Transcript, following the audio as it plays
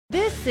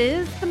This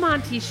is The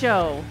Monty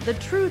Show, the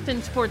truth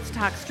in sports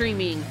talk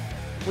streaming.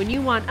 When you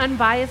want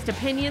unbiased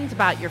opinions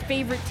about your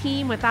favorite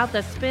team without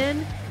the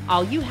spin,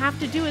 all you have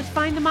to do is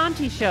find The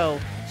Monty Show,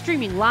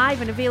 streaming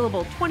live and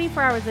available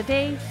 24 hours a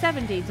day,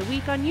 7 days a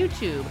week on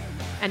YouTube.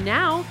 And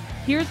now,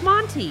 here's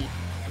Monty.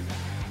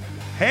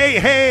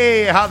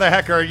 Hey, how the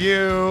heck are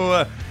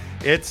you?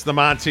 It's The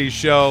Monty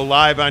Show,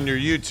 live on your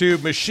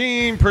YouTube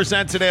machine,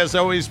 presented as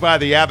always by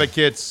The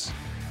Advocates.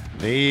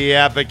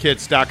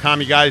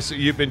 TheAdvocates.com. You guys,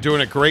 you've been doing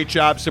a great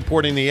job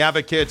supporting The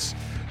Advocates,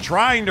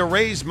 trying to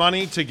raise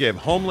money to give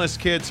homeless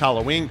kids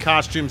Halloween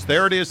costumes.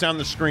 There it is on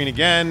the screen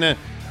again.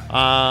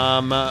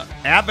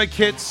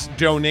 Advocates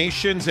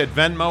donations at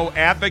Venmo.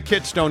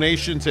 Advocates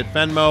donations at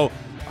Venmo.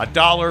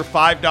 $1,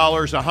 $5,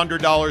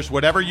 $100,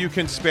 whatever you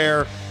can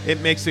spare.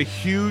 It makes a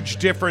huge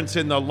difference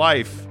in the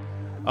life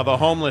of a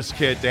homeless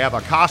kid to have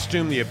a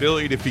costume, the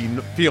ability to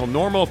feel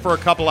normal for a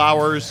couple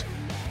hours.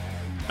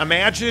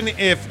 Imagine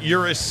if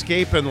your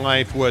escape in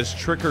life was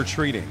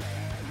trick-or-treating.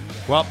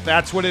 Well,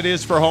 that's what it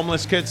is for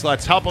homeless kids.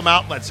 Let's help them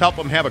out. Let's help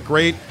them have a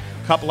great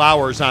couple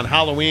hours on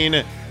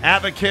Halloween.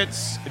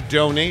 Advocates,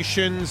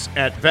 donations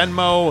at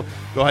Venmo.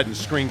 Go ahead and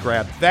screen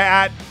grab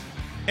that.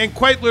 And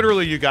quite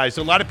literally, you guys,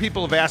 a lot of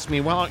people have asked me,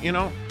 well, you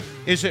know,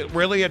 is it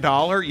really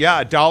 $1?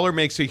 Yeah, $1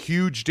 makes a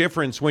huge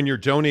difference when you're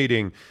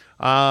donating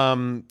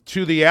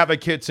to the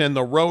Advocates and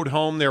the Road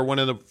Home. They're one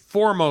of the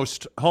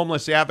foremost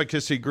homeless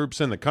advocacy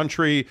groups in the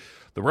country.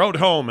 The Road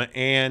Home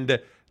and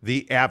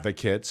the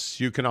Advocates.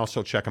 You can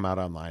also check them out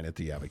online at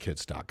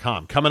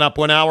theadvocates.com. Coming up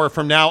 1 hour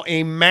from now,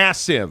 a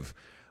massive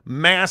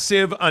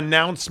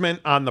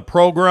announcement on the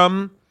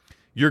program.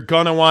 You're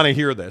going to want to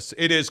hear this.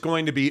 It is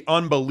going to be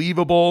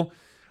unbelievable.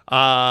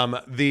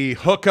 The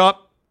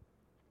hookup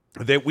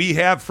that we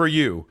have for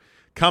you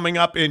coming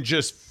up in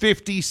just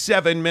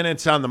 57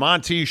 minutes on the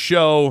Monty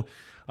Show.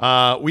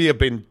 We have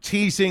been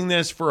teasing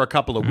this for a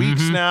couple of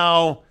weeks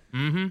now.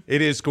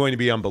 It is going to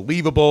be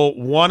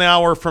unbelievable. 1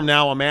 hour from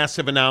now, a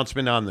massive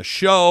announcement on the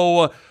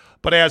show.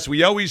 But as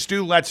we always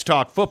do, let's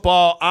talk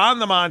football on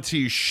the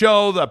Monty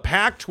Show. The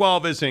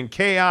Pac-12 is in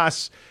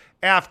chaos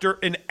after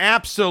an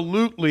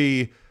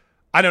absolutely,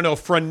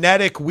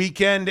 frenetic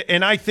weekend.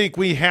 And I think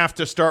we have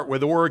to start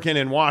with Oregon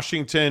and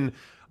Washington.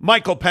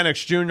 Michael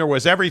Penix Jr.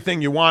 was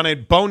everything you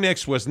wanted. Bo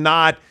Nix was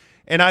not.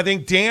 And I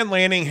think Dan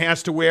Lanning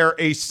has to wear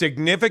a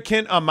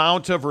significant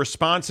amount of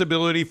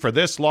responsibility for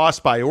this loss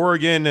by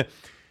Oregon.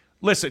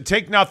 Listen,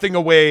 take nothing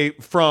away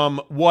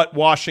from what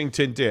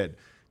Washington did.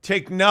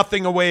 Take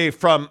nothing away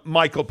from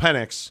Michael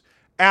Penix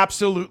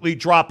absolutely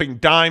dropping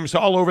dimes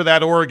all over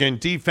that Oregon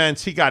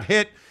defense. He got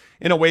hit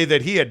in a way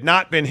that he had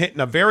not been hit in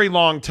a very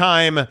long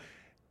time,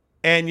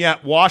 and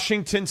yet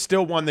Washington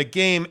still won the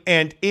game,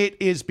 and it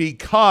is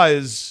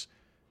because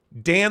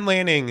Dan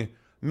Lanning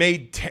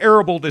made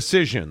terrible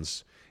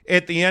decisions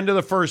at the end of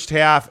the first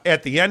half,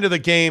 at the end of the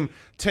game,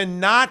 to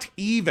not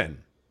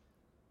even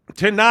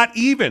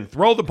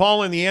throw the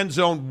ball in the end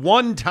zone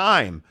one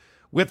time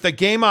with the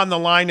game on the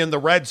line in the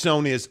red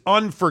zone is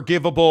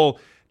unforgivable.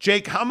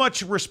 Jake, how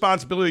much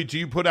responsibility do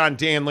you put on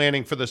Dan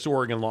Lanning for this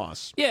Oregon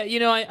loss? Yeah,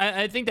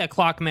 I think that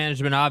clock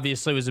management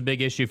obviously was a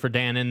big issue for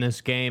Dan in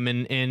this game,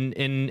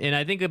 and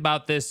I think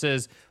about this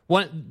as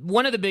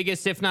one of the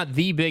biggest, if not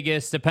the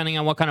biggest, depending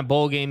on what kind of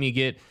bowl game you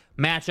get,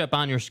 matchup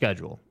on your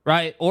schedule,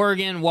 right?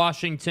 Oregon,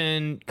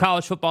 Washington,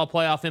 college football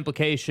playoff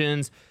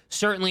implications,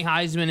 certainly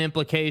Heisman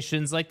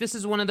implications. Like, this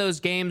is one of those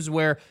games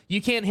where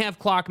you can't have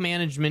clock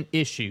management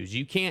issues.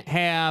 You can't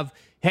have,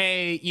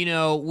 hey,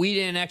 we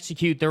didn't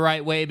execute the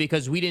right way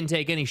because we didn't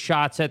take any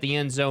shots at the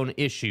end zone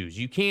issues.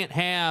 You can't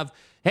have,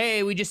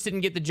 hey, we just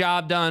didn't get the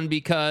job done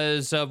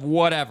because of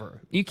whatever.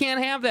 You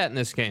can't have that in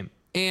this game.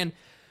 And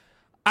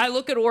I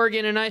look at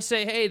Oregon and I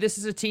say, hey, this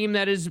is a team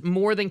that is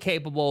more than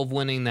capable of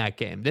winning that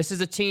game. This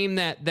is a team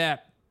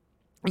that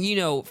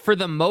for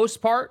the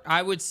most part,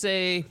 I would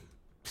say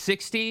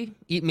 60,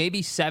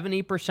 maybe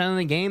 70% of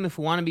the game, if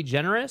we want to be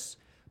generous,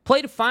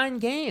 played a fine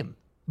game.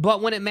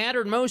 But when it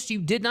mattered most, you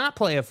did not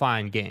play a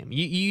fine game.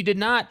 You did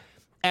not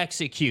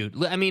execute.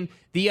 I mean,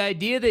 the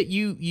idea that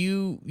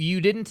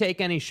you didn't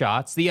take any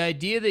shots, the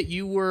idea that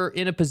you were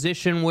in a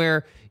position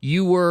where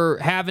you were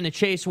having to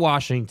chase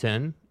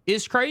Washington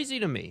is crazy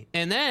to me.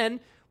 And then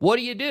what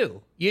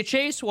do? You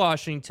chase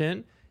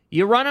Washington,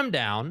 you run them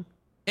down,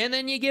 and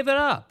then you give it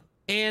up.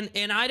 And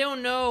I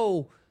don't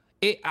know.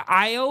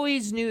 I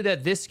always knew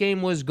that this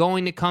game was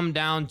going to come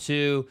down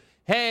to,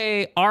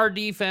 hey, our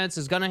defense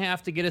is going to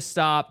have to get a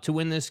stop to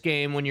win this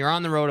game when you're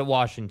on the road at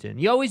Washington.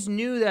 You always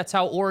knew that's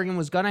how Oregon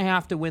was going to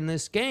have to win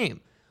this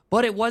game.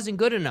 But it wasn't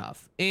good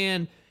enough.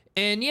 And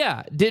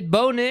yeah, did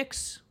Bo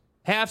Nix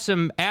have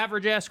some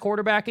average-ass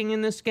quarterbacking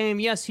in this game?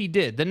 Yes, he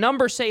did. The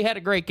numbers say he had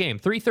a great game.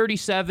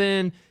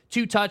 337,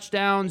 2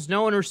 touchdowns,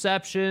 no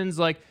interceptions.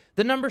 Like,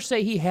 the numbers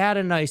say he had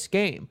a nice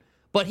game.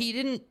 But he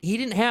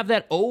didn't have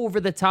that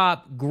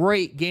over-the-top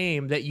great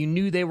game that you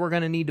knew they were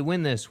going to need to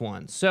win this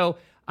one. So,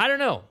 I don't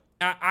know.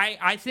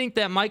 I think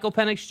that Michael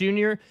Penix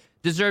Jr.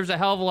 deserves a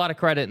hell of a lot of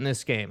credit in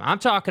this game. I'm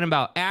talking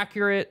about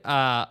accurate,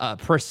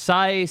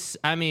 precise.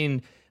 I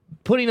mean,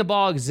 putting the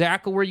ball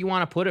exactly where you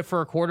want to put it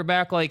for a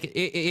quarterback. Like,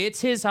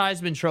 it's his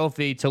Heisman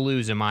Trophy to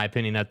lose, in my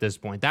opinion, at this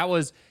point. That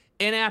was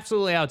an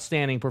absolutely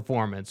outstanding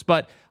performance.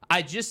 But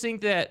I just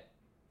think that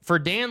for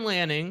Dan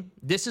Lanning,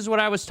 this is what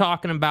I was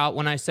talking about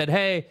when I said,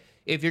 hey,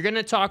 if you're going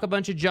to talk a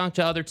bunch of junk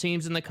to other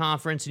teams in the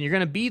conference and you're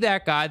going to be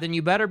that guy, then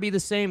you better be the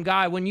same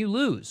guy when you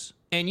lose.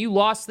 And you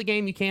lost the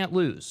game you can't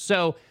lose.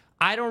 So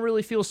I don't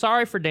really feel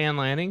sorry for Dan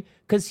Lanning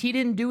because he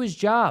didn't do his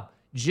job.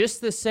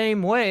 Just the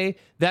same way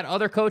that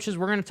other coaches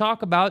we're going to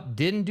talk about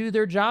didn't do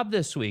their job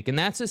this week. And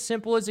that's as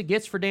simple as it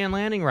gets for Dan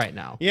Lanning right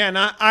now. Yeah, and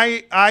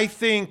I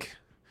think,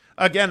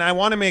 again, I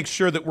want to make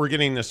sure that we're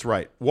getting this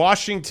right.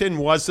 Washington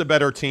was the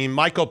better team.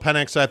 Michael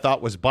Penix, I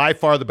thought, was by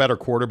far the better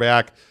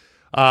quarterback.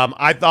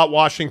 I thought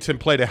Washington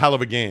played a hell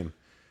of a game.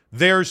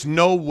 There's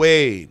no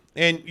way,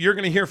 and you're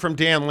going to hear from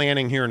Dan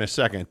Lanning here in a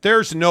second,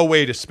 there's no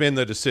way to spin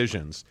the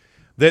decisions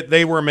that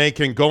they were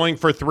making, going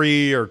for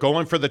 3 or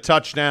going for the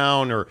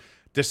touchdown or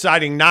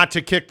deciding not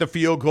to kick the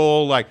field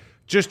goal, like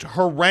just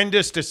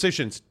horrendous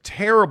decisions,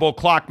 terrible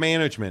clock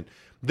management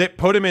that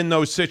put him in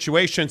those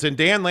situations. And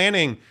Dan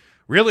Lanning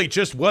really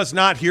just was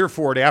not here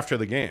for it after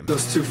the game.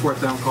 Those 2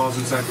 fourth-down calls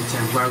inside the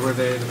 10, why were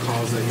they the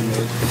calls that you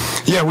made?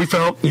 Yeah, we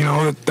felt,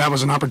 that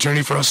was an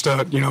opportunity for us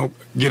to,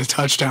 get a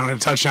touchdown, and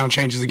a touchdown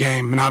changes the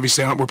game. And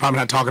obviously, we're probably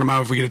not talking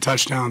about if we get a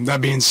touchdown.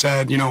 That being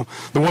said, the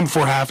one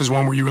before half is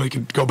one where you really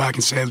could go back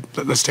and say,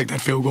 let's take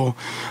that field goal.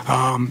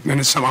 And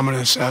it's something I'm going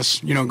to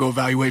assess, go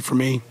evaluate for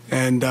me.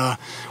 And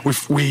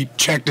we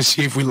checked to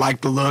see if we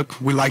liked the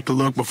look. We liked the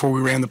look before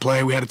we ran the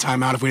play. We had a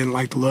timeout if we didn't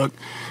like the look.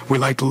 We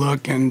liked the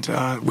look, and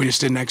we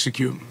just didn't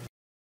execute.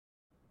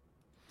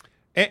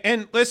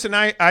 And listen,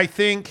 I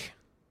think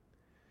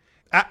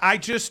I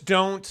just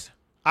don't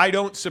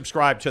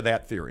subscribe to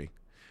that theory.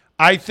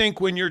 I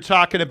think when you're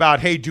talking about,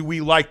 hey, do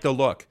we like the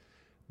look?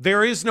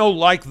 There is no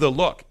like the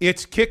look.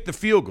 It's kick the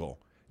field goal.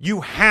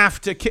 You have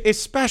to kick,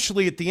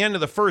 especially at the end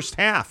of the first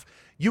half.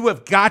 You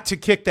have got to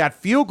kick that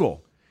field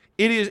goal.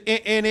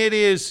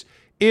 It's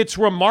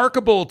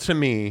remarkable to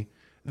me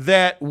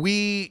that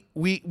we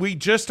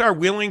just are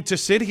willing to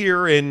sit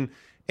here and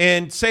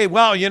say,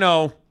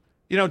 well,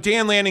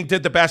 Dan Lanning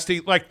did the best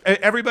he, like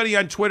everybody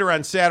on Twitter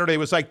on Saturday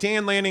was like,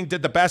 Dan Lanning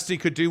did the best he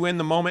could do in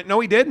the moment.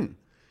 No, he didn't.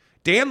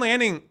 Dan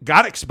Lanning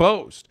got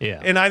exposed.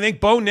 Yeah. And I think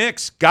Bo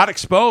Nix got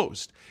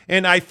exposed.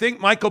 And I think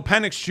Michael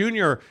Penix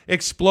Jr.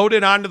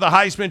 exploded onto the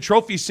Heisman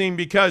Trophy scene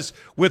because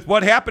with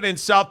what happened in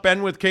South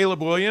Bend with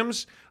Caleb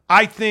Williams,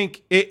 I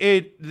think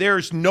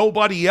there's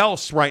nobody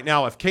else right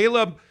now. If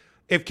Caleb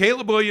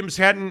Williams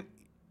hadn't,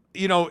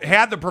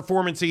 had the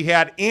performance he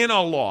had in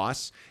a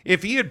loss,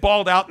 if he had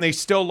balled out and they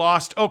still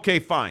lost, okay,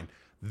 fine.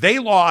 They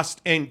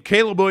lost, and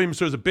Caleb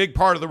Williams was a big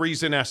part of the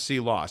reason SC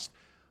lost.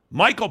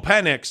 Michael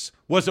Penix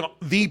was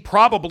the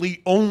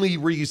probably only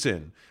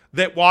reason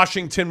that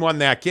Washington won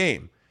that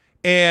game.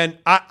 And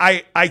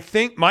I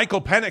think Michael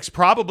Penix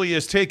probably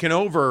has taken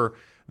over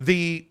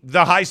the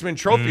Heisman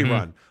Trophy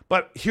run.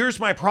 But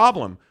here's my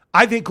problem.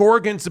 I think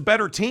Oregon's a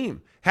better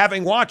team.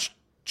 Having watched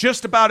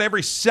just about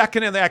every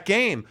second of that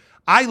game,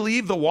 I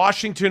leave the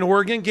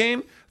Washington-Oregon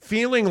game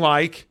feeling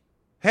like,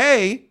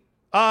 hey,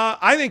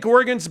 I think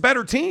Oregon's a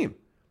better team.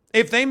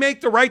 If they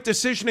make the right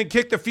decision and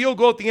kick the field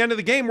goal at the end of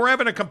the game, we're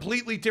having a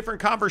completely different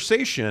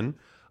conversation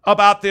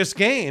about this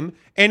game.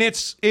 And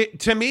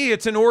to me,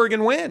 it's an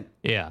Oregon win.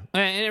 Yeah,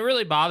 and it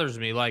really bothers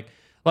me. Like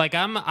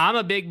I'm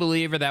a big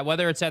believer that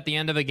whether it's at the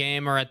end of a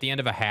game or at the end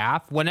of a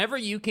half, whenever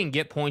you can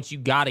get points, you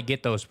got to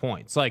get those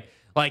points. Like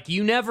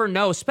you never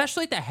know,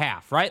 especially at the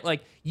half, right?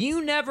 Like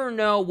you never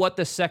know what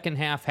the second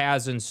half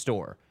has in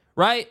store,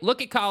 right?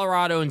 Look at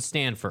Colorado and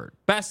Stanford.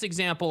 Best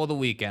example of the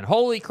weekend.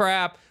 Holy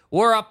crap,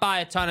 we're up by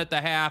a ton at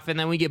the half, and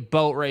then we get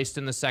boat raced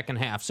in the second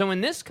half. So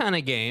in this kind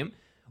of game,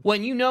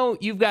 when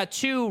you've got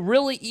 2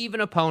 really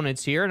even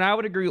opponents here, and I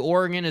would agree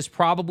Oregon is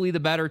probably the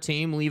better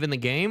team leaving the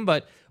game,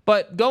 but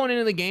going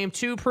into the game,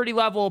 2 pretty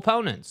level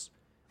opponents.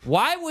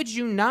 Why would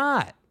you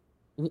not?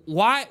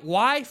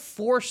 Why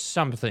force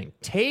something?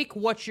 Take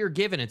what you're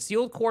given. It's the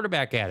old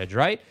quarterback adage,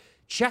 right?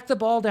 Check the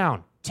ball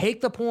down.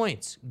 Take the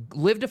points.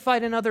 Live to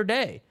fight another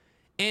day.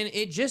 And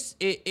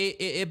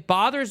it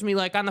bothers me.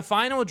 Like on the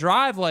final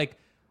drive, like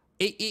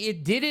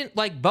it didn't,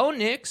 like Bo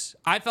Nix,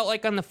 I felt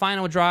like on the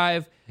final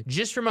drive,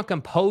 just from a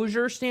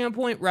composure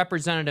standpoint,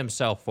 represented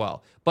himself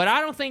well. But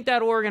I don't think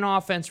that Oregon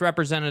offense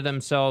represented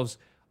themselves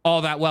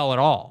all that well at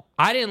all.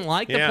 I didn't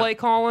like the play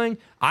calling.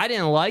 I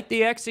didn't like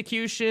the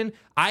execution.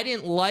 I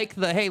didn't like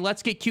the, hey,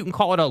 let's get cute and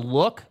call it a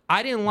look.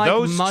 I didn't like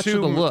much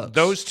of the looks.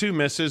 Those 2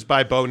 misses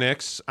by Bo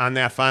Nix on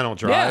that final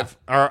drive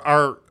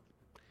are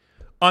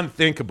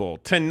unthinkable.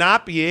 To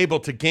not be able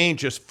to gain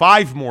just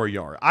 5 more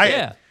yards.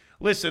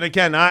 Listen,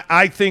 again,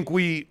 I think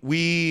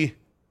I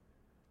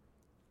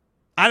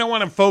don't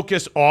want to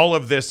focus all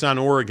of this on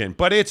Oregon,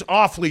 but it's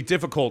awfully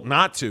difficult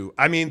not to.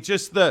 I mean,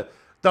 just the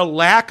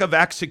lack of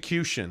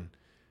execution.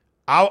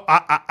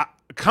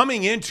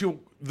 Coming into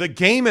the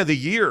game of the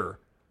year,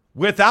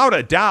 without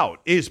a doubt,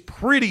 is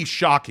pretty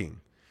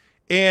shocking.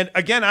 And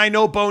again, I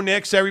know Bo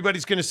Nix,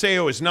 everybody's going to say,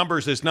 oh, his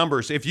numbers.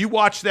 If you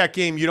watch that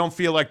game, you don't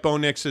feel like Bo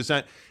Nix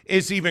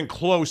is even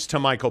close to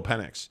Michael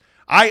Penix.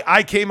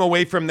 I came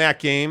away from that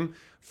game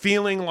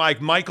feeling like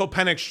Michael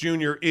Penix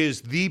Jr.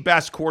 is the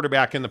best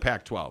quarterback in the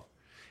Pac-12.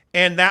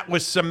 And that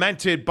was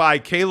cemented by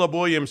Caleb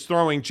Williams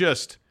throwing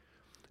just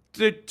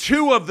the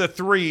 2 of the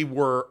 3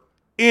 were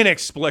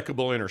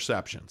inexplicable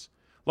interceptions.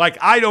 Like,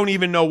 I don't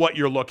even know what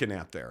you're looking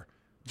at there.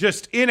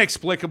 Just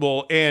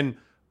inexplicable. And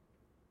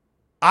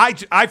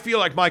I feel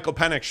like Michael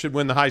Penix should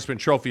win the Heisman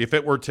Trophy. If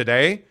it were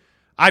today,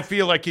 I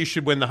feel like he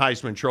should win the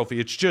Heisman Trophy.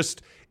 It's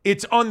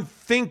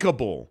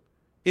unthinkable.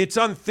 It's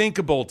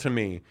unthinkable to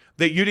me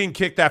that you didn't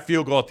kick that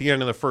field goal at the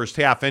end of the first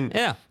half. And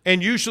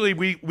usually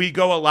we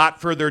go a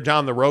lot further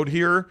down the road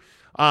here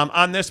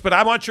on this, but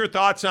I want your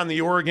thoughts on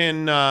the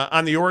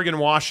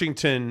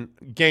Oregon-Washington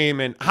game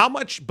and how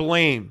much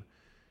blame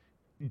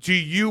do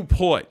you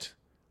put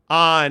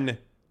on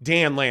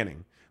Dan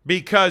Lanning?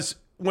 Because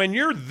when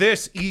you're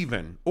this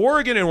even,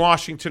 Oregon and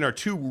Washington are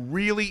 2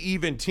 really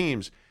even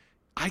teams.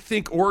 I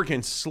think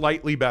Oregon's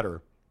slightly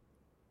better.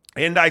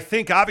 And I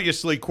think,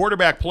 obviously,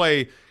 quarterback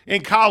play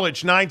in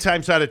college 9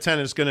 times out of 10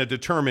 is going to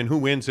determine who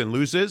wins and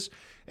loses.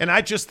 And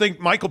I just think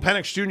Michael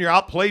Penix Jr.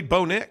 outplayed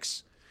Bo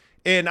Nix.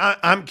 And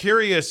I'm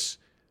curious,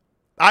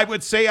 I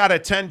would say out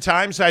of 10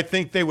 times, I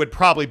think they would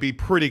probably be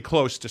pretty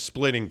close to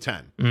splitting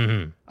 10.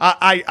 Mm-hmm.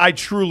 I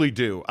truly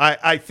do.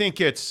 I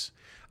think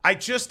I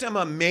just am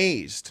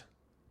amazed.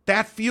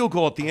 That field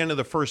goal at the end of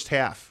the first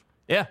half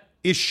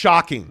is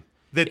shocking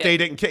that they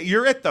didn't kick.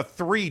 You're at the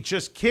 3,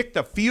 just kick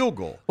the field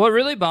goal. What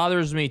really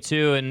bothers me,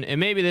 too, and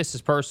maybe this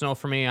is personal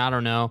for me, I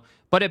don't know,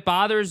 but it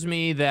bothers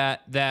me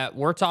that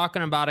we're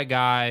talking about a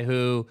guy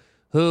who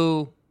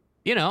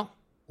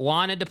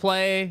wanted to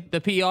play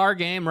the PR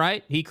game,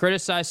 right? He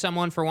criticized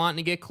someone for wanting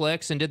to get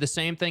clicks and did the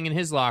same thing in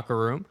his locker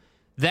room.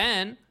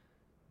 Then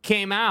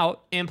came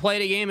out and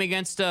played a game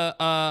against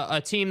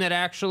a team that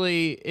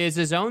actually is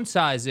his own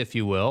size, if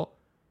you will,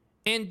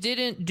 and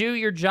didn't do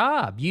your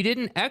job. You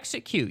didn't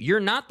execute. You're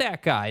not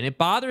that guy, and it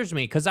bothers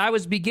me because I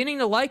was beginning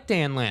to like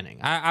Dan Lanning.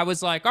 I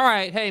was like, all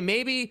right, hey,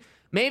 maybe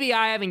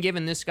I haven't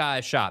given this guy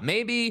a shot.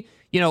 Maybe,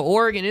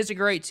 Oregon is a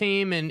great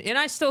team, and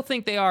I still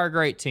think they are a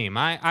great team.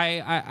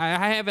 I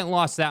haven't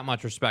lost that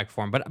much respect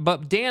for him,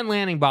 but Dan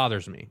Lanning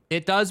bothers me.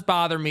 It does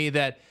bother me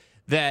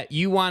that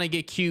you want to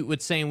get cute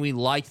with saying we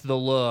liked the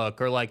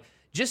look, or like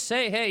just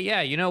say, hey,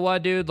 yeah, you know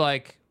what, dude,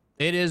 like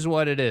it is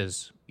what it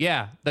is.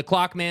 Yeah, the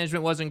clock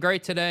management wasn't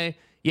great today.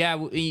 Yeah,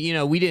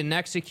 we didn't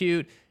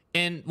execute.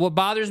 And what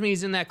bothers me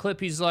is in that clip,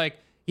 he's like,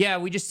 yeah,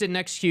 we just didn't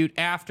execute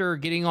after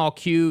getting all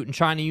cute and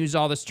trying to use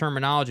all this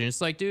terminology. And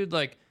it's like, dude,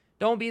 like,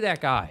 don't be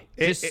that guy.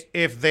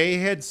 If they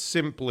had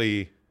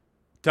simply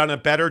done a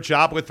better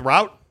job with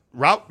route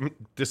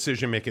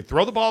decision-making,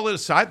 throw the ball to the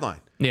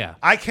sideline. Yeah.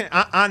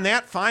 On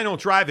that final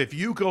drive, if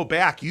you go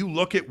back, you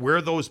look at where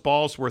those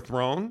balls were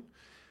thrown,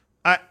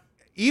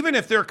 even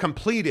if they're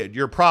completed,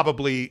 you're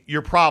probably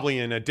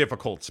in a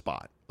difficult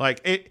spot.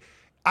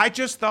 I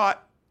just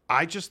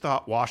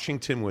thought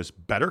Washington was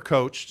better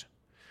coached.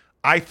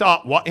 I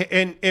thought,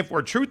 and if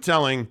we're truth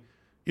telling,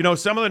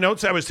 some of the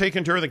notes I was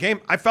taking during the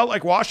game, I felt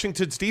like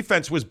Washington's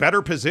defense was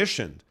better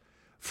positioned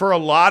for a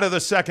lot of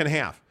the second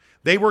half.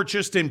 They were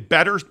just in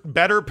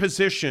better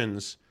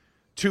positions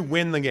to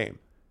win the game.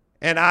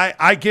 And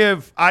I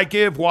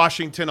give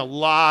Washington a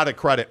lot of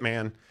credit,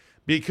 man.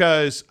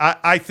 Because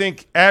I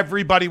think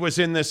everybody was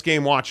in this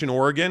game watching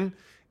Oregon,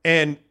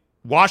 and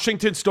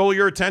Washington stole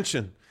your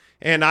attention.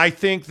 And I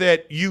think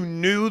that you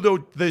knew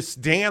this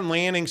Dan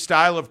Lanning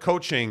style of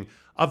coaching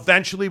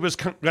eventually was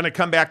going to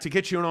come back to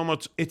get you.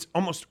 And it's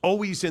almost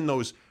always in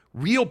those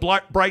real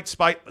bright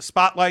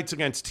spotlights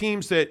against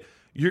teams that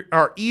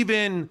are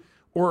even,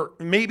 or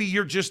maybe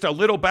you're just a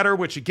little better,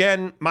 which,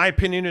 again, my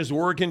opinion is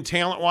Oregon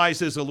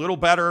talent-wise is a little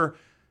better.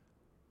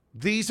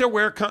 These are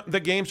where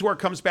the games where it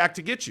comes back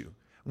to get you.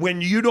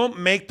 When you don't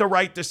make the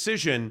right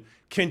decision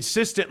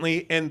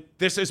consistently, and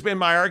this has been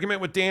my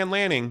argument with Dan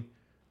Lanning,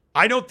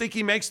 I don't think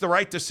he makes the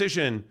right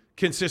decision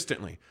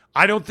consistently.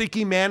 I don't think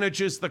he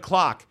manages the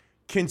clock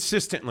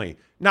consistently.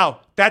 Now,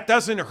 that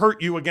doesn't hurt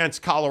you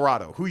against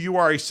Colorado, who you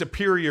are a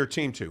superior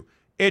team to.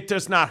 It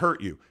does not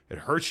hurt you. It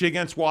hurts you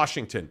against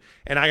Washington.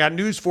 And I got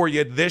news for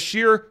you. This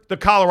year, the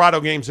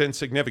Colorado game's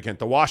insignificant.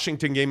 The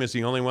Washington game is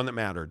the only one that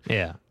mattered.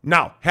 Yeah.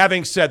 Now,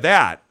 having said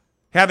that,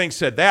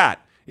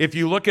 if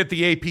you look at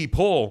the AP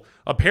poll,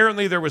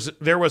 apparently there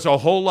was a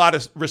whole lot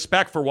of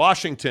respect for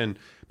Washington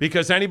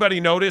because anybody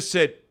noticed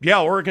that,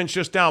 Oregon's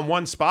just down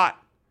 1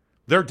 spot.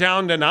 They're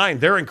down to 9.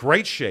 They're in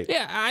great shape.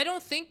 Yeah, I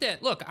don't think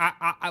that. Look,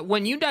 I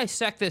when you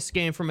dissect this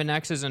game from an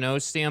X's and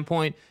O's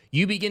standpoint,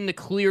 you begin to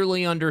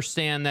clearly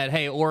understand that,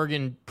 hey,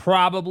 Oregon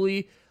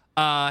probably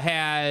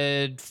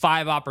had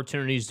 5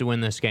 opportunities to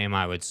win this game,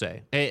 I would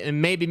say. And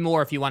maybe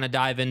more if you want to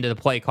dive into the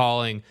play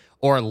calling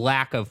or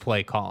lack of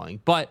play calling.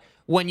 But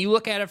when you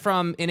look at it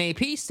from an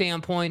AP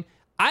standpoint,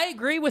 I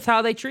agree with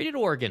how they treated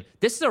Oregon.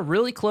 This is a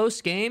really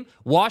close game.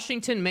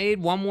 Washington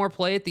made one more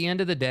play at the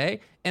end of the day,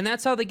 and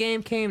that's how the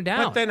game came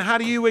down. But then how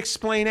do you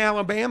explain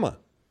Alabama?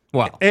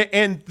 Wow.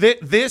 And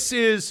this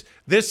is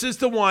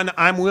the one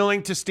I'm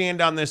willing to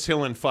stand on this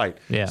hill and fight.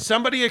 Yeah.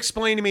 Somebody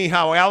explain to me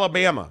how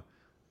Alabama,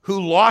 who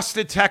lost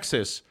to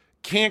Texas,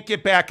 can't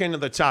get back into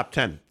the top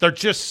 10. They're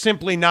just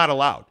simply not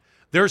allowed.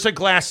 There's a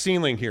glass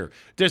ceiling here.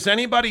 Does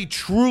anybody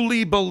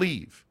truly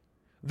believe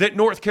that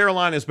North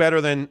Carolina is better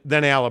than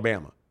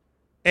Alabama?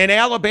 And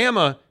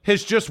Alabama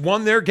has just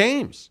won their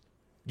games,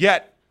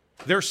 yet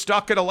they're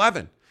stuck at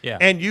 11. Yeah.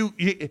 And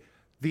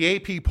the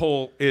AP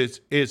poll is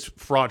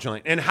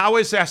fraudulent. And how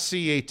is SC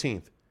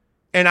 18th?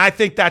 And I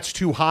think that's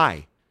too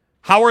high.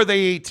 How are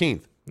they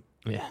 18th?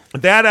 Yeah.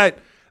 That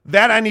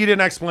I need an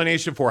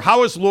explanation for.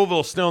 How is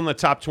Louisville still in the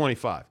top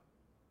 25?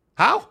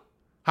 How?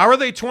 How are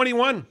they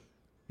 21?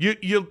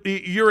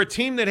 You're a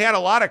team that had a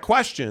lot of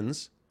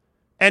questions,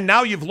 and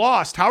now you've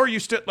lost. How are you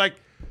still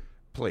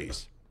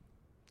please?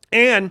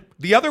 And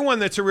the other one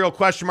that's a real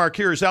question mark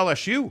here is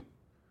LSU.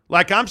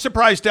 I'm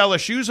surprised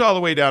LSU's all the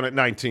way down at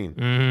 19.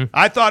 Mm-hmm.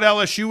 I thought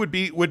LSU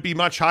would be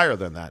much higher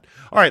than that.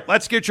 All right,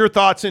 let's get your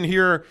thoughts in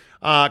here.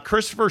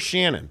 Christopher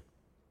Shannon.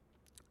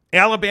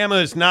 Alabama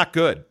is not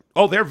good.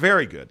 Oh, they're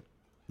very good.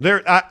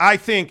 I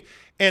think,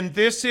 and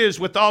this is,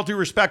 with all due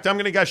respect, I'm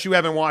going to guess you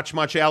haven't watched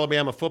much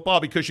Alabama football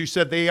because you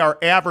said they are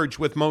average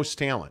with most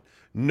talent.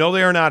 No,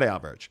 they are not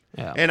average.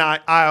 Yeah. And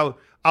I'll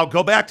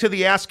go back to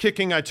the ass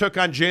kicking I took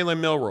on Jalen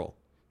Milroe,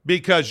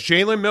 because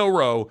Jalen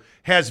Milroe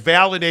has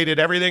validated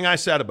everything I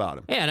said about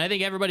him. Yeah, and I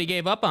think everybody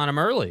gave up on him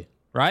early,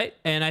 right?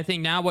 And I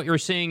think now what you're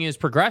seeing is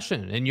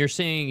progression, and you're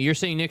seeing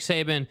Nick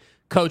Saban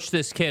coach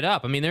this kid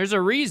up. I mean, there's a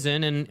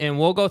reason, and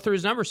we'll go through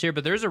his numbers here,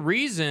 but there's a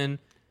reason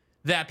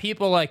that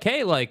people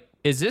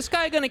is this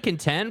guy going to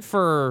contend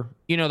for,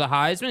 the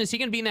Heisman? Is he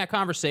going to be in that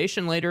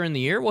conversation later in the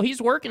year? Well,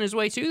 he's working his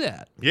way to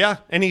that. Yeah,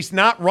 and he's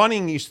not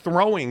running, he's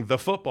throwing the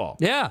football.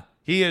 Yeah.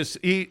 He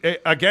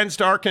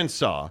against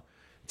Arkansas,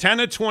 10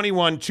 of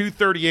 21,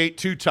 238,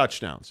 2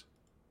 touchdowns.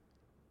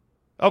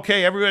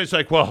 Okay, everybody's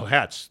like, well,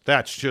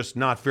 that's just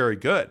not very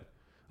good.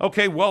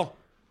 Okay, well,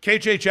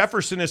 KJ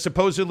Jefferson is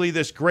supposedly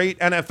this great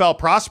NFL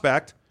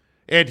prospect,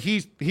 and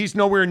he's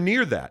nowhere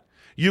near that.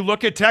 You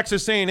look at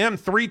Texas A&M,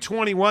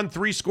 321,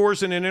 3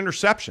 scores and an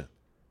interception.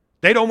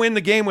 They don't win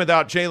the game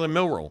without Jalen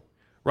Milroe,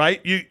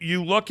 right?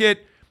 You look at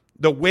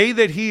the way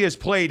that he has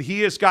played,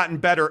 he has gotten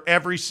better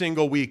every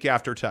single week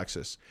after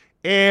Texas.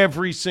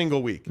 Every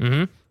single week.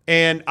 Mm-hmm.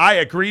 And I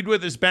agreed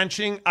with his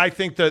benching. I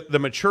think that the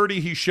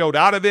maturity he showed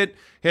out of it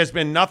has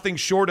been nothing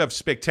short of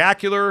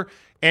spectacular.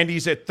 And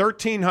he's at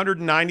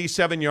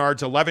 1,397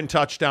 yards, 11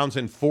 touchdowns,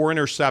 and 4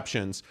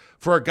 interceptions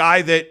for a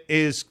guy that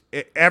is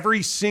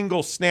every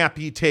single snap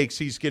he takes,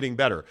 he's getting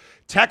better.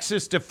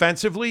 Texas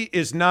defensively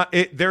is not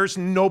 – there's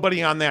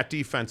nobody on that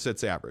defense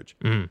that's average.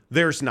 Mm.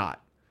 There's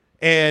not.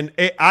 And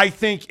I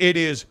think it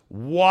is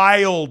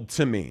wild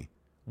to me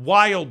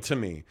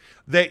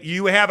that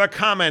you have a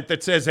comment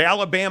that says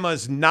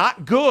Alabama's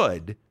not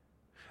good.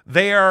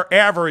 They are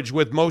average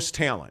with most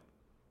talent.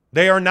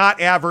 They are not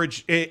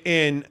average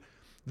in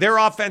their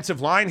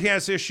offensive line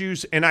has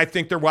issues, and I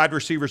think their wide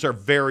receivers are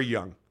very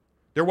young.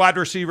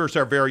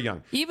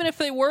 Even if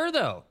they were,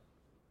 though,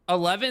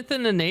 11th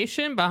in the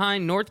nation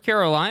behind North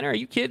Carolina, are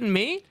you kidding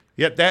me?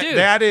 Yeah,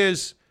 that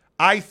is,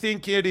 I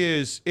think it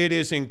is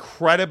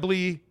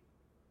incredibly,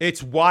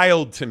 it's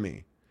wild to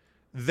me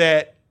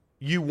that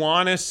you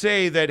want to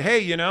say that,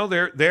 hey,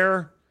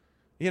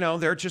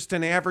 they're just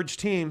an average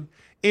team.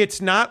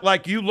 It's not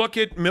like you look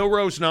at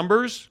Milroe's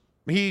numbers.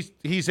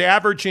 He's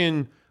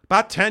averaging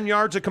about 10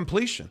 yards of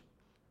completion.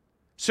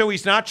 So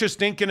he's not just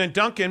dinking and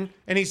dunking,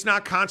 and he's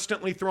not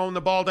constantly throwing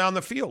the ball down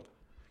the field.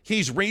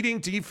 He's reading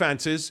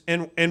defenses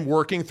and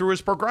working through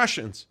his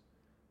progressions.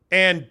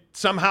 And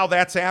somehow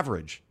that's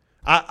average.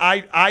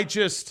 I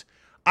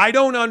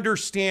don't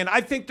understand. I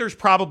think there's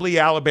probably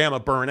Alabama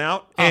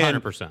burnout. And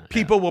 100%.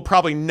 People will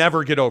probably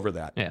never get over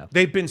that. Yeah.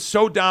 They've been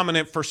so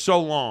dominant for so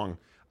long.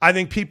 I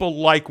think people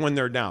like when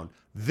they're down.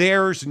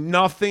 There's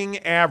nothing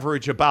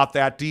average about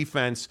that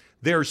defense.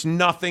 There's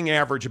nothing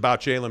average about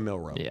Jalen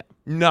Milroe. Yeah.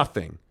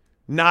 Nothing.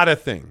 Not a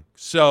thing.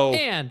 So.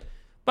 And,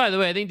 by the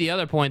way, I think the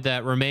other point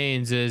that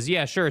remains is,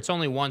 yeah, sure, it's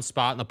only one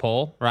spot in the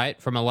poll, right,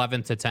 from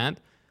 11th to 10th.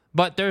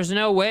 But there's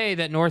no way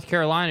that North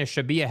Carolina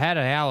should be ahead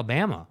of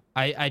Alabama.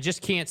 I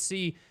just can't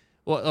see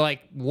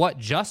what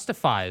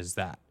justifies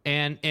that.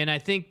 And I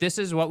think this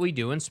is what we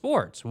do in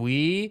sports.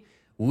 We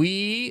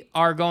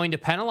are going to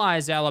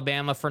penalize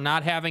Alabama for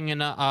not having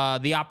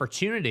the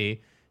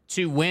opportunity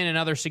to win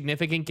another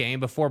significant game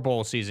before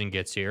bowl season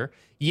gets here.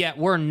 Yet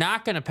we're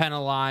not going to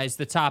penalize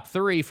the top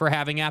 3 for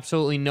having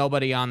absolutely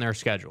nobody on their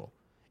schedule.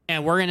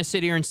 And we're going to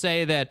sit here and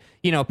say that,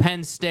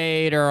 Penn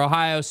State or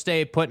Ohio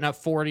State putting up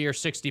 40 or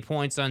 60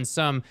 points on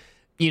some,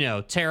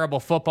 terrible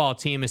football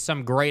team is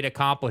some great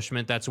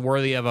accomplishment that's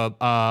worthy of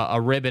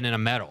a ribbon and a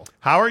medal.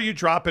 How are you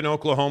dropping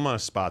Oklahoma a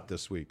spot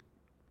this week?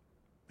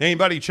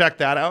 Anybody check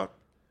that out?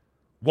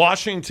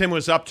 Washington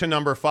was up to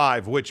number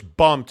 5, which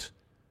bumped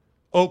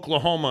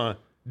Oklahoma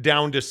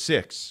down to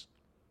 6.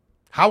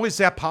 How is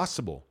that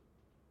possible?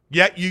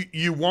 Yet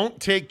you won't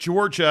take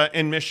Georgia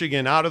and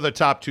Michigan out of the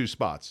top 2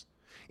 spots.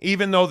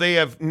 even though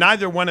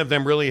neither one of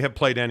them really have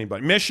played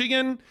anybody.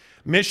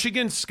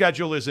 Michigan's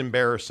schedule is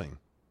embarrassing.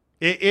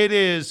 It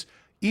is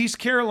East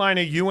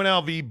Carolina,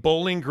 UNLV,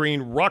 Bowling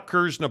Green,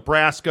 Rutgers,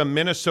 Nebraska,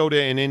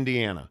 Minnesota, and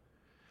Indiana.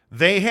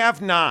 They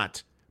have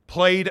not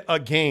played a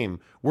game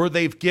where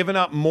they've given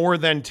up more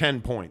than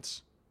 10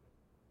 points.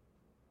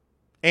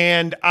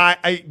 And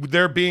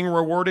they're being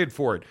rewarded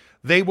for it.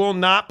 They will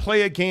not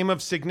play a game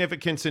of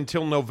significance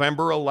until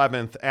November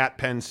 11th at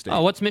Penn State.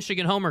 Oh, what's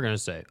Michigan Homer going to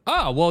say?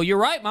 Oh, well, you're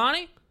right,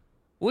 Monty.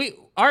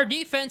 Our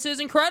defense is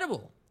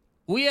incredible.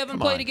 We haven't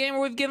played a game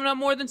where we've given up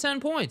more than 10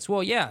 points.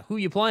 Well, yeah, who are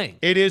you playing?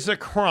 It is a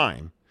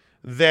crime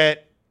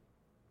that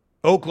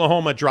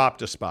Oklahoma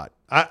dropped a spot.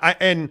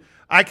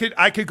 I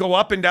could go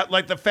up and down.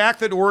 Like, the fact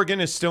that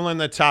Oregon is still in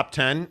the top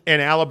 10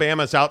 and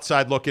Alabama's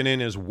outside looking in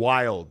is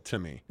wild to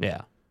me.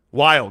 Yeah.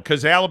 Wild,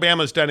 because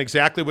Alabama's done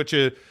exactly what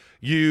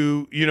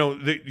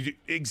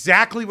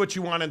exactly what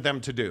you wanted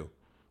them to do,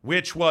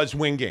 which was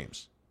win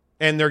games,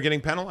 and they're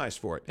getting penalized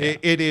for it. Yeah.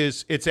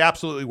 It's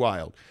absolutely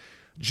wild.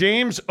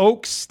 James,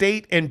 Oak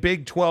State and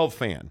Big 12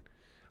 fan.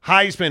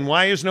 Heisman,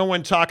 why is no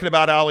one talking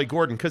about Ollie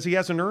Gordon? Because he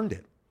hasn't earned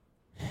it.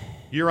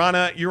 You're on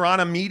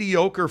a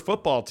mediocre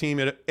football team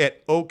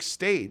at Oak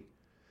State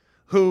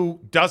who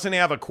doesn't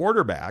have a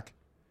quarterback,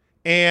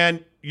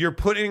 and you're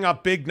putting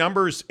up big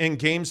numbers in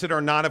games that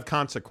are not of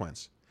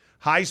consequence.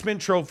 Heisman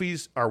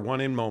trophies are won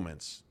in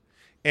moments.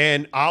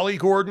 And Ollie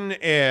Gordon,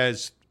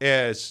 as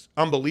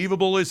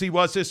unbelievable as he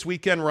was this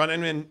weekend,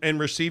 running and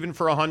receiving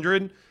for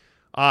 100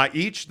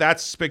 each,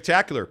 that's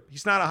spectacular.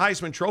 He's not a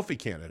Heisman Trophy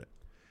candidate.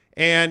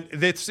 And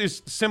this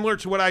is similar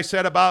to what I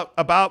said about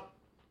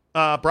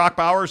Brock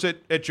Bowers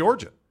at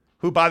Georgia,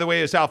 who, by the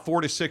way, is out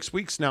 4 to 6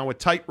 weeks now with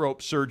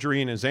tightrope surgery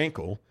in his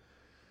ankle,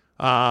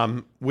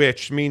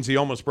 which means he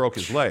almost broke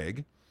his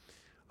leg,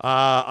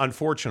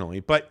 unfortunately.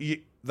 But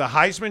the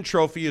Heisman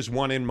Trophy is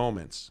won in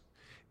moments.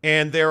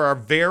 And there are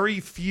very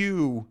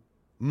few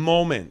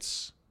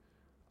moments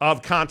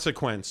of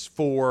consequence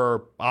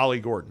for Ollie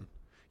Gordon.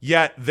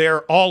 Yet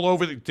they're all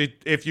over.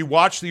 If you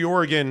watch the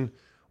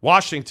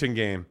Oregon-Washington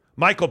game,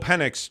 Michael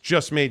Penix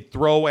just made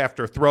throw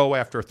after throw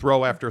after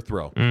throw after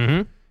throw.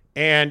 Mm-hmm.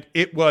 And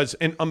it was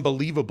an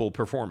unbelievable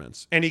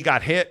performance. And he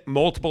got hit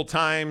multiple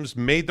times,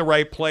 made the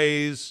right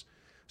plays,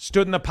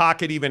 stood in the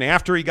pocket even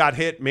after he got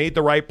hit, made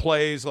the right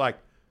plays. Like,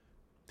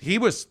 he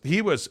was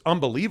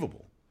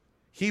unbelievable.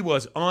 He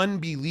was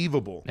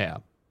unbelievable. Yeah.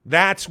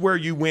 That's where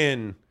you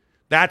win.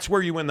 That's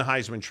where you win the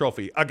Heisman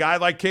Trophy. A guy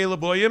like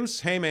Caleb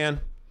Williams, hey, man,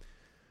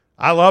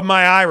 I love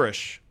my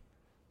Irish.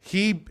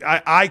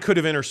 I could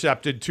have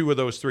intercepted 2 of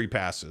those 3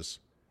 passes.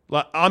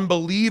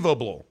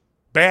 Unbelievable.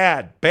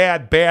 Bad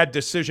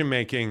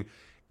decision-making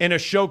in a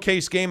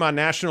showcase game on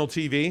national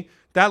TV.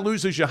 That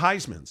loses you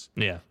Heismans.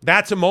 Yeah.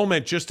 That's a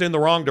moment just in the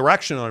wrong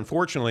direction,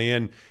 unfortunately.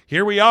 And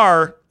here we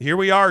are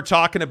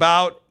talking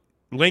about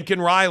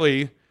Lincoln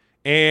Riley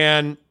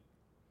and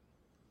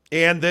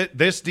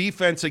this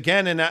defense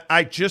again. And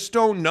I just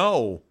don't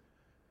know.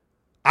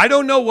 I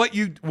don't know what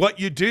you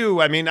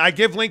do. I mean, I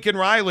give Lincoln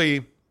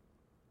Riley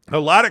a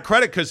lot of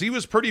credit because he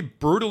was pretty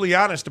brutally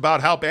honest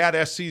about how bad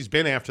SC's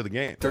been after the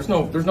game. There's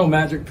no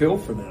magic pill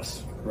for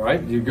this,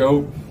 right? You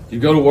go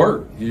to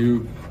work.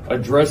 You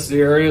address the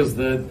areas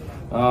that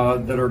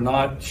are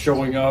not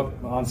showing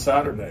up on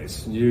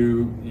Saturdays.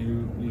 You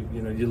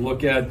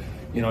look at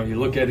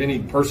any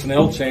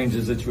personnel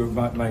changes that you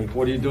might make.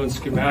 What are you doing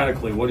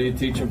schematically? What are you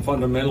teaching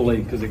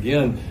fundamentally? Because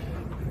again,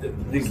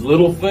 these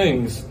little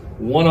things,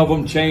 one of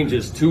them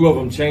changes, 2 of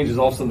them changes,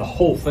 all of a sudden the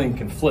whole thing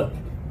can flip.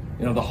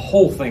 The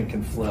whole thing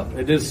can flip.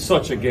 It is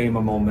such a game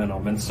of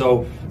momentum. And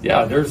so,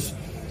 yeah,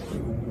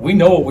 we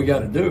know what we got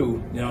to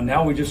do.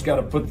 Now we just got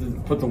to put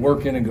the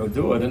work in and go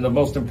do it. And the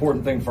most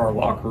important thing for our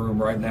locker room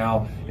right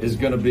now is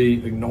going to be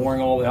ignoring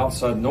all the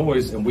outside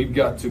noise, and we've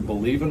got to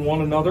believe in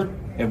one another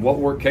and what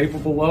we're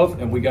capable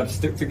of, and we got to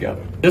stick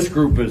together. This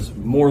group is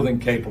more than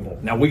capable.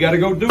 Now we got to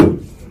go do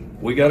it.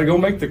 We got to go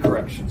make the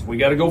corrections. We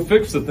got to go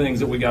fix the things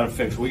that we got to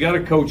fix. We got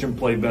to coach and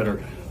play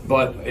better.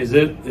 But is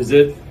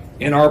it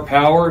in our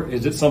power?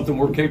 Is it something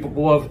we're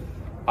capable of?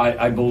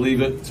 I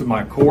believe it to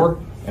my core,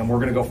 and we're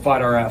going to go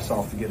fight our ass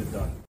off to get it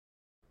done.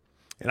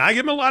 And I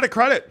give him a lot of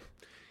credit.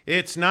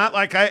 It's not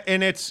like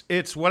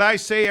it's what I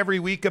say every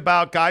week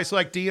about guys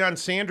like Deion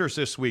Sanders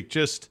this week,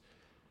 just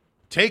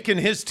taking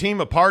his team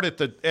apart at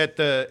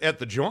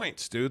the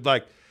joints, dude.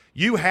 Like,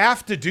 you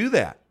have to do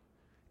that.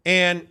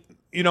 And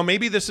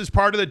maybe this is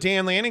part of the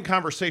Dan Lanning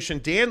conversation.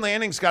 Dan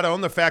Lanning's got to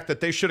own the fact that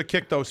they should have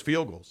kicked those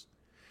field goals.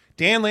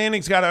 Dan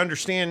Lanning's got to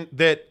understand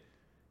that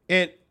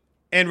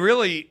and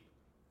really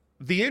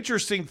the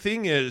interesting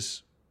thing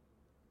is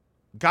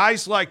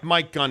guys like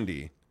Mike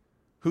Gundy,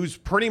 who's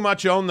pretty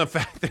much owned the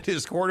fact that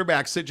his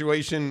quarterback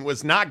situation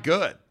was not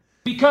good.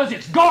 Because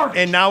it's garbage.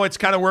 And now it's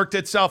kind of worked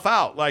itself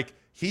out. Like,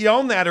 he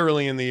owned that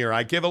early in the year.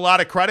 I give a lot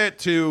of credit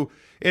to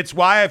 – it's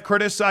why I've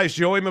criticized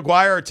Joey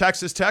McGuire at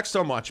Texas Tech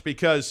so much,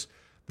 because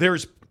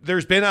there's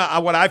been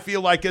what I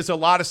feel like is a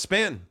lot of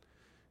spin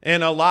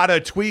and a lot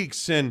of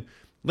tweaks. And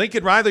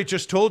Lincoln Riley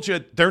just told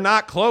you they're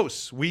not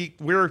close.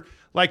 We're –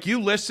 like,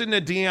 you listen to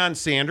Deion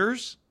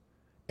Sanders,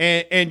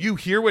 and you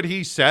hear what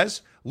he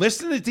says,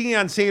 listen to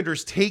Deion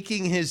Sanders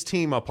taking his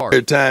team apart. There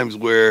are times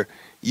where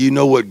you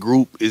know what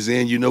group is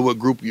in, you know what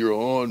group you're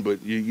on,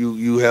 but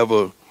you have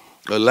a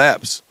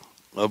lapse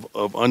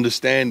of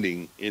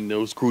understanding in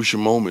those crucial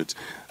moments.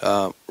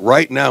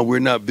 Right now, we're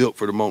not built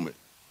for the moment.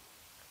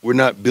 We're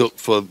not built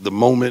for the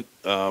moment.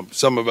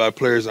 Some of our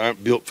players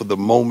aren't built for the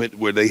moment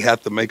where they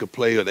have to make a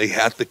play, or they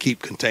have to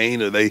keep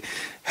contained, or they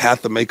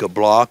have to make a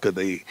block, or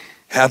they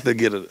have to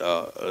get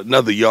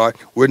another yard.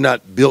 We're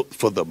not built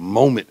for the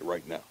moment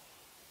right now.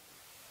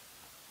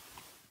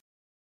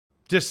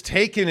 Just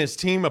taking his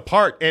team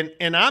apart,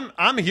 and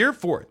I'm here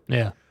for it.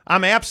 Yeah,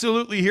 I'm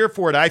absolutely here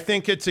for it. I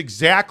think it's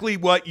exactly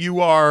what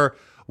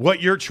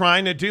you're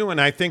trying to do,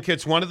 and I think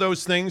it's one of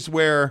those things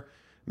where,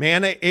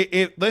 man,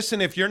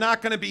 listen, if you're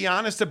not going to be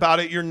honest about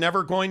it, you're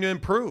never going to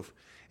improve.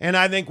 And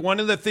I think one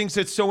of the things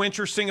that's so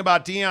interesting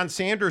about Deion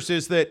Sanders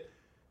is that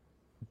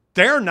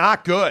they're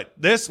not good.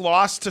 This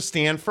loss to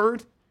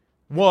Stanford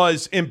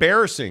was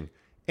embarrassing,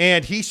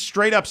 and he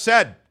straight up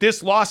said,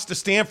 this loss to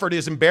Stanford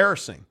is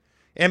embarrassing.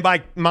 And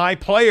my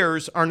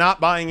players are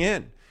not buying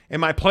in, and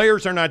my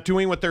players are not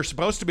doing what they're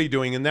supposed to be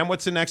doing. And then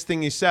what's the next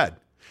thing he said?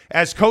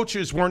 As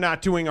coaches, we're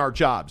not doing our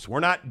jobs. We're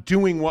not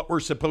doing what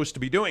we're supposed to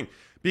be doing.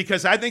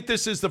 Because I think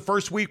this is the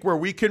first week where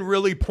we can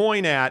really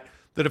point at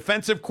the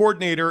defensive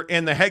coordinator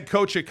and the head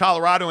coach at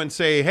Colorado and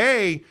say,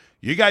 hey,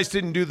 you guys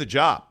didn't do the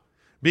job.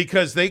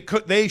 Because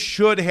they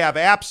should have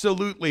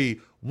absolutely,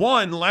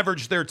 one,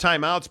 leveraged their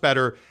timeouts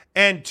better,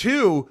 and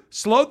two,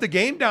 slowed the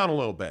game down a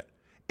little bit.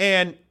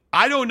 And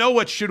I don't know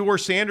what Shedeur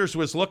Sanders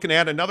was looking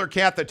at, another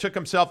cat that took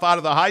himself out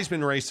of the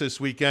Heisman race this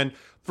weekend,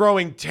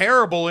 throwing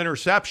terrible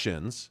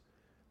interceptions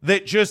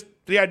that just,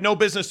 they had no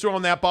business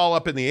throwing that ball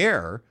up in the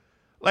air.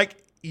 Like,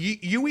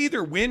 you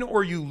either win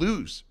or you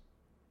lose.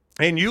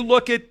 And you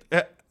look at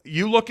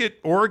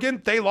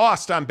Oregon, they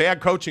lost on bad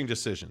coaching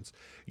decisions.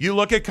 You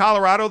look at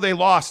Colorado, they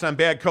lost on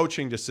bad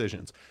coaching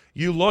decisions.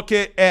 You look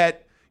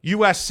at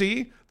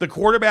USC, the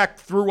quarterback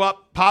threw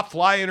up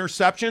pop-fly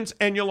interceptions,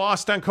 and you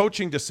lost on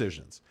coaching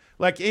decisions.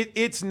 Like,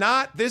 it's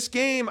not this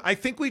game. I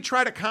think we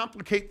try to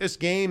complicate this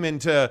game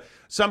into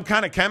some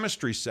kind of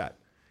chemistry set.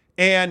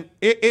 And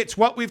it's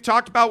what we've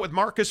talked about with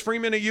Marcus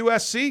Freeman at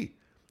USC.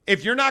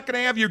 If you're not going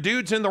to have your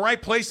dudes in the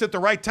right place at the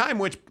right time,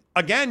 which,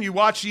 again, you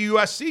watch the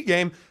USC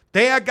game,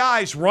 they had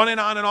guys running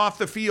on and off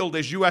the field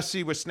as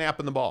USC was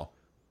snapping the ball.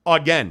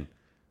 Again.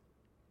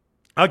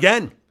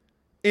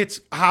 It's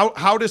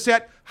how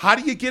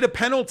do you get a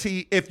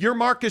penalty if you're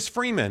Marcus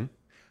Freeman?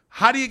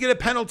 How do you get a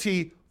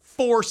penalty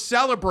for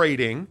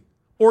celebrating,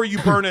 or you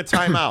burn a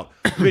timeout,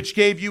 which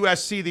gave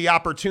USC the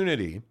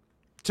opportunity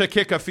to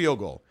kick a field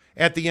goal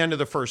at the end of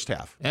the first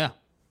half? Yeah.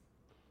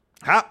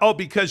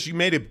 Because you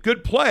made a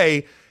good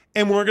play,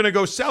 and we're going to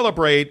go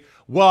celebrate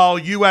while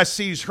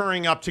USC's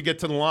hurrying up to get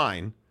to the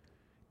line,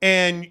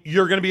 and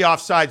you're going to be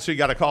offside, so you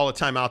got to call a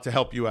timeout to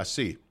help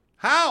USC.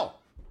 How?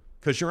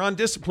 Because you're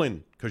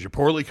undisciplined, because you're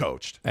poorly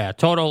coached. Yeah,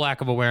 total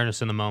lack of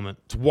awareness in the moment.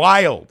 It's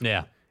wild.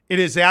 Yeah. It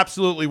is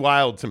absolutely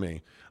wild to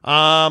me.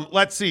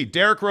 Let's see.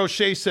 Derek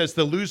Roche says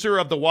the loser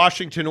of the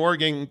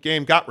Washington-Oregon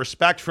game got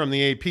respect from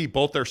the AP.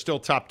 Both are still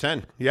top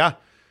 10. Yeah.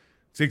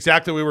 It's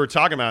exactly what we were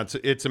talking about.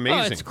 It's amazing.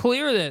 Well, it's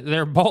clear that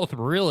they're both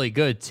really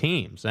good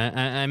teams.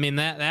 I mean,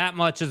 that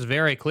much is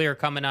very clear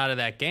coming out of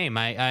that game.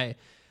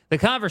 The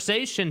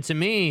conversation to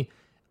me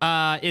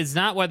is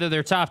not whether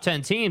they're top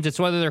 10 teams. It's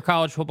whether they're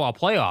college football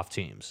playoff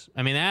teams.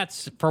 I mean,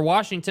 that's for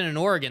Washington and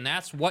Oregon.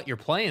 That's what you're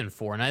playing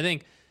for. And I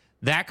think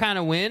that kind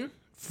of win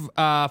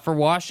for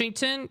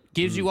Washington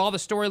gives you all the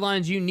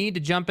storylines you need to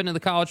jump into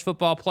the college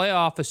football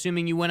playoff,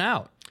 assuming you win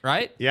out.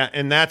 Right? Yeah,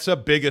 and that's a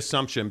big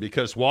assumption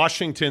because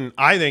Washington,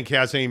 I think,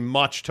 has a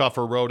much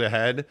tougher road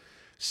ahead.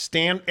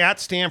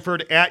 At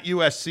Stanford, at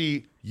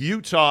USC,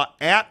 Utah,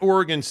 at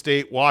Oregon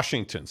State,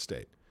 Washington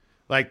State.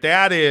 Like,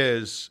 that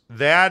is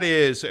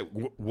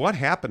what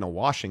happened to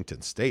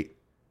Washington State?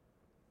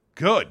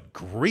 Good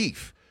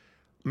grief.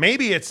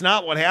 Maybe it's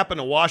not what happened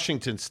to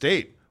Washington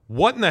State.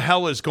 What in the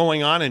hell is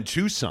going on in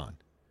Tucson?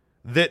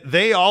 That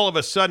they all of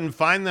a sudden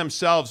find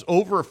themselves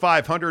over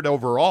 500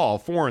 overall,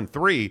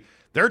 4-3.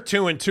 They're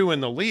 2-2 in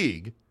the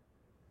league,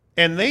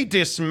 and they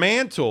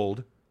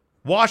dismantled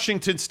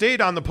Washington State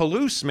on the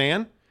Palouse,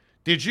 man.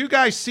 Did you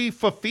guys see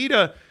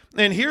Fafita?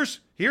 And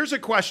here's a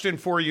question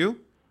for you.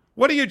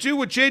 What do you do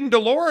with Jaden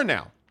Delora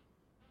now?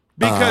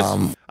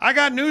 Because I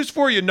got news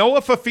for you.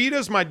 Noah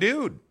Fafita's my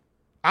dude.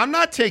 I'm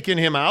not taking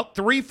him out.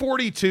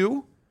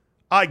 342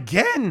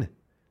 again.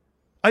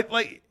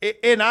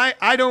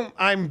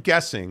 I'm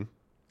guessing,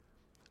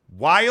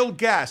 wild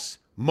guess,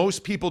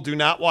 most people do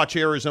not watch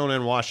Arizona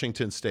and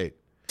Washington State.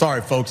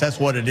 Sorry, folks, that's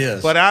what it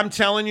is. But I'm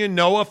telling you,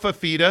 Noah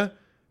Fafita,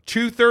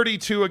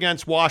 232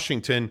 against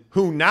Washington,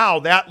 who now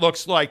that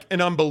looks like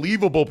an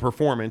unbelievable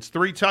performance.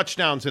 3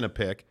 touchdowns and a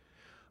pick.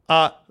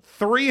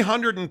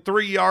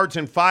 303 yards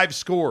and 5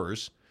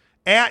 scores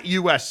at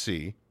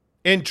USC.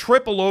 In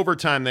triple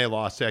overtime, they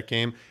lost that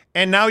game.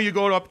 And now you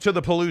go up to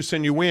the Palouse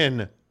and you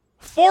win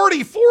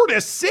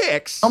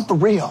 44-6. I'm for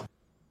real.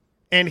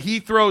 And he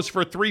throws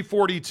for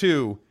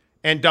 342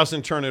 and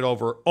doesn't turn it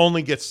over,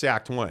 only gets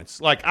sacked once.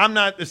 Like, I'm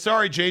not –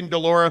 sorry, Jaden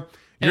DeLora.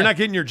 You're not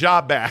getting your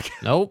job back.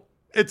 Nope.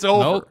 It's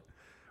over. Nope.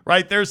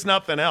 Right? There's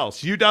nothing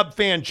else. UW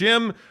fan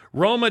Jim,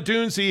 Roma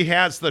Dunze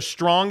has the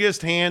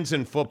strongest hands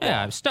in football.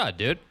 Yeah, stud,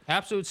 dude.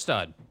 Absolute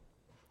stud.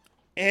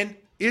 And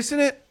isn't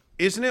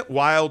it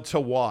wild to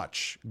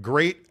watch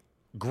great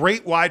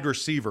wide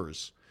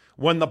receivers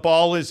when the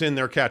ball is in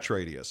their catch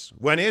radius?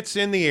 When it's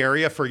in the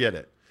area, forget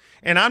it.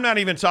 And I'm not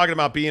even talking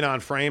about being on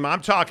frame.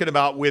 I'm talking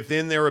about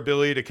within their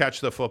ability to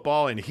catch the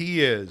football, and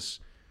he is.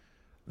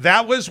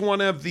 That was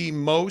one of the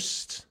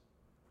most,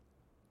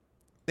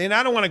 and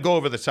I don't want to go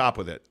over the top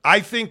with it.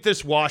 I think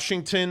this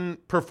Washington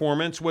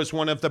performance was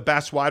one of the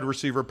best wide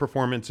receiver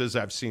performances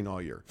I've seen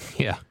all year.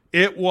 Yeah.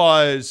 It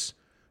was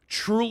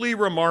truly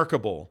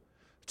remarkable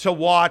to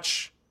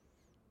watch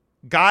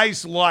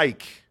guys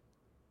like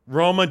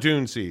Roma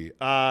Dunze,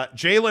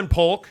 Jalen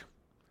Polk.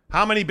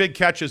 How many big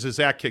catches is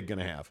that kid going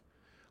to have?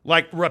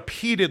 Like,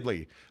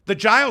 repeatedly. The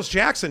Giles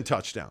Jackson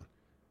touchdown.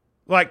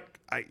 Like,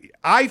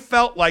 I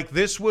felt like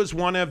this was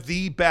one of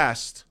the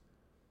best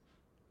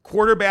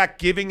quarterback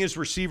giving his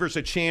receivers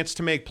a chance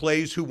to make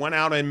plays who went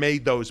out and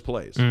made those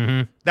plays.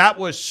 Mm-hmm. That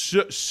was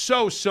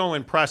so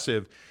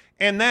impressive.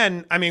 And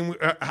then, I mean,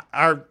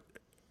 I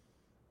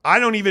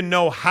don't even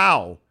know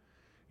how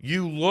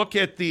you look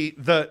at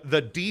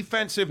the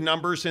defensive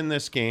numbers in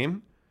this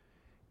game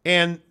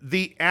and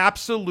the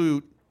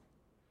absolute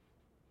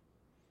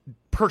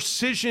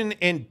precision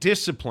and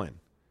discipline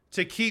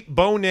to keep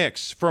Bo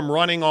Nix from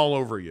running all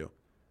over you.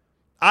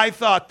 I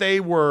thought they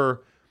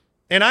were,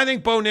 and I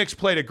think Bo Nix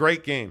played a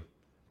great game,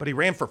 but he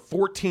ran for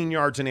 14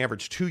 yards and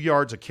averaged 2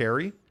 yards a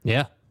carry.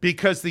 Yeah.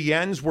 Because the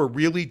ends were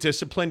really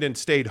disciplined and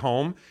stayed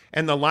home,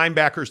 and the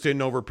linebackers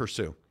didn't over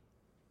pursue.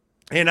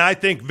 And I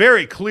think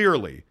very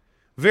clearly,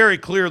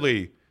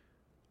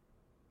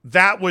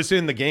 that was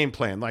in the game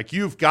plan. Like,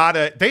 you've got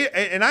to,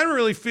 and I don't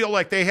really feel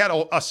like they had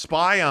a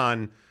spy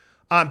on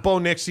Bo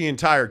Nix the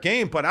entire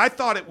game, but I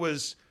thought it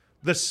was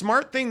the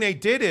smart thing they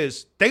did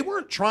is they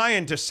weren't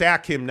trying to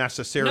sack him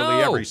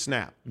necessarily every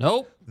snap.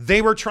 Nope.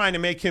 They were trying to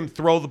make him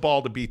throw the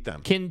ball to beat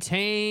them.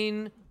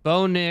 Contain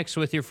Bo Nix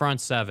with your front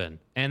seven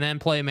and then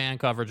play man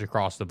coverage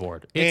across the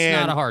board. It's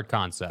not a hard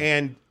concept.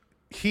 And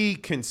he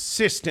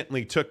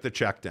consistently took the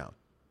check down.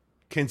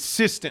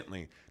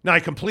 Consistently. Now,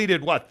 he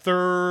completed,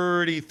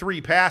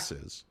 33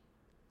 passes.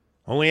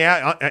 Only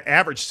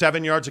averaged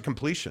 7 yards of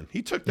completion.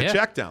 He took the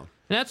check down.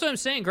 And that's what I'm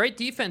saying. Great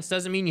defense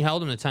doesn't mean you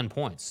held them to 10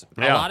 points.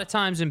 Yeah. A lot of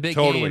times in big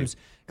games,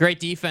 great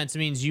defense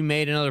means you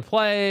made another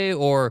play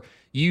or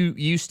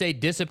you stayed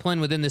disciplined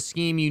within the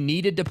scheme you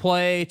needed to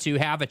play to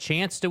have a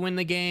chance to win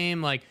the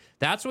game. Like,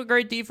 that's what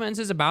great defense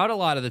is about a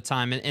lot of the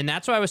time. And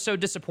that's why I was so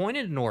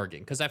disappointed in Oregon,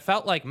 because I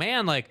felt like,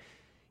 man, like,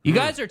 you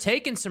guys are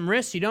taking some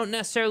risks you don't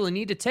necessarily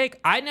need to take.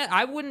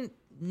 I wouldn't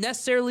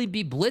necessarily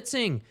be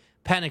blitzing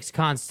Penix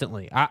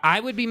constantly. I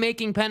would be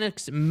making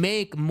Penix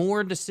make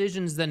more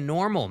decisions than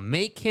normal.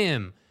 Make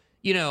him,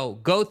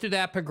 go through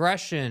that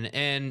progression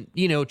and,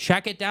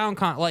 check it down.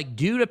 Like,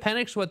 do to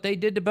Penix what they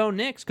did to Bo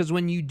Nix, because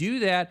when you do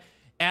that,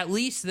 at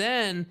least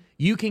then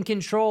you can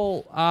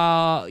control,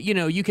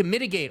 you can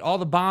mitigate all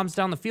the bombs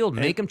down the field.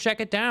 Make him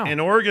check it down.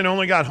 And Oregon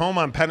only got home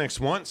on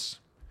Penix once.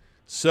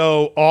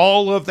 So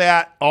all of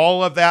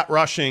that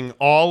rushing,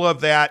 all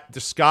of that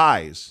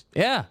disguise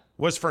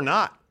was for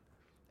naught.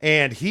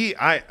 And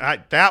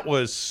that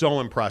was so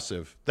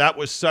impressive. That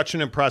was such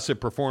an impressive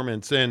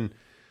performance. And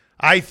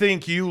I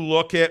think you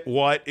look at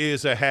what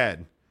is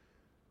ahead.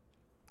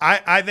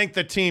 I think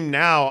the team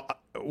now,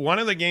 one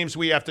of the games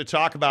we have to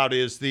talk about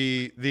is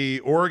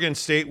the Oregon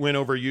State win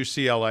over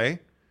UCLA.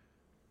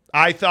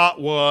 I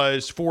thought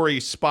was for a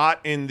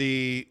spot in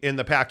the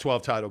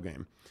Pac-12 title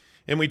game.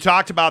 And we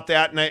talked about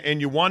that,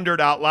 and you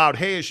wondered out loud,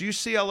 hey, is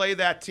UCLA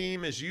that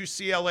team? Is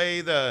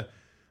UCLA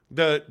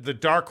the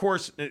dark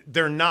horse?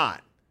 They're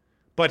not.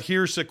 But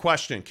here's the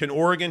question. Can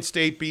Oregon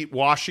State beat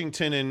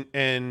Washington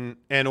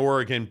and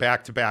Oregon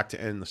back-to-back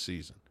to end the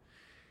season?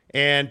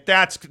 And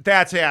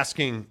that's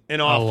asking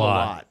an awful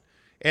lot.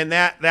 And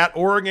that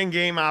Oregon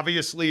game,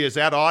 obviously, is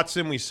at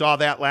Autzen. We saw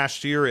that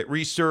last year at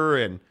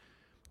Reser. And,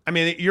 I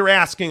mean, you're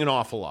asking an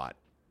awful lot.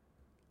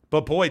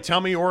 But, boy,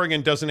 tell me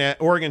Oregon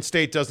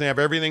State doesn't have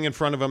everything in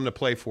front of them to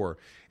play for.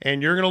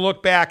 And you're going to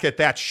look back at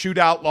that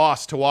shootout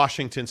loss to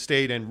Washington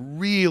State and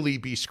really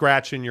be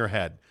scratching your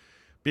head,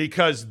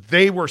 because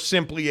they were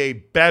simply a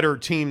better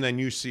team than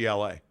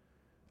UCLA.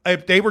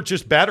 They were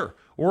just better.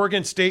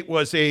 Oregon State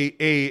was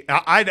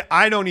I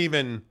don't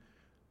even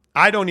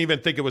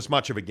think it was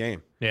much of a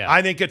game. Yeah.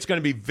 I think it's going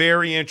to be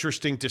very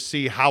interesting to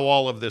see how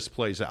all of this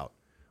plays out.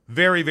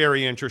 Very,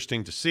 very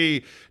interesting to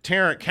see.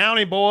 Tarrant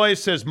County boy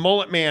says,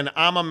 Mullet Man,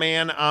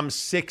 I'm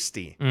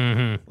 60.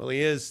 Mm-hmm. Well,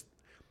 he is.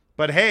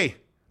 But, hey,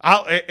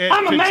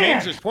 to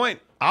James's point,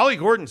 Ollie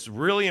Gordon's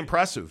really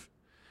impressive.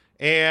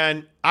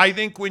 And I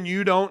think when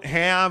you don't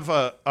have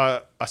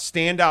a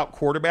standout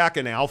quarterback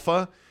in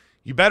alpha,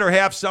 you better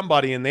have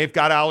somebody, and they've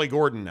got Ollie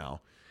Gordon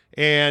now.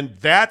 And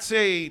that's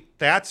an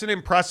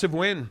impressive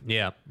win.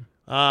 Yeah.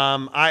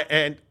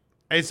 And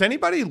Has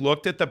anybody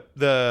looked at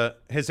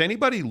Has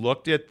anybody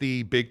looked at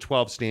the Big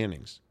 12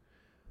 standings?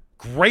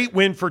 Great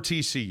win for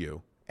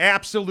TCU.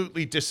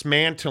 Absolutely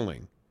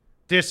dismantling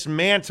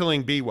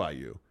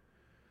BYU.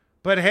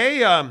 But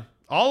hey,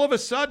 all of a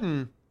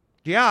sudden,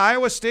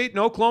 Iowa State and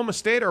Oklahoma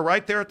State are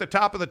right there at the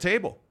top of the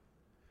table.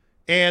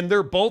 And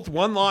they're both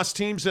one-loss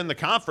teams in the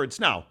conference.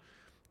 Now,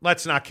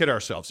 let's not kid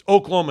ourselves.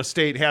 Oklahoma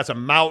State has a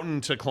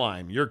mountain to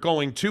climb. You're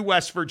going to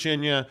West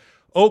Virginia,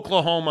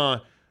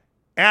 Oklahoma,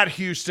 at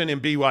Houston,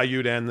 and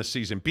BYU to end the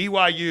season.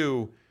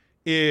 BYU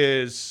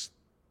is,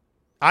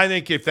 I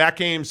think if that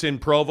game's in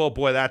Provo,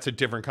 boy, that's a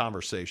different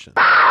conversation.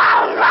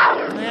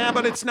 Yeah,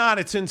 but it's not.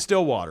 It's in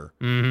Stillwater.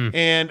 Mm-hmm.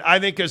 And I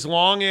think as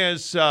long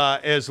as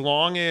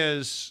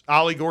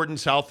Ollie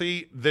Gordon's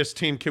healthy, this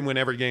team can win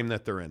every game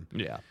that they're in.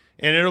 Yeah.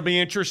 And it'll be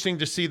interesting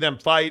to see them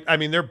fight. I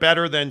mean, they're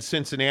better than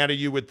Cincinnati,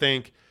 you would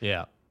think.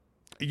 Yeah.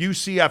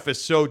 UCF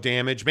is so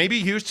damaged.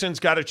 Maybe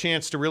Houston's got a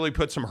chance to really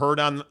put some hurt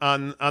on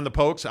the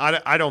Pokes.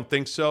 I don't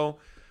think so.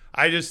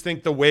 I just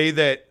think the way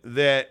that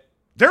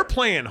they're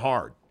playing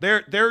hard.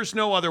 There's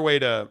no other way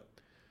to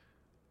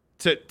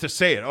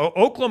say it.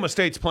 Oklahoma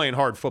State's playing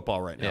hard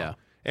football right now. Yeah.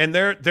 And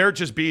they're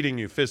just beating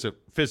you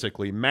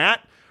physically.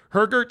 Matt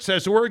Hergert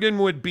says Oregon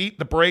would beat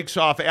the brakes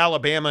off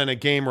Alabama in a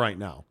game right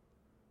now.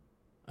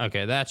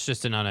 Okay, that's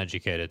just an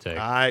uneducated take.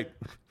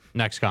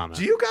 Next comment.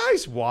 Do you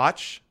guys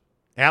watch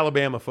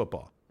Alabama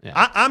football?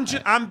 Yeah.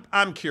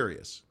 I'm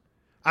curious.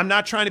 I'm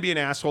not trying to be an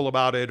asshole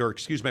about it, or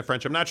excuse my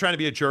French. I'm not trying to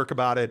be a jerk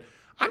about it.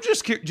 I'm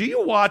just curious. Do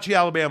you watch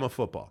Alabama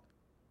football?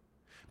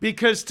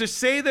 Because to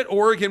say that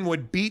Oregon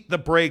would beat the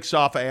brakes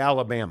off of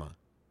Alabama,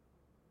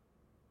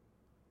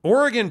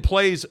 Oregon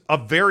plays a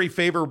very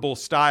favorable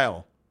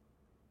style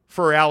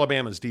for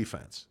Alabama's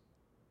defense.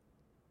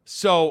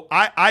 So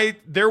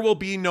there will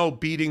be no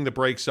beating the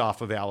brakes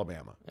off of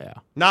Alabama. Yeah.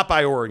 Not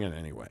by Oregon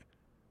anyway.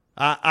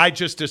 I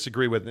just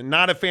disagree with it.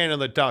 Not a fan of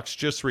the Ducks,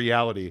 just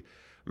reality.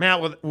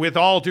 Matt, with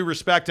all due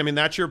respect, I mean,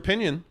 that's your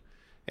opinion.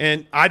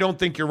 And I don't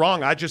think you're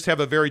wrong. I just have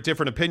a very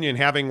different opinion,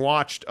 having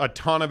watched a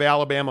ton of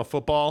Alabama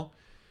football.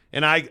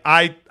 And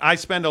I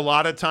spend a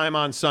lot of time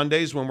on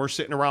Sundays when we're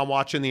sitting around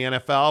watching the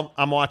NFL.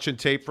 I'm watching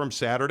tape from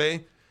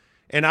Saturday.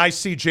 And I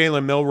see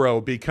Jalen Milroe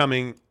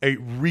becoming a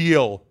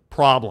real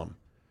problem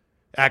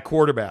at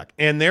quarterback.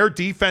 And their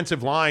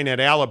defensive line at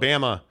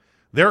Alabama,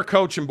 they're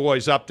coaching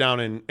boys up down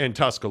in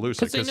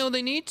Tuscaloosa. Because they know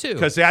they need to.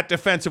 Because that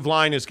defensive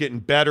line is getting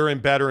better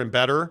and better and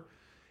better.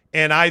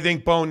 And I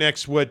think Bo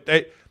Nix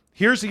would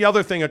here's the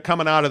other thing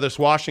coming out of this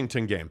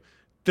Washington game.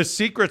 The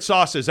secret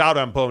sauce is out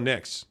on Bo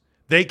Nix.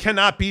 They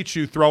cannot beat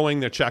you throwing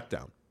the check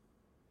down.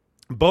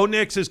 Bo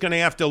Nix is going to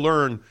have to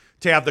learn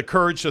to have the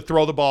courage to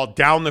throw the ball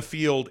down the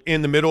field,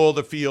 in the middle of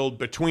the field,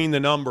 between the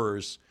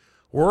numbers.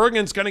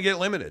 Oregon's going to get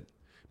limited.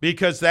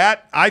 Because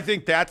I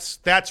think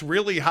that's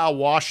really how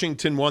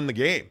Washington won the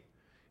game,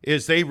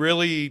 is they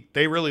really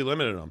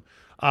limited them.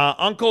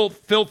 Uncle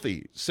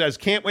Filthy says,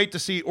 can't wait to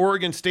see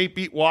Oregon State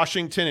beat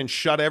Washington and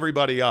shut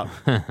everybody up.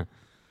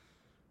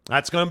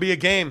 That's going to be a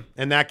game,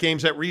 and that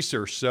game's at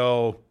Research,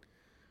 so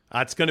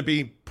that's going to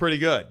be pretty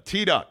good.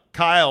 T-Duck,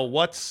 Kyle,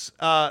 what's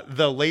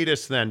the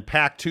latest then?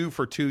 PAC-2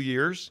 for 2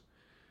 years?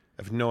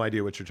 I have no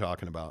idea what you're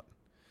talking about.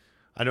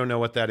 I don't know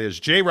what that is.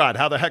 J-Rod,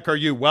 how the heck are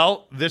you?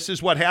 Well, this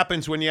is what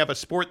happens when you have a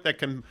sport that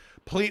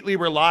completely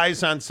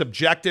relies on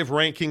subjective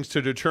rankings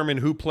to determine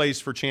who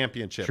plays for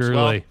championships.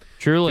 Truly.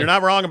 You're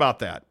not wrong about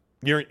that.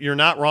 You're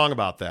not wrong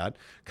about that.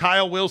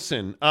 Kyle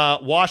Wilson,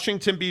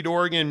 Washington beat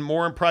Oregon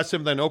more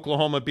impressive than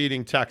Oklahoma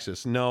beating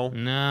Texas.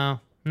 No.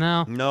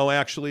 No,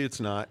 actually, it's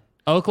not.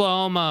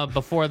 Oklahoma,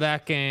 before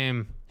that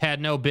game, had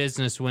no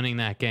business winning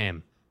that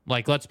game.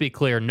 Like, let's be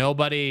clear.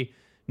 Nobody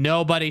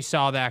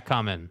saw that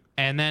coming.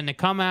 And then to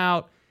come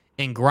out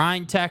and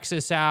grind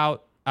Texas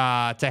out,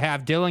 to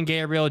have Dylan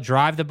Gabriel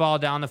drive the ball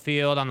down the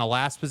field on the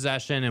last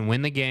possession and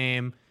win the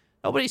game,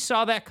 nobody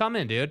saw that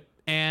coming, dude.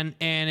 And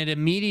it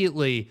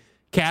immediately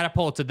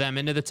catapulted them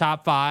into the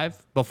top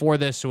 5 before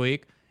this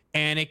week,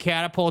 and it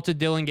catapulted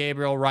Dylan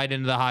Gabriel right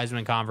into the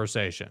Heisman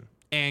conversation.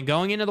 And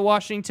going into the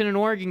Washington and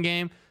Oregon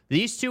game,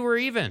 these two were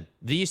even.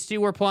 These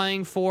two were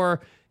playing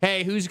for,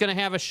 hey, who's going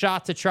to have a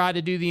shot to try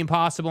to do the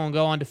impossible and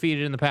go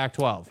undefeated in the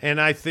Pac-12?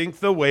 And I think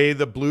the way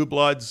the Blue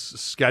Bloods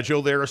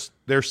schedule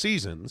their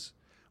seasons,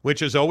 which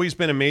has always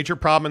been a major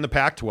problem in the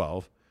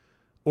Pac-12,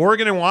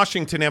 Oregon and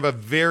Washington have a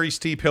very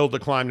steep hill to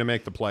climb to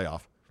make the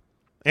playoff.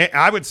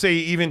 I would say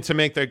even to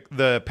make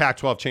the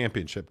Pac-12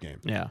 championship game.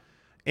 Yeah.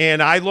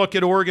 And I look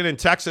at Oregon and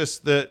Texas,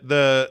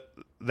 that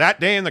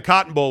day in the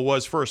Cotton Bowl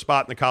was for a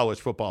spot in the college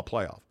football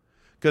playoff.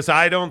 Because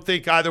I don't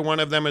think either one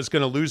of them is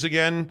going to lose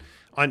again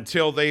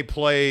until they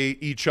play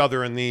each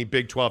other in the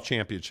Big 12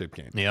 championship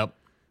game. Yep.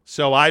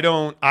 So I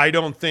don't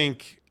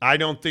think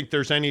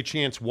there's any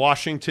chance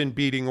Washington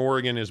beating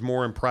Oregon is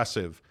more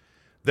impressive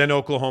than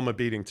Oklahoma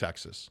beating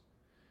Texas.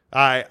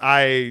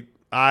 I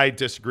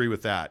disagree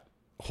with that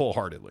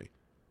wholehearted.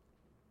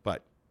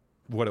 But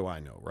what do I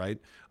know, right?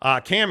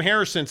 Cam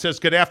Harrison says,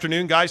 good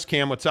afternoon, guys.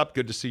 Cam, what's up?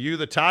 Good to see you.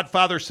 The Todd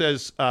Father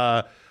says,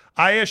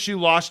 ISU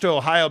lost to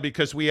Ohio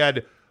because we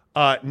had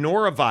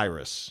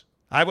norovirus.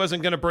 I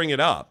wasn't going to bring it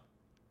up.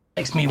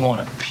 Makes me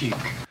want to puke.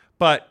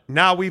 But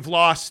now we've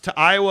lost to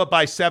Iowa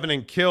by 7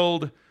 and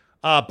killed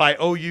by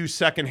OU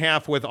second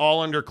half with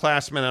all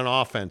underclassmen on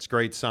offense.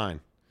 Great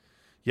sign.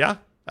 Yeah,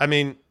 I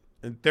mean,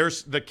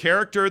 there's the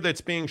character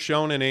that's being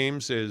shown in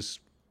Ames is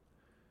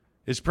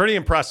pretty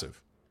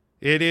impressive.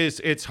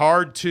 It's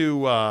hard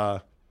to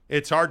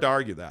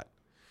argue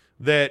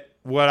that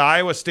what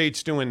Iowa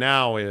State's doing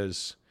now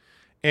is,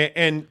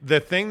 and the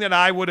thing that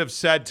I would have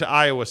said to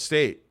Iowa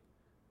State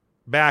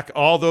back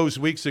all those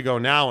weeks ago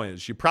now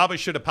is you probably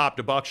should have popped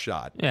a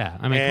buckshot. Yeah,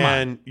 I mean,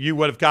 and you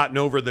would have gotten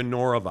over the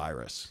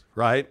norovirus,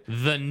 right?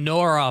 The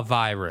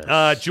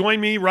norovirus. Join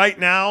me right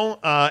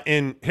now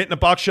in hitting a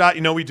buckshot.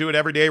 You know, we do it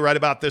every day right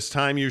about this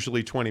time,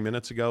 usually 20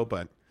 minutes ago,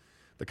 but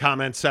the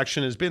comment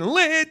section has been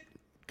lit.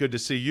 Good to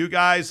see you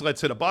guys.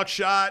 Let's hit a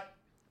buckshot.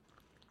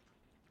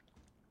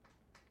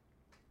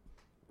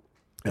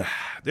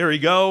 There you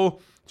go.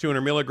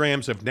 200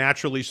 milligrams of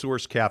naturally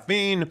sourced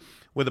caffeine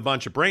with a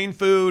bunch of brain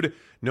food.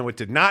 No, it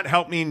did not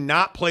help me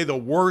not play the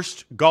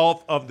worst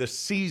golf of the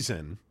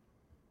season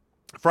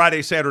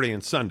Friday, Saturday,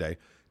 and Sunday.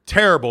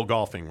 Terrible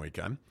golfing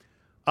weekend.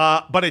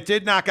 But it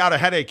did knock out a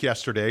headache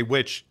yesterday,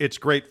 which it's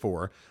great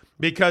for,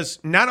 because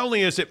not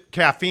only is it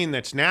caffeine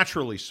that's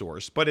naturally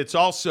sourced, but it's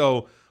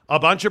also a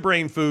bunch of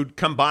brain food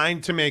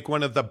combined to make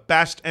one of the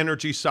best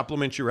energy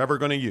supplements you're ever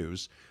going to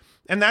use.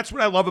 And that's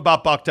what I love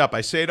about Bucked Up.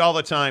 I say it all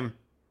the time.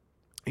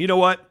 You know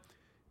what?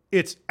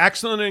 It's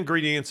excellent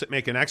ingredients that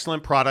make an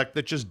excellent product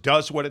that just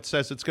does what it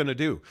says it's going to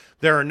do.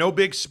 There are no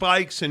big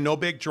spikes and no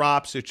big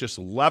drops. It's just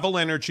level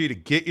energy to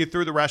get you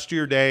through the rest of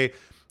your day.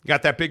 You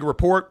got that big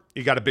report.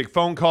 You got a big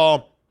phone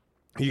call.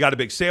 You got a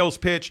big sales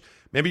pitch.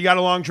 Maybe you got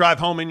a long drive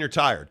home and you're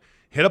tired.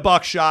 Hit a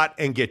buckshot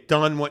and get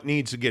done what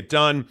needs to get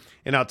done.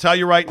 And I'll tell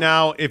you right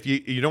now, if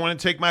you don't want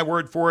to take my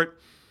word for it,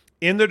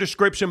 in the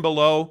description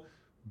below,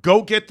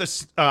 go get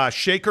the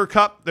shaker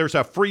cup. There's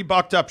a free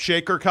Bucked Up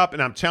shaker cup,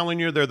 and I'm telling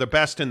you, they're the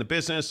best in the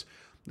business.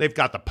 They've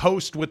got the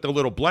post with the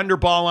little blender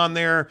ball on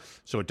there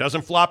so it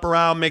doesn't flop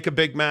around, make a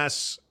big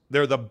mess.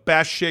 They're the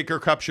best shaker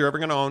cups you're ever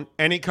going to own,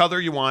 any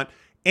color you want,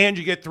 and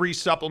you get 3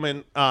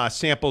 supplement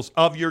samples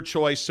of your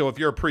choice. So if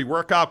you're a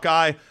pre-workout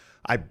guy,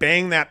 I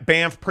banged that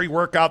Banff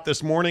pre-workout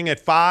this morning at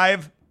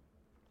 5.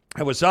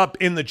 I was up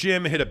in the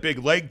gym, hit a big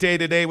leg day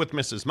today with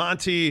Mrs.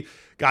 Monty,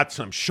 got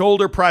some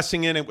shoulder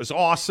pressing in. It was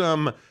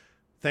awesome.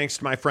 Thanks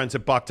to my friends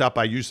at Bucked Up,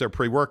 I use their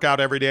pre-workout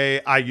every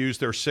day. I use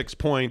their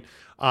 6-point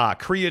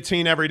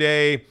creatine every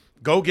day.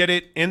 Go get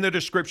it in the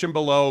description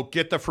below.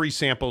 Get the free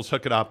samples.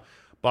 Hook it up,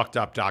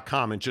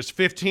 buckedup.com. In just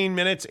 15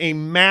 minutes, a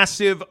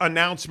massive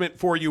announcement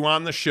for you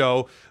on the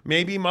show.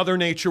 Maybe Mother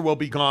Nature will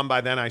be gone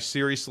by then. I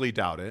seriously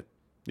doubt it.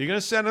 You going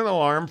to set an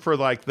alarm for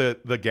like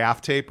the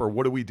gaff tape, or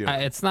what are we doing?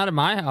 It's not at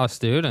my house,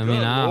 dude. I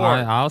mean,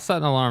 I'll set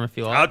an alarm if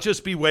you like. I'll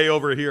just be way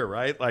over here,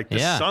 right? Like the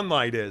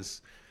sunlight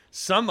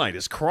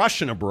is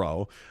crushing a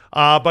bro.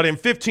 But in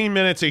 15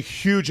 minutes, a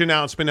huge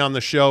announcement on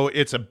the show.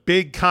 It's a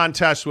big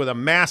contest with a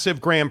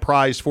massive grand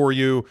prize for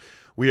you.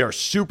 We are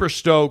super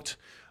stoked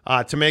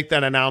to make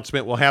that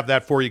announcement. We'll have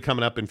that for you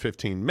coming up in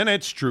 15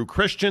 minutes. Drew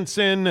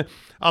Christensen,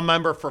 a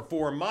member for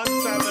 4 months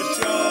on the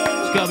show.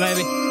 Let's go,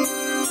 baby.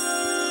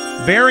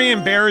 Very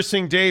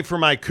embarrassing day for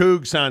my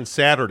Cougs on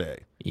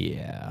Saturday.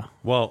 Yeah.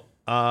 Well,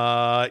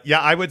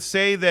 I would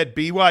say that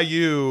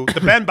BYU,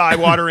 the Ben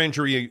Bywater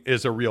injury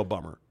is a real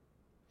bummer.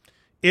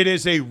 It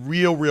is a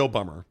real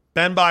bummer.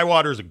 Ben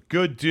Bywater is a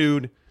good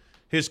dude.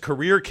 His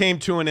career came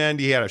to an end.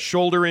 He had a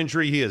shoulder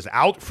injury. He is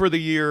out for the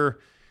year,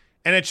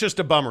 and it's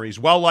just a bummer. He's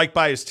well-liked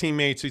by his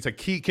teammates. He's a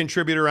key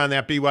contributor on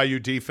that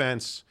BYU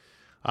defense,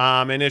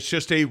 and it's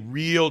just a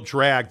real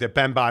drag that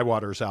Ben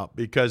Bywater's out,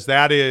 because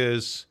that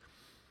is –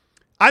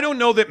 I don't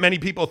know that many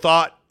people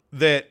thought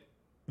that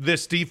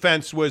this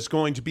defense was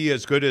going to be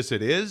as good as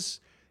it is.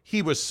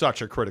 He was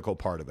such a critical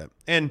part of it.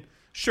 And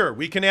sure,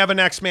 we can have a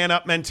next man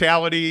up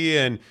mentality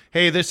and,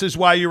 hey, this is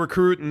why you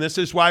recruit and this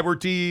is why we're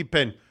deep,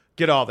 and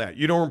get all that.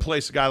 You don't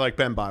replace a guy like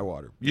Ben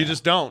Bywater. You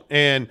just don't.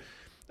 And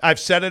I've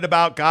said it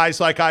about guys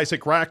like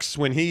Isaac Rex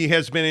when he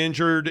has been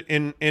injured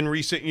in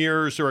recent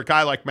years, or a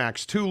guy like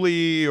Max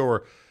Tooley,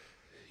 or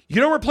you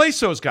don't replace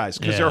those guys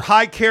because they're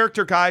high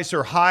character guys.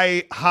 They're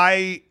high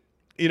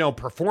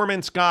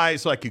performance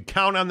guys. Like, you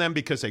count on them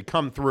because they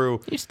come through.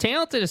 He's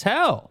talented as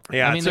hell.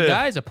 Yeah, I mean, the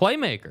guy's a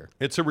playmaker.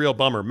 It's a real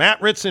bummer.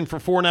 Matt Ritson for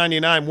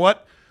 $4.99.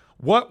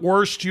 What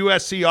worst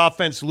USC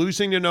offense,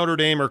 losing to Notre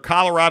Dame, or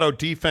Colorado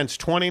defense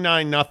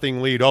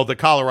 29-0 lead? Oh, the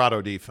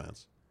Colorado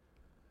defense.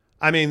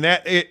 I mean,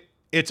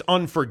 it's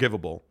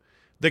unforgivable.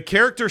 The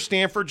character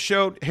Stanford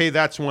showed, hey,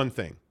 that's one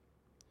thing.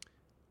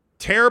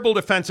 Terrible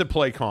defensive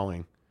play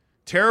calling,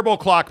 terrible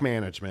clock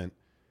management.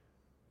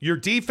 Your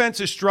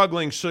defense is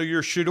struggling, so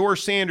you're Shedeur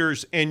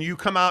Sanders, and you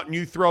come out and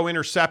you throw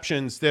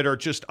interceptions that are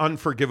just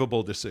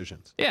unforgivable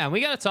decisions. Yeah, and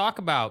we got to talk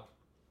about,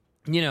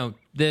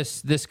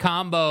 this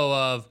combo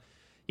of,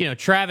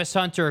 Travis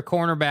Hunter, a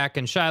cornerback,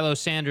 and Shiloh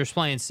Sanders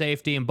playing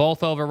safety, and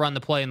both overrun the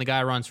play, and the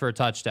guy runs for a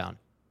touchdown.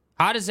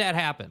 How does that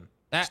happen?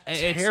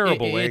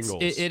 Terrible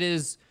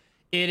angles.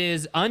 It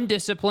is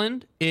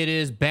undisciplined. It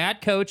is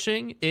bad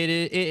coaching.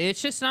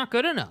 It's just not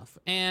good enough.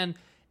 And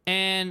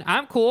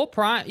I'm cool.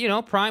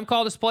 Prime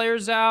called his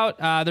players out.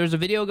 There's a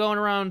video going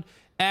around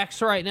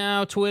X right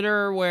now,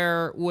 Twitter,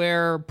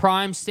 where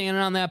Prime's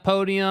standing on that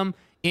podium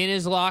in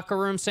his locker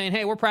room saying,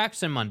 "Hey, we're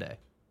practicing Monday,"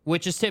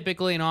 which is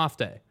typically an off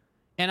day.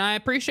 And I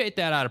appreciate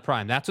that out of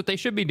Prime. That's what they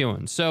should be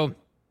doing. So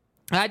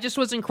I just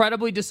was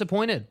incredibly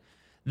disappointed.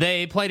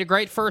 They played a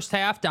great first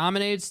half,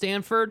 dominated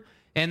Stanford.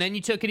 And then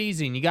you took it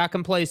easy and you got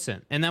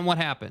complacent. And then what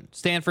happened?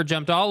 Stanford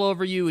jumped all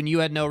over you and you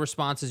had no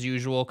response as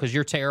usual because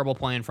you're terrible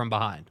playing from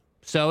behind.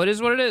 So it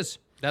is what it is.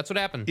 That's what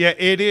happened. Yeah,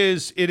 it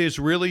is. It is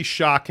really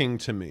shocking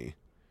to me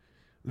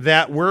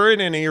that we're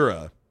in an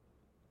era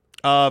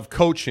of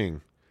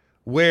coaching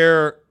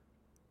where,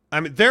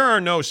 I mean, there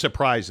are no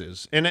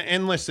surprises.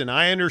 And listen,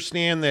 I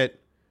understand that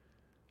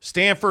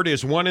Stanford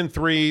is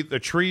 1-3. The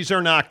trees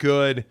are not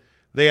good.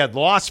 They had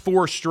lost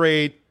 4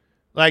 straight.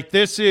 Like,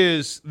 this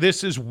is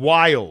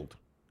wild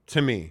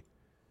to me.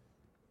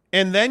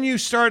 And then you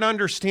start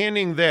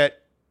understanding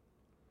that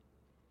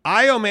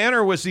Io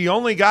Manor was the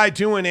only guy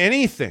doing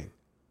anything.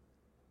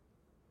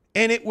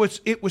 And it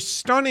was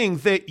stunning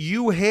that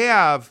you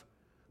have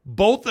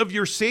both of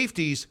your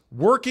safeties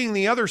working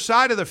the other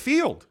side of the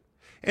field.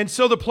 And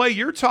so the play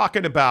you're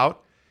talking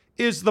about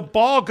is the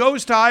ball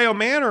goes to Io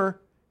Manor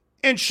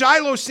and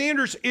Shiloh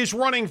Sanders is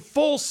running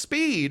full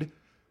speed.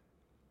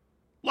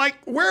 Like,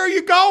 where are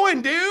you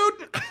going,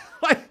 dude?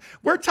 Like,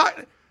 we're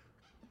talking.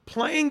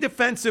 Playing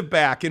defensive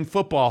back in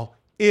football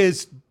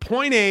is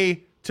point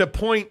A to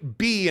point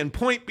B, and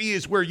point B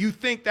is where you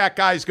think that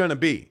guy's going to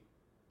be.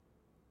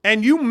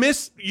 And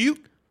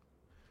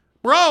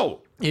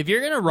bro. If you're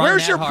going to run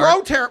where's that your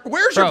hard,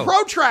 where's your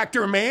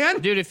protractor,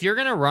 man? Dude, if you're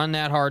going to run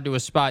that hard to a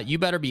spot, you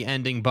better be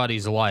ending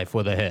Buddy's life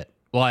with a hit.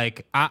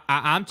 Like,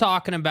 I'm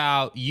talking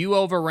about you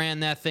overran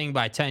that thing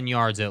by 10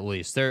 yards at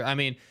least.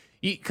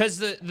 Because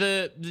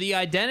the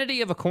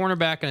identity of a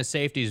cornerback and a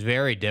safety is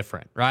very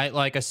different, right?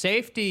 Like a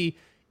safety,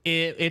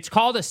 it's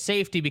called a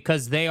safety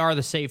because they are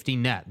the safety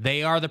net.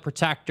 They are the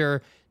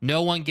protector.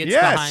 No one gets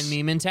behind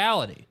me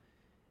mentality.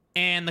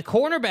 And the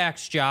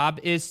cornerback's job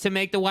is to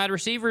make the wide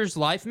receiver's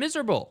life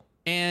miserable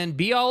and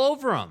be all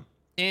over them.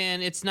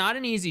 And it's not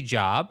an easy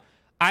job.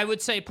 I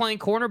would say playing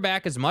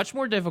cornerback is much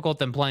more difficult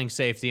than playing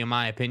safety, in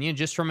my opinion,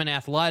 just from an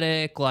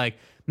athletic, like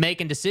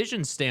making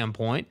decisions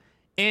standpoint.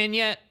 And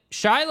yet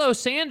Shiloh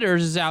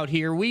Sanders is out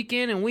here week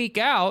in and week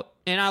out,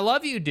 and I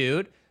love you,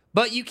 dude,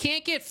 but you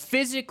can't get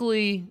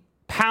physically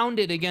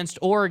pounded against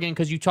Oregon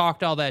because you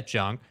talked all that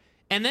junk,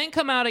 and then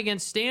come out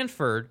against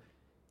Stanford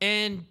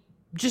and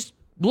just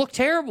look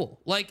terrible.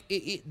 Like,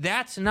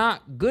 that's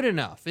not good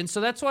enough. And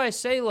so that's why I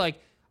say, like,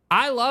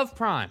 I love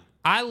Prime.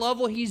 I love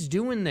what he's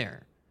doing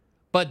there.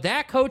 But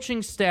that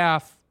coaching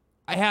staff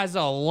has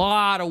a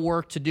lot of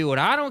work to do,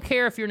 and I don't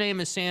care if your name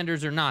is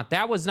Sanders or not.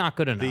 That was not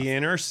good enough. The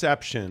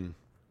interception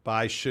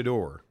by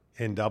Shedeur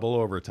in double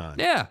overtime.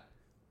 Yeah.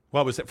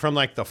 What was it? From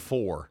like the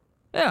 4.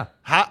 Yeah.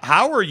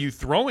 How are you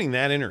throwing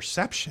that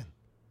interception?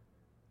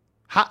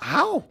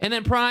 How? And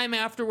then Prime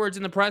afterwards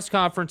in the press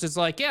conference is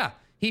like, yeah,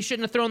 he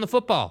shouldn't have thrown the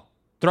football.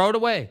 Throw it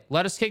away.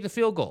 Let us kick the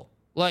field goal.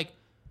 Like,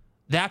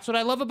 that's what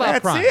I love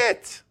about Prime.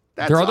 That's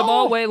it. Throw the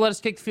ball away. Let us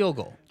kick the field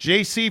goal.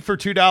 JC for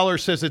 $2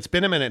 says, it's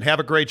been a minute. Have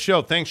a great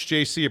show. Thanks,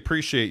 JC.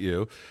 Appreciate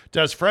you.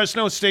 Does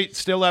Fresno State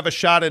still have a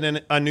shot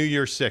at a New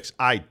Year's 6?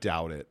 I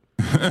doubt it.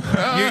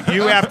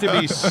 You have to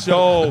be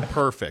so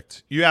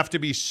perfect. You have to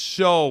be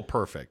so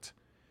perfect.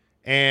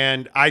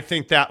 And I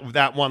think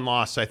that one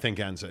loss, I think,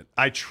 ends it.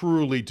 I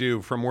truly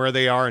do, from where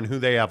they are and who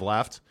they have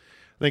left.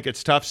 I think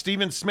it's tough.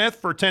 Steven Smith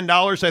for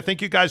 $10. I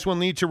think you guys will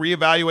need to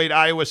reevaluate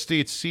Iowa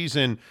State's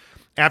season.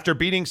 After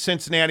beating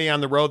Cincinnati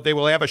on the road, they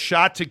will have a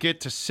shot to get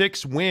to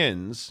 6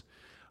 wins,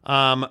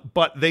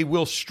 but they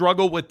will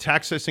struggle with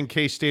Texas and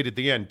K-State at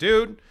the end.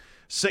 Dude,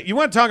 so you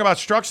want to talk about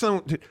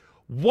structural?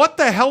 What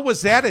the hell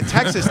was that at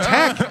Texas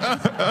Tech?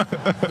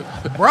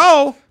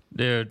 Bro.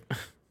 Dude.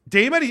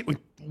 David,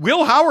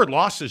 Will Howard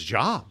lost his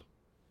job.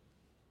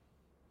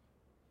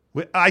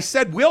 I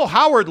said Will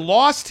Howard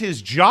lost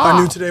his job.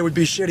 I knew today would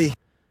be shitty.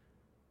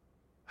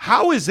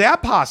 How is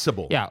that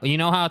possible? Yeah, you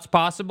know how it's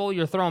possible?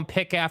 You're throwing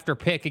pick after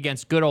pick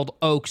against good old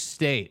Oak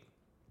State.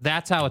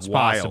 That's how it's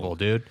possible,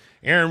 dude.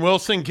 Aaron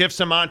Wilson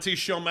gifts a Monty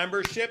Show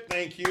membership.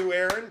 Thank you,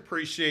 Aaron.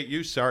 Appreciate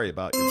you. Sorry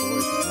about your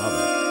voice. Love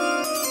it.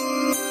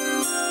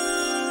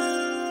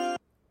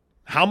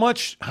 How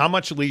much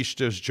leash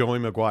does Joey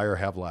McGuire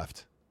have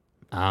left?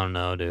 I don't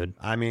know, dude.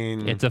 I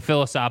mean, it's a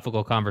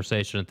philosophical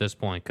conversation at this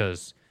point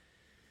because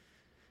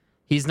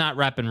he's not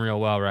repping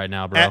real well right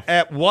now, bro.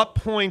 At what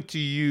point do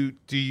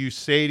you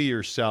say to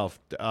yourself,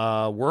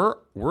 we're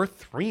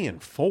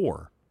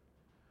 3-4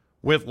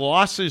 with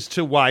losses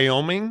to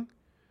Wyoming,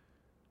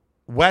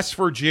 West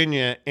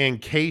Virginia,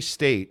 and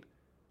K-State?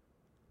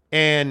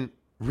 And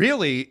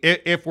really,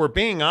 if we're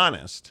being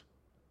honest,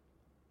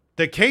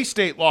 the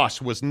K-State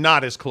loss was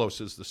not as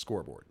close as the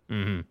scoreboard.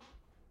 Mm-hmm.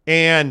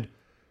 And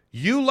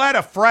you let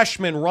a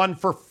freshman run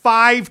for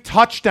 5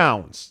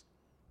 touchdowns.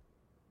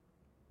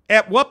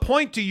 At what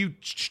point do you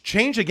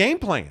change a game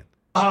plan?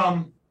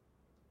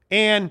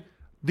 And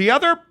the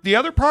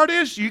other part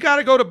is you got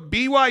to go to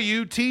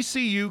BYU,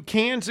 TCU,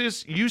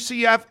 Kansas,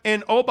 UCF,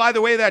 and oh, by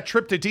the way, that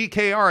trip to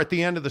DKR at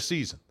the end of the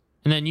season.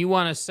 And then you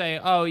want to say,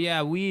 oh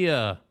yeah, we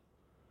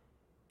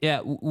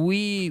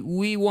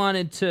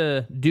wanted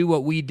to do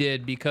what we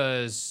did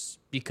because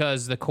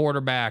the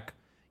quarterback,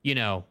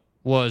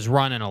 was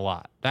running a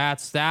lot.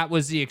 That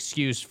was the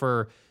excuse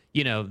for,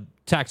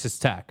 Texas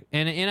Tech.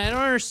 And I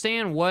don't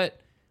understand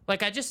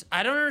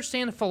I don't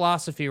understand the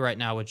philosophy right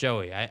now with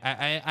Joey.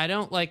 I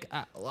don't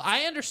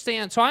I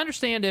understand. So I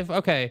understand if,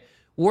 okay,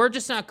 we're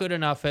just not good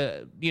enough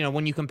at,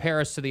 when you compare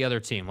us to the other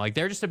team. Like,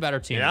 they're just a better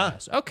team than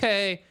us.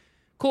 Okay,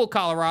 cool,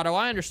 Colorado.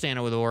 I understand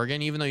it with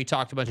Oregon, even though you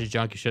talked a bunch of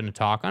junk you shouldn't have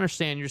talked. I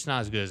understand you're just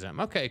not as good as them.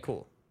 Okay,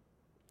 cool.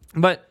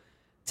 But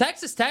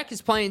Texas Tech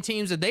is playing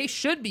teams that they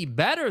should be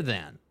better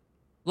than.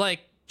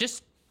 Like,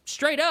 just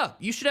straight up.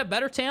 You should have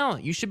better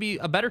talent. You should be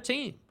a better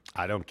team.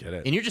 I don't get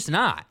it. And you're just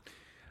not.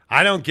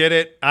 I don't get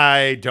it.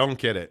 I don't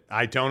get it.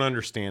 I don't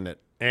understand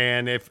it.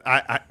 And if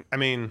I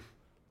mean,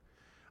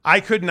 I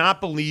could not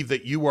believe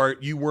that you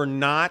were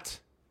not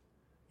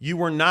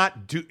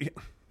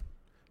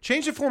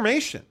change the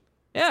formation.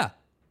 Yeah.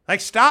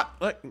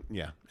 Stop.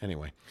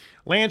 Anyway.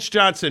 Lance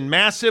Johnson,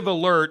 massive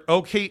alert.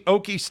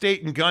 Okie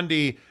State and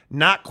Gundy,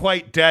 not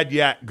quite dead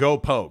yet. Go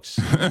Pokes.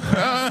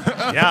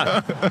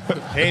 Yeah.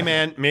 Hey,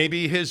 man,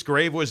 maybe his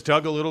grave was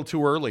dug a little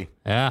too early.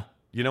 Yeah.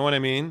 You know what I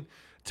mean?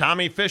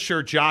 Tommy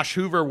Fisher, Josh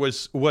Hoover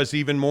was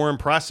even more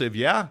impressive.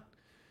 Yeah.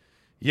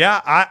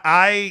 Yeah,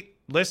 I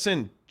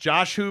listen,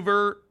 Josh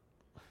Hoover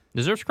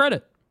deserves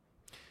credit.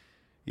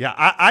 Yeah,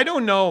 I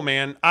don't know,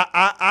 man.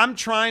 I'm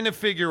trying to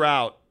figure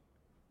out,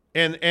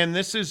 and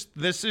this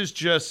is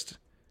just,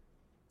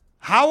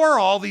 how are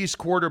all these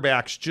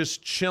quarterbacks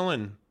just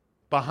chilling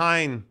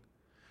behind?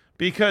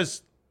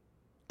 Because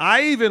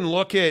I even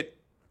look at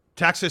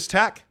Texas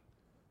Tech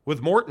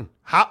with Morton.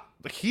 How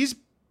he's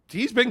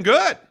been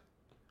good.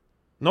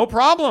 No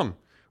problem.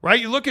 Right?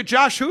 You look at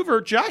Josh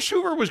Hoover. Josh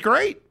Hoover was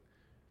great.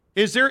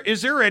 Is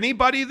there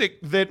anybody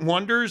that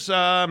wonders,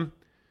 well,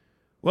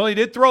 he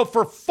did throw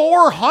for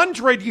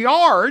 400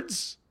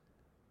 yards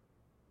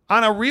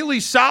on a really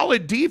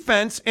solid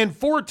defense and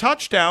 4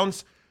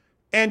 touchdowns,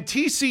 and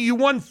TCU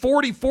won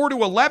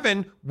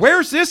 44-11.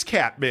 Where's this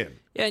cat been?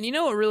 Yeah, and you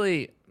know what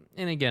really,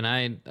 and again,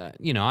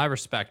 I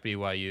respect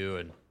BYU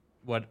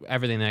and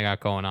everything they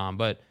got going on,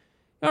 but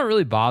you know what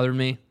really bothered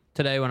me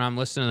today when I'm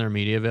listening to their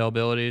media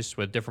availabilities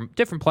with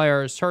different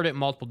players, heard it in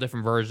multiple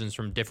different versions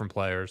from different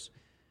players.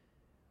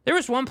 There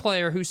was one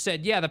player who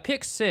said, yeah, the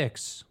pick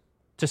 6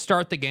 to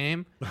start the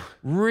game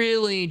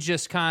really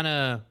just kind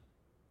of,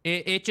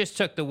 it just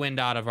took the wind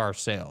out of our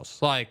sails.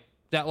 Like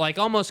that, like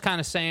almost kind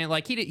of saying,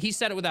 like he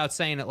said it without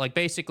saying it, like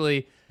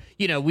basically,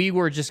 we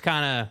were just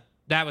kind of,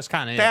 that was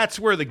kind of That's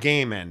where the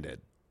game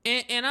ended.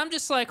 And I'm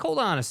just like, hold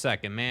on a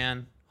second,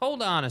 man.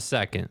 Hold on a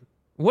second.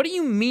 What do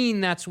you mean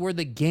that's where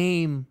the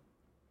game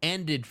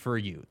ended for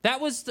you?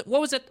 That was,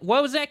 what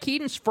was that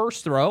Keaton's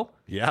first throw?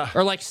 Yeah.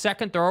 Or like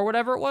second throw or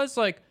whatever it was?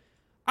 Like,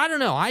 I don't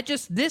know.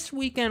 This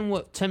weekend,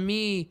 to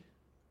me,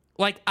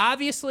 like,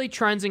 obviously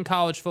trends in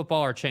college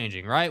football are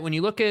changing, right? When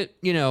you look at,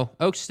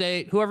 Oak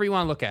State, whoever you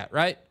want to look at,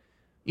 right?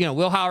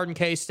 Will Howard and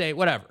K-State,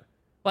 whatever.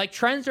 Like,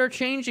 trends are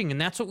changing,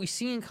 and that's what we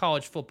see in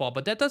college football.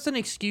 But that doesn't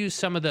excuse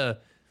some of the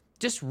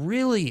just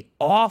really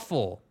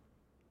awful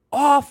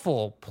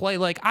play.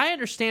 Like, I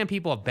understand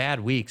people have bad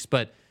weeks,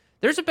 but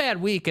there's a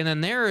bad week, and then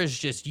there's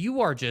There's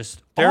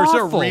awful,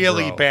 a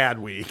really bro. Bad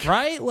week.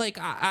 Right? Like,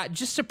 I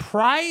just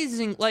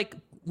surprising, like,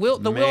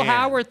 Will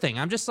Howard thing.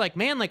 I'm just like,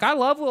 man, like, I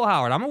love Will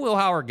Howard. I'm a Will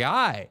Howard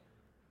guy.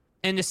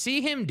 And to see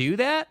him do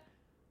that,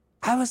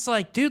 I was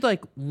like, dude,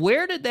 like,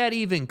 where did that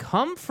even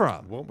come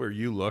from? What were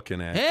you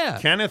looking at? Yeah.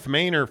 Kenneth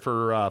Maynor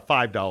for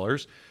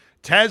 $5.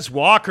 Tez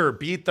Walker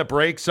beat the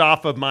brakes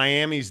off of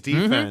Miami's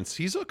defense.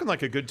 He's looking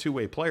like a good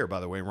two-way player, by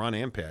the way, run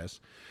and pass.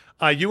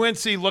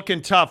 UNC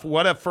looking tough.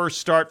 What a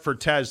first start for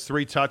Tez,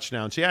 3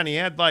 touchdowns. Yeah, and he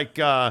had like,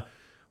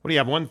 what do you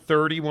have,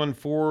 130,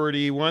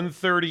 140,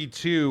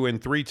 132,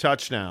 and 3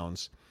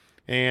 touchdowns.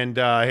 And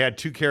he had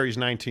 2 carries,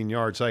 19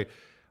 yards. Like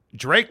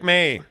Drake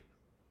May's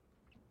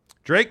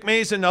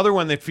another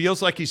one that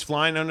feels like he's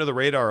flying under the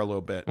radar a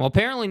little bit. Well,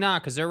 apparently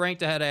not, because they're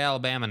ranked ahead of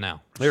Alabama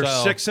now. They're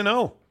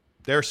 6-0.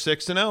 They're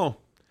 6-0.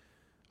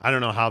 I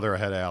don't know how they're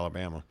ahead of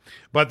Alabama,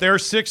 but they're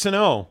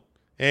 6-0.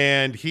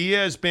 And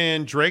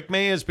Drake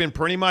May has been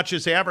pretty much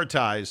as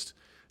advertised.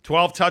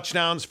 12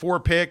 touchdowns, 4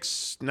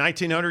 picks,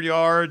 1,900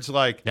 yards.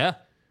 Like, yeah,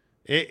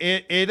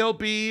 it'll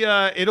be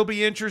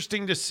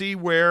interesting to see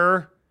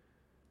where.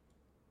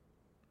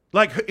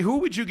 Like, who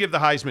would you give the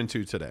Heisman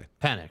to today?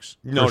 Penix.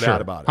 No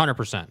doubt about it.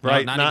 100%.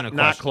 Right? Not even a question.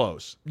 Not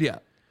close. Yeah.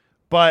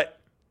 But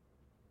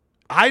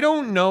I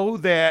don't know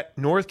that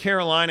North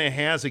Carolina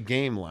has a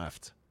game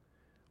left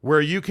where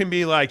you can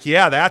be like,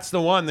 yeah, that's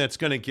the one that's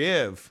going to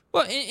give.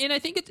 Well, and I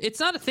think it's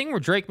not a thing where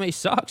Drake May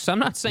sucks. I'm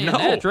not saying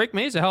that. Drake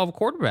May is a hell of a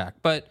quarterback.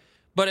 But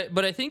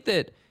I think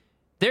that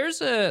there's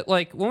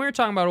when we were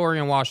talking about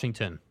Oregon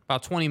Washington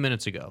about 20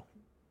 minutes ago,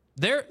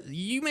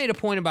 you made a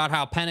point about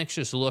how Penix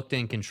just looked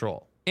in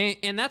control.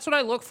 And that's what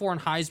I look for in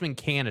Heisman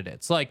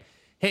candidates. Like,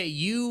 hey,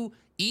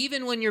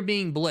 even when you're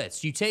being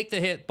blitzed, you take the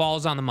hit,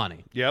 ball's on the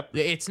money. Yep.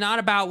 It's not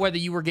about whether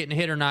you were getting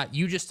hit or not.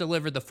 You just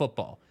delivered the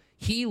football.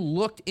 He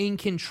looked in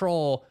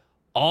control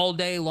all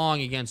day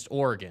long against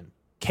Oregon.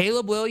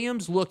 Caleb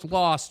Williams looked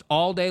lost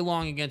all day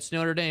long against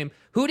Notre Dame,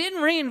 who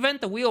didn't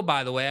reinvent the wheel,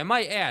 by the way, I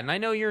might add. And I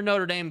know you're a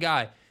Notre Dame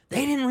guy.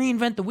 They didn't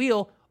reinvent the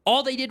wheel.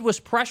 All they did was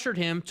pressured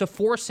him to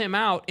force him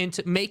out and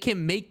to make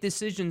him make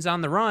decisions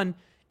on the run,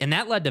 and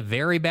that led to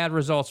very bad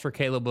results for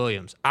Caleb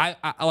Williams. I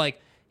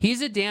like,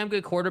 he's a damn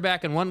good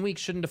quarterback, and 1 week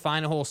shouldn't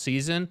define a whole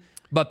season,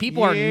 but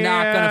people are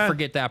not going to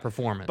forget that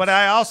performance. But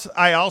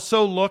I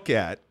also look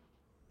at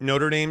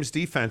Notre Dame's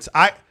defense.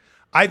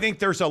 I think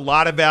there's a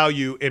lot of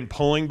value in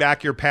pulling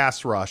back your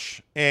pass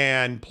rush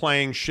and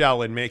playing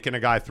shell and making a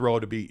guy throw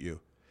to beat you.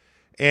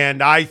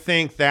 And I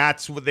think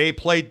that's what they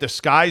played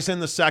disguise in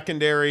the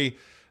secondary.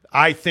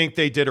 I think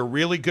they did a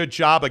really good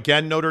job,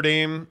 again, Notre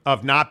Dame,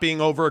 of not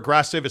being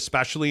over-aggressive,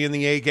 especially in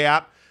the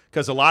A-gap,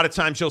 because a lot of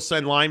times you'll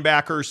send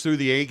linebackers through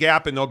the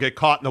A-gap and they'll get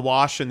caught in the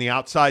wash and the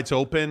outside's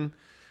open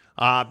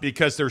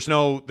because there's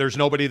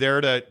nobody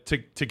there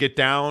to get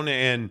down.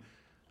 And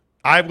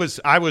I was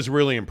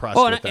really impressed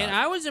with that. And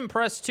I was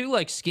impressed, too,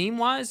 like,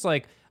 scheme-wise.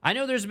 Like, I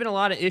know there's been a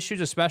lot of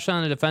issues, especially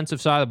on the defensive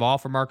side of the ball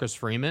for Marcus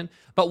Freeman,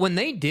 but when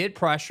they did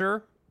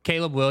pressure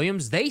Caleb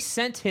Williams, they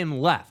sent him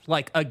left,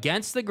 like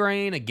against the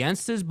grain,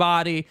 against his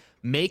body,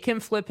 make him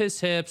flip his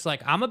hips.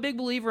 Like, I'm a big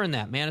believer in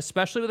that, man,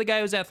 especially with a guy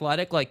who's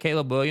athletic like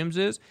Caleb Williams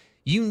is.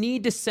 You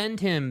need to send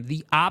him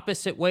the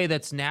opposite way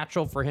that's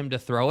natural for him to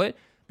throw it,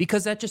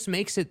 because that just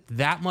makes it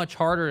that much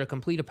harder to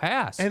complete a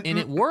pass, and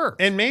it works.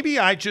 And maybe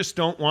I just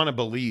don't want to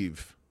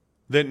believe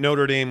that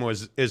Notre Dame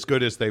was as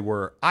good as they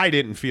were. I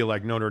didn't feel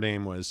like Notre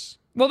Dame was.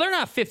 Well, they're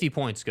not 50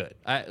 points good.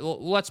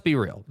 Let's be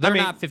real. They're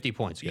not 50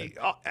 points good.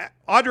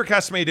 Audric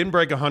Esme didn't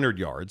break 100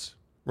 yards,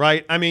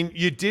 right? I mean,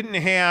 you didn't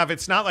have –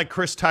 it's not like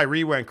Chris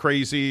Tyree went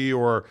crazy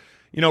or,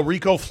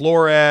 Rico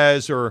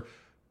Flores or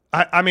 –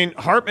 I mean,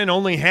 Hartman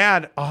only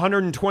had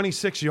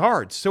 126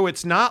 yards. So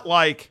it's not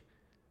like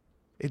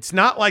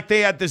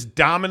they had this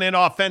dominant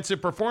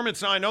offensive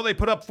performance. Now, I know they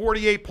put up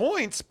 48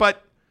 points,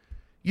 but –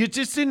 you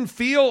just didn't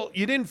feel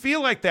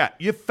like that.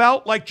 You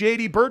felt like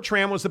J.D.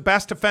 Bertrand was the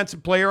best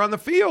defensive player on the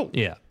field.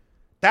 Yeah.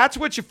 That's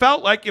what you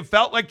felt like. You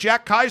felt like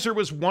Jack Kaiser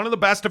was one of the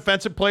best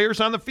defensive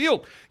players on the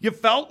field. You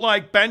felt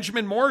like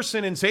Benjamin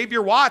Morrison and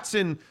Xavier Watts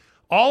and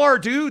all our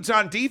dudes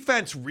on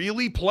defense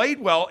really played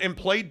well and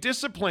played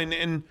discipline.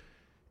 And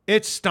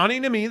it's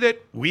stunning to me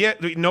that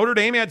Notre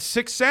Dame had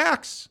 6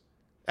 sacks.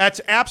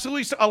 That's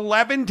absolutely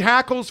 11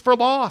 tackles for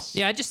loss.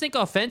 Yeah, I just think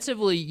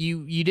offensively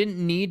you didn't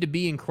need to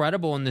be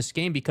incredible in this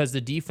game because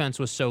the defense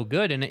was so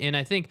good. And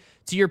I think,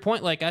 to your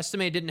point, like,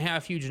 Estime didn't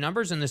have huge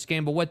numbers in this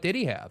game, but what did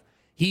he have?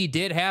 He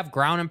did have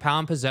ground and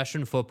pound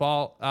possession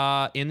football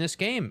in this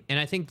game. And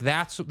I think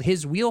that's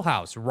his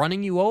wheelhouse.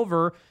 Running you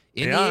over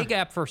in the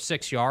A-gap for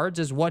 6 yards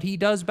is what he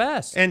does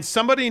best. And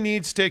somebody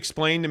needs to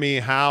explain to me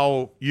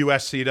how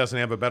USC doesn't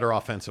have a better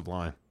offensive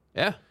line.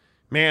 Yeah.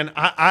 Man,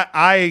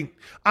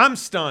 I'm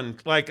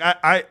stunned. Like,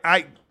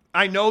 I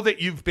know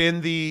that you've been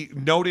the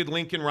noted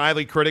Lincoln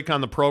Riley critic on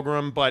the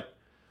program, but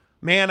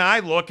man, I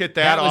look at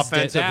that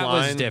offensive line.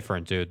 That was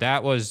different, dude.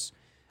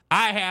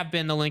 I have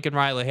been the Lincoln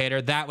Riley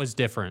hater. That was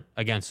different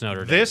against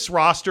Notre Dame. This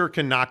roster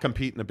cannot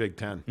compete in the Big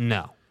Ten.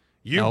 No.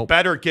 You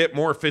better get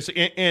more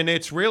physical. And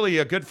it's really,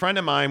 a good friend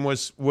of mine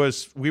was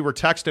we were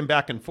texting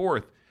back and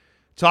forth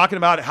talking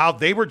about how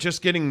they were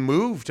just getting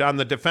moved on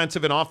the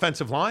defensive and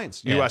offensive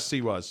lines. Yeah.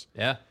 USC was.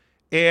 Yeah.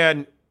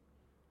 And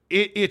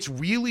it's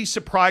really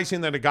surprising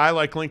that a guy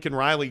like Lincoln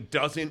Riley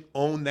doesn't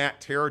own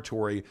that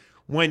territory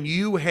when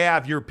you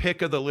have your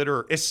pick of the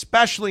litter,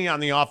 especially on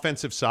the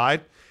offensive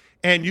side.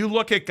 And you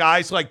look at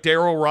guys like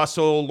Darrell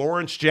Russell,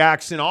 Lawrence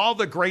Jackson, all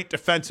the great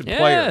defensive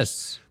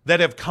players that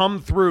have come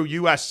through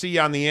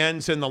USC on the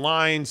ends and the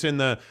lines and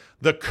the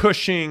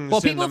Cushings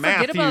and the Matthews. People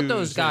forget about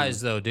those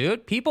guys, though,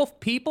 dude.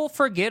 People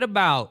forget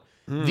about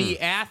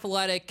the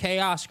athletic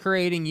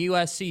chaos-creating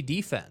USC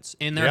defense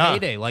in their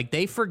heyday. Like,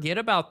 they forget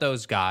about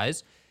those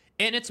guys,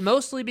 and it's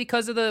mostly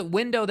because of the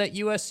window that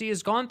USC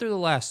has gone through the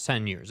last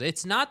 10 years.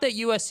 It's not that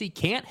USC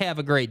can't have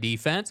a great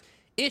defense.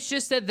 It's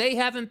just that they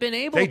haven't been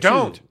able to. They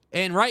don't.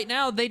 And right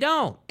now, they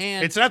don't.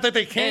 And it's not that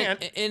they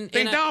can't. They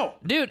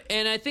don't. Dude,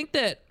 and I think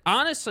that,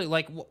 honestly,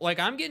 like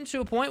I'm getting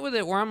to a point with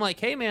it where I'm like,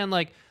 hey, man,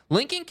 like,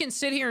 Lincoln can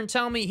sit here and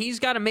tell me he's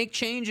got to make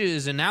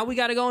changes, and now we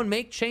got to go and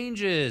make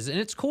changes. And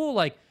it's cool,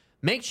 like,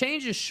 make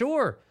changes,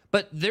 sure,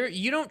 but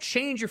you don't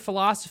change your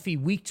philosophy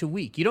week to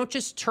week. You don't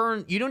just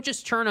turn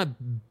a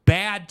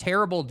bad,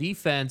 terrible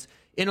defense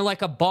into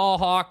like a ball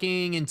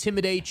hawking,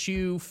 intimidate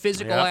you,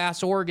 physical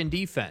ass Oregon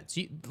defense.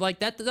 Like,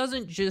 that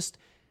doesn't just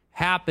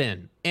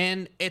happen.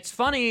 And it's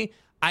funny,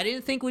 I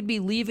didn't think we'd be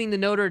leaving the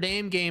Notre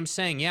Dame game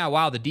saying, yeah,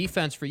 wow, the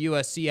defense for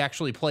USC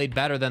actually played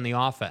better than the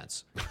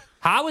offense.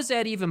 How is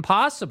that even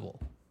possible?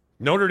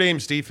 Notre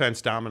Dame's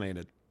defense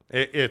dominated.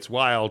 It's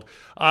wild.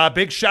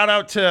 Big shout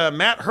out to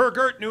Matt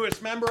Hergert,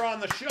 newest member on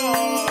the show.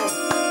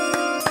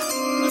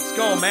 Let's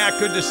go, Matt.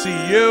 Good to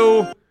see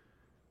you.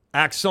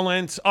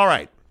 Excellent. All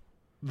right.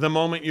 The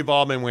moment you've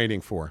all been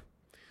waiting for.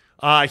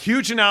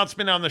 Huge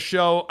announcement on the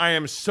show. I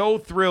am so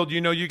thrilled.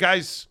 You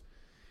guys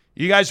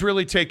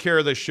really take care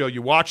of this show.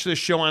 You watch this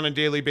show on a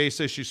daily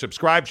basis. You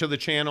subscribe to the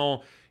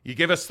channel. You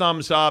give us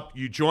thumbs up.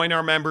 You join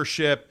our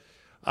membership.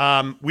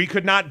 We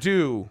could not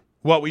do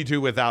what we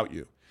do without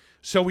you.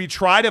 So we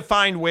try to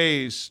find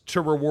ways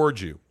to reward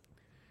you.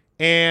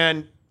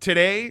 And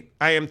today,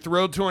 I am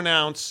thrilled to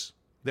announce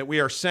that we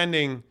are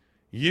sending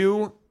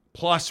you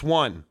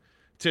 +1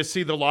 to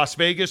see the Las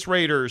Vegas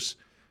Raiders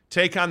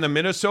take on the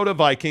Minnesota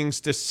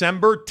Vikings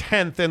December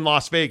 10th in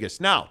Las Vegas.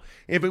 Now,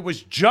 if it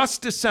was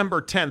just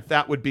December 10th,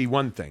 that would be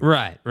one thing.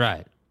 Right.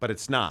 But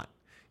it's not.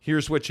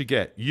 Here's what you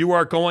get. You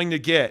are going to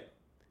get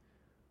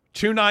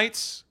 2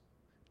 nights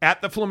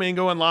at the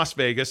Flamingo in Las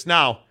Vegas.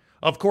 Now,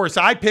 of course,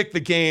 I picked the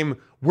game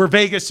where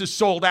Vegas is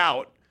sold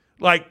out.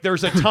 Like,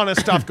 there's a ton of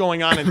stuff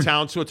going on in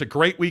town, so it's a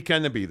great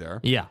weekend to be there.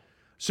 Yeah.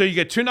 So you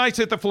get 2 nights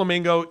at the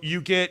Flamingo.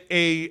 You get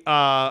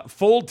a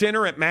full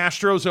dinner at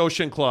Mastro's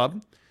Ocean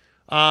Club,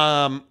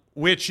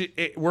 which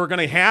we're going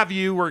to have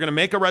you. We're going to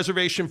make a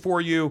reservation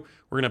for you.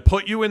 We're going to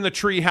put you in the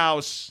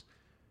treehouse.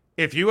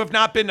 If you have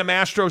not been to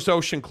Mastro's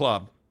Ocean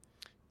Club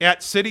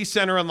at City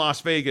Center in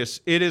Las Vegas,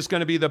 it is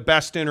going to be the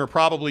best dinner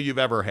probably you've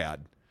ever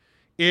had.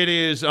 It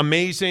is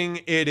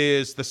amazing.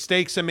 The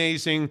steak's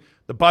amazing.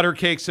 The butter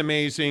cake's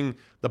amazing.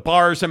 The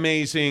bar's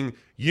amazing.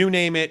 You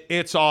name it,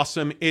 it's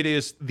awesome. It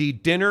is the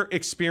dinner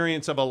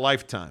experience of a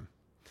lifetime.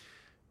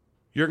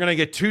 You're going to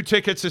get 2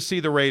 tickets to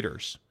see the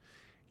Raiders.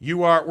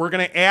 We're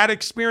going to add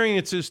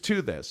experiences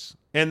to this.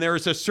 And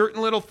there's a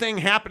certain little thing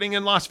happening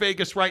in Las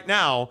Vegas right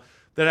now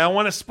that I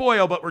want to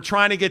spoil, but we're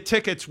trying to get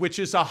tickets, which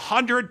is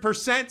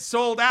 100%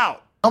 sold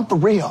out. I'm for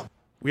real.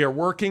 We are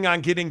working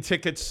on getting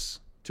tickets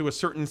to a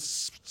certain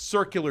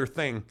circular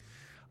thing.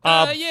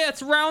 Yeah,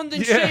 it's round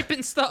in shape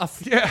and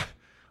stuff. Yeah.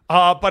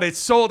 But it's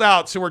sold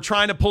out, so we're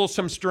trying to pull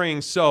some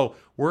strings. So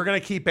we're going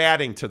to keep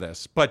adding to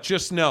this. But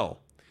just know,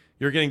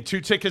 you're getting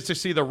 2 tickets to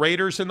see the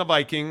Raiders and the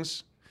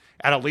Vikings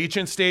at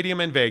Allegiant Stadium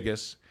in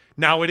Vegas.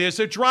 Now, it is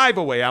a drive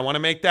away. I want to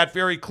make that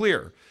very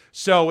clear.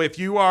 So if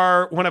you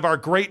are one of our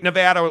great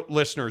Nevada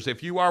listeners,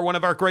 if you are one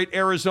of our great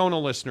Arizona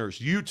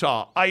listeners,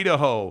 Utah,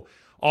 Idaho,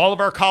 all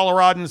of our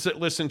Coloradans that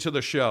listen to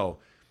the show,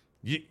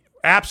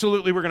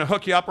 absolutely, we're going to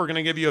hook you up. We're going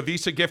to give you a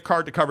Visa gift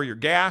card to cover your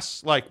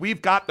gas. Like,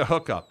 we've got the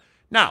hookup.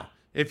 Now,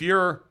 if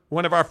you're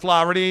one of our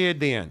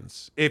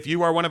Floridians, if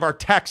you are one of our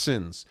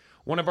Texans,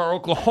 one of our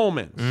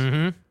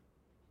Oklahomans,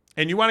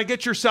 and you want to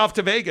get yourself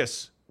to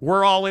Vegas,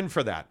 we're all in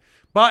for that.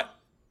 But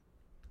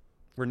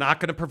we're not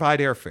going to provide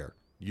airfare.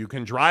 You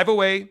can drive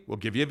away. We'll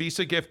give you a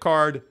Visa gift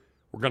card.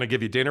 We're going to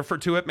give you dinner for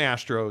 2 at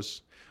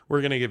Mastro's. We're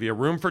going to give you a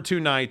room for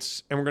 2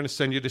 nights, and we're going to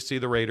send you to see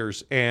the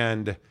Raiders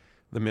and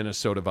the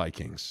Minnesota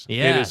Vikings.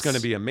 Yes. It is going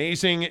to be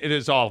amazing. It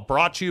is all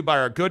brought to you by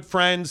our good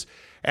friends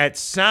at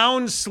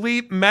Sound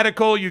Sleep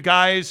Medical. You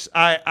guys,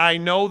 I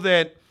know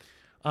that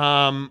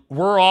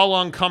we're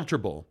all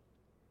uncomfortable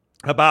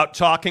about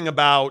talking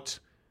about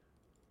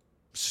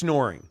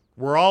snoring.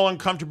 We're all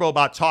uncomfortable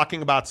about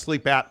talking about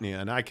sleep apnea.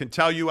 And I can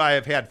tell you I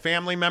have had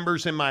family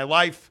members in my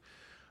life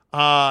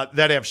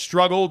that have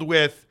struggled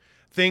with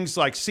things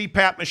like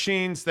CPAP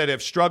machines, that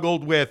have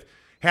struggled with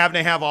having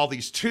to have all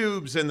these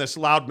tubes and this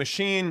loud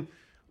machine.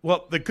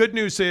 Well, the good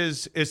news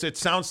is that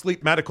Sound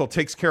Sleep Medical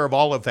takes care of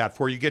all of that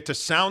for you. Get to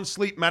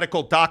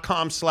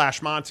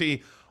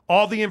soundsleepmedical.com/Monty.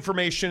 All the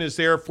information is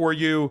there for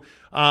you.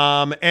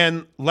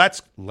 And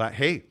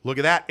hey, look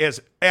at that.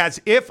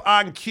 As if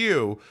on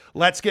cue,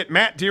 let's get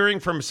Matt Deering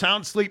from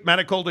Sound Sleep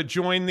Medical to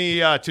join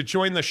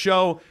the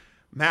show.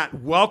 Matt,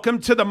 welcome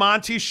to the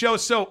Monty Show.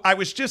 So I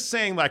was just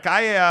saying, like,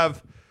 I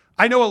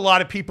know a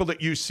lot of people that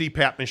use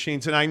CPAP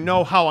machines, and I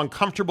know how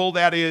uncomfortable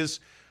that is.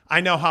 I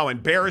know how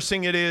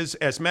embarrassing it is.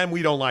 As men,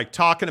 we don't like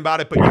talking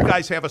about it, but you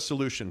guys have a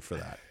solution for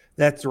that.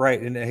 That's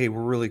right. And hey,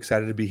 we're really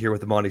excited to be here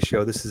with the Monty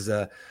Show. This is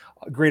a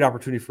great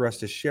opportunity for us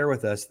to share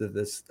with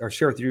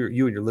share with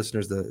you and your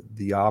listeners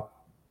the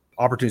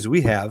opportunities we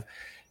have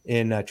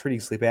in treating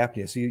sleep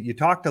apnea. So you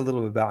talked a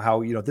little bit about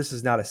how, this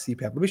is not a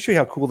CPAP. Let me show you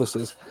how cool this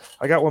is.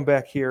 I got one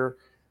back here.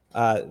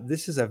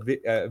 This is a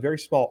very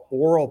small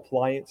oral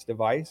appliance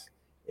device.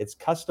 It's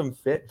custom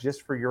fit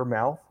just for your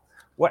mouth.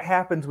 What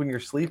happens when you're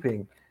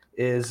sleeping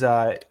is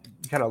you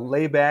kind of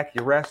lay back,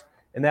 you rest,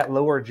 and that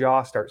lower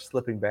jaw starts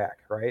slipping back,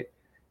 right?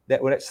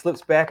 That when it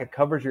slips back, it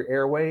covers your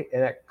airway,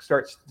 and it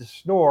starts to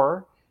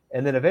snore,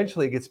 and then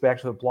eventually it gets back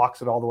so it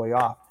blocks it all the way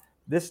off.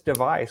 This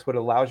device, what it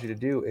allows you to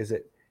do is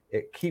it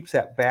keeps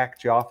that back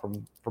jaw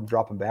from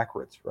dropping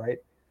backwards, right?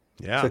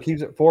 Yeah. So it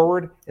keeps it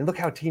forward, and look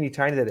how teeny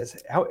tiny that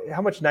is.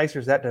 How much nicer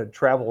is that to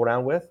travel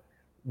around with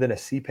than a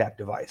CPAP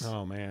device?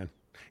 Oh, man.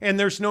 And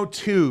there's no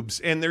tubes,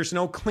 and there's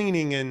no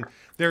cleaning, and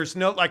there's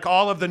no, like,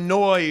 all of the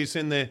noise,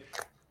 and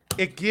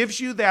it gives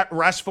you that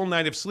restful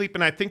night of sleep.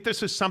 And I think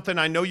this is something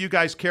I know you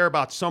guys care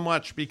about so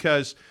much,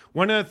 because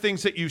one of the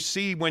things that you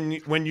see when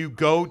you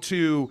go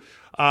to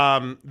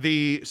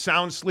the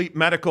Sound Sleep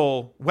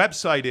Medical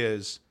website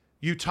is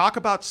you talk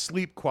about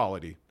sleep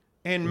quality.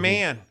 And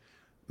man,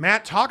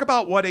 Matt, talk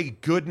about what a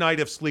good night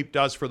of sleep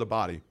does for the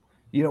body.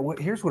 You know what?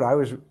 Here's what I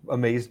was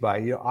amazed by.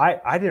 You know,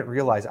 I didn't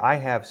realize I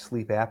have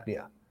sleep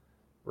apnea.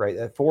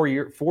 Right,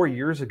 4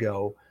 years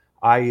ago,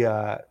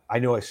 I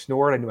know I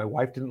snored. I knew my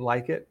wife didn't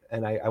like it,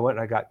 and I went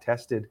and I got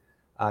tested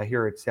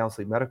here at Sound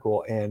Sleep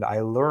Medical, and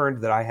I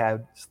learned that I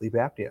had sleep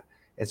apnea.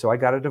 And so I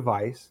got a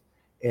device,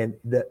 and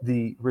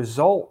the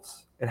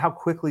results and how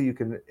quickly you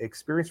can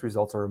experience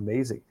results are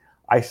amazing.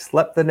 I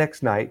slept the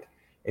next night,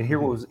 and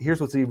here's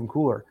what's even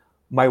cooler.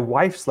 My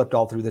wife slept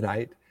all through the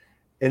night.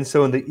 And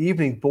so in the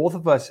evening, both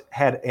of us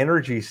had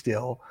energy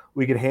still.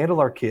 We could handle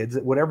our kids,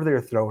 whatever they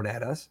were throwing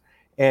at us.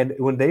 And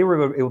when they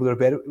were able to go to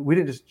bed, we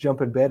didn't just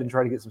jump in bed and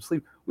try to get some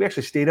sleep. We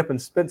actually stayed up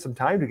and spent some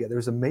time together. It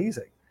was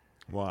amazing.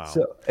 Wow.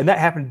 So, and that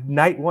happened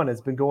night one.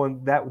 It's been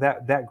going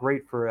that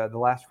great for the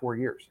last 4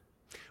 years.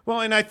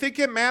 Well, and I think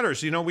it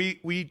matters. You know,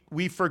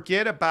 we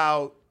forget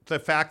about the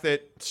fact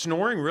that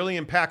snoring really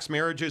impacts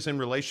marriages and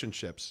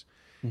relationships.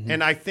 Mm-hmm.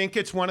 And I think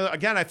it's one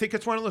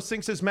of those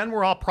things as men,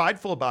 we're all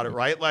prideful about it,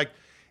 right? Like,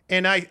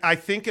 and I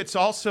think it's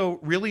also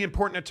really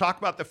important to talk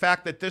about the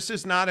fact that this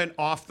is not an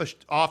off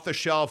the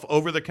shelf,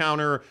 over the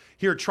counter,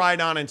 here, try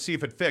it on and see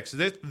if it fits.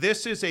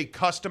 This is a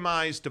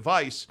customized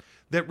device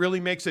that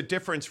really makes a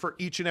difference for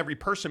each and every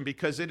person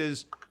because it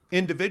is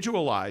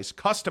individualized,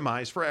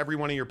 customized for every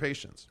one of your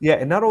patients. Yeah,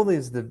 and not only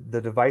is the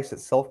device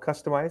itself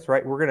customized,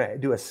 right? We're going to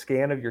do a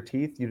scan of your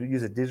teeth. You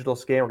use a digital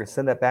scan. We're going to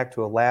send that back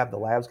to a lab. The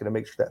lab's going to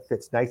make sure that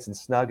fits nice and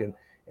snug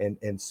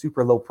and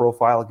super low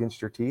profile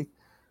against your teeth.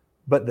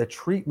 But the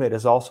treatment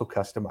is also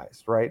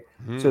customized, right?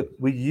 Mm-hmm. So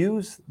we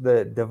use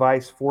the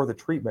device for the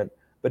treatment,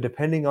 but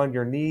depending on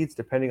your needs,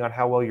 depending on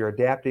how well you're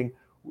adapting,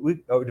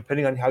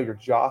 depending on how your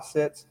jaw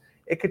sits,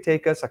 it could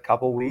take us a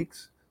couple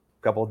weeks,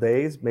 a couple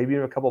days, maybe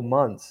even a couple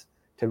months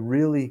to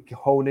really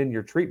hone in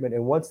your treatment.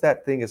 And once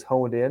that thing is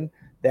honed in,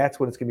 that's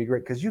when it's going to be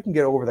great, because you can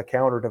get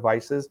over-the-counter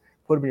devices,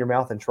 put them in your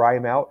mouth and try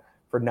them out.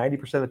 For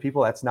 90% of the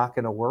people, that's not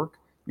going to work.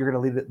 You're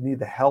going to need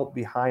the help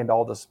behind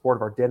all the support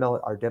of our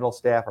dental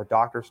staff, our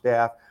doctor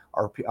staff,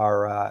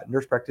 our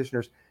nurse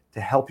practitioners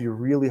to help you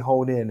really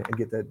hone in and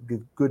get the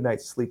good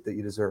night's sleep that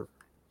you deserve.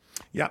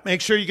 Yeah, make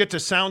sure you get to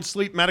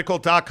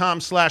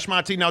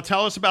soundsleepmedical.com/Monty. Now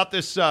tell us about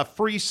this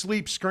free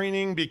sleep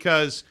screening,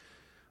 because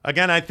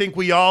again, I think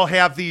we all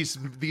have these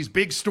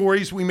big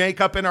stories we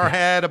make up in our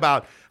head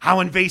about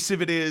how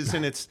invasive it is,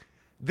 and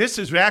this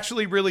is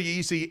actually really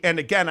easy. And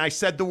again, I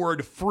said the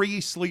word free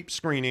sleep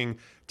screening.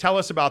 Tell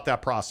us about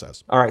that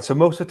process. All right. So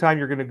most of the time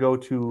you're going to go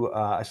to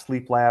a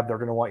sleep lab. They're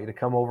going to want you to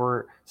come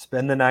over,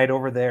 spend the night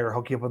over there,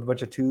 hook you up with a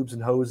bunch of tubes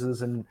and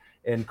hoses and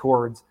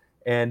cords,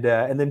 and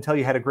then tell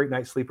you had a great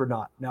night's sleep or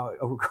not. Now,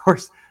 of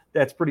course,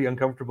 that's pretty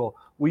uncomfortable.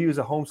 We use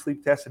a home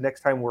sleep test, and next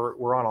time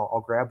we're on,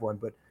 I'll grab one.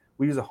 But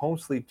we use a home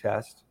sleep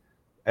test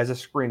as a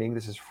screening.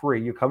 This is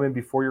free. You come in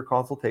before your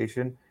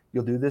consultation.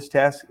 You'll do this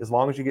test. As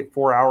long as you get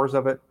 4 hours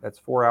of it, that's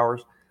 4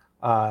 hours.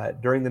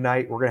 During the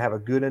night, we're going to have a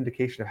good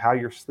indication of how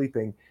you're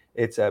sleeping.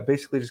 It's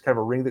basically just kind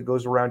of a ring that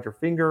goes around your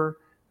finger.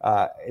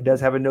 It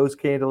does have a nose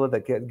cannula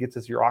that gets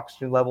us your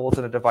oxygen levels,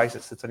 and a device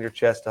that sits on your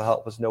chest to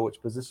help us know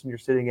which position you're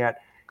sitting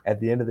at. At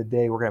the end of the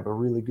day, we're going to have a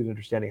really good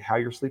understanding of how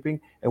you're sleeping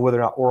and whether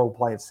or not oral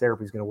appliance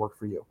therapy is going to work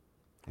for you.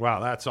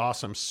 Wow, that's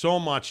awesome. So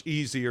much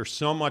easier,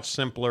 so much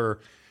simpler,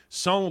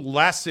 so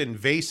less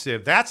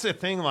invasive. That's the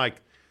thing,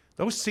 like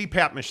those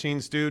CPAP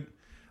machines, dude.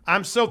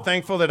 I'm so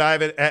thankful that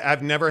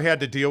I've never had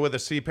to deal with a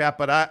CPAP,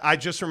 but I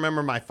just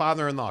remember my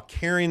father-in-law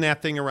carrying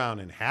that thing around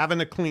and having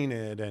to clean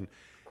it. And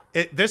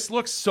this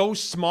looks so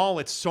small.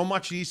 It's so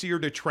much easier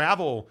to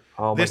travel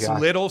this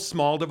little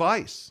small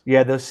device.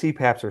 Yeah, those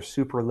CPAPs are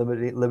super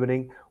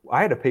limiting.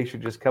 I had a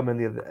patient just come in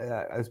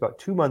it was about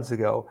 2 months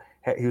ago.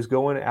 He was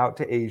going out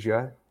to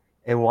Asia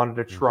and wanted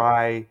to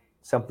try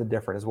something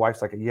different. His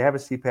wife's like, you have a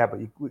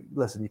CPAP, but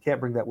listen, you can't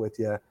bring that with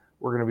you.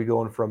 We're going to be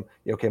going from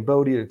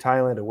Cambodia to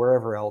Thailand or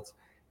wherever else.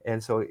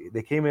 And so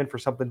they came in for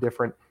something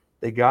different.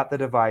 They got the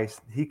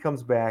device. He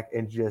comes back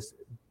and just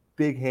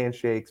big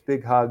handshakes,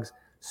 big hugs,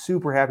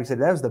 super happy. He said,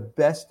 that was the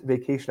best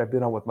vacation I've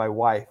been on with my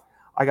wife.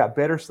 I got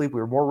better sleep.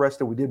 We were more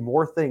rested. We did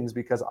more things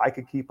because I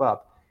could keep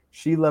up.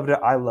 She loved it.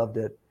 I loved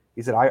it.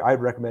 He said, I'd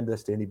recommend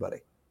this to anybody.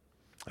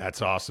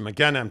 That's awesome.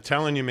 Again, I'm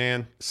telling you,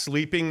 man,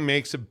 sleeping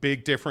makes a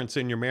big difference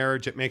in your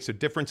marriage. It makes a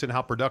difference in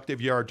how productive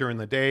you are during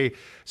the day.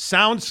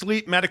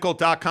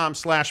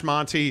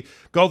 Soundsleepmedical.com/Monty.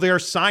 Go there,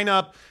 sign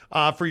up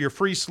for your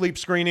free sleep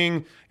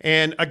screening.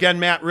 And again,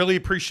 Matt, really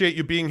appreciate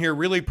you being here.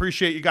 Really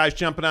appreciate you guys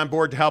jumping on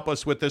board to help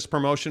us with this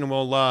promotion. And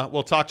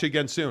we'll talk to you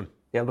again soon.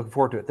 Yeah, looking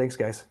forward to it. Thanks,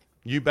 guys.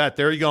 You bet.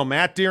 There you go.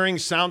 Matt Deering,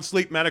 Sound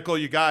Sleep Medical,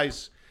 you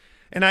guys.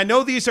 And I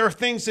know these are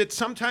things that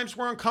sometimes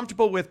we're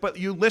uncomfortable with, but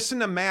you listen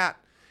to Matt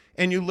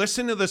and you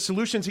listen to the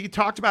solutions. He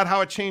talked about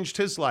how it changed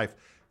his life.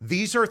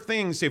 These are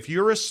things, if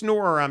you're a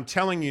snorer, I'm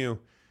telling you,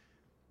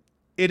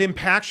 it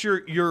impacts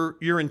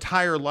your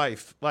entire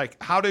life.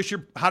 Like, how does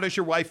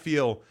your wife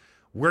feel?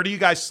 Where do you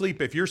guys sleep?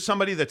 If you're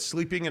somebody that's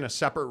sleeping in a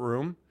separate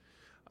room,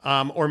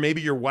 or maybe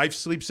your wife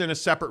sleeps in a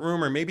separate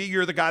room, or maybe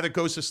you're the guy that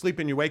goes to sleep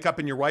and you wake up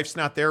and your wife's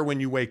not there when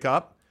you wake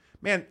up,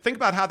 Man, think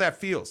about how that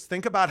feels.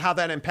 Think about how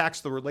that impacts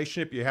the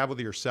relationship you have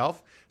with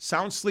yourself.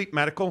 Sound Sleep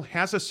Medical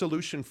has a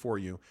solution for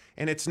you,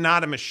 and it's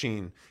not a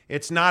machine.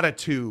 It's not a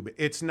tube.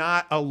 It's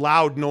not a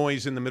loud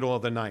noise in the middle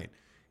of the night.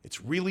 It's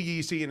really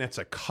easy, and it's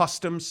a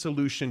custom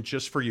solution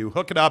just for you.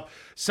 Hook it up.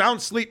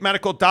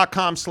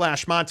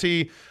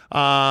 SoundSleepMedical.com/Monty.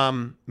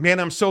 Man,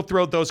 I'm so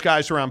thrilled those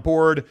guys are on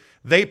board.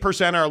 They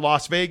present our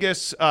Las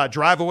Vegas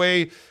drive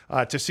away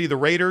to see the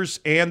Raiders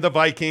and the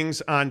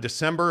Vikings on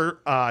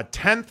December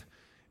 10th.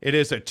 It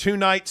is a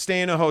 2-night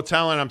stay in a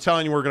hotel, and I'm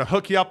telling you, we're going to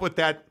hook you up with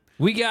that.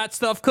 We got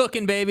stuff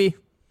cooking, baby.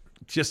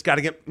 Just got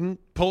to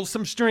pull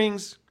some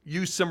strings,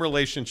 use some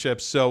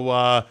relationships.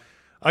 So,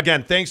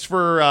 again, thanks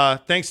to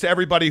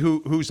everybody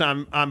who's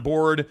on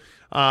board.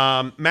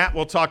 Matt,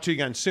 we'll talk to you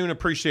again soon.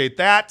 Appreciate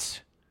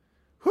that.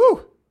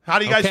 Whew. How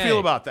do you guys feel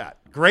about that?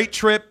 Great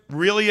trip,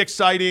 really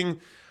exciting.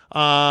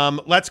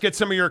 Let's get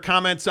some of your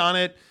comments on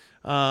it.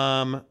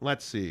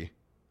 Let's see.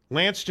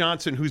 Lance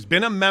Johnson, who's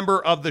been a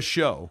member of the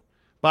show,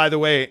 by the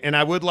way, and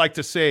I would like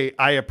to say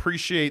I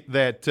appreciate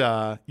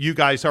that you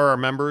guys are our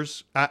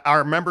members.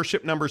 Our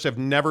membership numbers have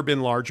never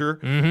been larger.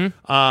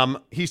 Mm-hmm.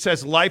 He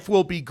says life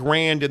will be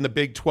grand in the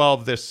Big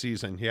 12 this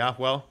season. Yeah,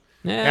 well,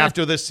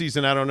 after this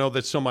season, I don't know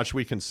that so much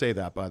we can say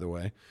that, by the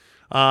way.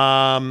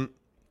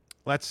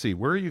 Let's see.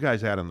 Where are you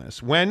guys at on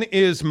this? When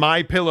is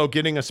MyPillow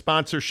getting a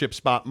sponsorship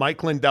spot?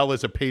 Mike Lindell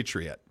is a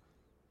Patriot.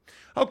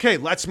 Okay,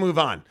 let's move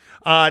on.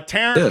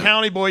 Tarrant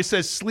County Boy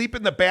says, sleep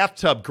in the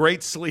bathtub.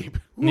 Great sleep.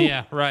 Ooh.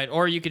 Yeah, right.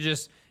 Or you could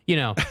just,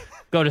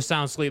 go to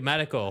Sound Sleep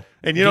Medical.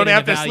 And you don't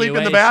have to sleep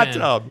in the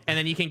bathtub. And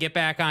then you can get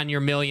back on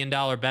your $1 million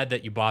bed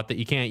that you bought that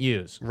you can't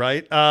use.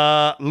 Right.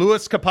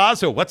 Louis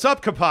Capazzo. What's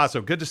up,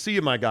 Capazzo? Good to see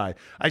you, my guy.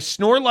 I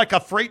snore like a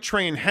freight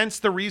train, hence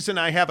the reason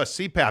I have a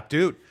CPAP,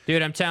 dude.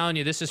 Dude, I'm telling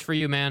you, this is for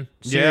you, man.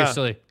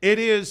 Seriously. Yeah, it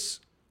is.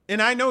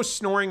 And I know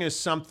snoring is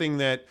something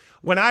that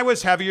when I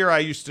was heavier, I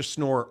used to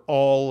snore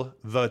all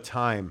the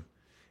time.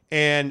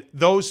 And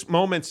those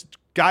moments,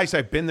 guys,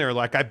 I've been there.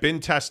 Like, I've been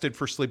tested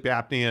for sleep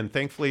apnea, and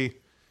thankfully,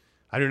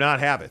 I do not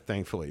have it,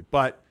 thankfully.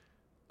 But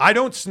I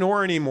don't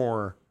snore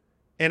anymore,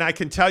 and I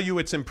can tell you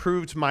it's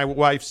improved my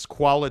wife's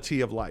quality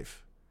of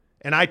life.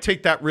 And I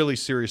take that really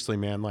seriously,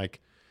 man.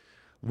 Like,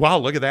 wow,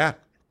 look at that.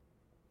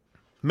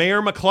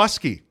 Mayor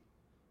McCluskey.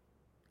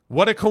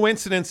 What a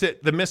coincidence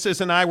that the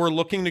missus and I were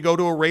looking to go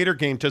to a Raider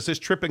game. Does this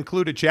trip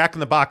include a Jack in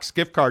the Box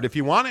gift card? If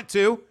you want it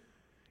to,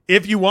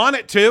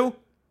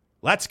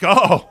 let's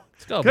go.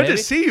 Let's go, Good baby.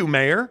 to see you,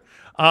 Mayor.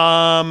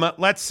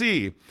 Let's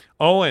see.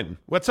 Owen.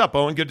 What's up,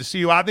 Owen? Good to see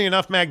you. Oddly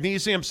enough,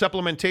 magnesium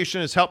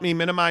supplementation has helped me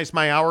minimize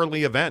my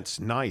hourly events.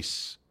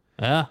 Nice.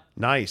 Yeah.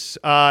 Nice.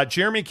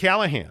 Jeremy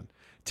Callahan.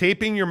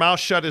 Taping your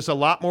mouth shut is a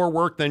lot more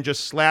work than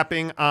just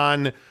slapping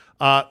on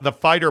the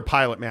fighter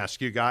pilot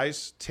mask, you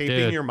guys.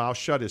 Taping your mouth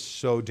shut is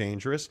so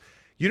dangerous.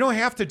 You don't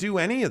have to do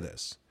any of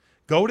this.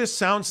 Go to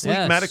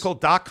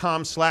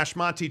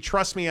soundsleepmedical.com/Monty.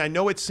 Trust me, I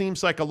know it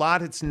seems like a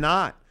lot. It's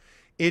not.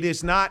 It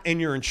is not,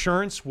 and your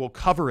insurance will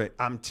cover it.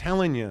 I'm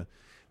telling you,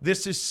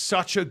 this is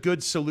such a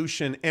good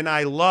solution, and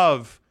I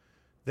love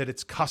that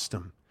it's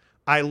custom.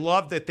 I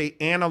love that they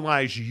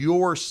analyze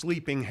your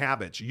sleeping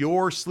habits,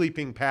 your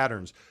sleeping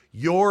patterns,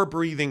 your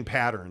breathing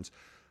patterns.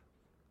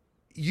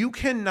 You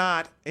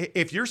cannot,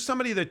 if you're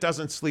somebody that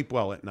doesn't sleep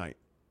well at night,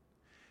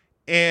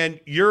 and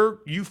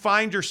you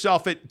find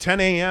yourself at 10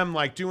 a.m.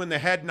 like doing the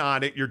head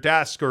nod at your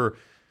desk, or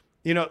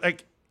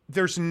like,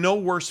 there's no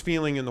worse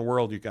feeling in the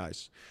world, you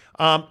guys.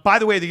 By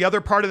the way, the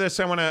other part of this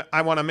I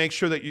want to make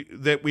sure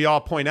that we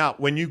all point out,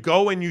 when you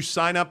go and you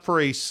sign up for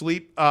a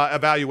sleep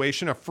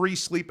evaluation, a free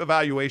sleep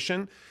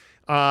evaluation,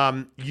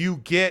 you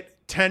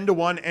get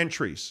 10-to-1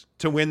 entries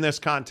to win this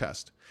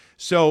contest.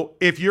 So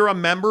if you're a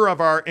member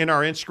of our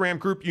Instagram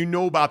group, you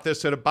know about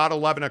this. At about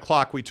 11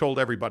 o'clock, we told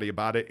everybody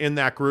about it in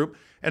that group,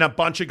 and a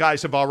bunch of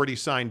guys have already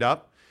signed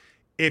up.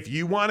 If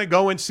you want to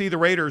go and see the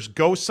Raiders,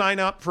 go sign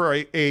up for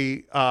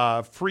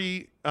a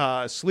free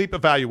sleep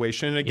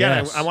evaluation. And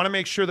again, I want to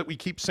make sure that we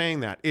keep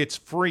saying that. It's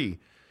free.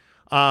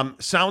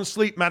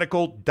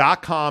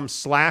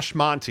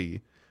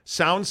 SoundSleepMedical.com/Monty.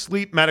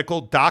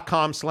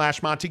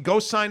 SoundSleepMedical.com/Monty. Go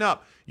sign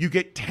up. You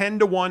get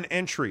 10-to-1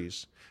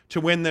 entries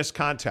to win this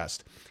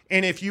contest.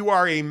 And if you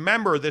are a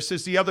member, this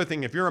is the other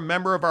thing. If you're a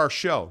member of our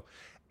show,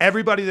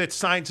 everybody that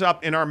signs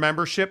up in our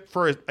membership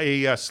for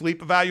a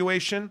sleep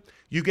evaluation,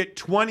 you get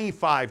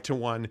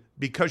 25-to-1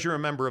 because you're a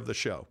member of the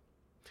show.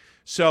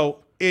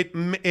 So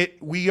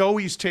we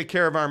always take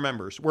care of our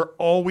members. We're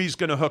always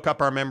going to hook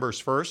up our members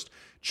first.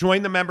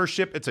 Join the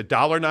membership. It's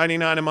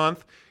 $1.99 a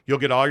month. You'll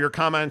get all your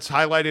comments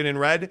highlighted in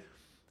red.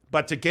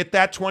 But to get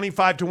that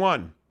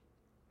 25-to-1,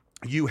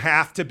 you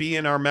have to be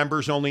in our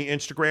members-only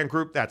Instagram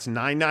group. That's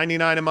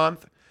 $9.99 a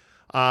month.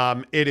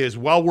 It is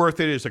well worth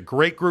it. It is a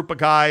great group of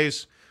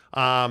guys.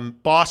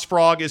 Boss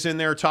Frog is in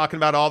there talking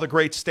about all the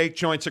great steak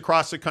joints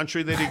across the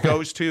country that he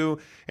goes to,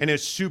 and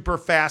his super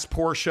fast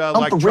Porsche.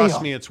 Like,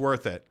 trust me, it's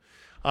worth it.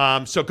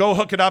 So go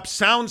hook it up.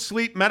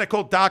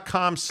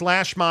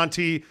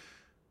 SoundSleepMedical.com/Monty.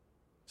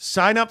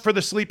 Sign up for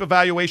the sleep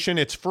evaluation.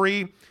 It's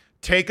free.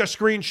 Take a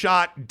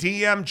screenshot.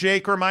 DM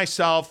Jake or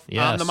myself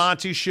on the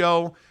Monty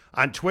Show.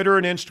 on Twitter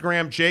and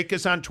Instagram. Jake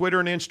is on Twitter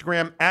and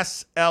Instagram,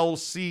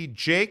 SLC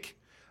Jake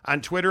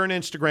on Twitter and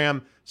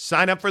Instagram.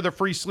 Sign up for the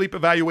free sleep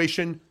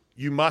evaluation.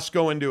 You must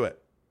go and do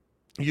it.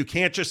 You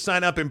can't just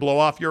sign up and blow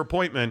off your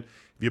appointment.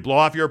 If you blow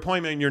off your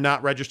appointment, you're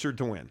not registered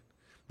to win.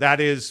 That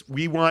is,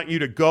 we want you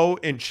to go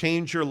and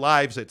change your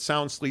lives at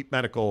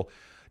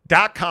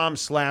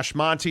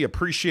soundsleepmedical.com/Monty.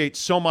 Appreciate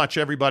so much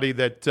everybody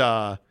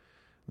that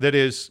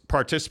is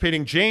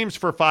participating. James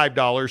for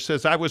 $5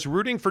 says, I was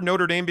rooting for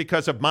Notre Dame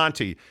because of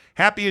Monty.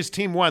 Happy his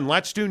team won.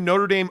 Let's do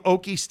Notre Dame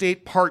Okie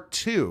State Part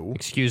 2.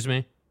 Excuse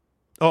me?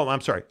 Oh,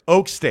 I'm sorry.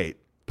 Oak State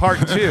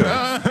Part 2.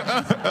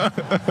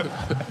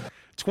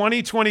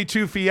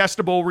 2022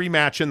 Fiesta Bowl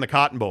rematch in the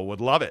Cotton Bowl.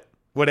 Would love it.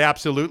 Would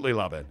absolutely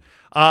love it.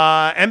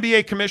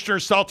 NBA Commissioner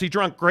Salty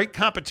Drunk. Great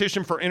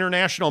competition for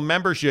international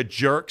members, you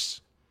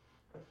jerks.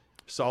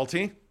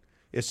 Salty,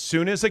 as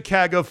soon as a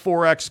keg of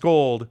 4X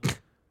Gold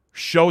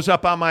shows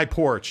up on my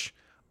porch,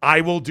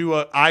 I will do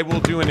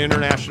an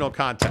international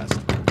contest.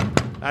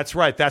 That's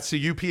right. That's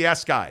the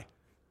UPS guy.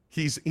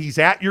 He's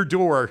at your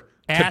door to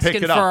Asking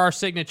pick it up. for our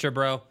signature,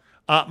 bro.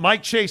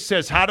 Mike Chase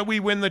says, how do we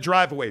win the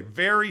drive away?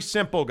 Very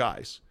simple,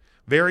 guys.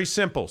 Very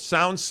simple.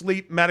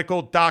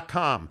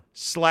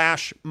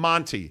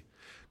 soundsleepmedical.com/Monty.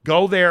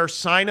 Go there,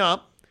 sign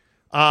up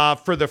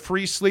for the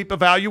free sleep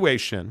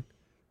evaluation.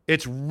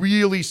 It's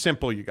really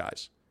simple, you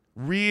guys.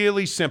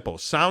 Really simple.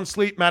 Sound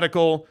Sleep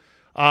Medical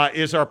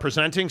is our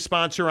presenting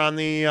sponsor on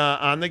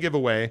the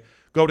giveaway.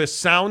 Go to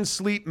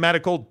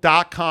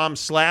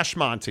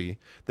soundsleepmedical.com/Monty.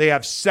 They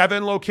have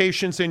 7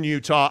 locations in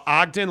Utah: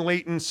 Ogden,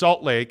 Layton,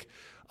 Salt Lake,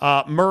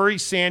 Murray,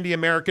 Sandy,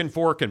 American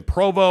Fork, and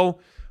Provo.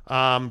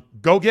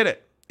 Go get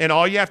it. And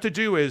all you have to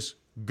do is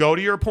go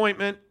to your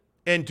appointment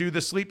and do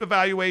the sleep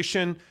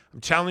evaluation.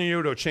 I'm telling you,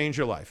 it'll change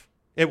your life.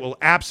 It will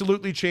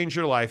absolutely change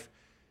your life.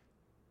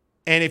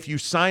 And if you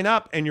sign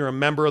up and you're a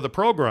member of the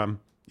program,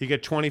 you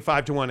get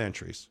 25-to-1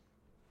 entries.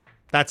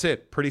 That's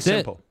it. Pretty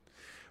simple.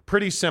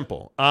 Pretty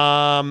simple.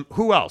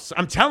 Who else?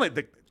 I'm telling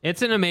you.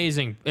 It's an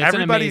amazing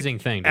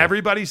thing. Dude.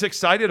 Everybody's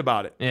excited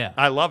about it. Yeah.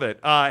 I love it.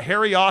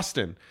 Harry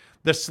Austin,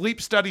 the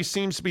sleep study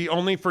seems to be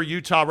only for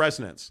Utah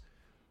residents.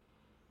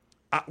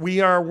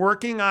 We are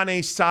working on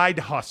a side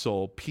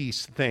hustle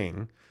piece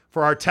thing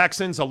for our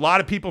Texans. A lot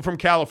of people from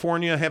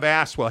California have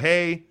asked, well,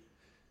 hey,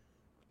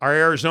 our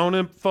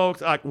Arizona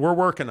folks, we're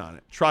working on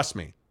it. Trust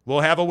me.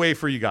 We'll have a way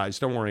for you guys.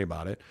 Don't worry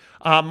about it.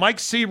 Mike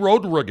C.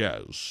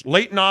 Rodriguez.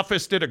 Layton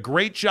office did a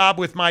great job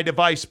with my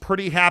device.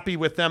 Pretty happy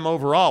with them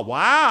overall.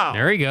 Wow.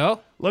 There you go.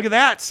 Look at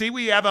that. See,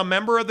 we have a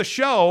member of the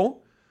show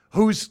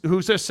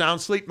who's a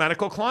Sound Sleep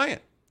Medical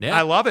client. Yeah.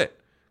 I love it.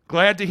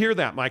 Glad to hear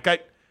that, Mike.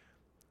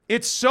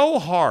 It's so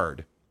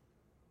hard.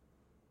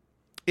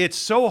 It's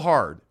so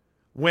hard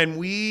when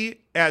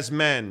we as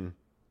men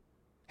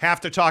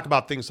have to talk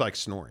about things like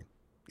snoring.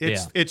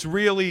 It's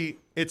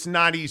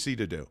not easy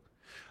to do.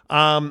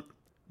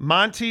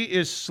 Monty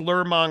is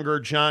slurmonger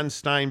John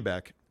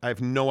Steinbeck. I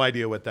have no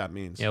idea what that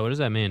means. Yeah, what does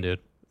that mean, dude?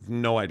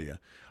 No idea.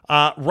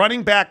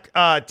 Running back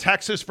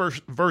Texas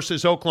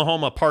versus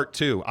Oklahoma Part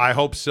 2. I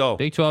hope so.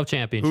 Big 12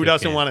 championship. Who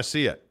doesn't want to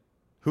see it?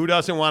 Who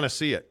doesn't want to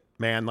see it,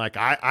 man? Like,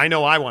 I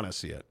know I want to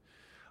see it.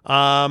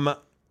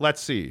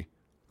 Let's see.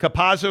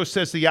 Capazzo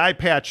says the eye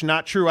patch,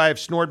 not true. I have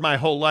snored my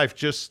whole life,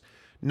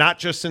 not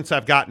just since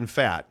I've gotten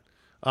fat.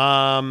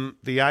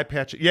 The eye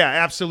patch. Yeah,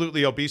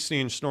 absolutely.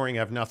 Obesity and snoring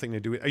have nothing to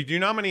do with it. Do you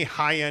know how many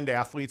high-end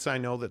athletes I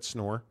know that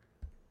snore?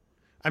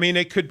 I mean,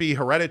 it could be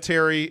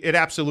hereditary. It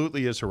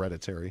absolutely is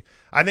hereditary.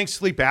 I think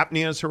sleep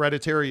apnea is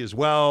hereditary as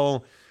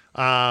well.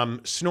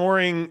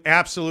 Snoring,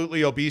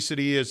 absolutely.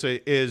 Obesity is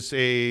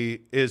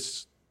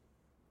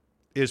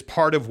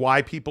part of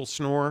why people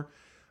snore,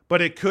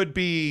 but it could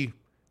be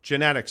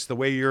genetics, the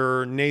way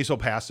your nasal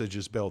passage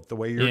is built, the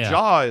way your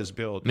jaw is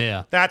built.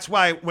 Yeah. That's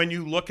why when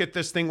you look at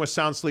this thing with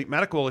Sound Sleep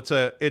Medical, it's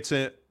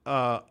a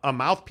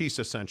mouthpiece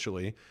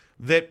essentially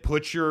that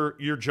puts your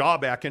jaw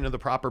back into the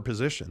proper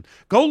position.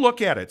 Go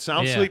look at it,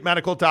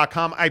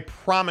 soundsleepmedical.com. I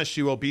promise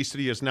you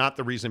obesity is not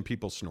the reason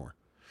people snore.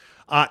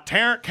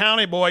 Tarrant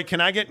County boy, can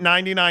I get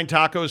 99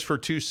 tacos for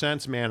 2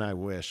 cents? Man, I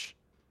wish.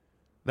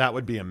 That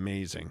would be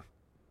amazing.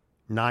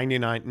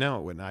 99? No,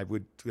 it wouldn't.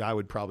 I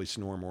would probably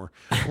snore more.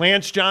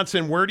 Lance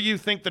Johnson, where do you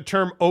think the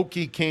term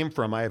Okie came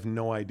from? I have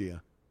no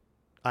idea.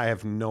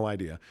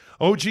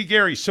 OG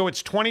Gary, so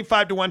it's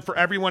 25-to-1 for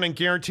everyone and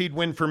guaranteed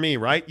win for me,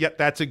 right? Yep,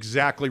 that's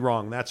exactly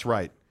wrong. That's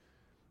right.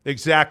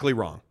 Exactly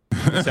wrong.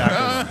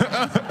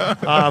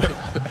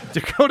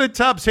 Dakota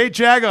Tubbs, hey,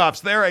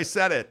 Jagoffs. There, I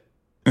said it.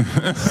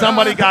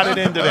 Somebody got it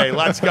in today.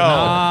 Let's go.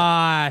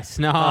 Nice.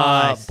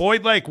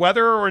 Boyd Lake,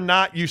 whether or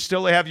not you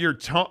still have your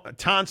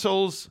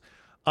tonsils,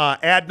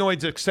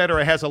 adenoids,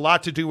 etc., has a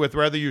lot to do with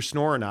whether you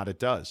snore or not. It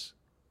does.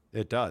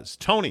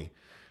 Tony,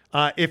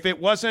 if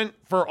it wasn't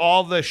for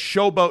all the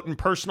showboat and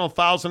personal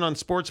fouls and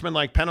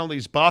unsportsmanlike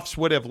penalties, Buffs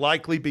would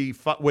likely be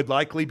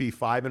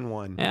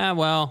 5-1. Yeah,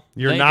 well,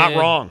 you're not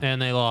wrong,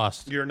 and they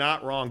lost. You're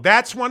not wrong.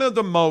 That's one of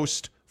the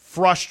most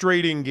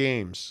frustrating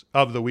games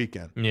of the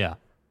weekend. Yeah,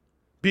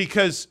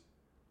 because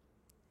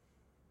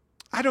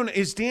I don't know.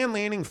 Is Dan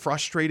Lanning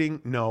frustrating?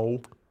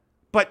 No.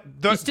 But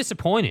it's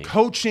disappointing.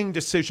 Coaching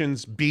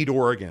decisions beat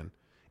Oregon.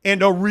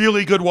 And a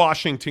really good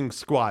Washington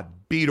squad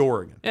beat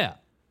Oregon. Yeah.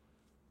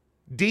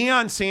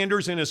 Deion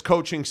Sanders and his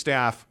coaching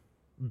staff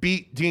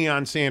beat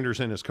Deion Sanders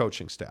and his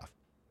coaching staff.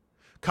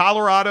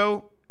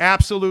 Colorado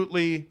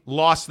absolutely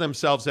lost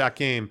themselves that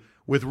game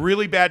with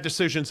really bad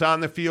decisions on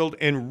the field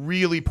and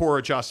really poor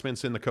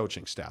adjustments in the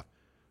coaching staff.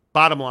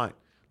 Bottom line.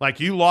 Like,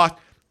 you lost,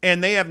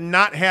 and they have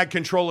not had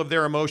control of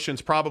their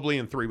emotions probably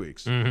in 3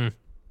 weeks. Mm-hmm.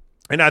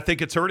 And I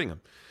think it's hurting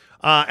them.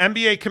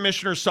 NBA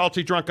Commissioner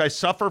Salty Drunk, I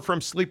suffer from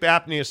sleep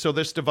apnea, so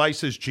this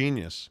device is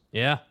genius.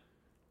 Yeah.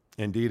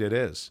 Indeed it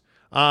is.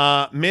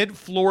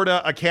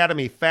 Mid-Florida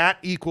Academy, fat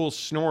equals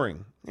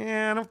snoring.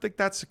 I don't think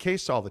that's the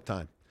case all the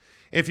time.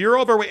 If you're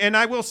overweight, and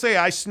I will say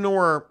I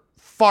snore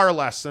far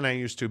less than I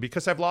used to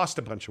because I've lost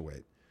a bunch of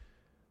weight.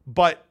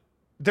 But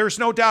there's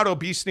no doubt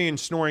obesity and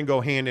snoring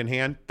go hand in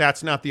hand.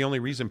 That's not the only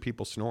reason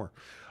people snore.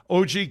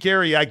 OG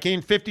Gary, I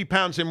gained 50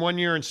 pounds in 1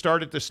 year and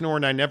started to snore,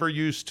 and I never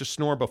used to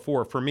snore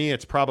before. For me,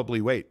 it's probably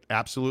weight.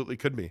 Absolutely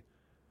could be.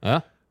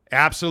 Huh?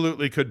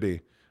 Absolutely could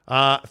be.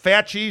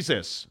 Fat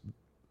Jesus.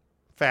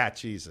 Fat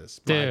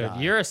Jesus. Dude,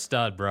 you're a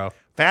stud, bro.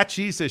 Fat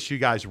Jesus, you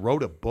guys,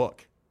 wrote a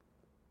book.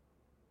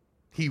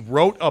 He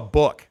wrote a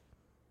book.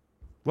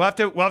 We'll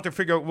have to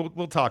figure out.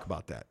 We'll talk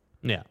about that.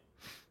 Yeah.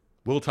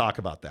 We'll talk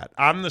about that.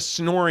 I'm the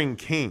snoring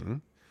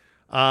king.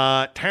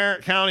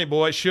 Tarrant County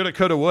boy, shoulda,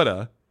 coulda,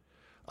 woulda.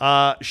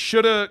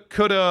 Shoulda,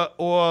 coulda,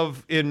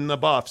 of in the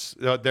Buffs.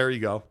 There you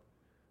go.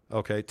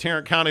 Okay.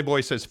 Tarrant County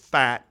boy says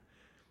fat.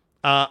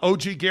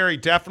 OG Gary,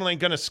 definitely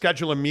going to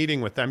schedule a meeting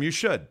with them. You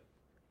should.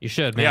 You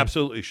should, man. You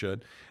absolutely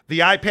should.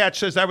 The eye patch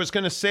says, I was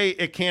going to say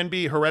it can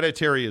be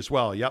hereditary as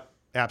well. Yep.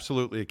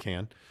 Absolutely it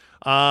can.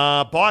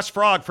 Boss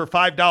Frog for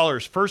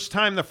 $5. First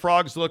time the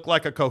Frogs look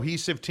like a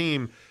cohesive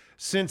team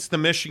since the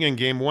Michigan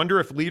game. Wonder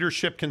if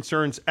leadership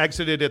concerns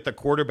exited at the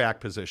quarterback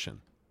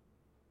position.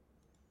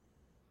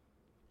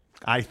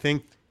 I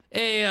think.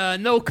 Hey,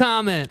 no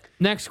comment.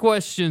 Next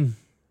question.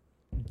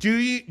 Do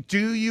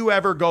you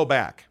ever go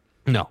back?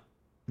 No.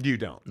 You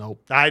don't?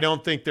 Nope. I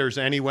don't think there's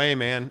any way,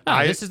 man.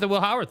 No, this is the Will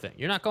Howard thing.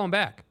 You're not going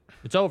back.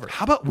 It's over.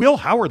 How about Will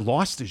Howard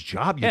lost his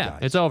job, you guys?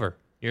 It's over.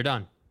 You're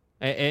done.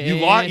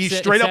 He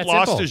straight up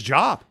lost his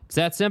job. It's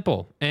that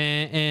simple.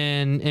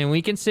 And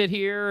we can sit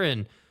here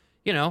and,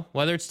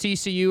 whether it's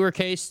TCU or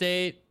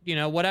K-State,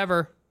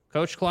 whatever,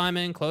 Coach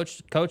Kleiman,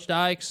 Coach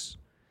Dykes,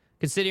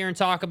 can sit here and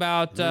talk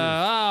about,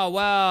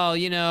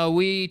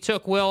 we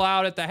took Will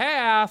out at the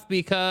half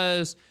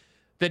because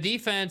the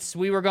defense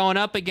we were going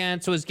up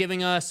against was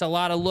giving us a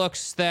lot of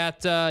looks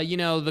that,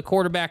 the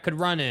quarterback could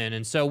run in.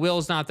 And so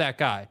Will's not that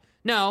guy.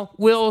 No,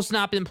 Will's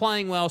not been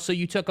playing well, so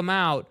you took him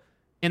out.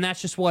 And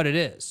that's just what it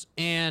is.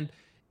 And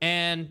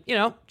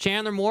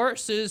Chandler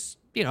Morris is,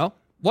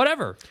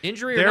 whatever.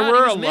 Injury or not. There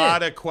were a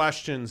lot of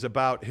questions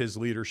about his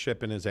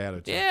leadership and his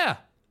attitude. Yeah.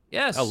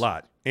 Yes. A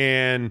lot.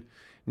 And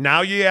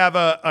now you have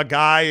a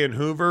guy in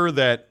Hoover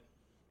that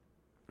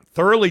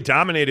thoroughly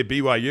dominated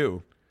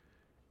BYU.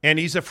 And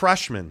he's a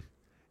freshman.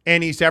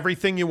 And he's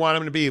everything you want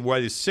him to be.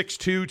 What, he's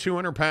 6'2",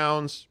 200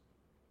 pounds.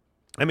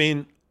 I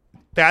mean,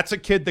 that's a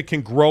kid that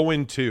can grow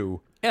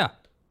into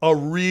a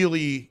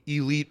really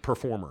elite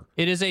performer.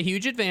 It is a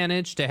huge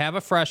advantage to have a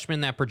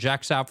freshman that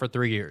projects out for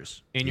 3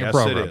 years in your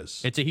program. Yes, it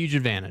is. It's a huge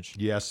advantage.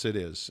 Yes, it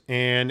is.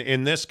 And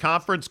in this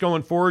conference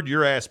going forward,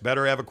 your ass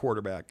better have a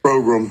quarterback.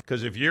 Program.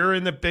 Because if you're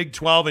in the Big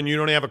 12 and you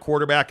don't have a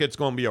quarterback, it's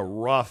going to be a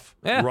rough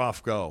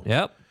go.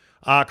 Yep.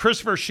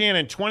 Christopher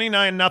Shannon,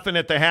 29-0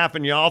 at the half,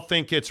 and y'all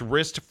think it's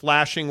wrist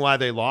flashing why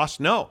they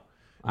lost? No.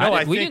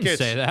 We didn't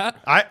say that.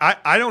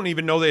 I don't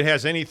even know that it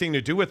has anything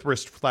to do with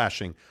wrist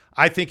flashing.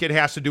 I think it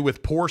has to do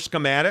with poor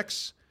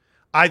schematics.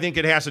 I think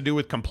it has to do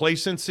with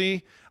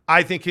complacency.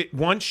 I think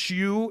once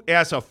you,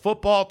 as a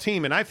football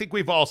team, and I think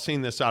we've all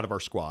seen this out of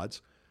our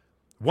squads,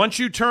 once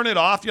you turn it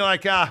off, you're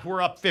like,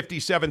 we're up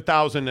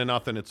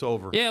 57,000-0. It's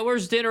over. Yeah,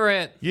 where's dinner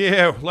at?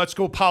 Yeah, let's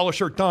go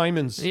polish our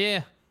diamonds.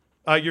 Yeah.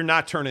 You're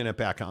not turning it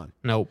back on.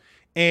 Nope.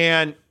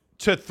 And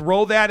to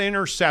throw that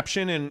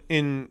interception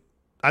in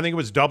I think it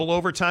was double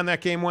overtime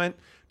that game went,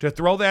 to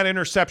throw that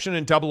interception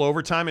in double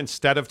overtime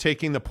instead of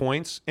taking the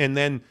points, and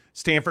then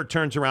Stanford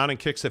turns around and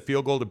kicks a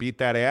field goal to beat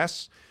that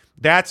ass,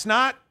 that's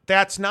not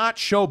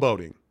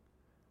showboating.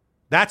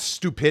 That's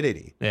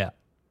stupidity. Yeah.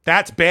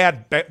 That's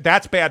bad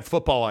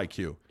football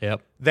IQ.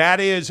 Yep. That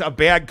is a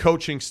bad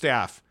coaching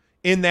staff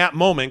in that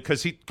moment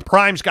because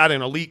Prime's got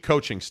an elite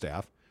coaching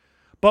staff.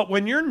 But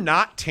when you're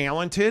not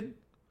talented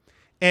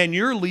and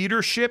your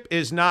leadership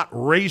is not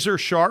razor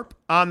sharp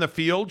on the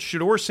field,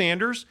 Shedeur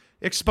Sanders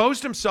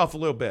exposed himself a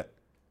little bit.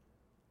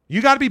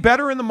 You got to be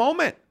better in the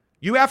moment.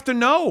 You have to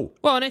know.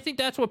 Well, and I think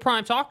that's what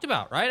Prime talked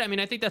about, right? I mean,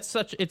 I think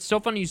it's so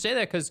funny you say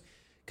that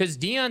because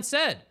Deion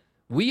said,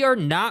 we are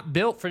not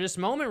built for this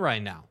moment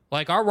right now.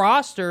 Like, our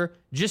roster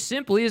just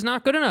simply is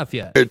not good enough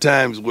yet. There are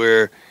times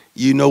where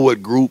you know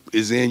what group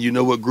is in, you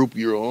know what group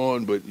you're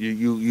on, but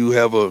you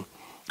have a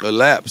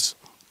lapse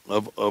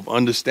of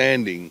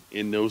understanding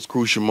in those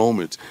crucial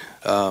moments.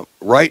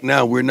 Right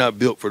now, we're not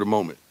built for the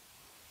moment.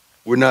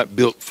 We're not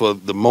built for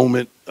the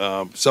moment.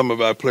 Some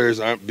of our players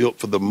aren't built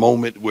for the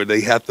moment where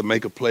they have to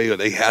make a play, or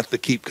they have to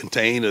keep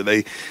contained, or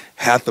they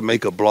have to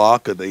make a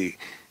block, or they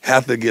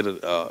have to get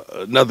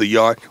another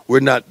yard.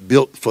 We're not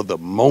built for the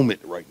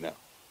moment right now.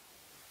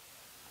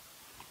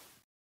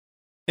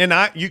 And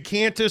you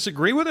can't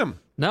disagree with him.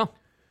 No.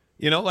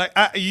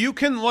 You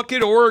can look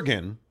at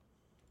Oregon.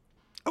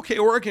 Okay,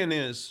 Oregon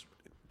is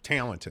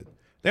talented.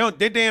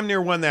 They damn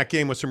near won that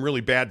game with some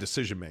really bad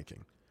decision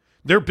making.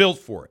 They're built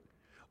for it.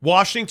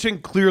 Washington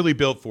clearly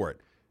built for it.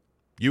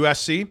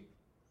 USC,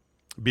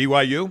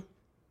 BYU,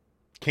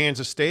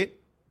 Kansas State,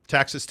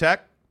 Texas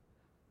Tech.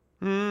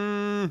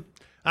 I'm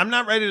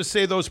not ready to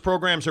say those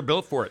programs are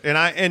built for it.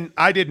 And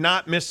I did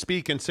not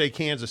misspeak and say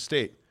Kansas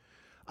State.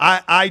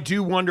 I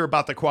do wonder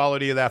about the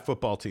quality of that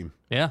football team.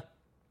 Yeah.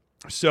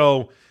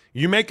 So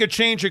you make a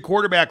change at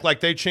quarterback like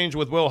they changed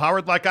with Will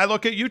Howard. Like I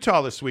look at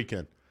Utah this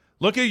weekend.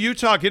 Look at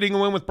Utah getting a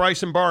win with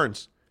Bryson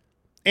Barnes.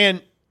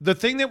 And the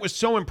thing that was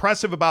so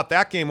impressive about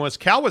that game was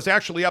Cal was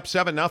actually up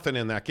 7-0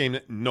 in that game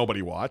that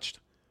nobody watched.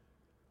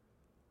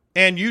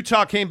 And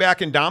Utah came back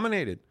and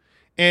dominated.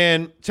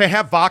 And to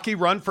have Vaki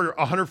run for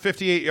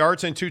 158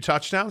 yards and 2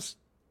 touchdowns,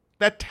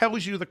 that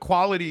tells you the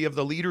quality of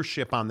the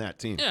leadership on that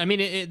team. Yeah, I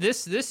mean,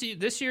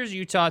 this year's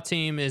Utah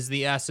team is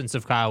the essence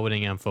of Kyle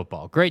Whittingham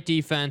football. Great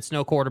defense,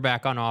 no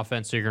quarterback on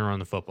offense, so you're going to run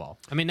the football.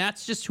 I mean,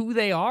 that's just who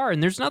they are,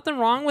 and there's nothing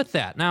wrong with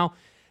that. Now,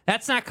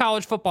 that's not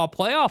college football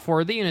playoff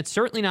worthy, and it's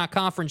certainly not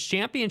conference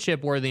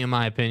championship worthy, in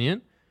my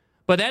opinion.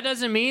 But that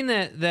doesn't mean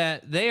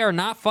that they are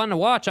not fun to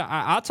watch.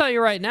 I'll tell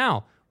you right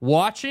now,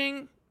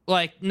 watching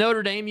like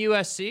Notre Dame,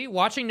 USC,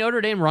 watching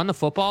Notre Dame run the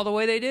football the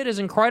way they did is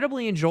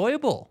incredibly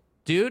enjoyable,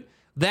 dude.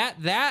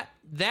 That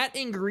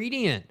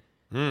ingredient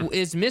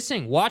is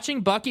missing.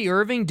 Watching Bucky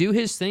Irving do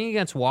his thing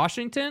against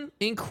Washington,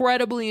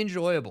 incredibly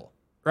enjoyable,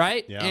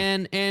 right? Yeah.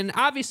 And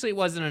obviously it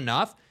wasn't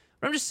enough.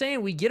 But I'm just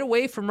saying we get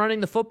away from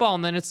running the football,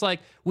 and then it's like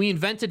we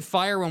invented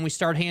fire when we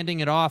start handing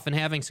it off and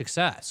having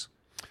success.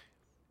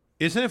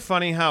 Isn't it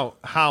funny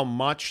how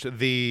much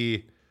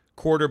the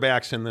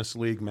quarterbacks in this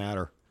league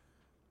matter?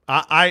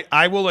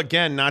 I will,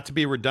 again, not to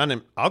be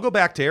redundant, I'll go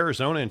back to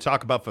Arizona and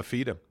talk about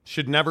Fafita.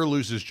 Should never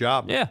lose his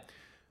job. Yeah.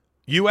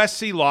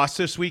 USC lost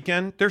this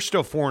weekend. They're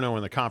still 4-0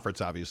 in the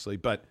conference, obviously,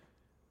 but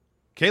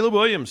Caleb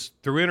Williams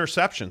threw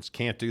interceptions.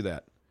 Can't do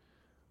that.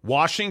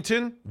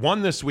 Washington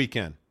won this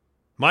weekend.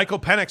 Michael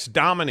Penix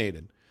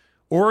dominated.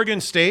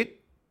 Oregon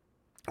State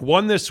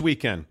won this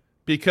weekend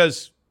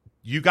because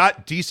you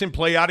got decent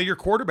play out of your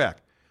quarterback.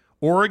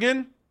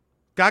 Oregon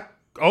got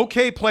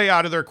okay play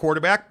out of their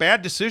quarterback.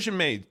 Bad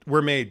decisions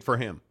were made for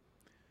him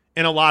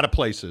in a lot of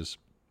places.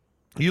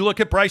 You look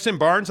at Bryson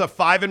Barnes, a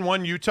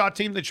 5-1 Utah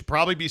team that should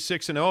probably be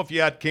 6-0 if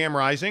you had Cam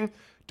Rising.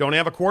 Don't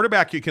have a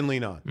quarterback you can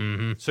lean on.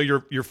 Mm-hmm. So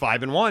you're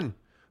 5-1.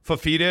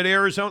 Fafita at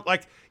Arizona.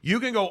 Like, you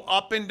can go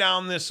up and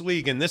down this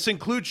league, and this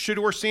includes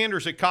Shedeur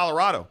Sanders at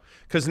Colorado.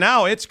 Because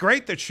now it's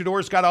great that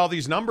Shedeur's got all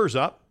these numbers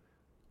up,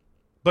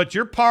 but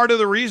you're part of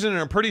the reason,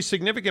 and a pretty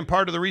significant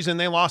part of the reason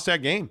they lost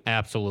that game.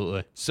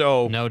 Absolutely.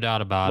 So no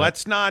doubt about it.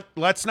 Let's not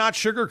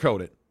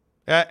sugarcoat it.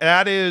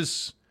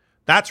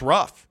 That's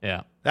rough.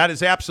 Yeah. That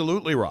is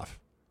absolutely rough.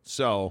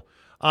 So,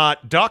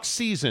 Duck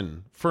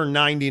season for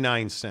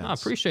 99 cents. I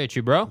appreciate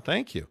you, bro.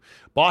 Thank you.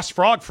 Boss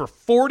Frog for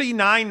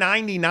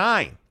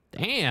 $49.99.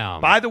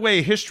 Damn. By the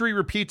way, history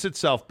repeats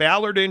itself.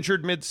 Ballard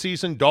injured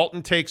midseason.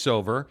 Dalton takes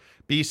over.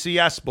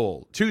 BCS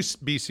Bowl. 2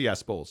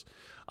 BCS Bowls.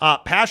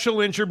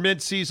 Paschal injured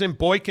midseason.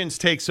 Boykins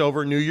takes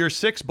over. New Year's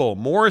 6 Bowl.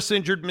 Morris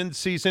injured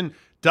midseason.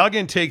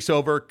 Duggan takes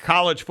over.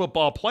 College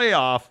football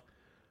playoff.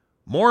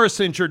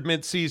 Morris injured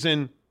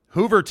midseason.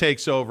 Hoover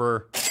takes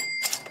over.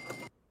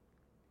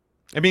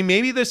 I mean,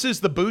 maybe this is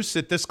the boost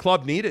that this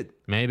club needed.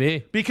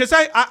 Maybe. Because,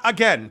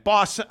 again,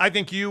 boss, I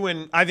think you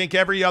and I think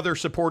every other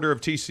supporter of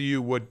TCU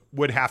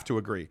would have to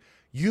agree.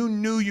 You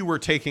knew you were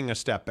taking a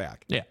step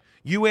back. Yeah.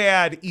 You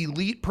had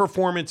elite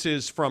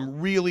performances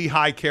from really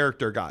high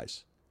character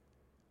guys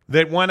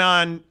that went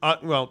on,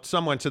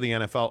 some went to the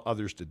NFL,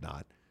 others did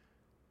not.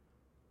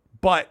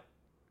 But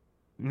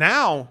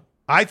now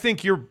I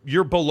think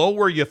you're below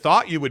where you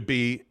thought you would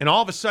be, and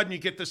all of a sudden you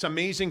get this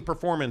amazing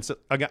performance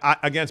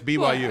against BYU.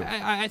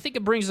 Well, I think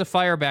it brings the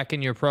fire back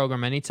in your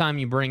program anytime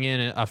you bring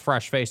in a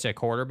fresh face at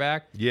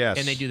quarterback. Yes.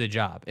 And they do the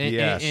job. And,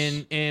 yes.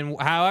 And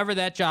however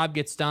that job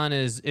gets done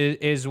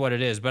is what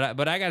it is.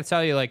 But I got to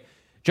tell you, like,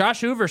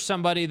 Josh Hoover's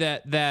somebody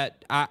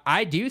that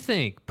I do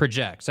think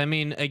projects. I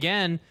mean,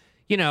 again,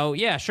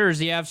 sure, does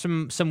he have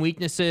some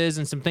weaknesses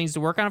and some things to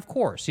work on? Of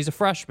course, he's a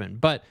freshman,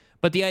 but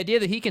the idea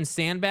that he can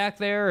stand back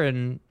there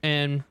and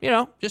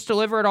just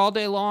deliver it all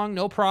day long,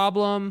 no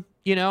problem.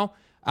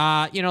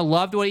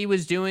 Loved what he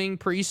was doing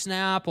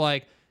pre-snap.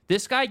 Like,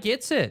 this guy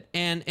gets it.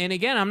 And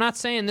again, I'm not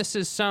saying this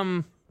is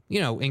some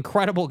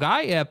incredible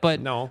guy yet, but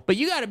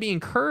you got to be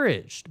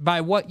encouraged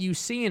by what you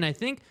see. And I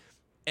think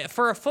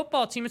for a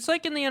football team, it's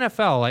like in the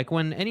NFL, like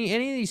when any of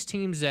these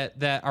teams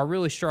that are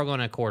really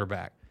struggling at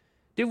quarterback,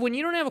 dude, when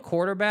you don't have a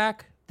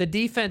quarterback, the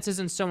defense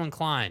isn't so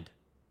inclined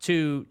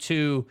to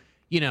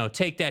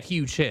take that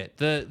huge hit.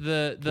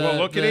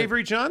 Look at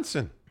Avery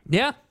Johnson.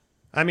 Yeah.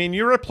 I mean,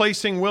 you're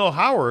replacing Will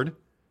Howard,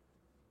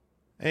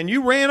 and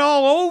you ran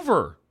all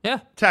over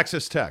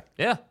Texas Tech.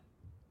 Yeah.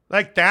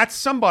 Like, that's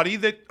somebody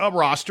that a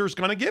roster's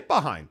going to get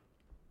behind.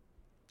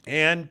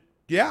 And,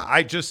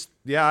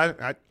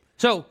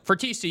 So, for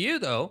TCU,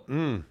 though,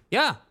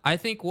 I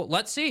think,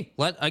 let's see.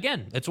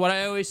 Again, it's what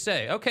I always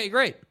say. Okay,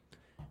 great.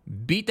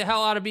 Beat the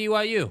hell out of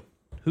BYU.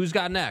 Who's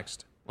got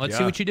next? Let's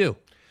see what you do.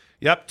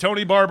 Yep,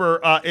 Tony Barber,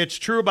 it's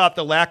true about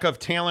the lack of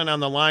talent on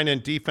the line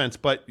and defense,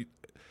 but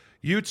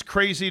Utes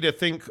crazy to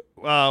think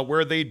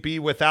where they'd be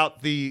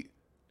without the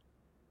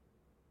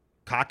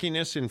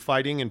cockiness in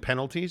fighting and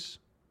penalties.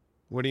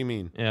 What do you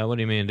mean? Yeah, what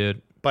do you mean,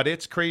 dude? But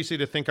it's crazy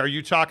to think. Are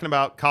you talking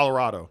about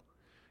Colorado?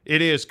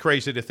 It is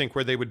crazy to think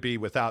where they would be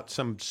without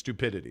some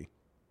stupidity.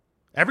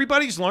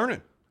 Everybody's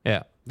learning.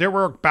 Yeah. There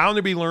were bound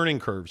to be learning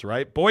curves,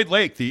 right? Boyd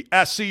Lake, the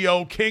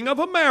SEO king of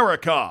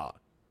America.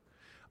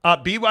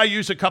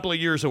 BYU's a couple of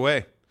years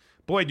away.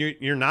 Boyd, you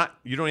don't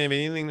have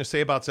anything to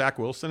say about Zach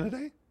Wilson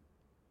today?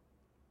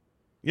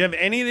 You have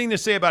anything to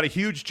say about a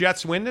huge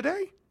Jets win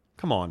today?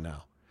 Come on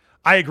now.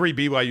 I agree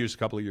BYU's a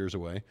couple of years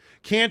away.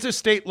 Kansas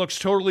State looks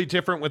totally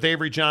different with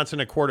Avery Johnson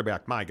at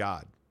quarterback. My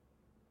God.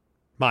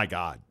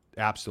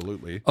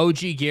 Absolutely. OG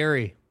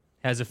Gary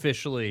has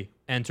officially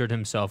entered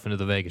himself into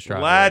the Vegas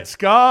Drive. Let's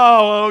go.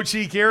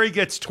 OG Gary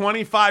gets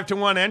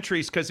 25-1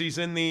 entries because he's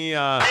in the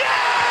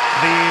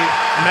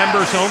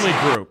members only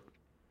group.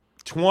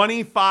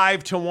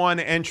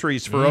 25-1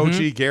 entries for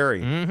OG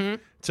Gary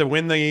to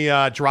win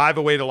the drive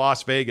away to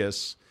Las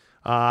Vegas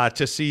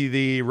to see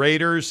the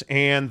Raiders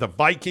and the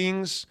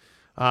Vikings.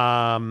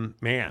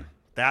 Man,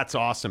 that's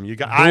awesome.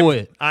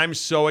 I'm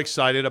so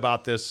excited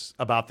about this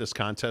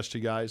contest,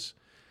 you guys.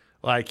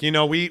 Like,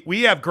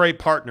 we have great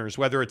partners,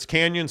 whether it's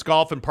Canyons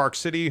Golf in Park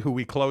City, who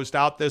we closed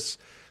out this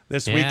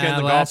weekend.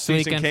 The golf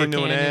season came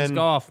to an end.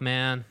 Golf,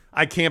 man.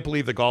 I can't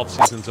believe the golf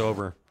season's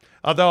over.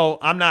 Although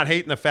I'm not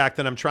hating the fact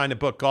that I'm trying to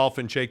book golf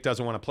and Jake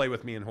doesn't want to play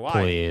with me in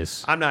Hawaii.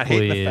 Please. I'm not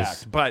hating the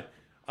fact. But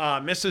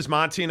Mrs.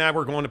 Monty and I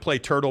were going to play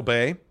Turtle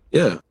Bay.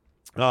 Yeah.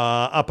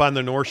 Up on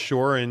the North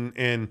Shore.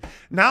 And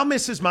now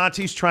Mrs.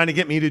 Monty's trying to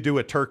get me to do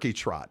a turkey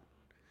trot.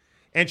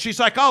 And she's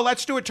like, oh,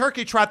 let's do a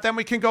turkey trot. Then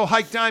we can go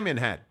hike Diamond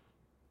Head.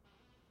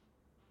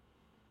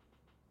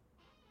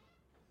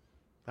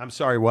 I'm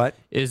sorry, what?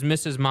 Is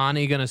Mrs.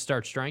 Monty going to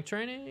start strength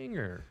training?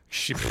 Or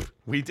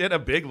we did a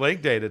big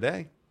leg day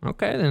today.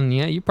 Okay, then,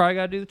 yeah, you probably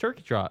got to do the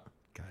turkey trot.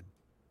 God.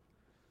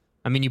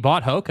 I mean, you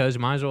bought Hokas. You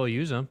might as well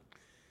use them.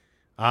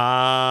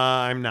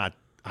 I'm not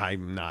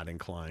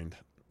inclined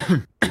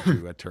to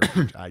do a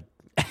turkey trot.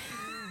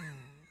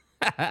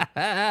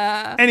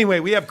 Anyway,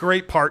 we have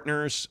great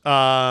partners,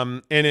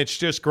 and it's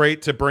just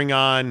great to bring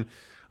on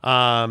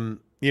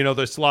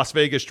this Las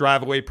Vegas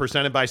Drive Away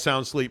presented by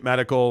Sound Sleep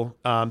Medical.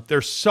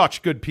 There's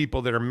such good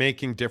people that are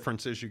making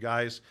differences, you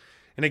guys.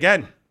 And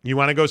again, you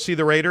want to go see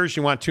the Raiders,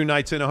 you want 2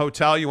 nights in a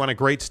hotel, you want a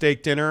great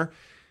steak dinner.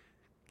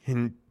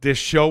 And this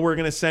show we're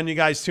going to send you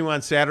guys to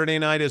on Saturday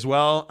night as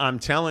well. I'm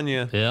telling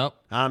you. Yep.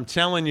 I'm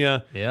telling you.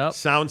 Yep.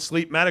 Sound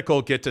Sleep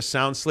Medical. Get to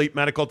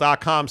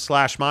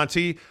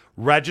soundsleepmedical.com/Monty.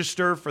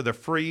 Register for the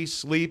free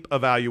sleep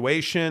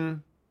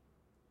evaluation.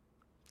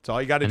 That's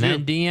all you got to do.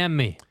 And then DM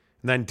me.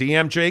 And then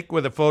DM Jake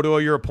with a photo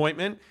of your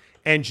appointment,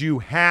 and you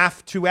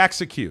have to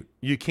execute.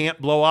 You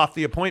can't blow off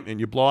the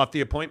appointment. You blow off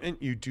the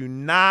appointment, you do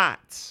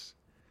not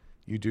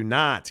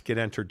get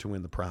entered to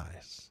win the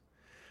prize.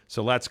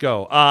 So let's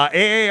go.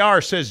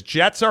 AAR says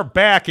Jets are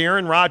back.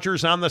 Aaron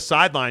Rodgers on the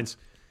sidelines.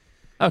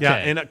 Okay. Yeah,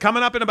 and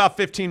coming up in about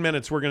 15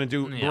 minutes, we're gonna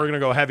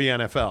go heavy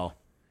NFL.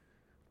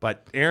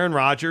 But Aaron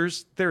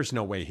Rodgers, there's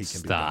no way he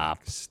can be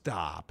back.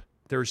 Stop.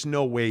 There's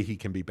no way he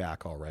can be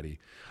back already.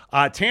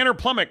 Tanner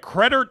Plummet,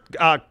 credit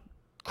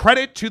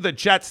to the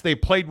Jets. They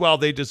played well.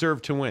 They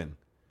deserve to win.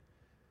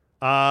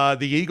 The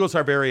Eagles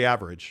are very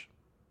average.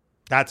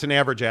 That's an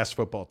average-ass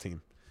football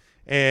team.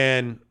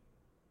 And,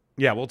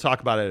 yeah, we'll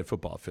talk about it at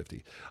Football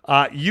 50.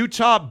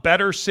 Utah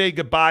better say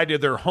goodbye to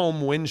their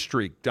home win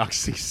streak, Duck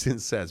Season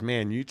says.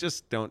 Man, you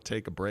just don't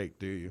take a break,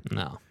 do you?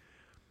 No.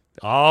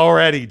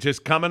 Already,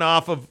 just coming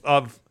off of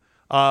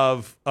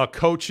a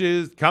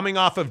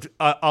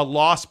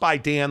loss by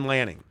Dan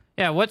Lanning.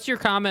 Yeah, what's your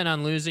comment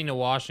on losing to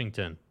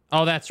Washington?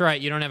 Oh, that's right.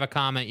 You don't have a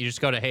comment. You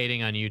just go to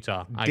hating on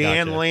Utah.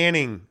 Dan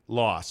Lanning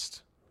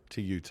lost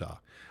to Utah.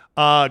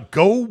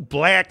 Go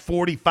Black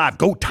 45.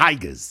 Go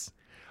Tigers.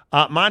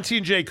 Monty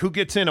and Jake, who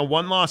gets in, a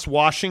one-loss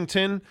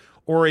Washington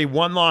or a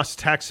one-loss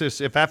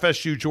Texas if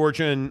FSU,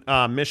 Georgia,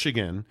 and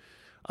Michigan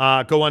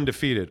go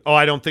undefeated? Oh,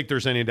 I don't think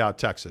there's any doubt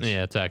Texas.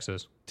 Yeah,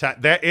 Texas.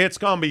 It's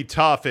going to be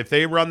tough. If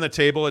they run the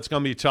table, it's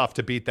going to be tough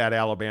to beat that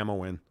Alabama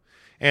win.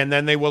 And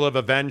then they will have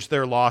avenged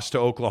their loss to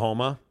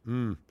Oklahoma.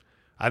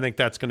 I think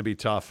that's going to be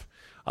tough.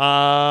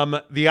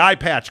 The eye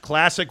patch,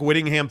 classic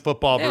Whittingham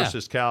football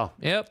versus Cal.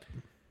 Yep.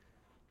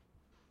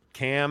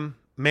 Cam,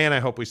 man,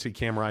 I hope we see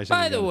Cam rising.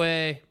 By the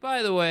way,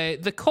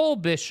 the Cole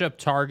Bishop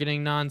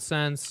targeting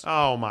nonsense.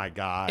 Oh my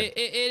God.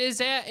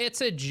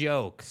 It's a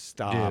joke.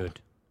 Stop.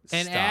 Dude.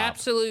 An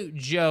absolute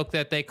joke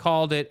that they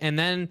called it, and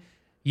then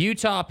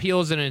Utah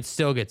appeals it and it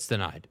still gets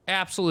denied.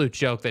 Absolute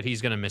joke that he's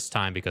going to miss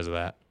time because of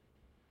that.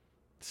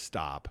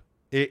 Stop.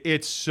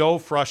 It's so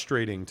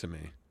frustrating to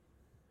me.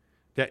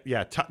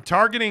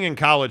 Targeting in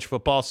college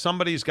football,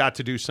 somebody's got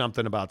to do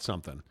something about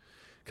something.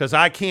 Because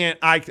I can't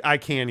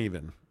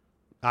even.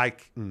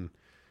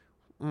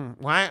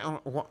 Why?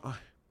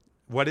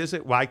 What is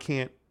it? Why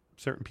can't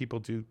certain people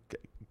do?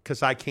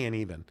 Because I can't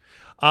even.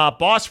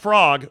 Boss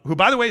Frog, who,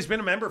 by the way, has been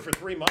a member for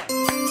 3 months.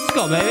 Let's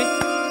go, baby.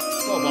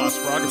 Let's go, Boss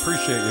Frog.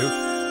 Appreciate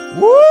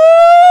you. Woo!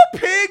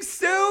 Pig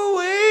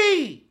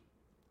suey!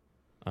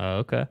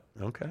 Okay.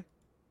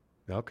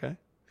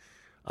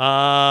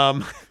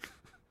 I'm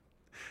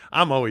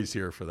always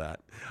here for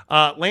that.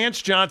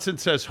 Lance Johnson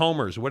says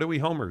homers. What are we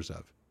homers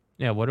of?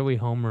 Yeah, what are we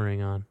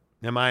homering on?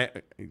 I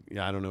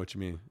don't know what you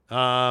mean.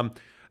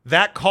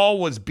 That call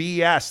was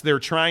BS. They're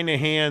trying to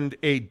hand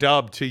a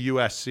dub to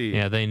USC.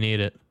 Yeah, they need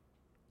it.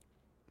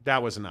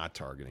 That was not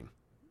targeting.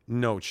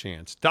 No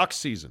chance. Duck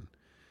season.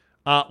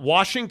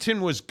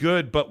 Washington was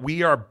good, but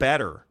we are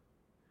better.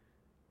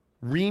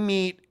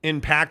 Remeet in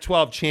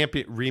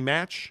Pac-12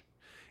 rematch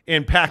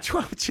in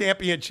Pac-12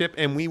 championship,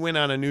 and we win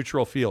on a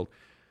neutral field.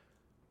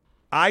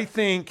 I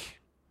think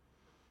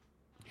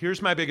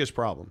here's my biggest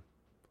problem.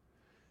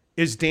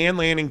 Is Dan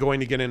Lanning going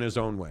to get in his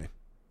own way?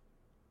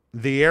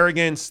 The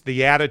arrogance,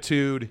 the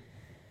attitude,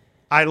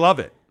 I love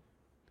it.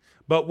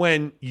 But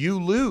when you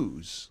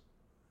lose,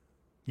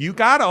 you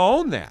got to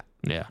own that.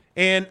 Yeah.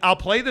 And I'll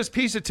play this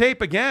piece of tape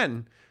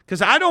again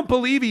because I don't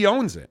believe he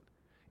owns it.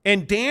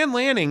 And Dan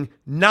Lanning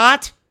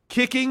not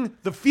kicking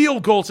the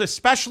field goals,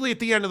 especially at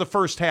the end of the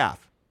first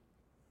half,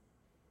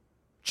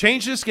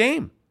 changed this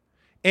game.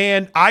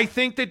 And I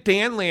think that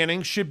Dan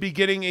Lanning should be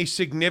getting a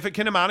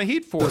significant amount of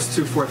heat for it. Those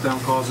 2 4th down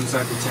calls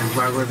inside the 10,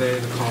 why were they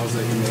the calls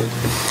that you made?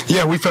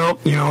 Yeah, we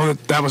felt,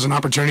 that was an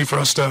opportunity for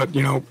us to,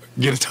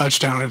 get a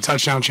touchdown. And a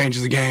touchdown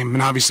changes the game.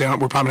 And obviously,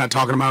 we're probably not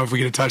talking about if we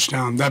get a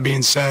touchdown. That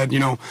being said,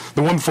 the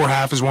one before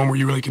half is one where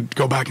you really could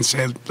go back and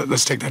say,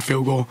 let's take that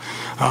field goal.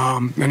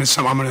 And it's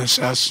something I'm going to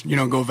assess,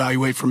 go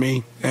evaluate for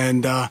me.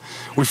 And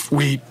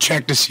we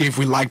checked to see if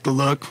we liked the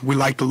look. We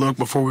liked the look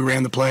before we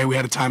ran the play. We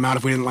had a timeout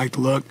if we didn't like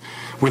the look.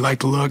 We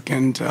liked the look,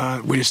 and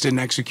we just didn't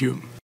execute.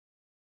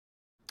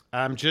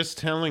 I'm just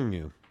telling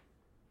you.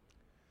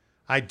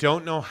 I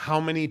don't know how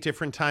many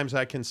different times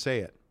I can say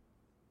it.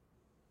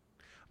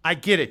 I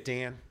get it,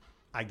 Dan.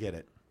 I get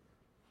it.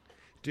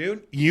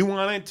 Dude, you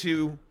wanted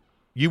to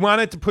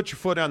put your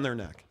foot on their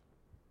neck.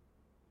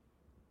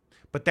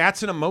 But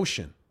that's an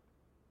emotion.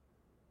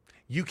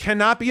 You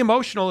cannot be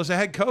emotional as a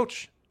head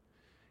coach.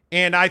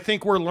 And I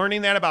think we're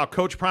learning that about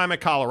Coach Prime at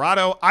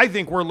Colorado. I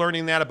think we're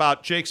learning that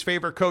about Jake's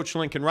favorite coach,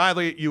 Lincoln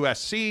Riley at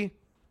USC.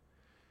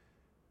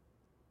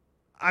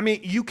 I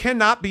mean, you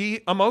cannot be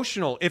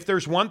emotional. If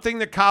there's one thing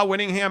that Kyle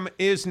Whittingham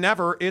is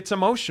never, it's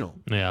emotional.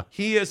 Yeah.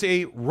 He is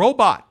a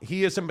robot.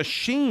 He is a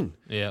machine.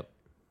 Yep.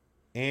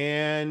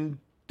 And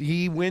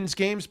he wins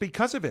games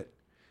because of it.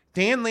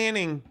 Dan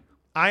Lanning,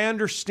 I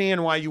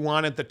understand why you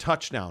wanted the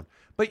touchdown.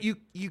 But you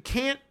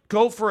can't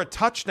go for a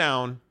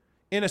touchdown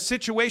in a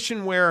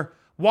situation where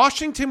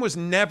Washington was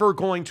never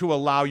going to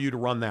allow you to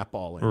run that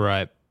ball in.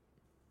 Right.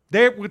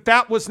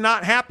 That was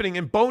not happening.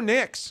 And Bo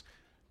Nix,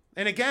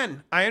 and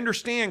again, I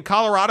understand,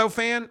 Colorado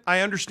fan,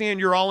 I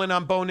understand you're all in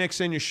on Bo Nix,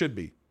 and you should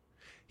be.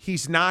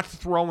 He's not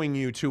throwing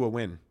you to a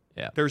win.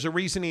 Yeah. There's a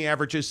reason he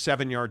averages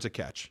 7 yards a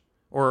catch,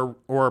 or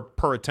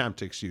per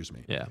attempt, excuse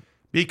me. Yeah.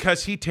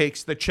 Because he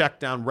takes the check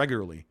down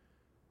regularly.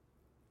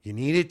 You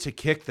needed to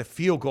kick the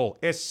field goal,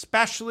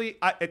 especially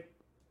at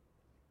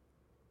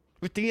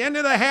the end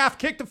of the half,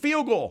 kick the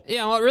field goal.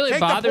 Yeah, what really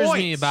bothers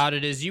me about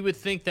it is you would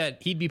think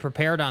that he'd be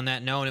prepared on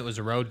that knowing it was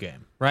a road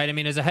game, right? I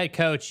mean, as a head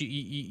coach,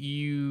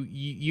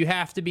 you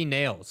have to be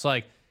nails.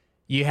 Like,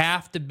 you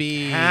have to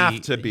be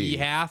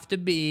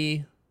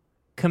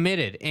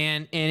committed.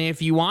 And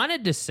if you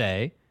wanted to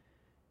say,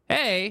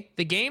 hey,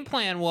 the game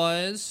plan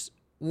was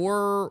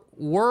we're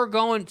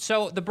going.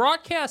 So the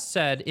broadcast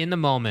said in the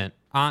moment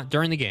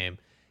during the game,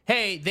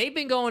 hey, they've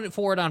been going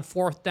for it on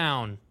 4th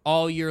down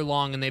all year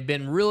long, and they've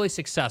been really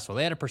successful.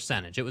 They had a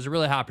percentage. It was a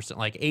really high percent,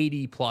 like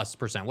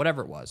 80+%,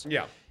 whatever it was.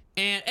 Yeah.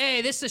 And,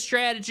 hey, this is a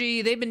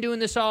strategy. They've been doing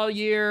this all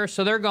year,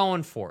 so they're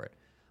going for it.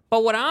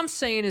 But what I'm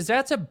saying is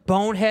that's a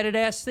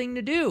boneheaded-ass thing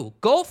to do.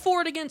 Go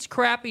for it against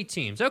crappy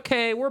teams.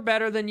 Okay, we're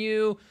better than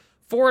you.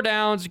 4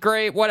 downs,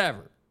 great,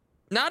 whatever.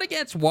 Not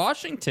against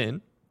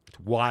Washington. It's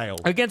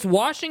wild. Against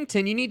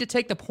Washington, you need to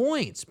take the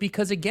points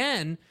because,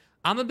 again,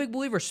 I'm a big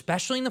believer,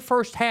 especially in the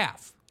first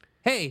half.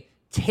 Hey,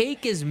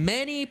 take as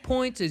many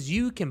points as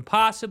you can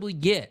possibly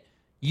get.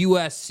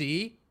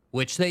 USC,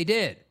 which they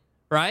did,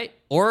 right?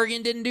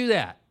 Oregon didn't do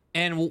that.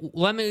 And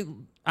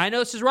I know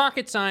this is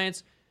rocket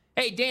science.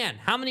 Hey, Dan,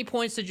 how many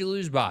points did you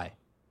lose by?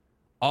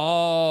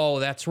 Oh,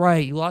 that's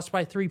right. You lost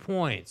by 3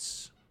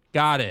 points.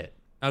 Got it.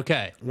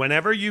 Okay.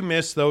 Whenever you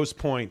miss those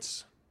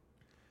points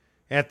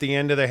at the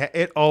end of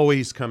it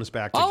always comes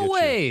back to get you.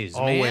 Always,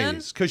 man.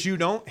 Always. Because you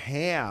don't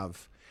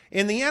have.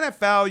 In the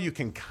NFL, you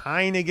can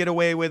kind of get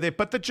away with it,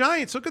 but the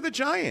Giants, look at the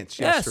Giants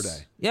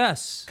yesterday.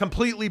 Yes.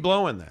 Completely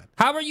blowing that.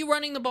 How are you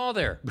running the ball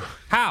there?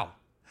 How?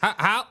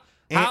 How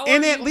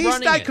And at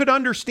least I could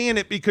understand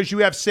it because you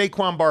have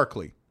Saquon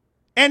Barkley.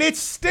 And it's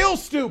still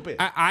stupid.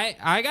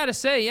 I got to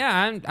say,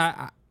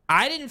 yeah,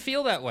 I didn't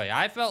feel that way.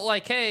 I felt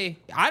like, hey,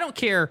 I don't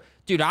care.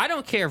 Dude, I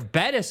don't care if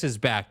Bettis is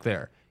back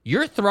there.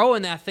 You're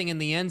throwing that thing in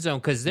the end zone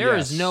because there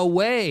is no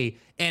way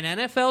an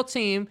NFL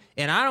team,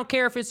 and I don't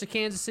care if it's the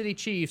Kansas City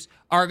Chiefs,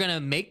 are going to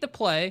make the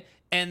play,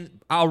 and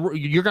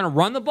you're going to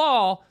run the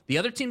ball. The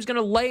other team's going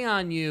to lay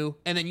on you,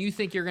 and then you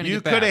think you're going to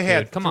get back. You could have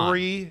had Come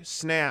 3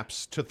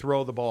 snaps to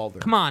throw the ball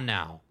there. Come on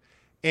now.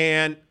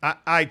 And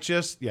I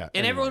just, yeah.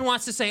 And everyone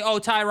wants to say, oh,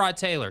 Tyrod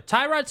Taylor.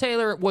 Tyrod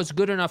Taylor was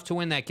good enough to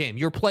win that game.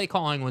 Your play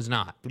calling was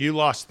not. You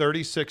lost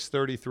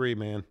 36-33,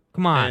 man.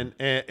 Come on.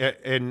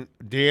 And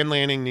Dan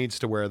Lanning needs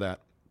to wear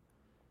that.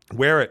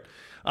 Wear it.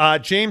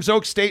 James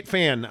Oak State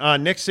fan.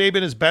 Nick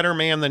Saban is better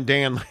man than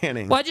Dan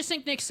Lanning. Well, I just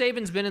think Nick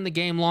Saban's been in the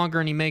game longer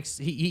and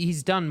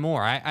he's done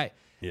more.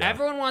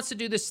 Everyone wants to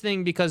do this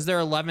thing because they're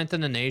 11th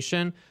in the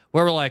nation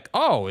where we're like,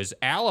 oh, is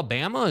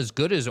Alabama as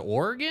good as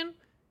Oregon?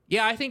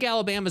 Yeah, I think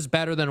Alabama's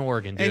better than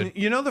Oregon, dude. And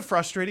you know the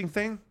frustrating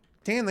thing?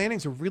 Dan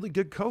Lanning's a really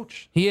good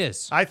coach. He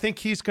is. I think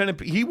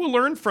he will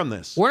learn from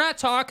this. We're not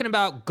talking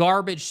about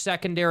garbage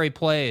secondary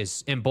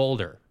plays in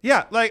Boulder.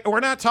 Yeah, like we're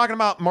not talking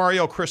about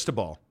Mario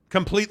Cristobal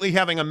completely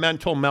having a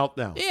mental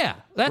meltdown. Yeah,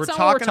 that's not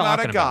what we're talking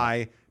talking about. A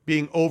guy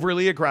being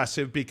overly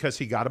aggressive because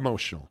he got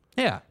emotional.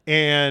 Yeah.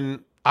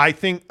 And I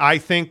think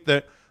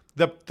that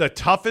the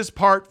toughest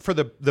part for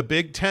the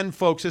Big Ten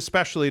folks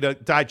especially to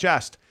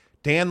digest,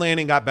 Dan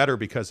Lanning got better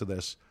because of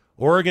this.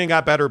 Oregon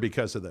got better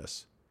because of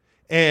this.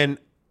 And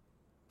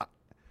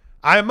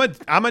I'm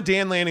a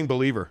Dan Lanning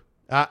believer.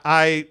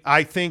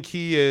 I think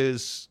he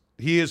is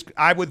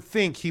I would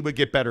think he would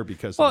get better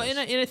because of this.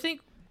 Well, and I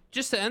think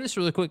just to end this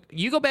really quick,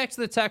 you go back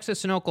to the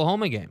Texas and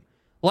Oklahoma game.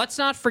 Let's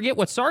not forget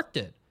what Sark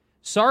did.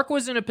 Sark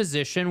was in a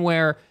position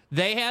where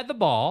they had the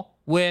ball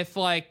with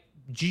like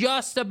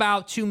just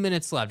about 2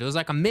 minutes left. It was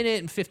like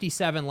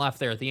 1:57 left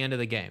there at the end of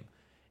the game.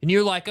 And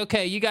you're like,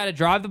 okay, you got to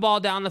drive the ball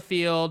down the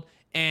field,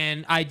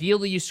 and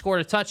ideally you scored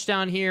a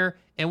touchdown here.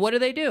 And what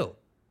do?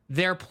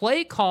 Their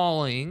play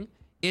calling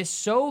is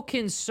so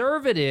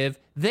conservative,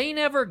 they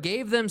never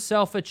gave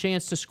themselves a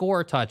chance to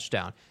score a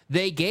touchdown.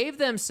 They gave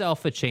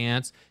themselves a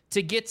chance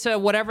to get to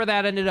whatever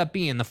that ended up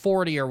being, the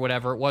 40 or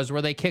whatever it was,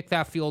 where they kicked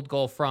that field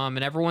goal from,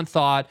 and everyone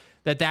thought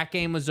that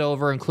game was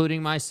over,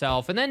 including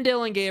myself. And then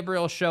Dylan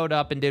Gabriel showed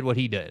up and did what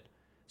he did.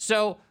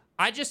 So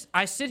I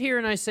sit here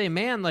and I say,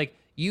 man, like,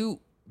 you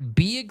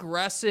be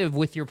aggressive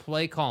with your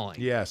play calling.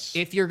 Yes.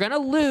 If you're going to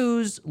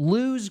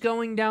lose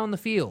going down the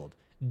field.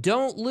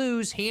 Don't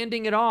lose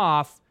handing it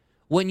off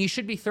when you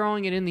should be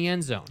throwing it in the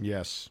end zone.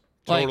 Yes.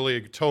 Totally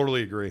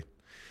agree.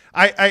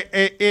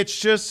 It's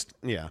just,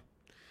 yeah.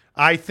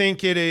 I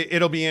think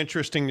it'll be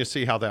interesting to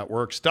see how that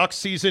works. Duck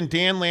season,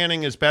 Dan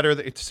Lanning is better.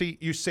 See,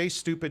 you say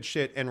stupid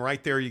shit, and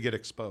right there you get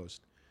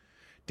exposed.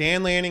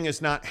 Dan Lanning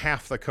is not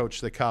half the coach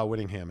that Kyle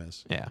Whittingham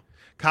is. Yeah.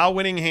 Kyle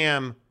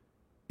Whittingham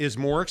is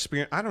more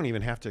experienced. I don't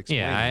even have to explain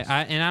this.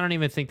 And I don't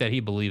even think that he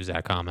believes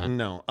that comment.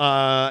 No.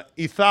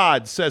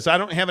 Ethad says, I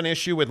don't have an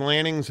issue with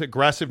Lanning's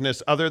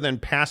aggressiveness other than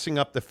passing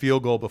up the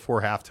field goal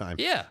before halftime.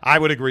 Yeah. I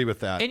would agree with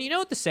that. And you know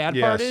what the sad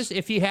part is?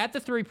 If you had the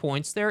 3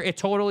 points there, it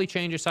totally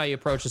changes how you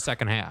approach the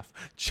second half.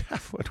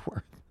 Jeff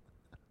Woodward.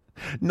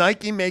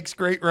 Nike makes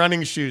great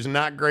running shoes,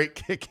 not great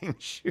kicking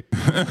shoes.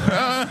 And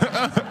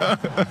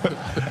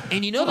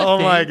you know the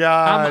thing? My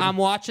God. I'm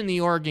watching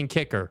the Oregon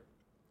kicker.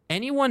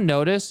 Anyone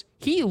notice?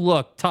 He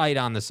looked tight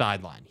on the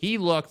sideline. He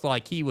looked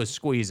like he was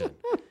squeezing.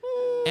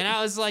 And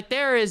I was like,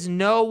 there is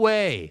no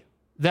way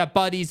that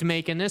Buddy's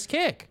making this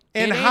kick.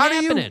 And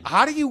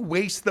how do you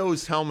waste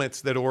those helmets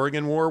that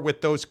Oregon wore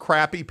with those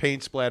crappy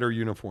paint splatter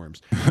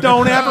uniforms?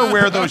 Don't ever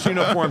wear those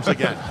uniforms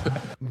again.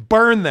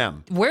 Burn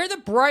them. Wear the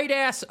bright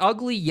ass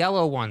ugly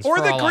yellow ones. Or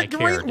for the all I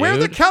care, wear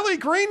dude. the Kelly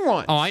green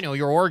ones. Oh, I know.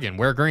 You're Oregon.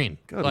 Wear green.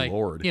 Good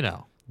Lord. You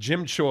know.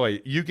 Jim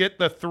Choi, you get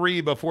the 3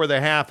 before the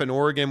half, and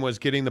Oregon was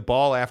getting the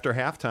ball after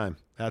halftime.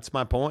 That's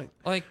my point.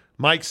 Like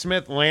Mike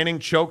Smith, Lanning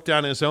choked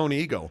on his own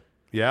ego.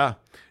 Yeah.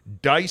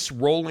 Dice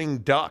rolling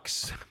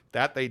ducks.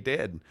 That they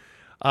did.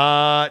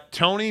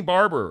 Tony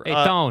Barber. Hey,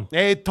 Tone.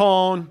 Hey,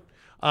 Tone.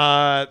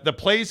 The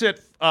plays at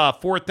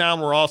 4th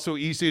down were also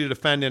easy to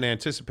defend and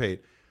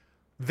anticipate.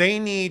 They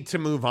need to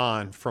move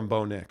on from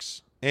Bo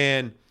Nix.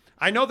 And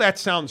I know that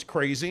sounds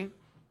crazy,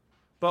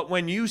 but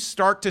when you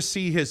start to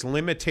see his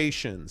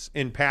limitations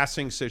in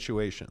passing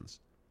situations,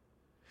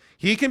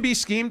 he can be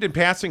schemed in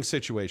passing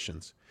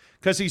situations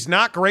because he's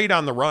not great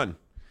on the run.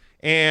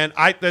 And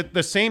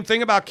the same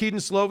thing about Keaton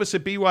Slovis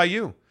at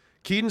BYU.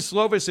 Keaton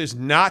Slovis is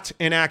not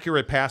an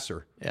accurate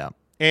passer. Yeah.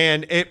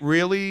 And it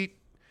really,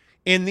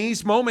 in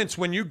these moments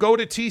when you go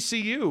to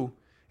TCU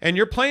and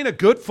you're playing a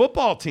good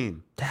football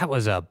team. You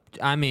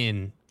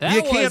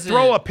can't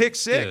throw a pick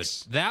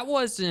six. Dude, that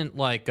wasn't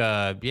like,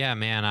 yeah,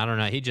 man, I don't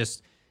know. He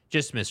just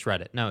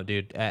misread it. No,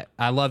 dude,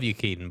 I love you,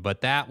 Keaton,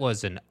 but that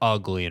was an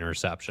ugly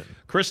interception.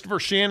 Christopher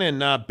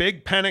Shannon,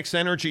 Big Penix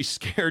energy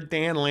scared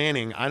Dan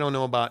Lanning. I don't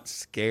know about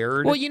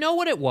scared. Well, you know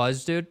what it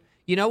was, dude?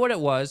 You know what it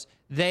was?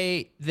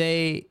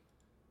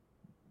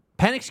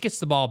 Penix gets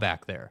the ball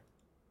back there,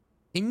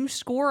 and you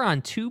score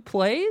on 2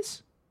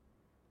 plays?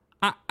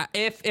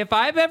 If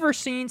I've ever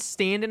seen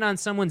standing on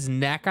someone's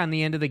neck on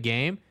the end of the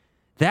game,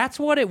 that's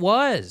what it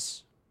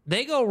was.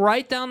 They go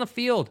right down the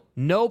field,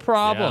 no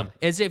problem,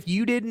 as if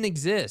you didn't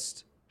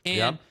exist.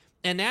 And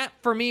that,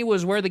 for me,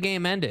 was where the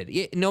game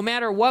ended. No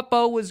matter what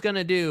Bo was going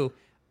to do,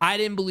 I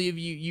didn't believe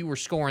you were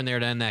scoring there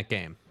to end that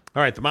game.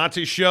 All right, the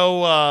Monty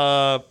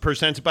Show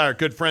presented by our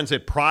good friends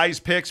at Prize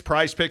Picks,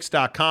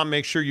 prizepicks.com.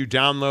 Make sure you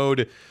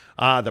download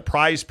the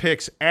Prize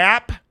Picks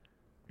app.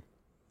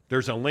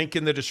 There's a link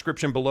in the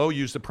description below.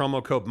 Use the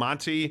promo code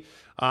Monty.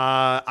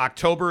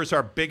 October is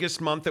our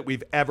biggest month that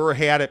we've ever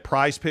had at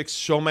Prize Picks.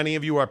 So many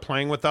of you are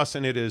playing with us,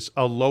 and it is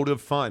a load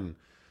of fun.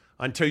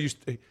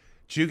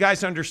 Do you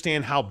guys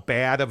understand how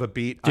bad of a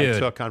beat I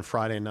took on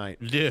Friday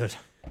night? Dude.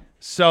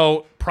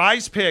 So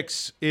Prize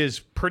Picks is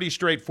pretty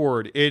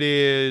straightforward. It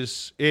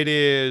is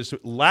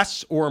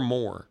less or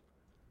more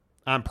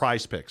on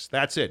Prize Picks.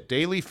 That's it.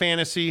 Daily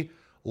fantasy,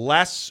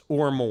 less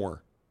or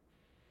more.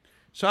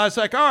 So I was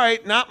like, all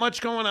right, not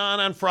much going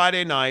on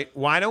Friday night.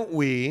 Why don't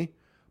we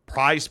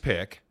Prize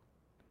Pick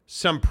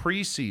some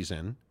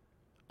preseason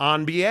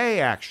NBA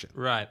action?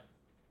 Right.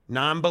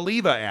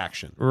 Non-believer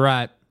action.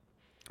 Right.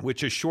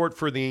 Which is short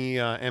for the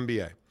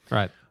NBA.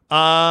 Right.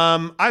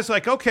 I was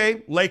like,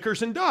 okay,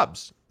 Lakers and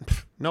Dubs.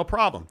 No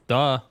problem.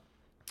 Duh.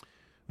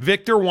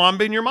 Victor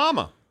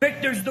Wembanyama.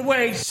 Victor's the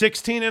way.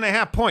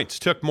 16.5 points.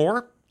 Took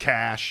more.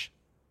 Cash.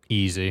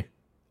 Easy.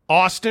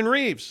 Austin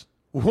Reeves.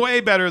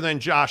 Way better than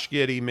Josh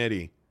Giddey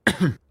Mitty.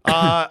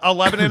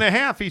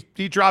 11.5.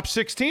 He dropped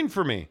 16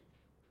 for me.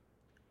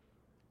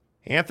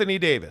 Anthony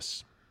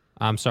Davis.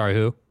 I'm sorry,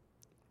 who?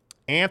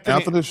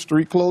 Anthony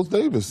Street Clothes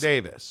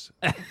Davis.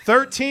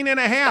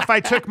 13.5. I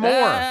took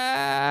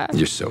more.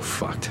 You're so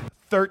fucked.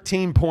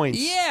 13 points.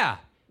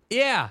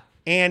 Yeah.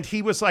 And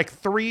he was like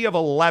 3 of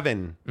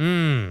 11.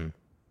 And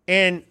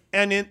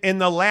in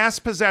the last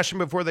possession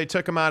before they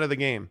took him out of the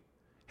game,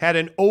 had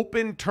an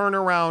open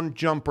turnaround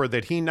jumper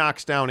that he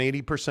knocks down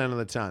 80% of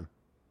the time.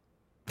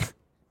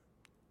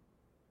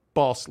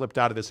 Ball slipped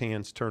out of his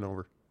hands,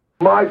 turnover.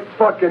 My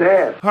fucking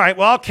ass. All right,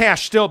 well, I'll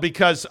cash still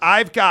because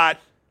I've got,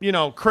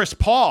 Chris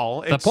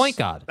Paul. The point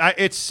guard.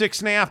 It's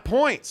 6.5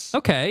 points.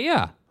 Okay,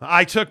 yeah.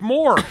 I took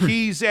more.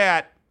 He's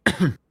at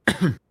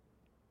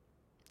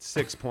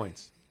 6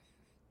 points.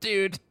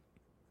 Dude,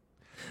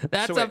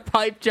 that's a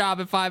pipe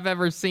job if I've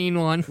ever seen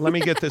one. Let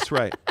me get this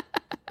right.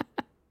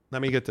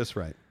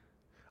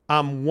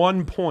 I'm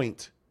 1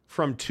 point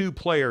from 2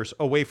 players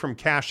away from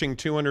cashing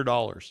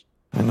 $200.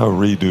 I know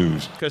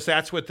redos. Because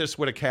that's what this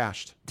would have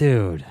cashed.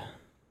 Dude.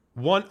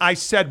 I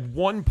said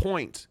 1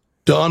 point.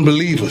 The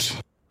unbelievers.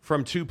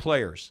 From 2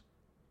 players.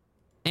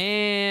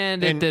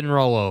 And it didn't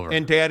roll over.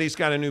 And Daddy's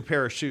got a new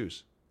pair of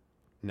shoes.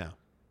 No.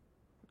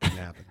 Didn't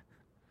happen.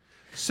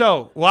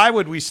 So why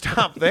would we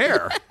stop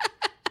there?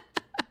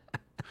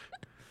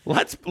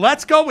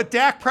 Let's go with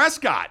Dak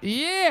Prescott.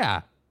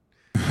 Yeah.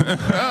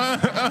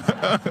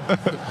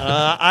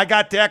 I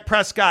got Dak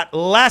Prescott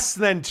less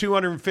than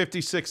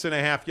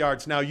 256.5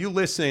 yards. Now you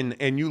listen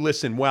and you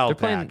listen well.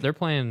 They're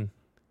playing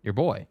your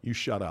boy. You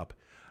shut up.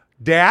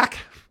 Dak.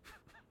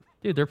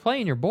 Dude, they're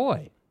playing your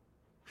boy.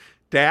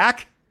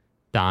 Dak.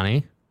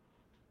 Donnie.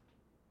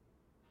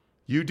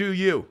 You do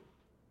you.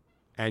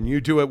 And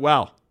you do it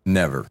well.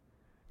 Never.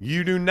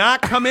 You do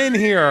not come in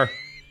here,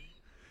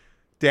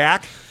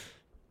 Dak.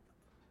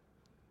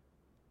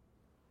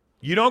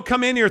 You don't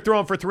come in here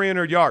throwing for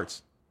 300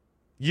 yards.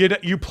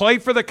 You play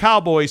for the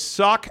Cowboys.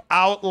 Suck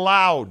out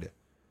loud.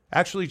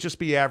 Actually, just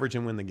be average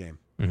and win the game.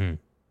 Mm-hmm.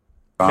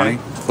 Donnie,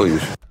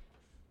 please.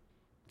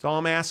 That's all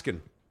I'm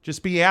asking.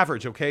 Just be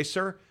average, okay,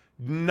 sir?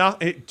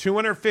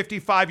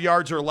 255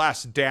 yards or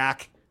less,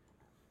 Dak.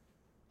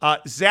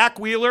 Zach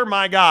Wheeler,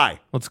 my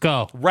guy. Let's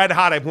go. Red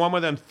hot. I've won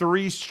with him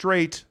 3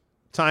 straight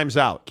times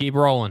out. Keep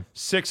rolling.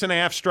 6.5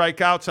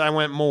 strikeouts. I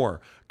went more.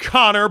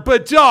 Connor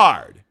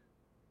Bedard.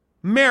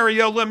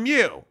 Mario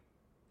Lemieux.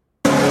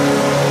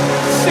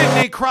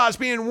 Sidney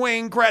Crosby and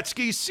Wayne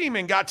Gretzky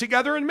Seaman got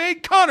together and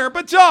made Connor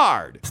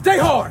Bedard. Stay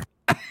hard.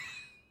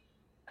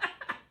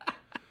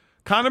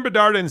 Connor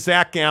Bedard and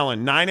Zach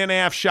Gallen.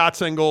 9.5 shots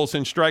and goals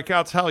and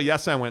strikeouts. Hell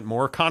yes, I went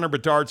more. Connor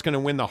Bedard's going to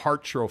win the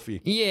Hart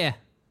Trophy. Yeah.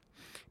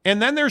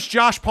 And then there's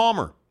Josh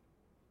Palmer.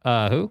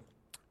 Who?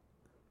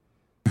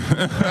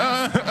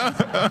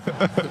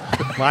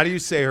 Why do you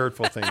say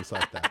hurtful things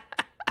like that?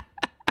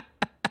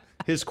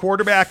 His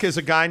quarterback is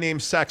a guy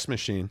named Sex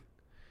Machine.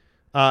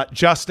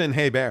 Justin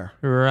Hebert.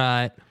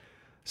 Right.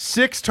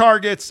 6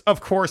 targets.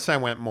 Of course I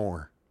went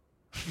more.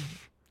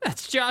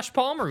 That's Josh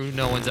Palmer, who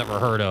no one's ever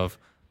heard of.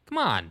 Come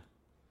on.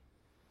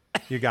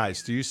 You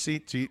guys, do you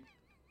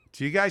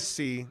guys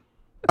see?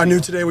 I knew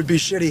today would be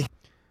shitty.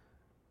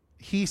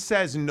 He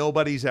says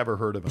nobody's ever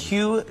heard of him.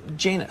 Hugh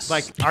Janus.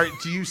 Like,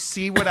 do you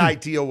see what I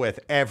deal with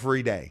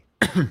every day?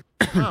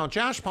 Oh,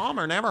 Josh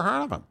Palmer, never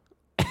heard of him.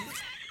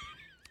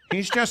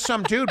 He's just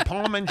some dude,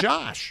 Palm and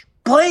Josh.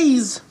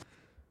 Please.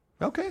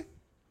 Okay.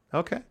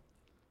 Now,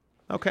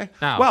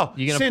 well,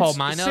 you gonna pull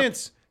mine up?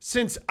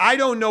 Since I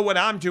don't know what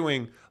I'm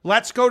doing,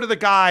 let's go to the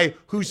guy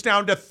who's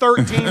down to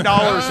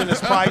 $13 in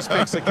his Prize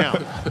Picks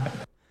account.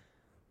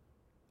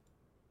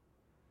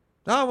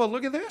 Oh, well,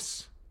 look at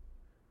this.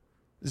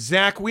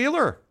 Zach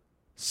Wheeler,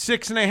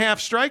 6.5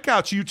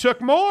 strikeouts. You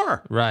took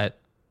more. Right.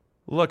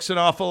 Looks an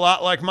awful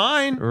lot like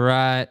mine.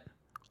 Right.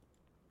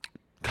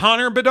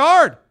 Connor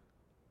Bedard.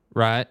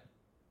 Right.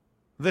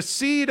 The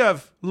seed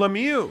of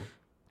Lemieux,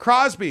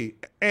 Crosby,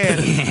 and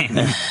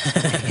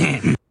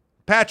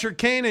Patrick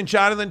Kane and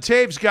Jonathan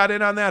Taves got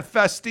in on that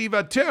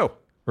Festiva too.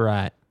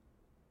 Right.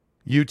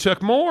 You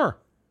took more.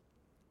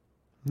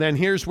 Then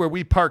here's where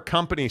we part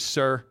company,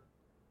 sir.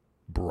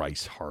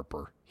 Bryce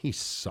Harper. He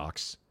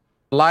sucks.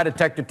 Lie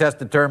detector test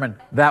determined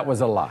that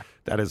was a lie.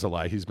 That is a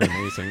lie. He's been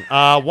amazing.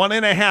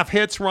 1.5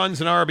 hits,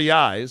 runs, and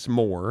RBIs.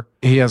 More.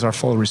 He has our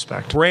full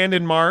respect.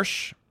 Brandon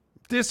Marsh.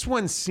 This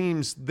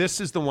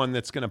is the one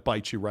that's going to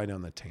bite you right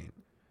on the taint.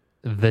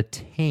 The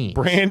taint.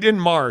 Brandon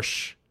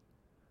Marsh.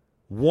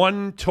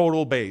 1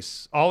 total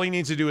base. All he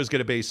needs to do is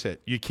get a base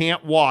hit. You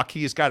can't walk.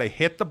 He's got to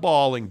hit the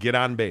ball and get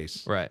on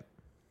base. Right.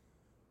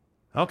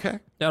 Okay.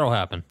 That'll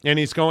happen. And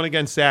he's going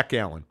against Zach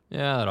Gallen.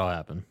 Yeah, that'll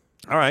happen.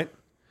 All right.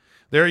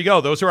 There you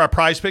go. Those are our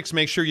Prize Picks.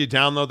 Make sure you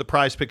download the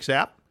Prize Picks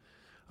app.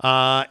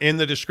 In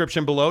the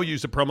description below,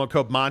 use the promo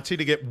code Monty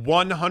to get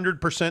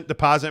 100%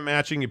 deposit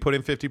matching. You put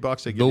in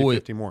 $50, they give you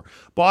 50 more.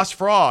 Boss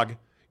Frog,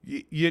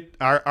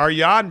 are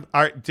you on?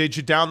 Did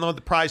you download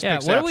the Prize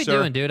Picks app, what are we sir?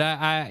 doing, dude?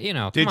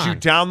 Did you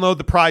download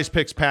the Prize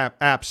Picks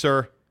app,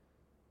 sir?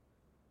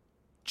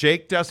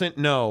 Jake doesn't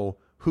know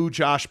who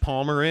Josh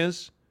Palmer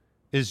is.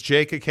 Is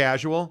Jake a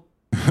casual?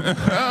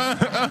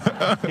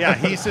 Yeah,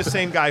 he's the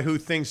same guy who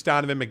thinks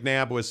Donovan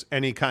McNabb was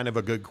any kind of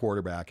a good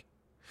quarterback.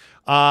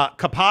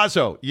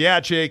 Capazzo, yeah,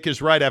 Jake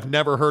is right. I've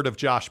never heard of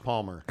Josh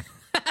Palmer.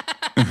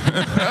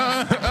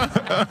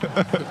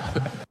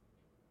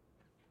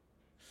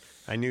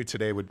 I knew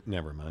today would,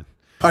 never mind.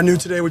 I knew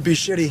today would be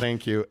shitty.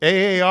 Thank you.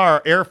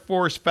 AAR, Air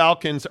Force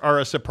Falcons are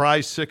a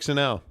surprise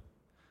 6-0.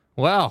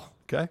 Well.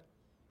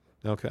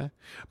 Okay.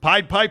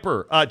 Pied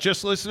Piper,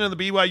 just listen to the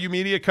BYU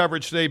media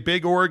coverage today.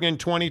 Big Oregon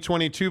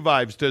 2022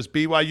 vibes. Does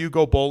BYU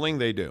go bowling?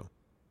 They do.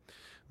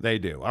 They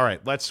do. All right,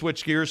 let's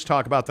switch gears,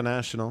 talk about the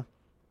National.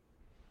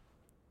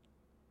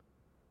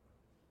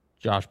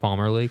 Josh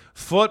Palmer League.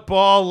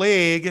 Football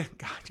League.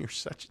 God, you're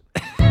such...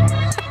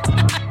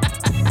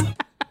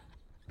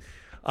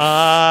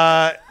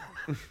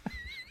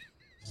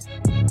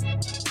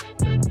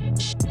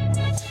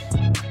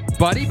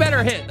 But he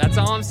better hit. That's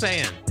all I'm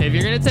saying. If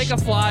you're going to take a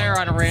flyer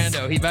on a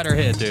rando, he better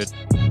hit, dude.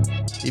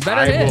 He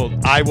better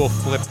hit. I will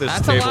flip this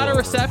That's table a lot of over.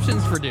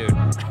 receptions for dude.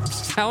 I'm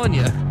just telling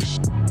you.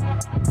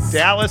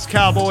 Dallas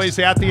Cowboys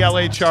at the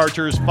LA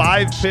Chargers,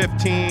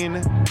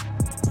 5:15.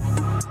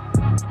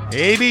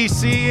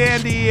 ABC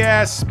and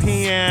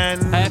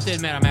ESPN. I have to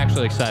admit, I'm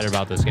actually excited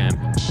about this game.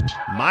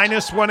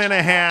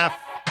 -1.5.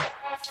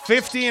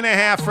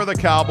 50.5 for the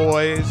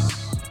Cowboys.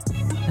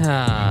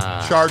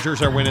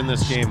 Chargers are winning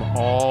this game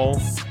all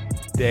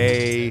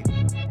day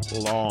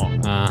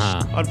long.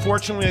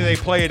 Unfortunately, they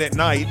play it at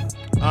night.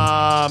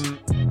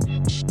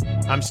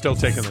 I'm still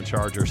taking the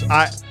Chargers.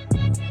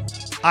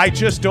 I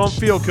just don't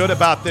feel good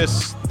about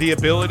this. The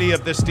ability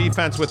of this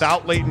defense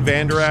without Leighton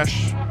Vander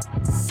Esch,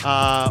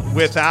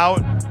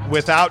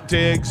 without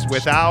Diggs,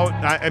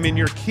 I mean,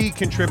 your key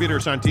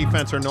contributors on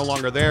defense are no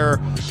longer there.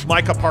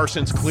 Micah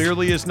Parsons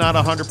clearly is not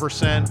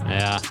 100%.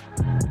 Yeah.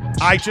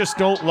 I just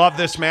don't love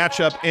this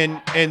matchup,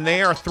 and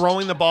they are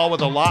throwing the ball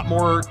with a lot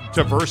more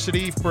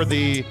diversity for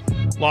the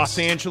Los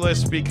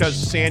Angeles, because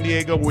San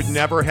Diego would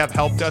never have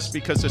helped us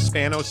because the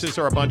Spanoses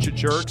are a bunch of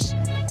jerks.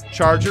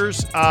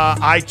 Chargers,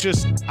 I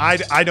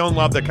don't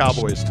love the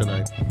Cowboys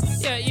tonight.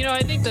 Yeah,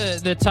 I think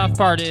the tough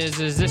part is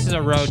this is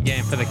a road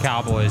game for the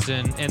Cowboys,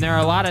 and there are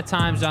a lot of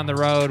times on the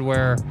road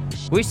where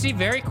we see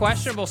very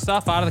questionable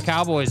stuff out of the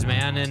Cowboys,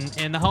 man,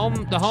 and the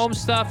home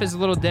stuff is a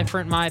little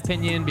different in my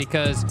opinion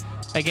because,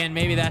 again,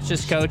 maybe that's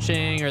just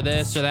coaching or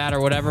this or that or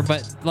whatever,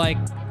 but like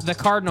the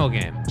Cardinal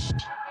game,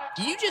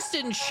 you just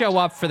didn't show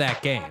up for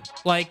that game.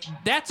 Like,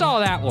 that's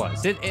all that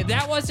was.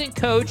 That wasn't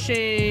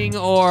coaching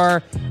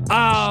or,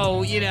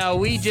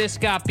 we just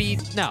got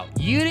beat. No,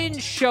 you didn't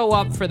show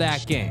up for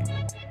that game.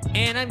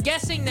 And I'm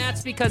guessing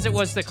that's because it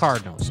was the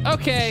Cardinals.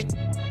 Okay.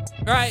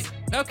 Right.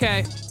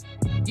 Okay.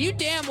 You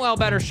damn well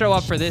better show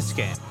up for this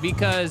game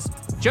because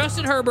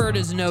Justin Herbert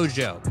is no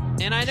joke.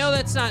 And I know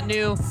that's not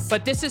new,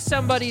 but this is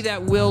somebody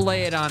that will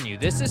lay it on you.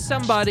 This is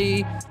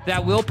somebody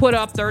that will put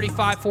up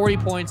 35, 40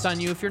 points on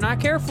you if you're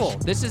not careful.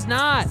 This is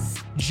not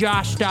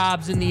Josh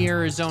Dobbs in the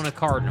Arizona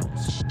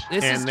Cardinals.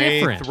 This is different. And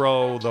they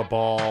throw the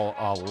ball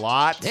a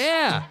lot.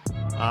 Yeah.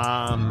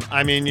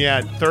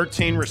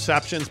 13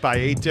 receptions by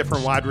 8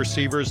 different wide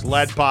receivers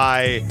led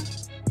by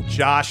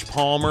Josh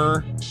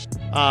Palmer,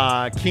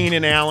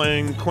 Keenan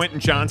Allen, Quentin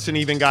Johnson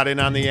even got in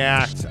on the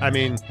act. I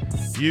mean,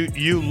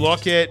 you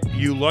look at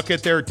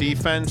their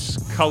defense.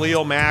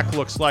 Khalil Mack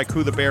looks like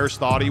who the Bears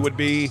thought he would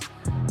be.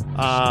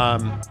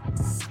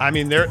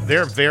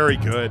 They're very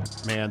good,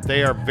 man.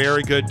 They are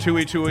very good.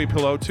 Tui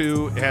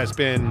Pelotu has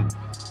been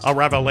a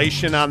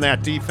revelation on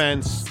that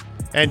defense.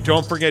 And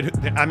don't forget,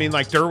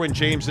 Derwin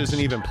James isn't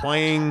even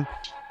playing.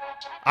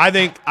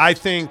 I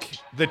think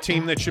the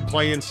team that should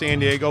play in San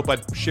Diego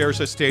but shares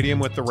a stadium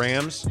with the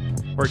Rams,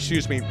 or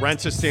excuse me,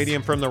 rents a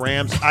stadium from the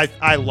Rams.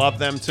 I love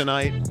them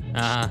tonight.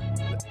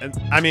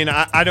 I mean,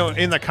 I don't,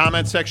 in the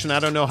comment section, I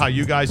don't know how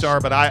you guys are,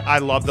 but I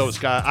love those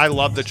guys. I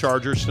love the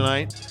Chargers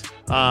tonight.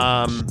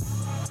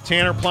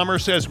 Tanner Plummer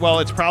says, well,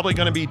 it's probably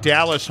going to be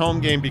Dallas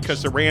home game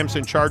because the Rams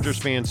and Chargers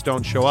fans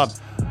don't show up.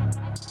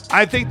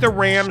 I think the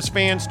Rams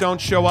fans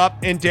don't show up,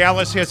 and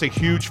Dallas has a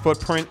huge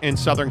footprint in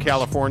Southern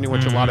California,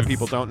 which a lot of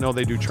people don't know.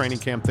 They do training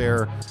camp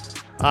there.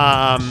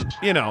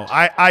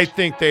 I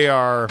think they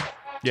are,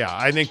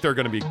 I think they're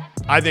going to be,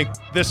 I think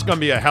this is going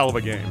to be a hell of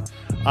a game.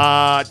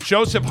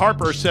 Joseph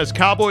Harper says,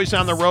 Cowboys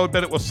on the road,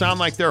 but it will sound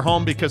like they're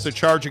home because the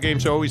Charger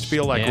games always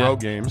feel like road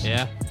games.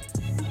 Yeah.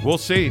 We'll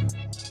see.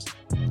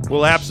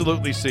 We'll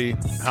absolutely see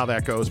how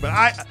that goes.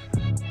 But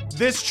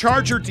this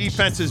Charger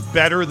defense is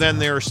better than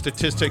their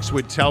statistics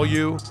would tell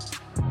you.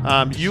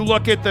 You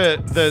look at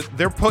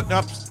they're putting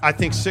up, I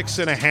think,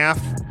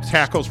 6.5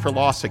 tackles for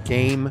loss a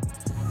game.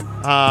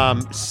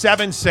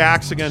 7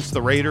 sacks against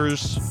the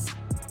Raiders.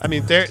 I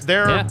mean,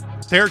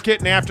 they're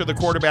getting after the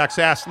quarterback's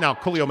ass. Now,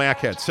 Khalil Mack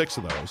had 6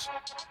 of those.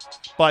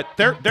 But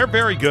they're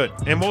very good.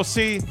 And we'll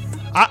see.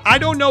 I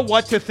don't know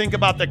what to think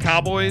about the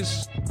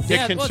Cowboys.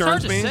 It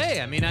concerns me. It's hard to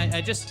say. I mean,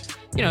 I just,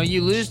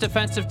 you lose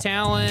defensive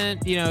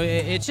talent.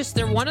 It's just,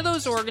 they're one of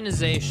those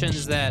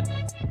organizations that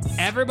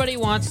everybody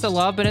wants to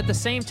love, but at the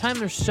same time,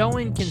 they're so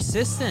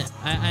inconsistent.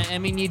 I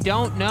mean, you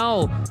don't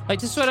know. Like,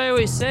 this is what I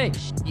always say.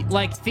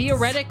 Like,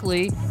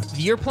 theoretically,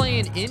 you're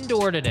playing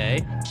indoor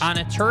today on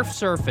a turf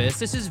surface.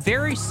 This is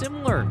very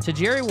similar to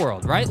Jerry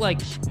World, right? Like,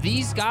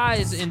 these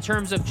guys, in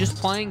terms of just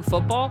playing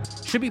football,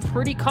 should be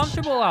pretty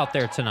comfortable out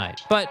there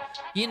tonight. But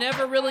you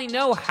never really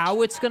know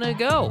how it's going to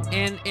go.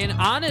 And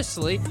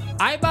honestly,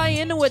 I buy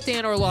into what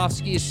Dan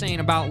Orlovsky is saying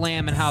about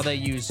Lamb and how they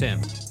use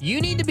him.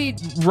 You need to be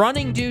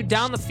running dude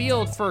down the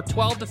field for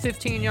 12 to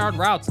 15-yard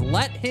routes.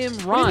 Let him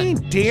run. What do you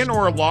mean, Dan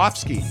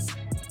Orlovsky?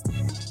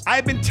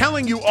 I've been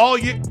telling you all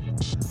year.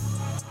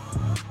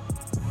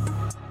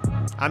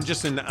 I'll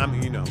just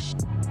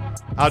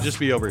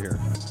be over here.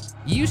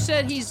 You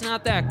said he's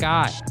not that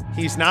guy.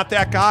 He's not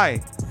that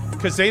guy.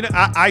 Because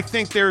I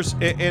think there's,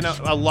 in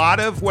a lot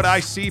of what I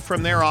see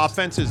from their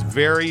offense is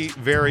very,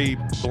 very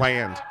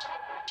bland.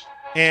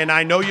 And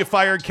I know you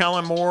fired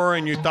Kellen Moore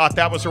and you thought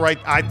that was the right.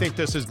 I think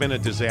this has been a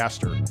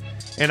disaster.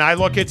 And I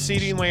look at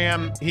CeeDee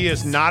Lamb. He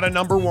is not a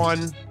number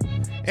one.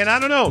 And I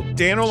don't know.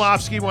 Dan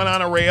Orlovsky went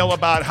on a rail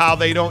about how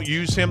they don't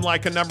use him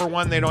like a number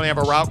one. They don't have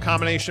a route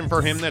combination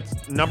for him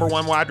that number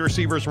one wide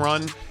receivers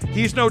run.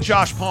 He's no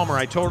Josh Palmer.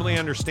 I totally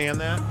understand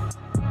that.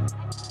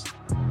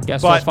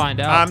 Guess we'll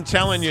find out. I'm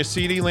telling you,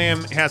 CeeDee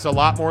Lamb has a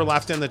lot more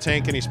left in the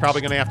tank, and he's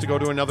probably going to have to go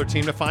to another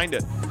team to find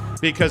it.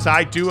 Because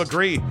I do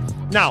agree.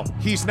 Now,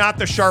 he's not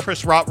the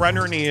sharpest route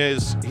runner, and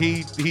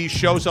he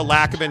shows a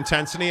lack of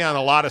intensity on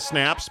a lot of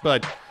snaps,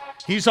 but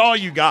he's all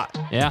you got.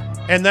 Yeah.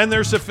 And then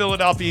there's the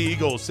Philadelphia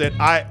Eagles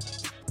that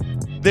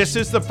this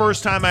is the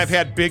first time I've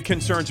had big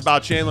concerns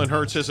about Jalen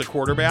Hurts as a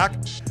quarterback,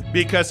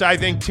 because I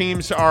think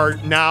teams are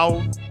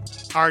now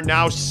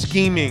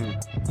scheming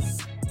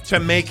to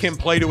make him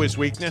play to his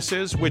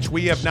weaknesses, which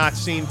we have not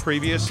seen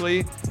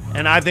previously.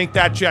 And I think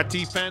that Jet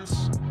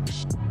defense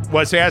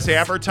was as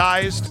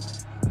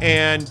advertised,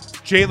 and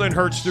Jalen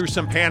Hurts threw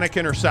some panic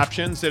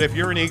interceptions that if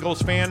you're an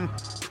Eagles fan,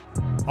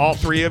 all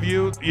three of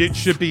you, it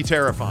should be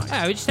terrifying.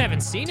 Yeah, we just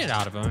haven't seen it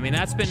out of him. I mean,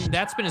 that's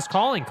been his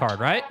calling card,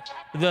 right?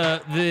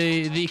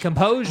 The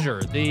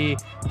composure,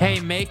 hey,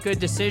 make good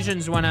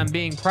decisions when I'm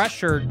being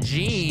pressured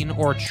gene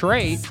or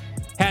trait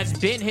has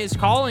been his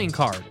calling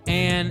card.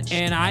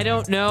 And I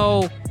don't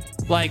know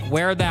like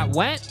where that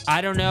went.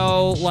 I don't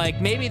know,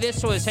 like maybe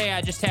this was, hey,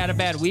 I just had a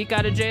bad week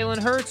out of Jalen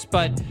Hurts,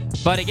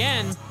 but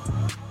again,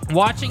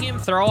 watching him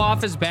throw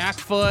off his back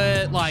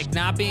foot, like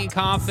not being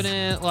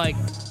confident, like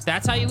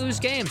that's how you lose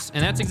games.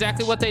 And that's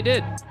exactly what they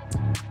did.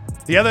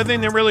 The other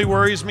thing that really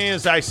worries me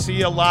is I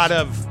see a lot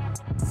of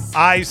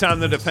eyes on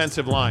the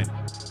defensive line.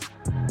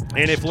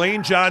 And if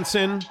Lane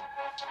Johnson,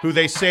 who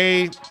they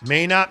say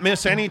may not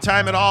miss any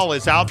time at all,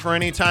 is out for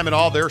any time at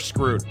all, they're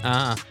screwed.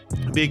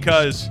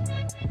 Because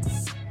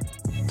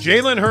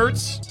Jalen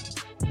Hurts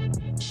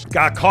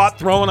got caught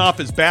throwing off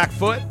his back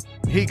foot.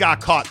 He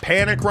got caught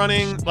panic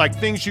running, like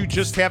things you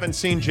just haven't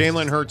seen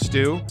Jalen Hurts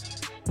do.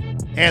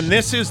 And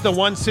this is the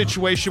one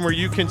situation where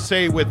you can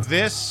say with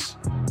this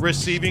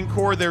receiving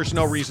core, there's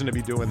no reason to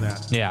be doing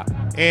that. Yeah.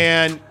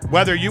 And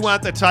whether you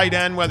want the tight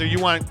end, whether you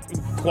want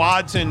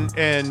quads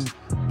and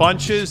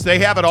bunches, they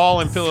have it all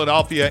in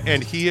Philadelphia,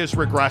 and he is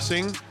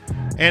regressing.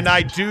 And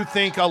I do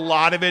think a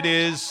lot of it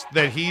is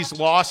that he's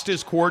lost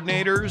his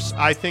coordinators.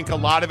 I think a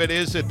lot of it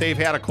is that they've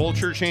had a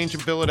culture change in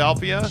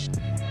Philadelphia.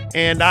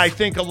 And I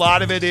think a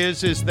lot of it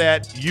is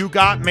that you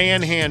got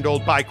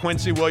manhandled by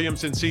Quincy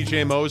Williams and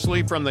C.J.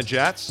 Mosley from the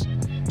Jets.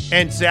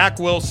 And Zach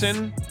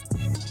Wilson,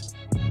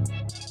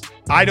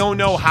 I don't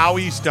know how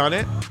he's done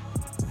it,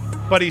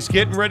 but he's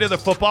getting rid of the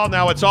football.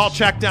 Now it's all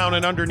check down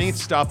and underneath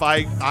stuff.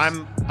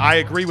 I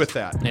agree with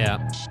that.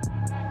 Yeah.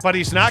 But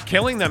he's not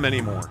killing them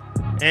anymore.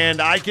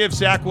 And I give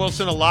Zach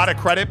Wilson a lot of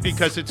credit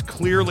because it's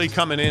clearly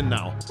coming in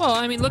now. Well,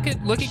 I mean, look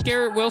at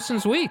Garrett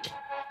Wilson's week.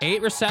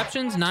 8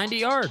 receptions, 90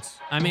 yards.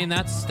 I mean,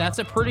 that's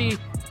a pretty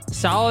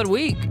solid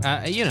week.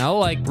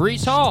 Like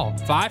Breece Hall,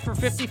 5 for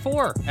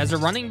 54. As a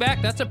running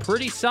back, that's a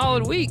pretty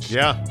solid week.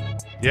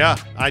 Yeah,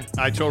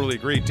 I totally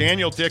agree.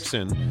 Daniel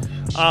Dixon,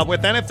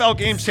 with NFL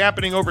games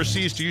happening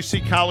overseas, do you see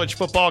college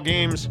football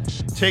games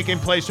taking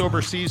place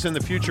overseas in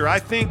the future? I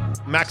think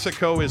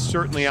Mexico is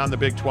certainly on the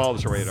Big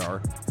 12's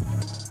radar.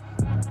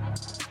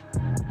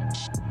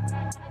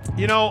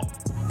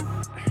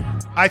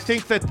 I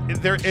think that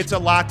it's a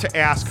lot to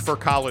ask for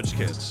college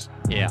kids.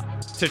 Yeah.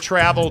 To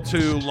travel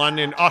to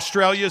London.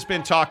 Australia's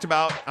been talked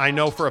about, I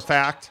know for a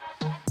fact.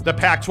 The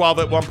Pac-12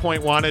 at one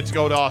point wanted to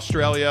go to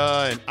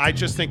Australia, and I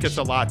just think it's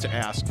a lot to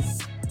ask.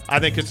 I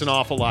think it's an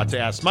awful lot to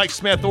ask. Mike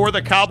Smith, or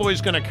the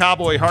Cowboys going to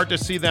cowboy. Hard to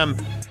see them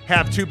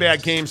have 2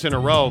 bad games in a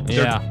row.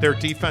 Yeah. Their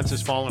defense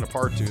is falling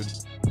apart, dude.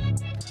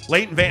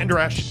 Leighton Vander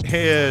Esch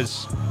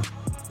has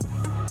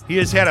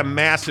had a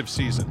massive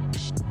season.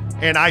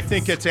 And I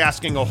think it's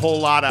asking a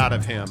whole lot out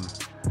of him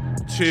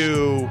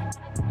to...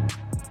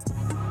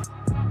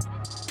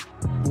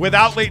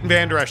 Without Leighton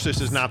Vander Esch,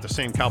 this is not the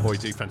same Cowboy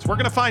defense. We're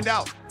going to find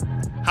out.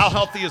 How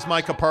healthy is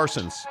Micah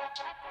Parsons?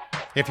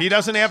 If he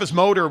doesn't have his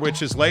motor, which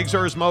his legs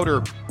are his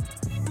motor,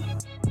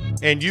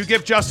 and you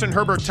give Justin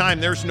Herbert time,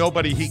 there's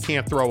nobody he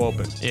can't throw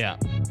open. Yeah.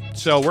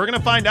 So we're going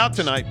to find out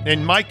tonight.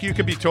 And, Mike, you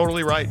could be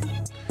totally right.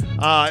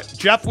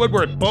 Jeff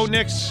Woodward, Bo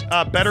Nix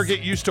better get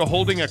used to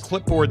holding a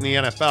clipboard in the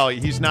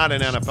NFL. He's not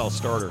an NFL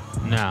starter.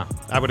 No.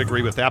 I would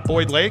agree with that.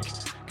 Boyd Lake,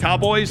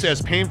 Cowboys, as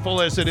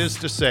painful as it is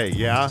to say,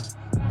 yeah.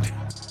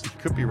 You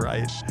could be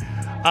right.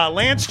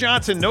 Lance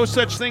Johnson, no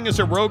such thing as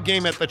a road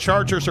game at the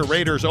Chargers or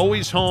Raiders.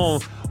 Always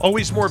home,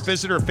 always more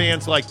visitor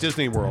fans like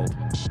Disney World.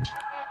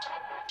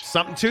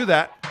 Something to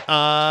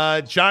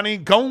that. Johnny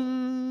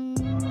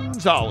Gonzalez.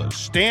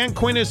 Dan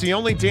Quinn is the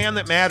only Dan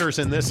that matters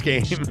in this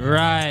game.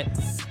 Right.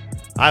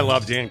 I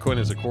love Dan Quinn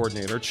as a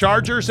coordinator.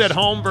 Chargers at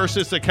home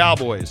versus the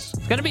Cowboys.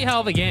 It's going to be a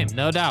hell of a game,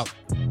 no doubt.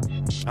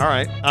 All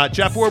right.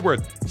 Jeff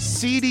Woodward.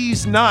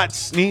 CD's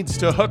nuts needs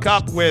to hook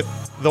up with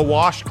the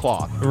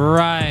washcloth.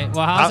 Right.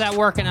 Well, how's that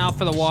working out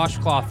for the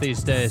washcloth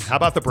these days? How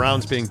about the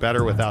Browns being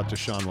better without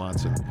Deshaun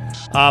Watson?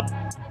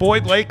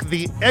 Boyd Lake,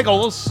 the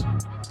Eagles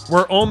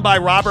were owned by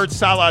Robert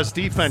Saleh's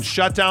defense,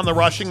 shut down the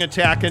rushing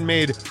attack, and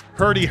made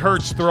Hurdy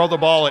Hurts throw the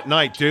ball at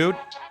night. Dude,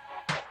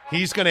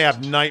 he's going to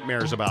have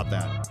nightmares about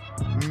that.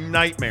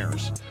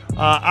 Nightmares.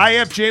 I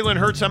have Jalen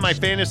Hurts on my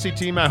fantasy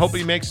team. I hope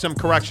he makes some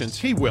corrections.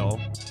 He will.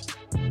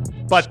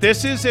 But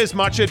this is as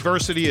much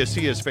adversity as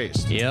he has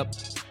faced. Yep.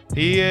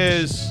 He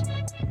is...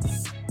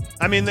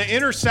 I mean, the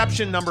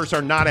interception numbers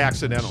are not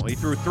accidental. He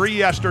threw 3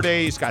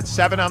 yesterday. He's got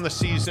 7 on the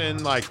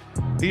season. Like,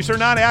 these are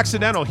not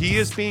accidental. He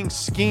is being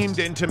schemed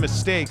into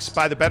mistakes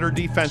by the better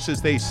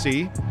defenses they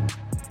see.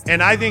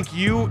 And I think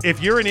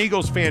if you're an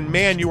Eagles fan,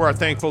 man, you are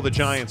thankful the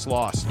Giants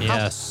lost.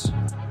 Yes.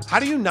 How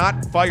do you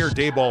not fire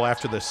Daboll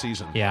after this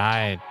season?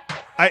 Yeah,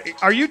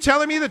 are you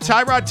telling me that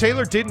Tyrod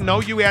Taylor didn't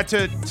know you had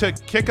to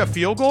kick a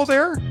field goal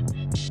there?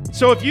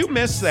 So if you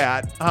missed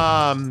that,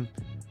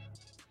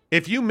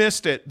 if you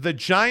missed it, the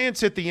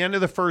Giants at the end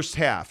of the first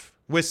half,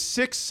 with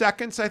 6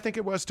 seconds, I think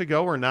it was to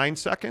go, or 9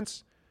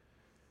 seconds,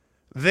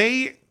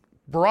 they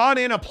brought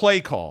in a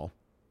play call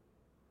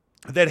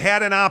that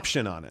had an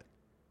option on it.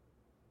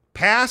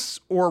 Pass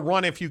or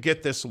run if you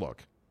get this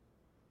look.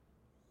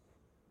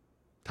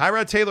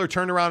 Tyrod Taylor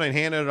turned around and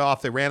handed it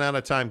off. They ran out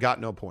of time,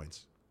 got no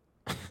points.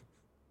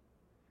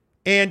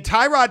 And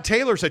Tyrod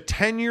Taylor's a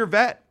 10-year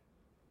vet.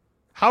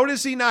 How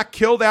does he not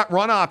kill that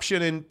run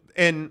option?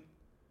 And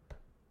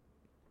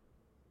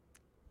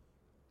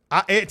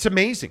it's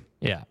amazing.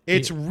 Yeah.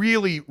 It's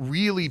really,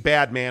 really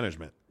bad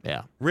management.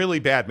 Yeah. Really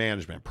bad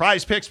management.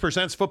 Prize Picks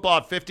presents football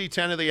at 50,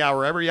 10 of the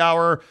hour, every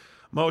hour.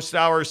 Most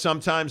hours,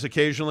 sometimes,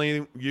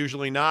 occasionally,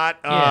 usually not.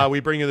 Yeah. We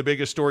bring you the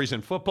biggest stories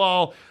in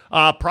football.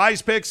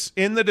 Prize Picks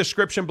in the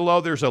description below.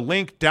 There's a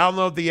link.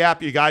 Download the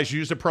app. You guys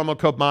use the promo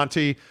code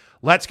Monty.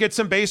 Let's get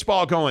some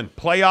baseball going.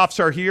 Playoffs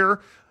are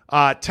here.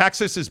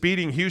 Texas is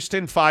beating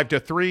Houston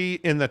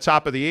 5-3 in the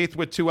top of the 8th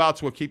with 2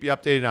 outs. We'll keep you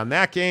updated on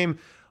that game.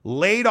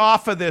 Laid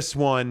off of this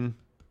one,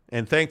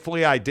 and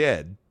thankfully I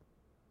did.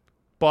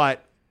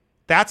 But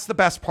that's the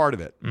best part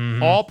of it.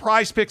 Mm-hmm. All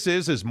Prize Picks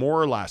is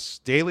more or less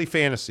daily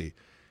fantasy.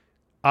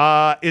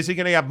 Is he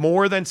going to have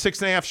more than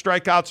 6.5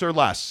 strikeouts or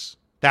less?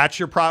 That's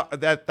your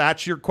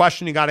that's your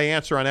question you got to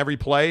answer on every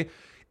play.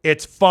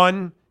 It's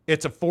fun,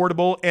 it's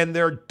affordable, and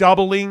they're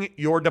doubling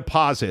your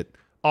deposit.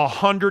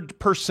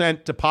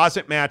 100%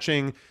 deposit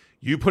matching.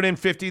 You put in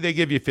 50, they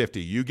give you 50.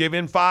 You give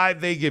in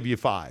 5, they give you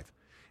 5.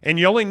 And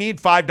you only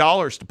need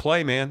 $5 to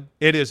play, man.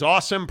 It is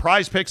awesome.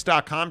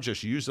 PrizePicks.com.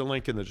 Just use the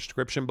link in the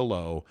description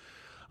below.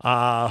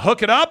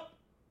 Hook it up.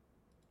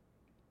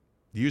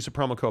 Use the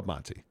promo code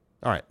Monty.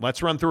 All right,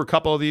 let's run through a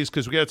couple of these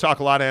because we got to talk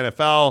a lot of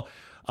NFL.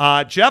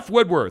 Jeff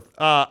Woodworth,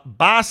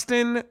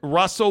 Boston,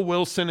 Russell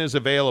Wilson is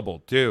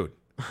available. Dude,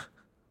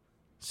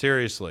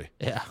 Seriously.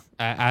 Yeah,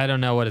 I don't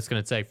know what it's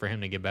going to take for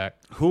him to get back.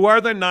 Who are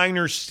the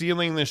Niners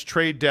stealing this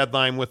trade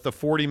deadline with the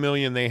 $40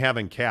 million they have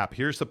in cap?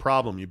 Here's the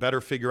problem. You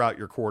better figure out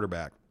your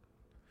quarterback.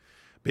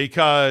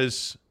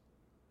 Because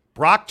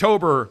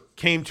Brocktober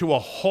came to a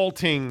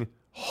halting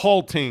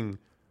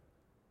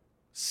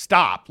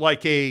stop,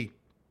 like a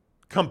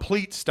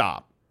complete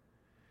stop.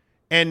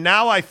 And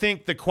now I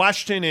think the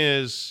question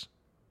is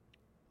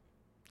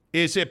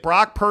it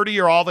Brock Purdy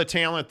or all the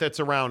talent that's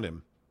around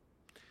him?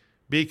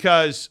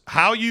 Because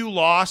how you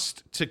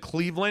lost to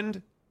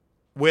Cleveland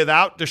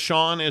without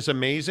Deshaun is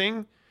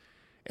amazing.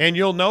 And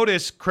you'll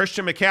notice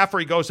Christian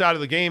McCaffrey goes out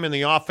of the game and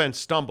the offense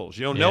stumbles.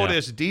 You'll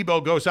notice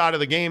Debo goes out of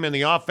the game and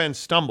the offense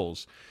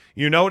stumbles.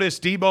 You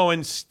notice Debo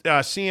and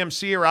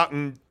CMC are out,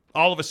 and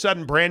all of a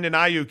sudden Brandon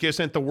Ayuk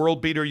isn't the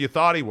world beater you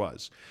thought he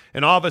was.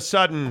 And all of a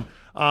sudden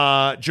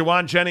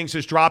Jawan Jennings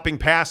is dropping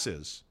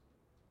passes.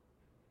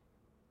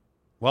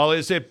 Well,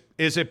 is it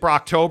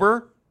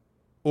Brocktober,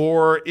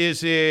 or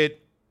is it,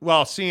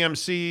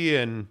 CMC?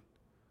 And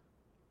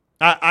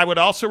I would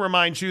also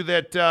remind you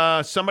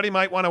that somebody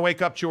might want to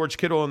wake up George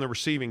Kittle in the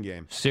receiving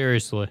game.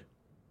 Seriously.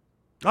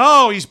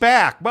 Oh, he's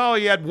back. Well,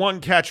 he had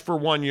 1 catch for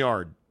 1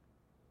 yard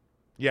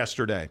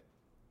yesterday,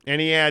 and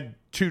he had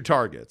 2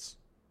 targets.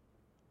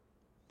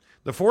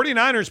 The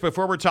 49ers,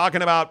 before we're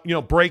talking about,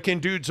 breaking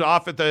dudes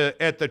off at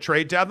the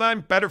trade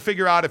deadline, better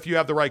figure out if you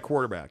have the right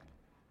quarterback.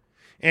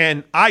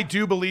 And I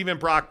do believe in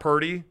Brock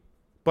Purdy,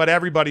 but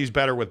everybody's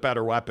better with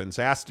better weapons.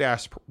 Ask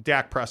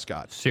Dak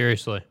Prescott.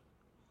 Seriously.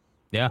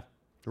 Yeah.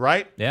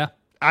 Right? Yeah.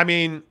 I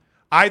mean,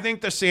 I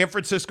think the San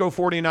Francisco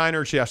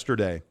 49ers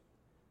yesterday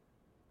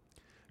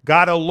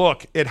got to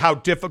look at how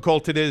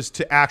difficult it is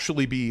to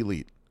actually be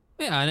elite.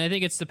 Yeah, and I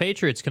think it's the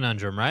Patriots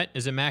conundrum, right?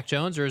 Is it Mac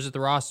Jones or is it the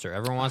roster?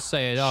 Everyone wants to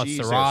say, it's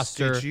Jesus, the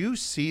roster. Did you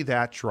see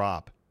that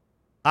drop?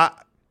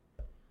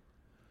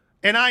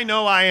 And I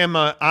know I am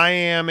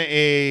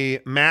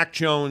a Mac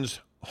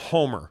Jones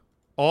homer.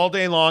 All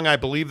day long, I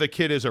believe the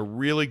kid is a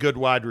really good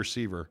wide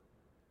receiver.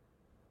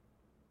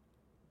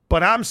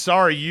 But I'm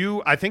sorry,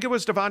 I think it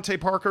was Devontae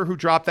Parker who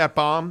dropped that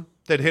bomb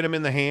that hit him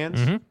in the hands.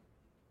 Mm-hmm.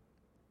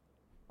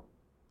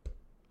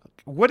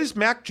 What is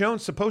Mac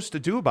Jones supposed to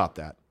do about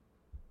that?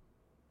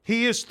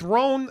 He has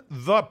thrown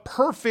the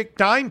perfect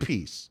dime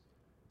piece.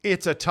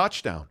 It's a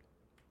touchdown.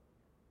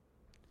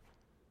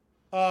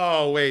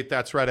 Oh, wait,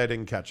 that's right. I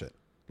didn't catch it.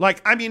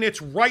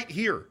 It's right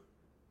here.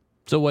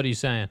 So what are you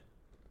saying?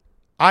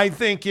 I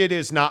think it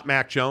is not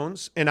Mac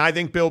Jones, and I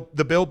think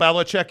the Bill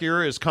Belichick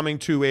era is coming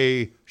to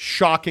a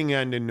shocking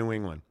end in New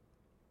England.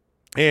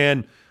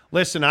 And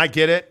listen, I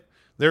get it.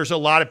 There's a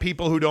lot of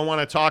people who don't want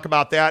to talk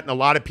about that, and a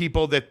lot of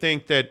people that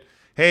think that,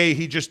 hey,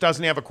 he just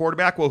doesn't have a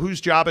quarterback. Well, whose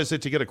job is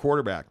it to get a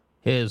quarterback?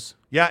 His.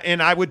 Yeah, and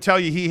I would tell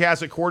you he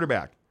has a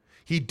quarterback.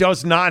 He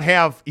does not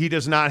have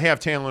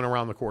talent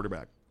around the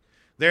quarterback.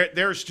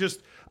 There's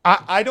just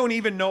I don't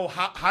even know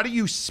how do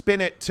you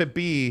spin it to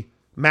be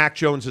Mac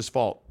Jones's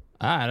fault?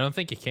 I don't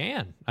think you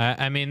can.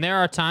 I mean, there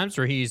are times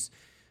where he's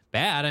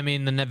bad. I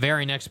mean, the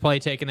very next play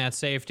taking that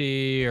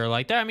safety or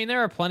like that. I mean,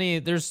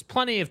 there's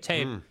plenty of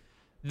tape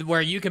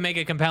where you can make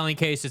a compelling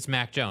case it's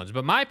Mac Jones.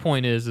 But my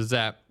point is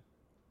that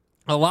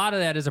a lot of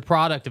that is a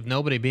product of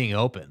nobody being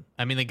open.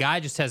 I mean, the guy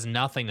just has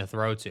nothing to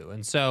throw to.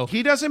 And so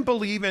he doesn't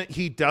believe in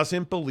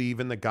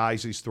the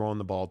guys he's throwing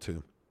the ball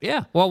to.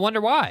 Yeah. Well, I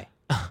wonder why.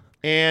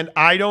 And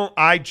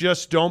I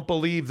just don't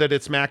believe that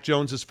it's Mac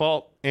Jones's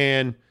fault.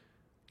 And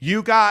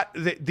you got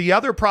the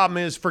other problem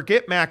is,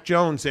 forget Mac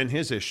Jones and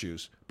his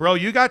issues. Bro,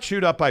 you got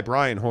chewed up by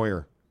Brian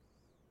Hoyer.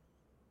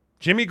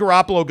 Jimmy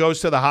Garoppolo goes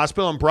to the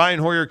hospital, and Brian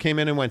Hoyer came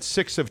in and went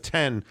 6 of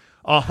 10,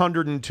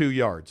 102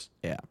 yards.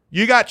 Yeah.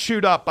 You got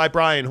chewed up by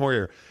Brian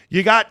Hoyer.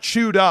 You got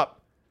chewed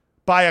up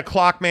by a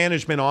clock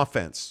management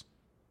offense.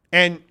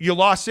 And you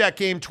lost that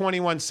game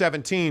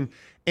 21-17,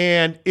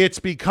 and it's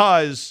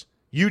because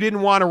you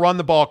didn't want to run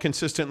the ball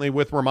consistently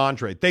with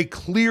Ramondre. They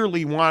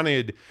clearly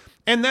wanted,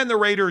 and then the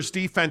Raiders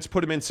defense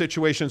put them in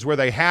situations where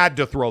they had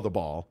to throw the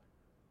ball.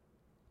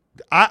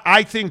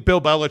 I think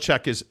Bill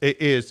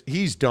Belichick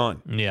he's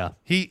done. Yeah.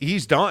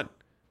 He's done.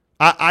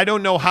 I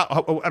don't know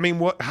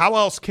how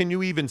else can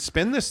you even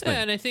spin this thing?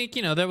 Yeah, and I think,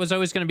 that was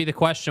always going to be the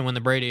question when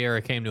the Brady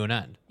era came to an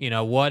end.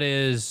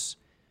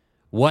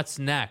 What's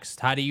next?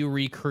 How do you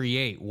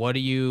recreate? What do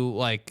you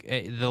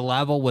the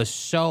level was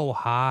so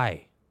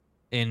high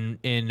in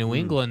New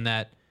England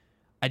that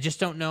I just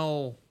don't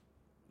know.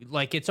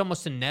 It's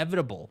almost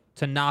inevitable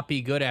to not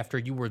be good after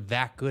you were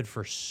that good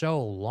for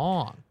so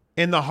long.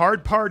 And the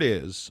hard part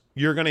is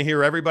you're going to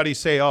hear everybody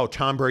say, oh,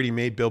 Tom Brady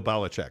made Bill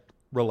Belichick.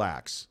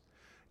 Relax.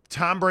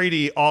 Tom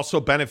Brady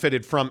also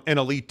benefited from an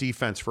elite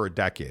defense for a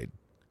decade.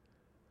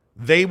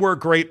 They were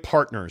great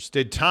partners.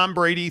 Did Tom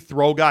Brady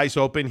throw guys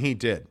open? He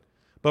did.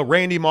 But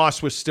Randy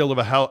Moss was still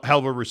a hell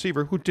of a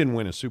receiver who didn't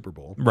win a Super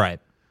Bowl. Right.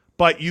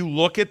 But you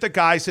look at the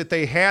guys that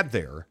they had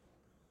there.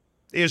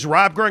 Is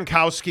Rob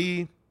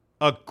Gronkowski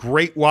a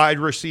great wide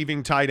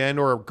receiving tight end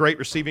or a great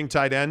receiving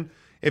tight end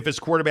if his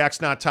quarterback's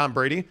not Tom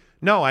Brady?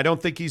 No, I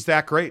don't think he's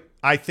that great.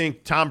 I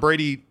think Tom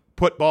Brady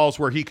put balls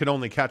where he could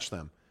only catch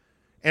them.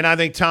 And I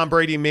think Tom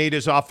Brady made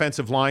his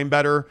offensive line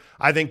better.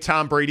 I think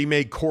Tom Brady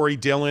made Corey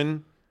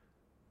Dillon,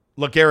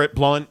 LeGarrette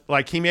Blount,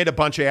 like he made a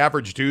bunch of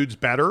average dudes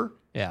better.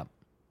 Yeah.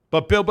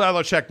 But Bill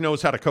Belichick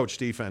knows how to coach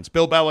defense.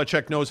 Bill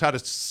Belichick knows how to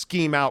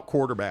scheme out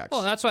quarterbacks.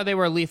 Well, that's why they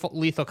were a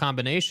lethal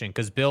combination,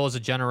 because Bill is a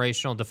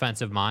generational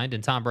defensive mind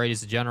and Tom Brady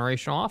is a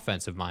generational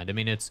offensive mind. I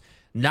mean, it's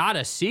not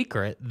a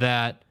secret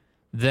that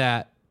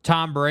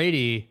Tom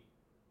Brady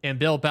and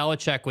Bill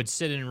Belichick would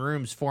sit in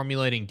rooms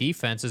formulating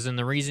defenses, and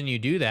the reason you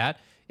do that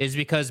is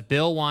because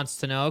Bill wants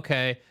to know,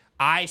 okay,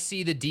 I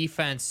see the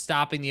defense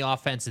stopping the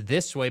offense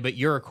this way, but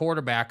you're a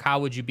quarterback. How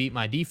would you beat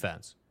my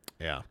defense?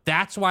 Yeah.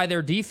 That's why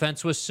their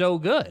defense was so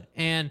good.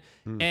 And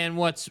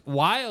what's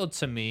wild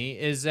to me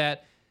is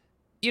that,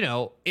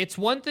 it's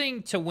one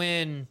thing to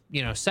win,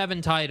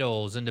 7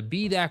 titles and to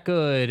be that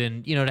good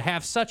and, to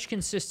have such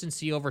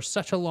consistency over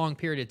such a long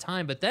period of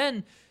time, but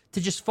then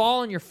to just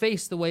fall on your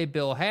face the way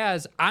Bill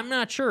has, I'm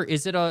not sure.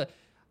 Is it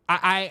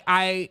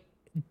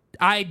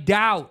I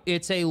doubt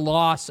it's a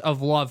loss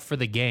of love for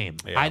the game.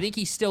 Yeah. I think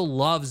he still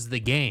loves the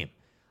game.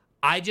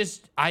 I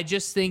just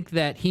think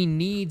that he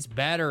needs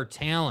better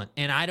talent,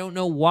 and I don't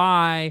know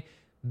why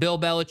Bill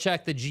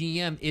Belichick, the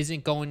GM,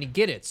 isn't going to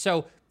get it.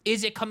 So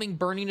is it coming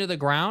burning to the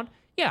ground?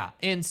 Yeah,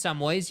 in some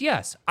ways,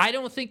 yes. I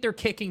don't think they're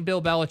kicking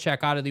Bill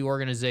Belichick out of the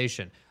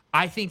organization.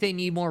 I think they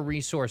need more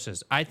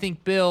resources. I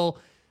think Bill,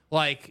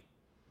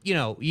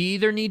 you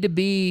either need to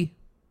be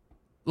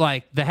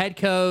like the head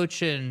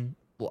coach and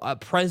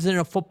president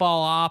of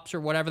football ops or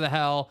whatever the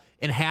hell,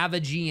 and have a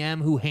GM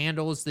who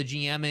handles the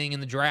GMing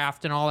and the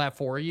draft and all that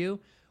for you,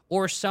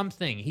 or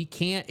something. He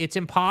can't. It's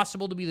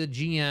impossible to be the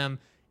GM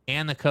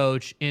and the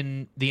coach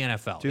in the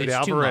NFL. Dude, it's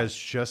Alvarez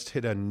just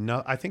hit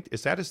another. I think,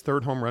 is that his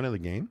 3rd home run of the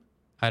game?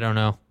 I don't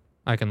know.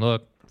 I can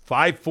look.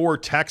 5-4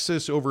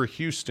 Texas over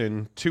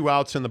Houston. 2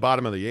 outs in the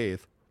bottom of the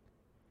 8th.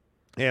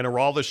 And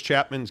Aroldis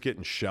Chapman's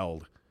getting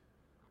shelled.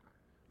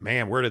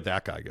 Man, where did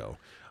that guy go?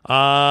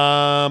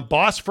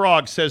 Boss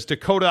Frog says,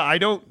 Dakota, I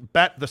don't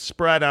bet the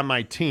spread on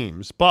my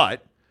teams,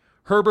 but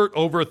Herbert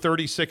over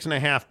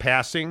 36.5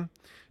 passing,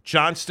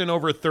 Johnston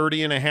over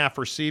 30.5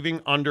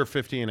 receiving, under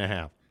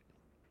 50.5.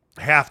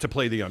 Have to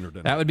play the under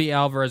tonight. That would be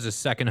Alvarez's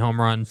 2nd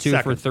home run, 2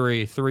 for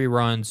 3, 3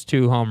 runs,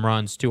 2 home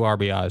runs, 2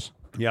 RBIs.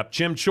 Yep.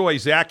 Jim Choi,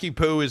 Zachy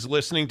Poo is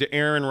listening to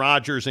Aaron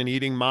Rodgers and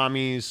eating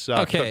mommy's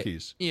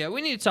cookies. Yeah,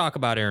 we need to talk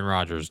about Aaron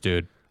Rodgers,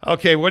 dude.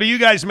 Okay, what do you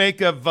guys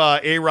make of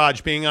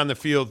A-Rod being on the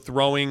field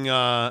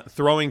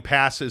throwing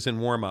passes in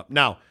warm-up?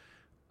 Now,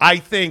 I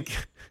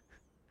think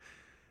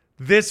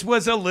this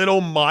was a little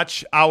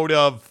much out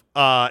of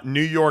New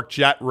York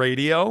Jet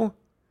Radio.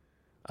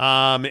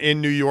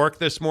 In New York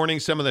this morning,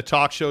 some of the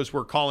talk shows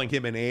were calling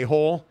him an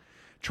a-hole,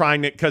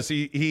 trying to, because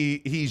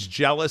he's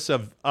jealous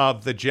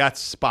of the Jets'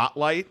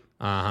 spotlight.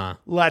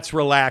 Let's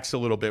relax a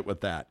little bit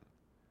with that.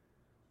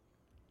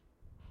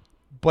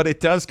 But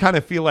it does kind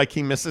of feel like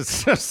he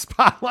misses the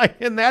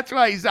spotlight, and that's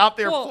why he's out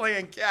there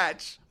playing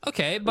catch.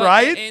 Okay, but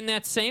right? In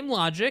that same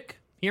logic,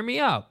 hear me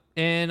out.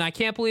 And I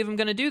can't believe I'm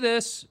going to do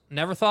this.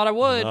 Never thought I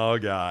would. Oh,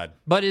 God.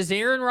 But is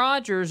Aaron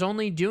Rodgers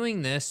only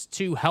doing this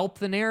to help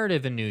the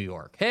narrative in New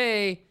York?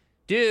 Hey,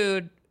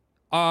 dude,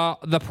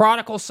 the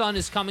prodigal son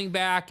is coming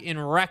back in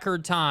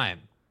record time,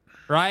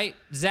 right?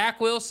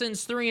 Zach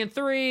Wilson's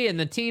 3-3, and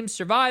the team's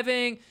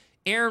surviving.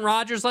 Aaron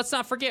Rodgers, let's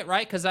not forget,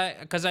 right? Because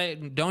I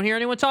don't hear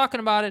anyone talking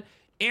about it.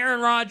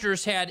 Aaron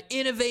Rodgers had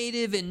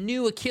innovative and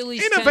new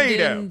Achilles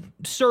tendon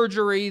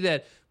surgery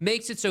that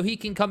makes it so he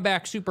can come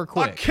back super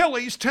quick.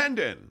 Achilles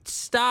tendon.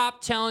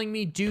 Stop telling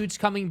me dude's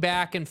coming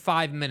back in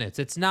 5 minutes.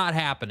 It's not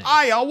happening.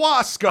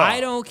 Ayahuasca. I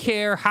don't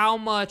care how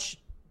much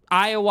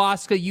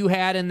ayahuasca you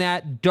had in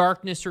that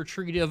darkness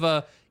retreat of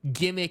a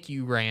gimmick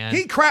you ran.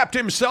 He crapped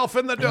himself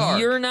in the dark.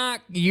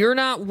 You're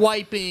not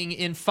wiping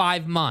in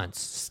 5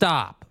 months.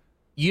 Stop.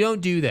 You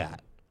don't do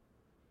that.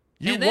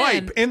 You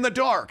wipe in the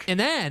dark. And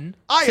then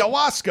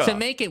ayahuasca. To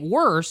make it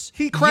worse,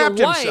 he crapped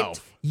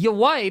himself. You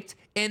wiped,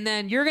 and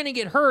then you're going to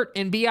get hurt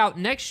and be out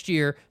next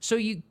year, so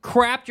you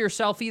crapped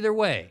yourself either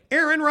way.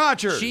 Aaron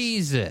Rodgers.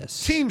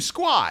 Jesus. Team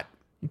squad.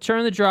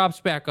 Turn the drops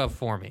back up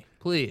for me,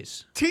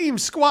 please. Team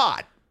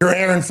squad. You're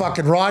Aaron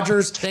fucking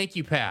Rodgers. Thank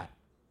you, Pat.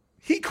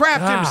 He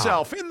crapped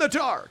himself in the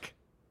dark.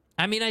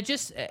 I mean,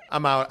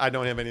 I'm out. I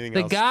don't have anything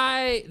else.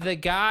 The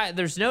guy,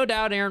 there's no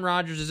doubt Aaron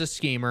Rodgers is a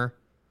schemer.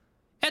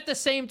 At the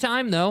same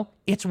time, though,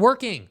 it's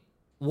working.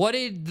 What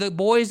did the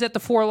boys at the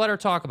 4-letter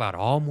talk about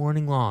all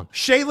morning long?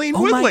 Shailene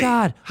Woodley. Oh my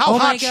God! How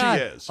hot she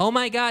is! Oh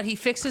my God!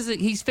 He's fixed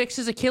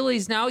his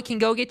Achilles. Now he can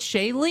go get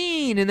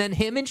Shailene, and then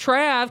him and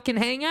Trav can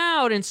hang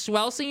out, and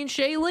Swelsey and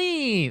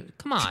Shailene.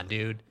 Come on,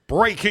 dude!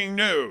 Breaking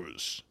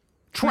news: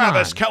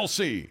 Travis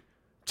Kelce,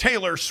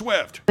 Taylor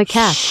Swift, the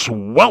cat,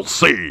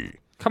 Swelsey.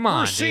 Come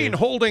on, we're seen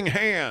holding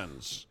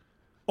hands.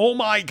 Oh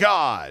my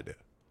God!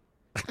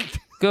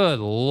 Good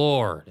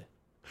Lord!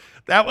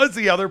 That was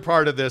the other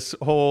part of this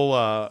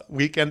whole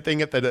weekend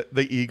thing at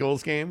the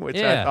Eagles game, which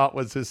I thought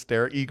was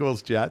hysterical.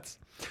 Eagles-Jets.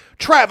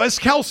 Travis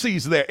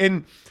Kelce's there.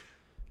 And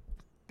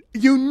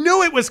you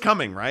knew it was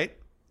coming, right?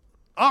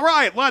 All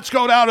right, let's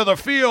go down to the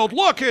field.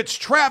 Look, it's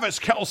Travis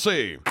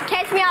Kelce.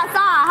 Catch me outside.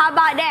 How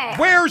about that?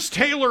 Where's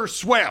Taylor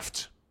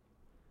Swift?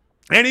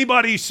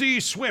 Anybody see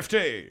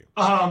Swiftie?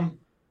 And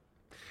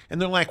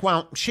they're like,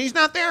 well, she's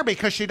not there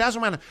because she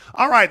doesn't want to.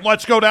 All right,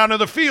 let's go down to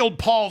the field.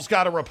 Paul's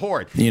got a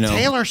report.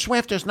 Taylor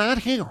Swift is not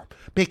here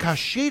because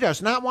she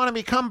does not want to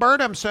become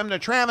burdensome to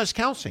Travis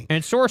Kelce.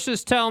 And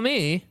sources tell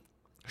me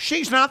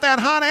she's not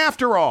that hot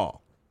after all.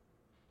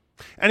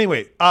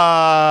 Anyway,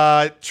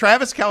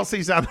 Travis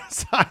Kelce's on the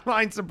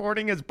sideline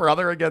supporting his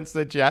brother against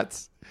the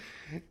Jets.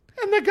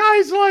 And the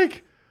guy's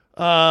like,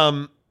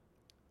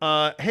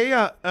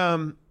 hey,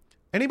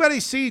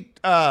 anybody see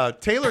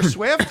Taylor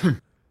Swift?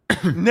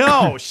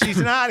 No, she's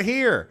not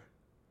here.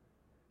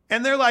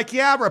 And they're like,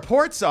 yeah,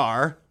 reports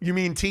are. You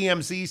mean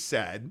TMZ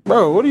said.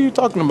 Bro, what are you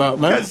talking about,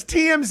 man? Because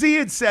TMZ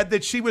had said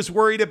that she was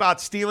worried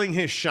about stealing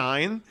his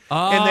shine.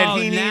 Oh, and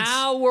that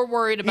now we're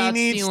worried about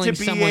stealing he needs to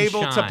be someone's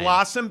able shine. to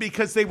blossom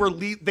because they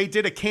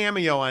did a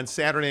cameo on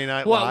Saturday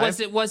Night What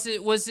Live.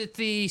 was it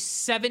the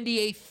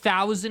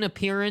 78,000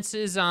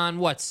 appearances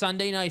on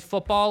Sunday Night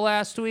Football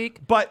last week?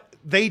 But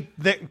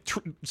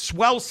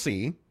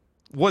Swelsey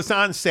was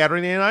on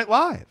Saturday Night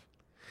Live.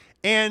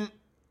 And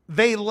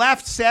they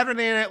left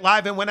Saturday Night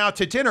Live and went out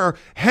to dinner,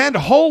 and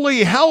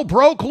holy hell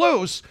broke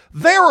loose.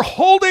 They're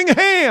holding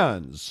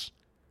hands.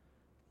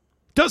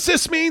 Does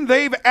this mean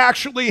they've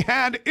actually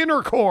had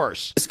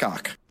intercourse?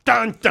 Cock.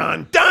 Dun,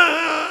 dun,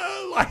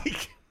 dun.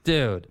 Like,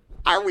 dude,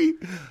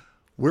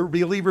 we're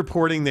really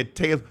reporting that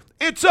Taylor,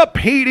 it's a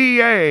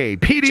PDA.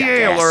 PDA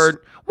Jackass.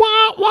 alert.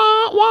 Wah,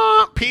 wah,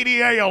 wah.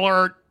 PDA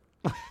alert.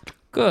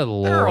 Good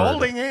Lord. They're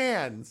holding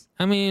hands.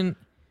 I mean,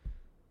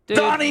 dude.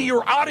 Donnie,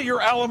 you're out of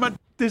your element.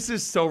 This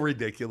is so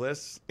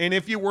ridiculous. And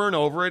if you weren't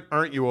over it,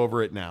 aren't you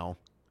over it now?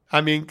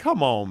 I mean,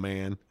 come on,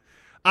 man.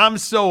 I'm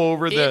so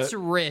over It's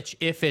rich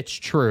if it's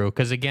true.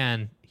 Because,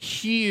 again,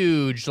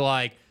 huge,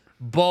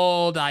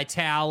 bold,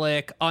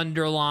 italic,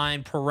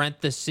 underline,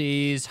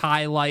 parentheses,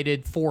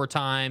 highlighted 4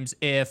 times.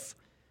 If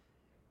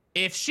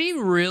she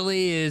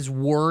really is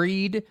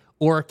worried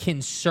or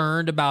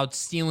concerned about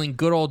stealing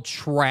good old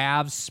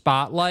Trav's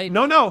spotlight.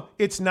 No,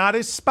 it's not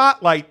his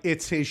spotlight.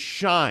 It's his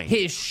shine.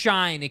 His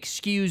shine,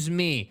 excuse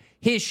me.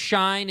 His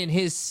shine and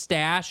his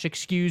stash,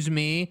 excuse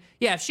me.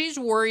 Yeah, if she's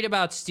worried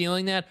about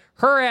stealing that,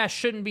 her ass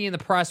shouldn't be in the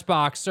press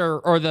box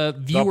or the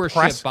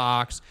viewership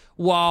box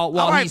while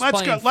All right, he's playing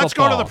football. let's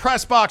go to the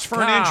press box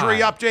for an injury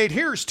update.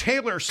 Here's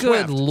Taylor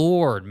Swift. Good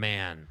Lord,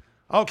 man.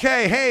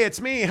 Okay, hey,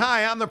 it's me.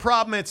 Hi, I'm the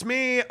problem. It's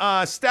me.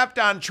 Stepped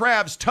on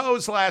Trav's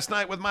toes last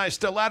night with my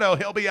stiletto.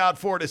 He'll be out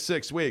 4 to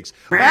 6 weeks.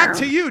 Back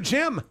to you,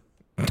 Jim.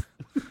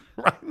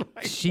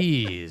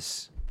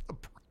 Jeez.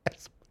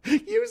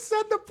 You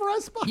said the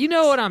press box. You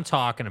know what I'm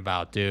talking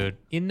about, dude.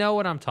 You know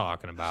what I'm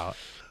talking about.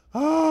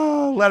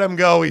 Oh, let him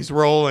go. He's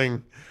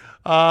rolling.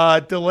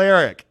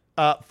 Delaric,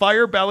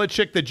 fire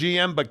Belichick, the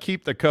GM, but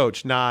keep the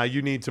coach. Nah,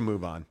 you need to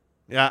move on.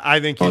 Yeah, I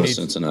think you need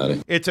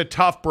Cincinnati. It's a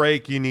tough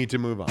break. You need to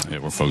move on. Yeah,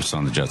 we're focused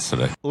on the Jets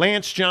today.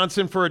 Lance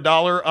Johnson for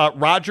 $1.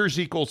 Rodgers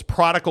equals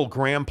prodigal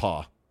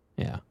grandpa.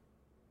 Yeah.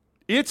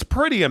 It's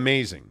pretty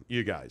amazing,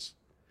 you guys.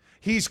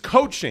 He's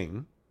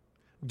coaching.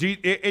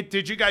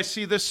 Did you guys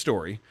see this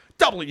story?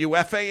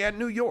 WFAN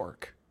New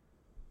York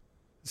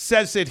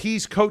says that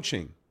he's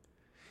coaching.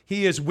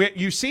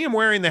 You see him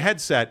wearing the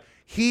headset.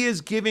 He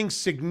is giving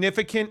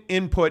significant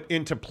input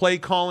into play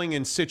calling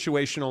and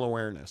situational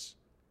awareness.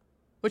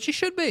 Which he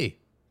should be.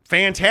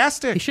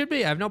 Fantastic. He should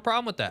be. I have no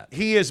problem with that.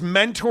 He is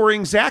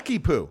mentoring Zachy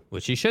Poo.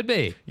 Which he should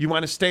be. You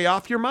want to stay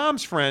off your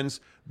mom's friends,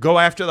 go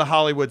after the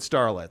Hollywood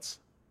starlets.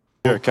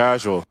 You're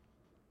casual.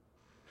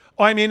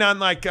 Oh, I mean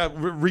on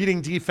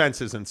reading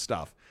defenses and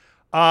stuff.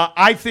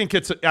 I think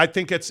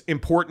it's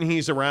important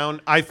he's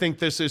around. I think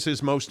this is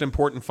his most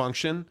important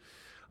function,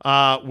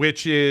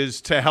 which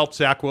is to help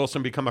Zach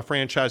Wilson become a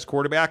franchise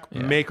quarterback,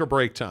 make or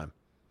break time.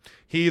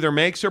 He either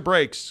makes or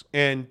breaks,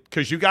 and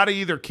because you got to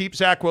either keep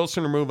Zach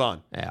Wilson or move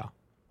on. Yeah.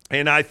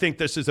 And I think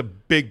this is a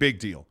big, big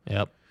deal.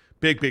 Yep.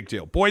 Big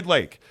deal. Boyd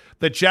Lake,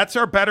 the Jets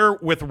are better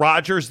with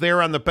Rodgers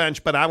there on the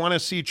bench, but I want to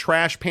see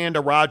Trash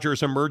Panda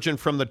Rodgers emerging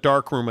from the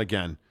dark room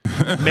again.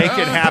 Make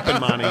it happen,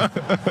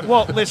 Monty.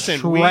 Well, listen.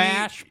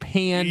 Trash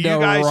Panda You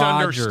guys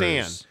Rodgers.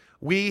 understand.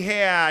 We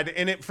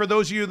had, for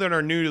those of you that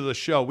are new to the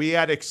show, we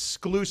had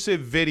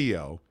exclusive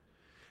video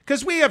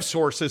because we have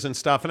sources and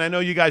stuff, and I know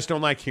you guys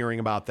don't like hearing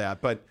about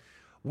that, but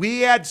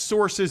we had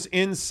sources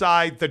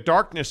inside the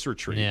Darkness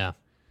Retreat. Yeah.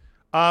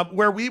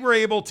 Where we were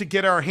able to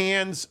get our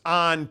hands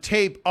on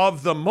tape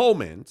of the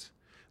moment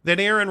that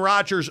Aaron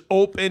Rodgers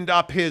opened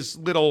up his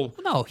little...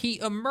 No,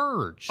 he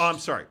emerged. I'm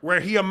sorry.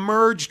 Where he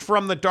emerged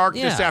from the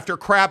darkness after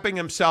crapping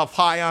himself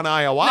high on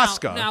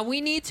ayahuasca. Now,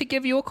 we need to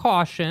give you a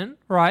caution,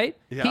 right?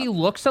 Yeah. He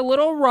looks a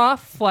little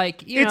rough,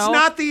 It's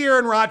not the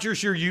Aaron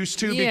Rodgers you're used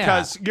to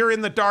because you're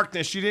in the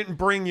darkness. You didn't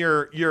bring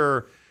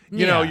your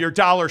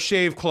Dollar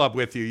Shave Club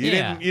with you. You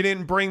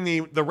didn't bring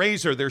the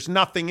razor. There's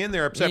nothing in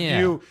there except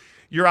your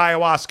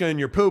ayahuasca and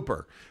your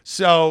pooper.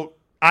 So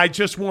I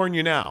just warn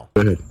you now.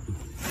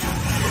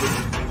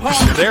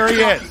 There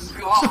he is.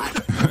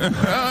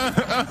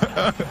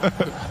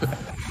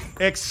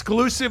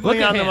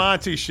 Exclusively on the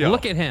Monty Show.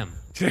 Look at him.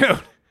 Dude.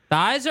 The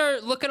eyes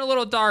are looking a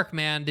little dark,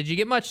 man. Did you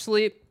get much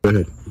sleep? I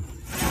mean, is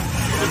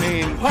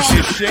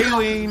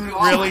Shailene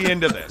really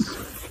into this?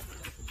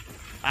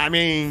 I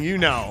mean, you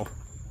know.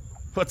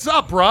 What's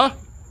up, bruh?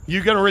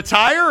 You going to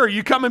retire or are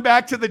you coming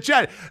back to the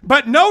Jet?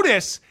 But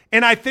notice,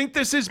 and I think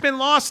this has been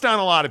lost on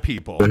a lot of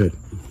people.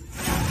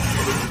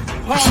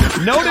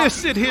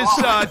 Notice that his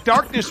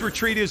darkness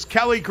retreat is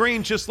Kelly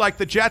green, just like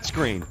the Jets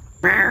green.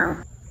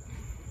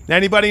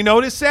 Anybody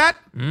notice that?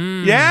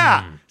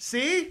 Yeah.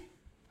 See?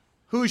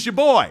 Who's your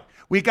boy?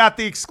 We got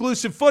the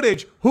exclusive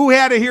footage. Who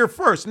had it here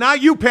first?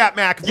 Not you, Pat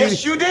McAfee.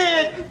 Yes, you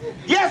did.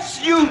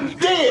 Yes, you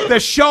did. The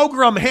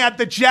Showgram had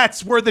the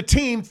Jets were the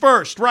team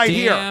first,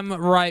 here. Damn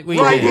right we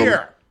right did.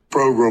 here.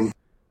 Program.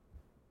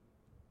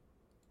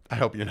 I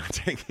hope you're not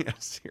taking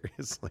it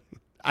seriously.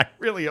 I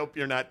really hope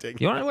you're not taking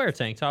it. You want to wear a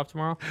tank top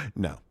tomorrow?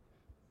 No.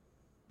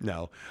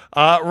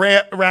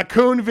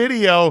 Raccoon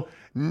video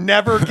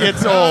never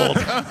gets old.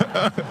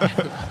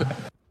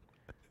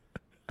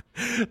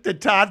 The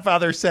Todd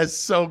Father says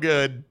so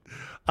good.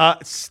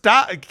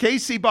 Stop,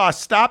 Casey Boss,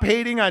 stop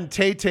hating on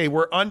Tay-Tay.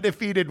 We're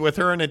undefeated with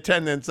her in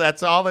attendance.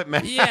 That's all that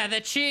matters. Yeah,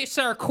 the Chiefs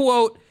are,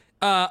 quote,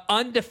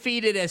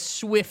 undefeated as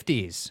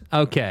Swifties.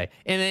 Okay.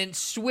 And then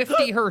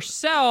Swiftie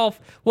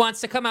herself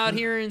wants to come out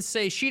here and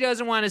say she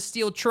doesn't want to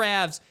steal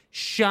Trav's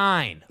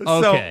shine.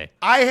 Okay.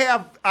 So I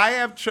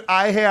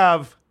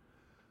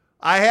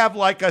have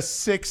like a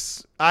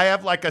six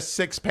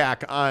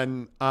pack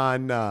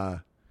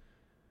on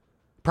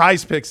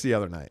Prize Picks the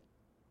other night.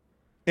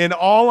 And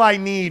all I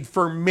need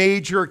for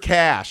major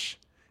cash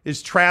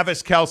is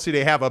Travis Kelce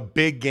to have a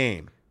big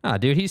game. Ah,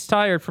 dude, he's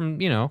tired from,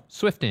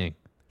 Swifting.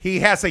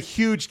 He has a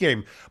huge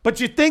game. But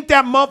you think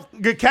that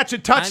could catch a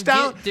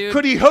touchdown?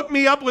 Could he hook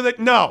me up with it?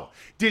 No.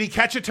 Did he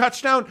catch a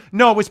touchdown?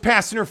 No, it was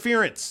pass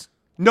interference.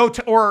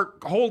 Or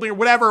holding or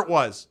whatever it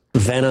was.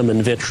 Venom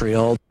and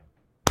vitriol.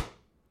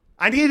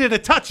 I needed a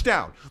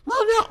touchdown.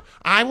 Well, no.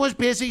 I was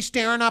busy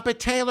staring up at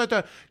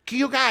Taylor.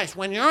 You guys,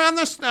 when you're on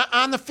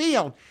the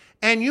field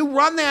and you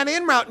run that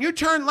in route and you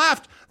turn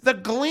left, the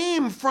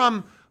gleam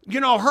from,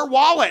 her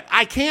wallet,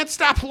 I can't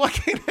stop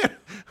looking at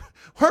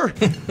her.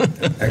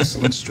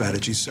 Excellent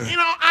strategy, sir.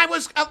 I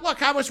was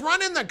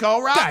running the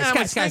go route. Guys.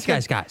 I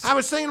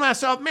was thinking to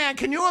myself, man,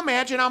 can you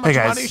imagine how much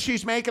money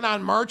she's making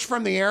on merch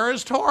from the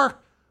Eras tour?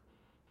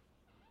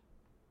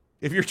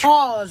 If you're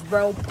Pause,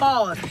 bro.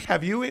 Pause.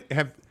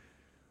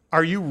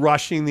 Are you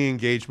rushing the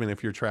engagement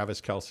if you're Travis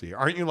Kelce?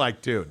 Aren't you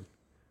like, dude,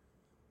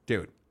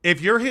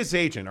 if you're his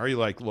agent, are you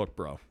like, look,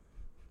 bro?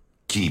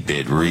 Keep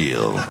it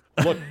real.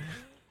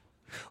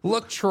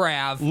 Look,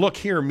 Trav. Look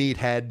here,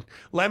 meathead.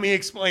 Let me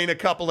explain a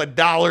couple of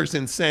dollars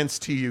and cents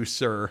to you,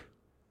 sir.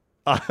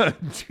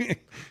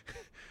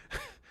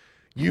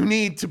 You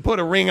need to put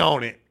a ring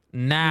on it.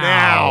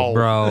 Now.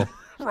 Bro.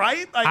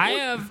 Right?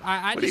 Like,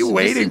 what are you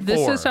waiting for?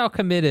 This is how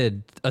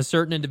committed a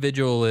certain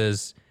individual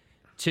is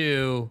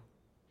to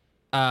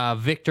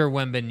Victor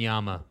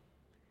Wembanyama.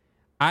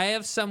 I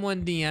have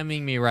someone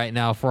DMing me right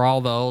now for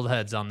all the old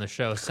heads on the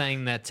show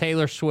saying that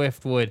Taylor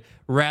Swift would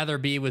rather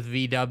be with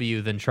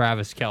VW than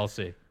Travis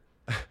Kelce.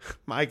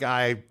 My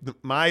guy,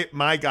 Birdman.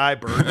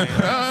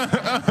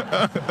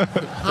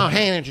 Oh,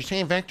 hey, did you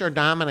see Victor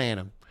dominate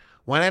him?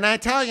 What did I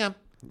tell you?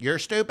 You're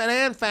stupid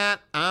and fat.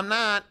 I'm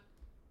not.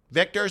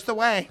 Victor's the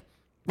way.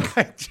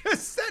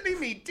 Just sending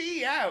me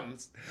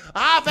DMs.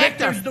 Victor.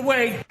 Victor's the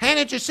way. Hey,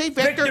 did you see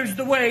Victor? Victor's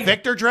the way.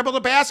 Victor dribbled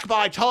the basketball.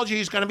 I told you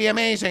he's going to be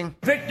amazing.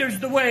 Victor's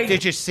the way.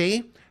 Did you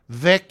see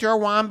Victor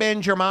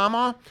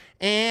Wembanyama?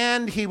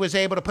 And he was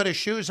able to put his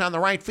shoes on the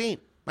right feet.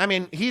 I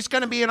mean, he's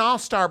going to be an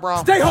all-star, bro.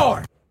 Stay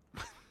hard.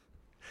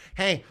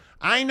 Hey,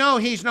 I know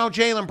he's no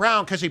Jaylen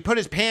Brown because he put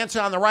his pants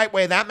on the right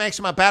way. That makes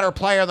him a better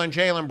player than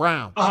Jaylen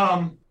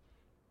Brown.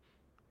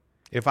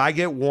 If I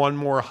get one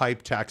more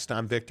hype text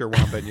on Victor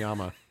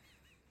Wembanyama,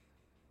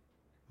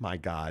 my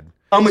God.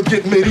 I'm going to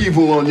get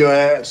medieval on your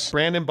ass.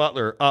 Brandon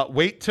Butler,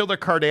 wait till the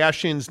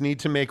Kardashians need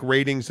to make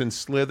ratings and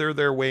slither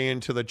their way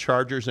into the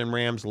Chargers and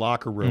Rams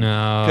locker room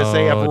because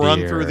they have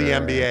run through the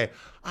NBA.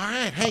 All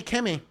right. Hey,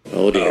 Kimmy.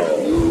 Oh, dear.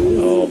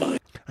 Oh, my.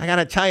 I got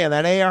to tell you,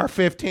 that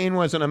AR-15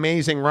 was an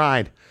amazing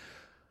ride.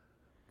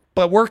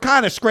 But we're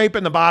kind of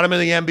scraping the bottom of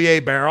the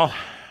NBA barrel.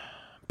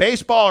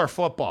 Baseball or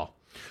football?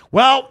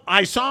 Well,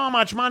 I saw how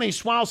much money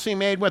Swalsey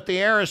made with the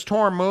Eras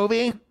Tour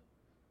movie.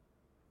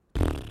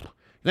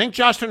 You think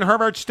Justin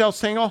Herbert's still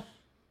single?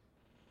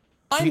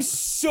 I'm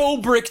so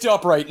bricked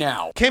up right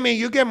now. Kimmy,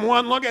 you give him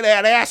one look at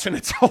that ass and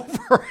it's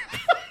over.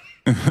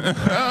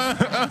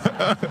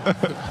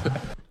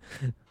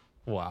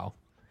 Wow.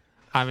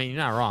 I mean, you're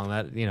not wrong.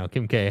 That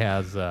Kim K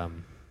has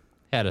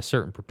had a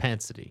certain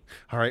propensity.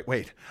 All right,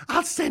 wait.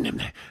 I'm sending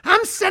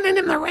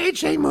him the Ray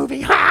J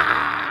movie.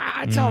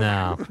 Ha! It's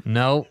over.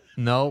 No.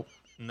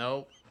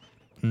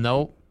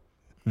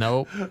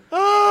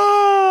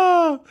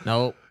 Oh!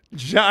 Nope.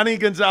 Johnny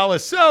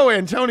Gonzalez. So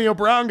Antonio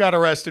Brown got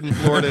arrested in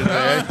Florida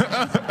today.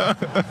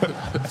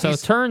 So it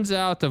turns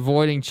out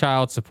avoiding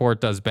child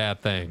support does bad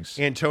things.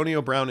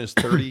 Antonio Brown is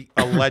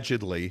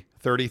allegedly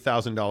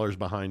 $30,000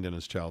 behind in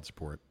his child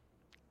support.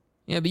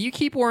 Yeah, but you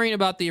keep worrying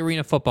about the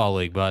Arena Football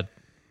League, bud.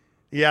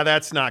 Yeah,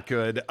 that's not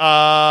good.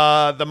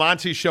 The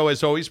Monty Show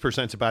is always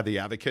presented by The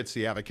Advocates,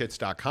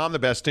 theadvocates.com, the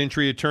best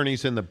injury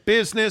attorneys in the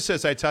business,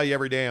 as I tell you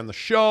every day on the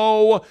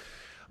show.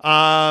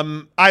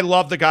 I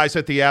love the guys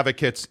at The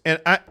Advocates,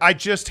 and I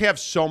just have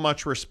so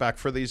much respect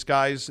for these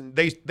guys.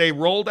 They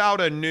rolled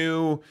out a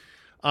new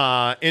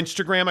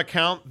Instagram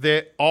account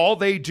that all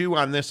they do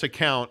on this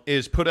account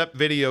is put up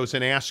videos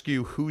and ask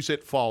you who's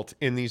at fault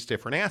in these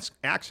different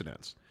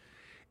accidents.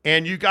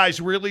 And you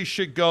guys really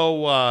should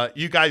go,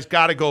 you guys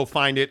got to go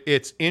find it.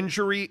 It's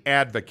Injury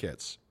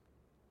Advocates.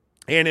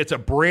 And it's a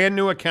brand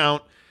new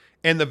account,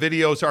 and the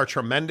videos are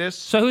tremendous.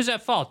 So who's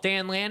at fault,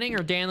 Dan Lanning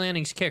or Dan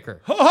Lanning's kicker?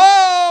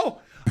 Ho-ho!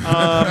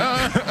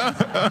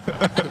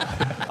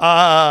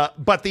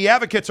 But the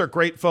Advocates are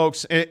great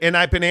folks, and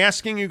I've been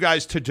asking you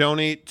guys to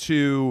donate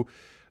to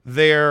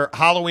their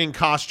Halloween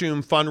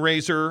costume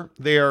fundraiser.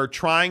 They are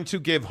trying to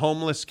give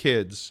homeless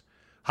kids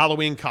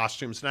Halloween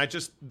costumes. And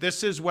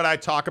this is what I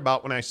talk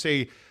about when I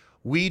say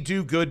we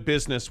do good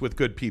business with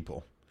good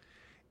people.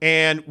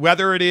 And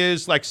whether it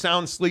is like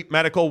Sound Sleep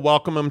Medical,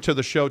 welcome them to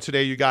the show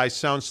today, you guys,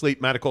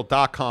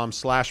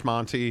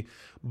 soundsleepmedical.com/Monty,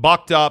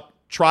 Bucked Up,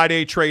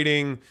 Tri-Day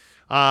Trading,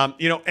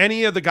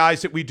 any of the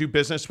guys that we do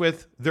business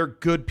with, they're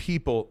good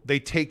people. They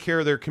take care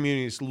of their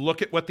communities.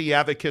 Look at what the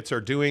Advocates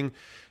are doing.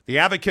 The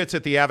Advocates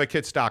at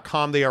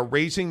theadvocates.com, they are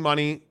raising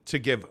money to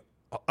give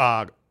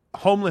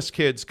homeless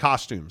kids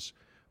costumes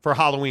for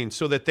Halloween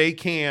so that they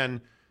can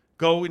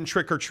go and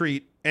trick or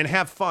treat and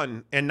have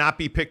fun and not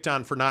be picked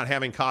on for not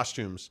having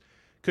costumes.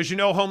 Because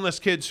homeless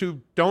kids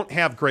who don't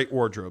have great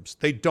wardrobes,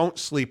 they don't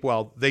sleep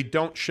well, they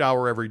don't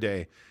shower every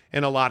day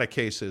in a lot of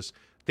cases.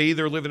 They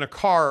either live in a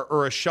car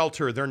or a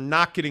shelter. They're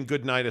not getting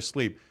good night of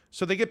sleep.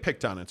 So they get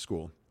picked on at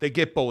school. They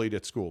get bullied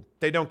at school.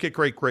 They don't get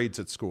great grades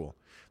at school.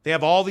 They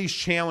have all these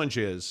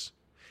challenges.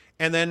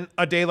 And then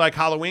a day like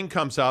Halloween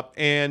comes up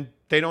and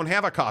they don't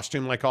have a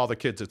costume like all the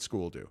kids at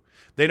school do.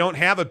 They don't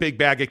have a big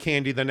bag of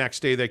candy the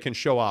next day they can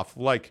show off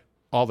like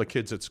all the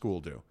kids at school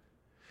do.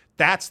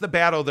 That's the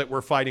battle that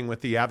we're fighting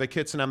with the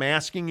Advocates. And I'm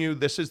asking you,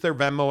 this is their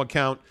Venmo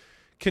account.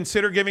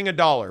 Consider giving $1,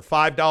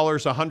 $5,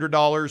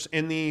 $100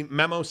 in the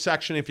memo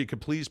section. If you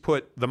could please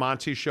put the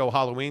Monty Show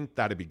Halloween,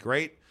 that'd be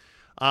great.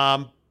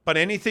 But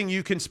anything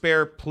you can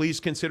spare, please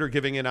consider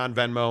giving it on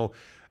Venmo.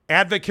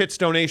 Advocates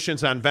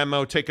donations on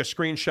Venmo. Take a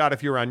screenshot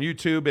if you're on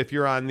YouTube. If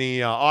you're on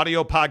the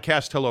audio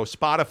podcast, hello,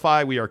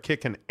 Spotify. We are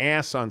kicking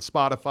ass on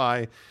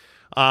Spotify.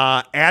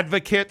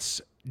 Advocates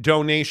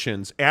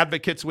donations.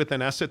 Advocates with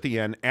an S at the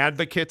end.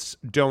 Advocates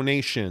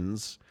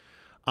donations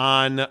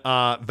on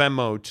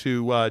Venmo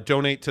to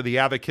donate to the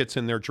Advocates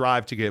in their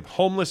drive to give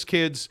homeless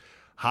kids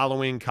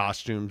Halloween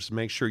costumes.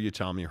 Make sure you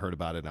tell them you heard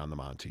about it on the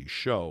Monty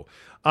Show.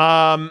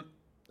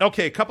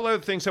 Okay, a couple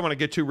other things I want to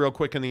get to real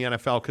quick in the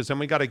NFL, because then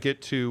we got to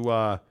get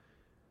to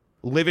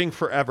living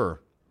forever.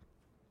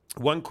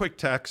 One quick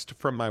text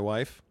from my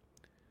wife,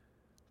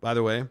 by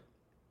the way.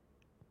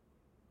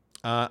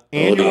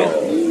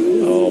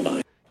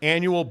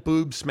 Annual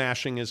boob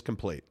smashing is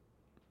complete.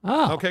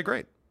 Oh. Okay,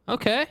 great.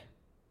 Okay.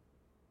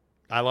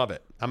 I love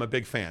it. I'm a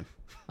big fan.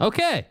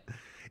 Okay.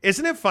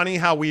 Isn't it funny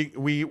how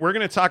we're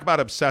going to talk about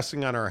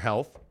obsessing on our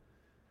health,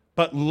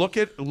 but look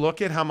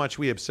at how much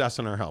we obsess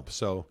on our health.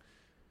 So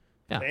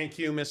thank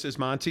you, Mrs.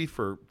 Monty,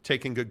 for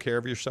taking good care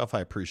of yourself.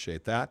 I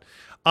appreciate that.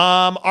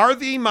 Are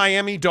the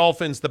Miami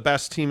Dolphins the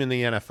best team in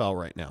the NFL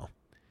right now?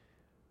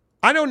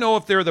 I don't know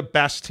if they're the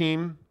best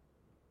team.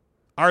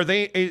 Are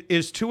they?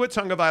 Is Tua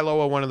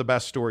Tagovailoa one of the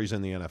best stories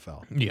in the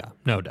NFL? Yeah,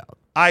 no doubt.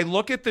 I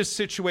look at this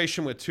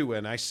situation with Tua,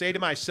 and I say to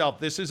myself,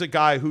 this is a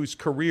guy whose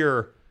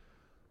career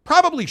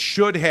probably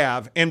should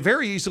have and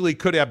very easily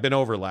could have been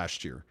over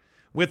last year.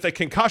 With the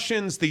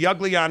concussions, the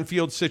ugly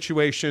on-field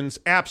situations,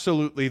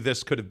 absolutely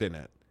this could have been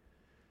it.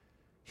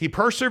 He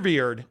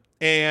persevered,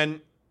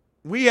 and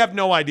we have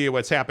no idea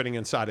what's happening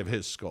inside of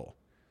his skull.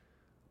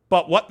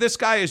 But what this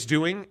guy is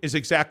doing is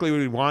exactly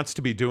what he wants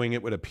to be doing,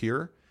 it would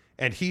appear,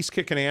 and he's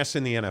kicking ass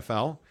in the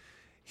NFL.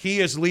 He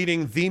is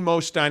leading the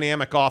most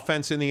dynamic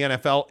offense in the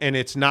NFL, and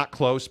it's not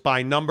close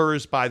by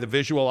numbers, by the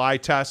visual eye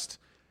test.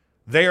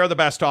 They are the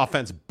best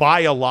offense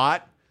by a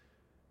lot.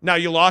 Now,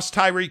 you lost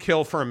Tyreek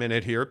Hill for a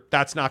minute here.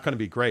 That's not going to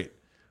be great.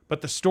 But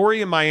the story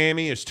in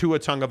Miami is Tua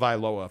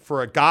Tagovailoa.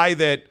 For a guy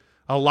that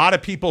a lot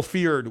of people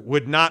feared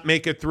would not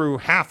make it through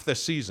half the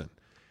season,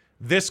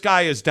 this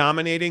guy is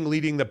dominating,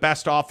 leading the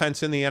best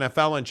offense in the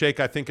NFL. And,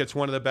 Jake, I think it's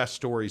one of the best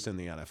stories in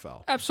the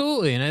NFL.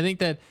 Absolutely. And I think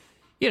that,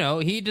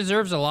 he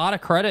deserves a lot of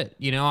credit.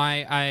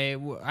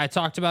 I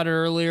talked about it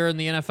earlier in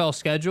the NFL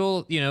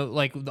schedule.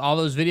 Like all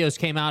those videos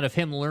came out of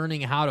him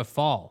learning how to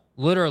fall,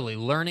 literally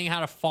learning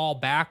how to fall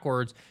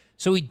backwards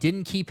so he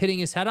didn't keep hitting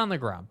his head on the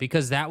ground,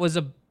 because that was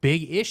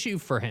big issue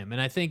for him.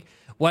 And I think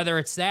whether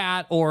it's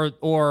that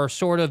or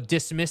sort of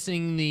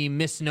dismissing the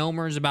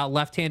misnomers about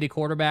left-handed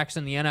quarterbacks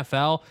in the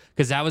NFL,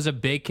 because that was a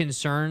big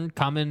concern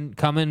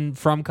coming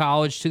from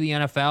college to the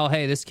NFL.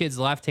 Hey, this kid's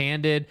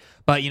left-handed,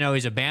 but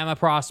he's a Bama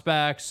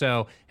prospect,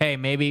 so hey,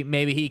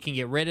 maybe he can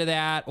get rid of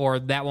that, or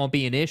that won't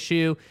be an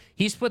issue.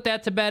 He's put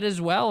that to bed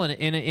as well,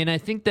 and I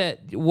think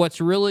that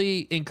what's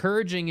really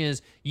encouraging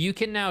is you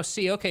can now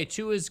see, okay,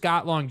 Tua's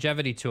got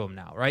longevity to him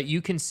now, right?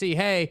 You can see,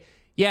 hey,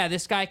 yeah,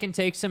 this guy can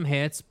take some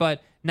hits,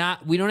 but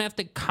we don't have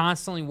to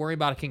constantly worry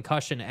about a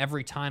concussion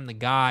every time the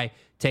guy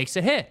takes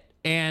a hit.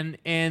 And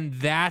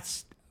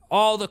that's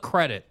all the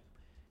credit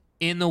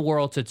in the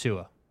world to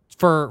Tua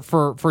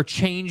for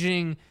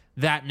changing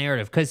that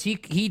narrative, because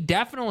he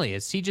definitely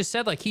is. He just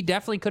said, like, he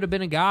definitely could have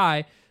been a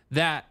guy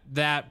that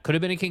could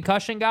have been a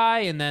concussion guy,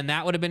 and then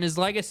that would have been his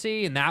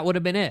legacy, and that would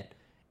have been it.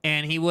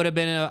 And he would have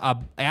been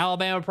a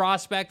Alabama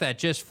prospect that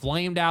just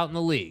flamed out in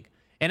the league.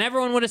 And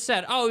everyone would have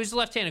said, oh, he's a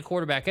left-handed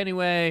quarterback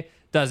anyway.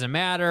 Doesn't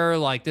matter.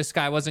 Like, this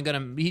guy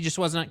he just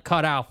wasn't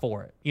cut out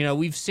for it.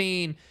 We've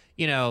seen,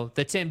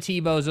 the Tim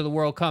Tebows of the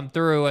world come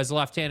through as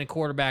left-handed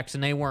quarterbacks,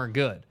 and they weren't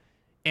good.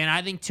 And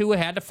I think Tua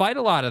had to fight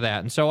a lot of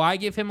that. And so I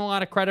give him a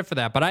lot of credit for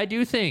that. But I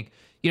do think,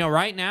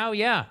 right now,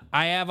 yeah,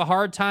 I have a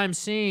hard time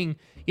seeing,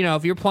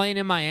 if you're playing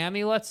in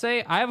Miami, let's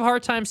say, I have a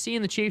hard time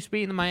seeing the Chiefs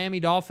beating the Miami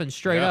Dolphins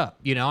straight up.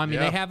 They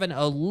have an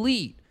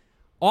elite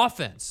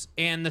offense.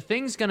 And the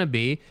thing's going to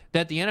be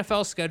that the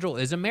NFL schedule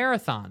is a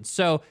marathon.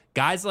 So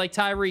guys like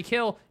Tyreek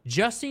Hill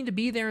just need to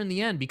be there in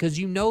the end, because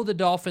the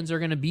Dolphins are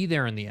going to be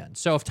there in the end.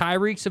 So if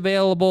Tyreek's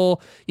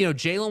available,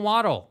 Jalen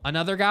Waddle,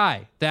 another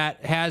guy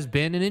that has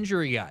been an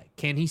injury guy,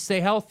 can he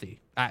stay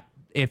healthy?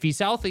 If he's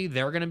healthy,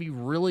 they're going to be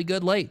really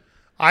good late.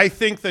 I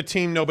think the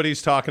team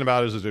nobody's talking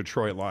about is the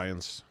Detroit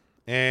Lions.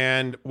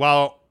 And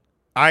while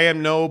I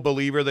am no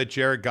believer that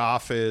Jared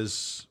Goff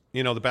is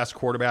the best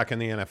quarterback in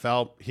the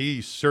NFL,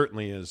 he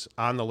certainly is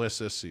on the list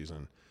this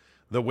season.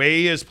 The way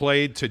he has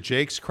played, to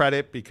Jake's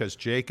credit, because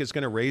Jake is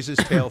going to raise his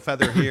tail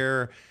feather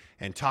here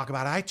and talk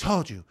about, I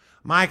told you,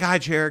 my guy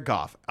Jared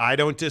Goff. I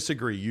don't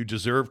disagree. You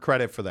deserve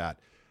credit for that.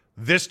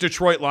 This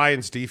Detroit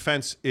Lions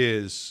defense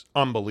is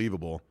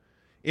unbelievable.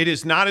 It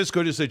is not as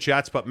good as the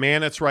Jets, but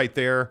man, it's right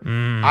there.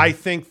 I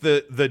think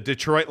the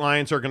Detroit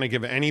Lions are going to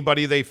give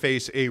anybody they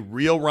face a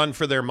real run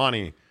for their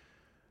money.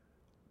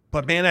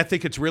 But, man, I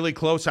think it's really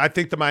close. I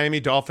think the Miami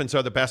Dolphins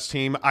are the best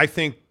team. I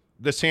think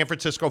the San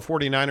Francisco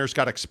 49ers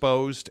got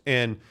exposed,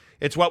 and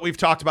it's what we've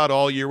talked about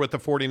all year with the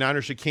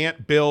 49ers. You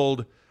can't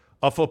build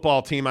a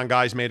football team on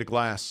guys made of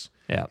glass.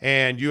 Yeah.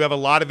 And you have a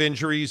lot of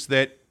injuries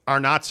that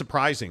are not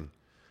surprising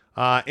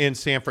in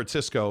San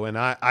Francisco. And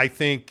I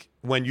think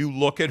when you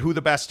look at who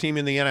the best team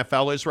in the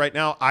NFL is right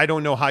now, I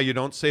don't know how you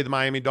don't say the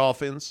Miami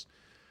Dolphins.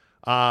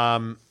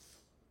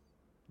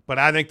 But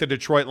I think the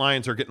Detroit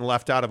Lions are getting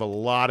left out of a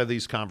lot of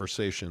these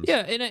conversations. Yeah,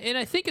 and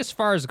I think as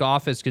far as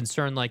Goff is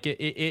concerned, like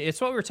it's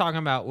what we were talking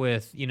about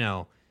with,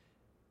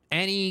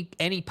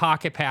 any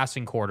pocket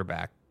passing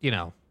quarterback,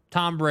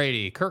 Tom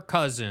Brady, Kirk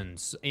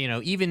Cousins,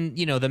 even,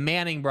 the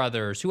Manning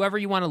brothers, whoever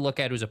you want to look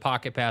at who's a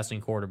pocket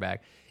passing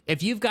quarterback.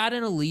 If you've got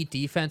an elite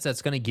defense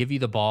that's going to give you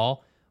the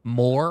ball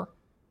more,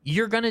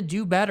 you're going to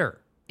do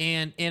better.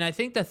 And I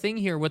think the thing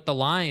here with the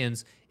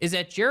Lions is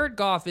that Jared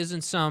Goff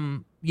isn't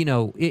some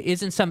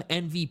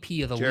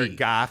MVP of the league.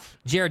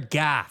 Jared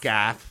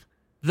Goff.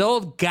 The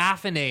old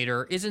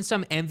Goffinator isn't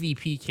some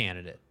MVP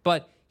candidate,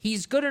 but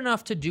he's good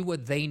enough to do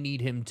what they need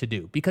him to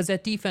do, because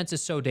that defense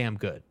is so damn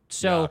good.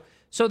 So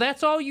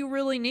that's all you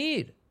really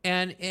need.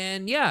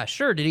 And yeah,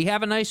 sure. Did he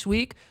have a nice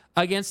week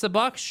against the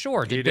Bucs?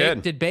 Sure.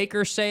 Did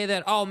Baker say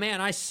that, oh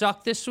man, I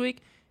suck this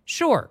week?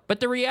 Sure.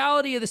 But the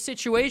reality of the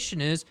situation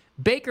is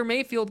Baker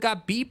Mayfield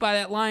got beat by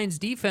that Lions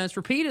defense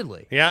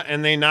repeatedly. Yeah,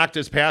 and they knocked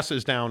his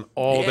passes down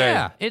all day.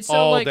 Yeah, it's so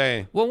all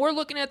day. When we're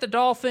looking at the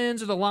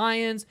Dolphins or the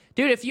Lions,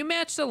 dude, if you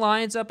match the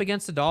Lions up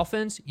against the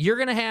Dolphins, you're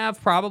going to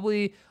have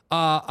probably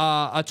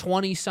a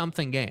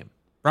 20-something game,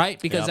 right?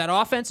 Because that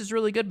offense is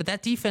really good, but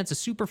that defense is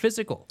super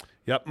physical.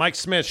 Yep, Mike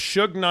Smith,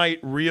 Suge Knight,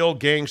 real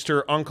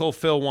gangster, Uncle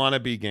Phil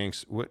wannabe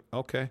gangster.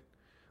 Okay.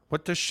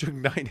 What does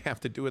Suge Knight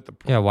have to do with the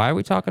point? Yeah, why are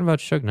we talking about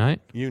Suge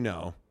Knight?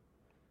 No.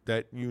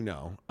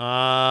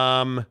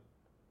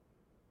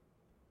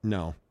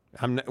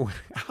 I'm not,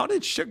 how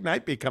did Suge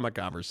Knight become a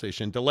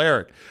conversation?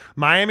 Delaric,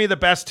 Miami, the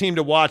best team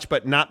to watch,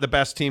 but not the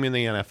best team in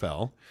the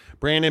NFL.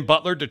 Brandon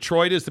Butler,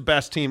 Detroit is the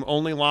best team.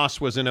 Only loss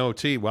was in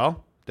OT.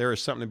 Well, there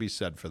is something to be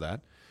said for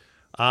that.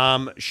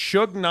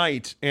 Suge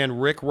Knight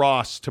and Rick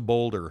Ross to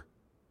Boulder.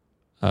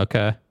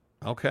 Okay.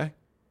 Did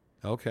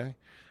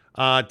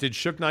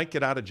Suge Knight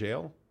get out of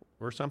jail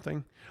or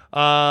something?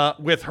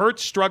 With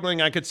Hurts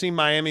struggling, I could see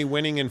Miami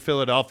winning in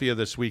Philadelphia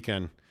this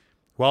weekend.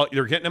 Well,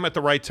 you're getting them at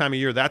the right time of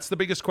year. That's the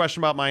biggest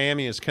question about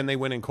Miami is, can they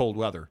win in cold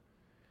weather?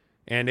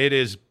 And it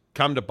has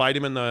come to bite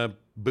him in the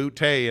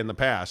bootay in the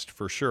past,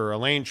 for sure.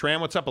 Elaine Tran,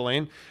 what's up,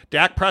 Elaine?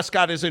 Dak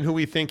Prescott isn't who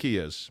we think he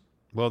is.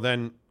 Well,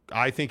 then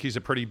I think he's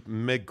a pretty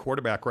mid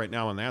quarterback right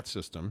now in that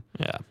system.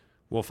 Yeah.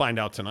 We'll find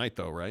out tonight,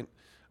 though, right?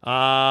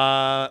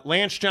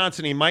 Lance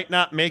Johnson, he might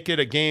not make it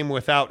a game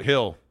without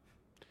Hill.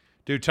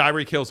 Dude,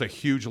 Tyreek Hill's a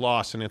huge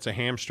loss, and it's a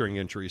hamstring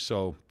injury,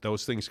 so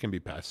those things can be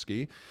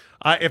pesky.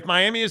 If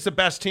Miami is the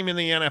best team in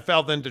the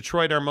NFL, then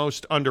Detroit our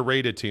most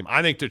underrated team.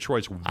 I think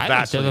Detroit's vastly I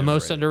think they're the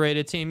most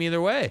underrated team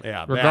either way,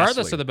 regardless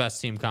vastly. of the best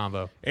team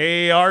combo.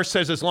 AAR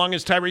says as long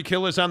as Tyreek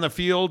Hill is on the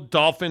field,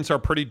 Dolphins are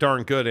pretty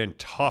darn good and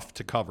tough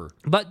to cover.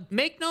 But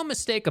make no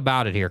mistake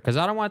about it here, because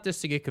I don't want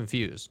this to get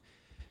confused.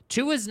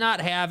 Tua's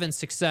not having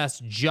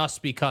success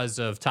just because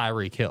of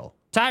Tyreek Hill.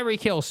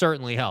 Tyreek Hill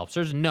certainly helps.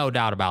 There's no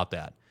doubt about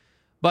that.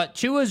 But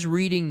Tua's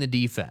reading the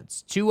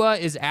defense. Tua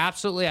is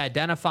absolutely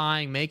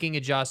identifying, making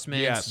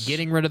adjustments,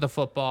 getting rid of the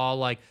football.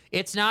 Like,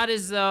 it's not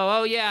as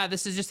though, oh, yeah,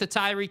 this is just a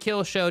Tyreek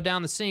Hill show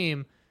down the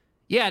seam.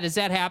 Yeah, does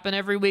that happen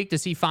every week?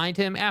 Does he find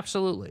him?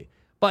 Absolutely.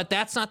 But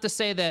that's not to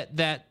say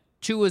that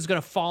Tua's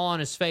going to fall on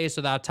his face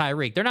without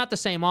Tyreek. They're not the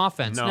same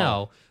offense,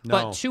 no.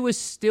 But Tua's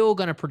still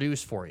going to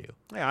produce for you.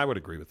 Yeah, I would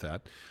agree with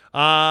that.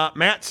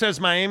 Matt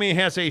says Miami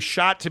has a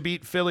shot to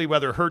beat Philly,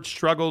 whether Hurts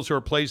struggles or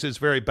plays his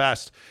very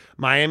best.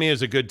 Miami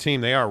is a good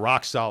team. They are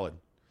rock solid.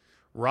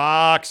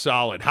 Rock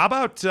solid. How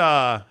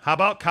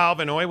about Kyle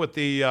Van Noy with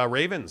the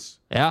Ravens?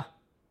 Yeah.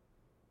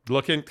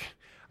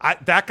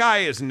 That guy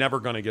is never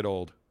going to get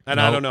old.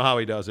 And I don't know how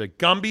he does it.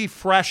 Gumby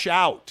fresh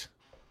out.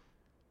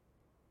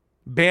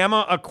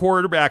 Bama, a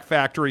quarterback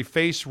factory,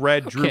 face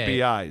red,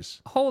 droopy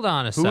eyes. Hold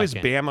on a second. Who is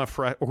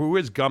Bama? Who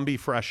is Gumby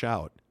fresh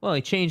out? Well,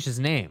 he changed his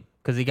name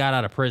because he got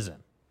out of prison.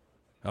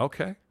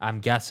 Okay. I'm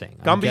guessing.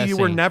 Gumby, you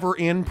were never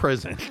in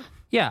prison.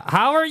 Yeah.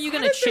 How are you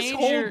going to change this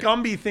whole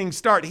Gumby thing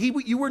start?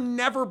 You were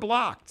never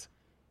blocked.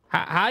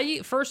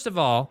 First of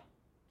all,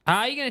 how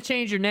are you going to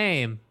change your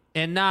name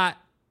and not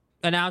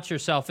announce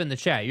yourself in the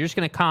chat? You're just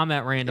going to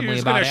comment randomly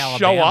about Alabama.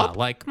 Show up?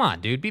 Like, come on,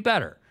 dude, be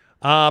better.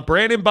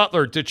 Brandon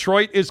Butler,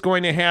 Detroit is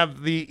going to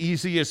have the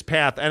easiest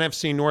path.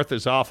 NFC North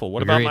is awful.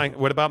 What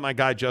about my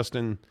guy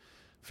Justin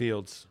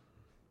Fields?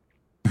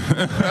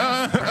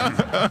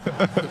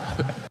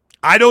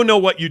 I don't know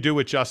what you do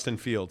with Justin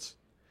Fields.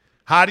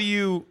 How do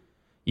you?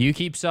 You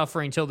keep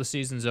suffering till the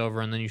season's over,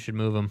 and then you should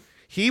move him.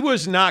 He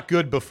was not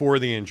good before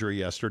the injury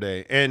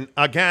yesterday. And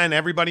again,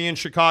 everybody in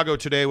Chicago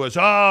today was,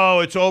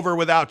 oh, it's over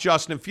without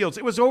Justin Fields.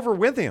 It was over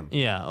with him.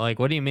 Yeah, like,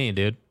 what do you mean,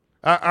 dude?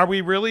 Are we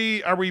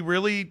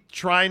really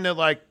trying to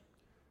like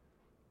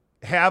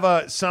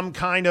have some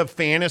kind of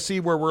fantasy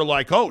where we're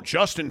like, oh,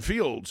 Justin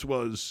Fields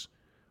was,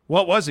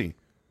 what was he?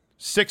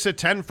 6 of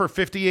 10 for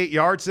 58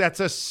 yards. That's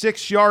a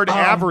 6-yard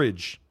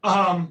average.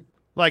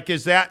 Like,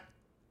 is that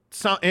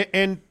some?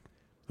 And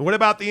what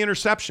about the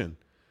interception?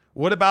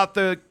 What about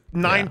the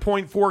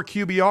 9.4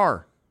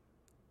 QBR?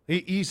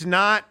 He's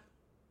not.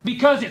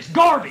 Because it's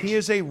garbage. He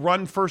is a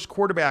run-first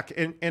quarterback.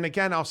 And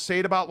again, I'll say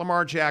it about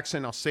Lamar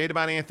Jackson. I'll say it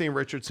about Anthony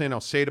Richardson. I'll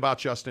say it about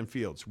Justin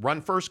Fields.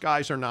 Run-first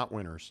guys are not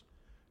winners.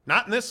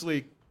 Not in this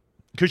league,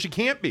 because you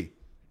can't be.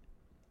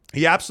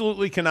 He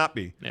absolutely cannot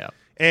be. Yeah.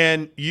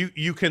 And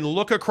you can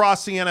look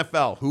across the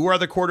NFL. Who are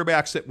the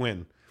quarterbacks that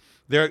win?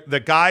 They're the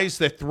guys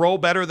that throw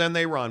better than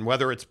they run,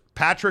 whether it's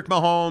Patrick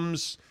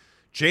Mahomes,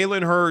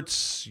 Jalen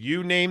Hurts,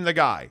 you name the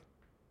guy.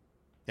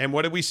 And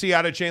what did we see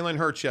out of Jalen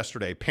Hurts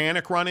yesterday?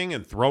 Panic running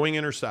and throwing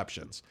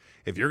interceptions.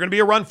 If you're going to be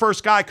a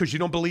run-first guy because you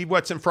don't believe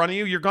what's in front of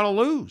you, you're going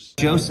to lose.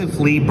 Joseph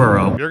Lee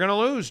Burrow. You're going to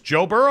lose.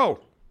 Joe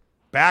Burrow.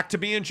 Back to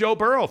being Joe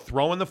Burrow,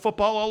 throwing the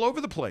football all over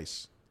the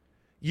place.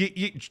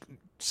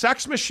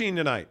 Sex machine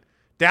tonight.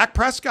 Dak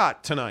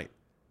Prescott tonight.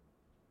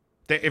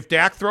 If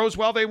Dak throws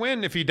well, they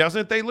win. If he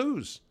doesn't, they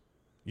lose.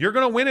 You're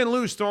going to win and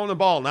lose throwing the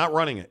ball, not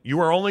running it.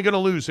 You are only going to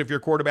lose if your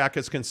quarterback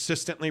is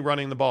consistently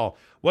running the ball.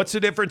 What's the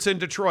difference in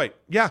Detroit?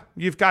 Yeah,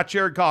 you've got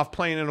Jared Goff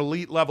playing an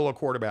elite level of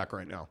quarterback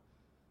right now.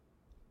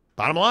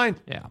 Bottom line.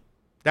 Yeah.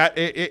 That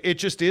it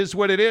just is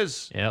what it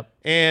is. Yep.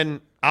 And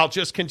I'll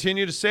just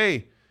continue to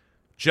say,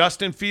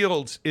 Justin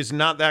Fields is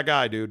not that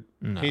guy, dude.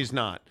 No. He's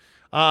not.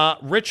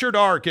 Richard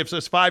R. gives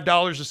us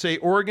 $5 to say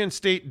Oregon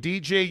State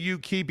DJU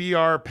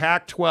KBR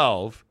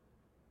Pac-12,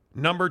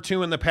 number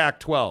 2 in the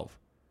Pac-12.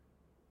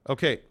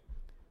 Okay.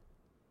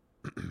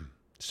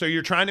 So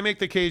you're trying to make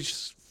the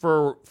case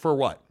for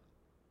what?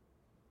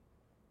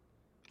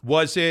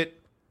 Was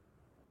it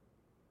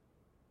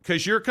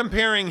because you're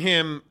comparing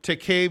him to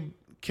Cade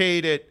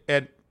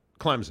at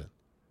Clemson?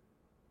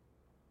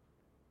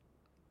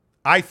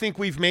 I think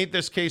we've made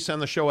this case on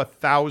the show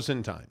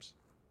 1,000 times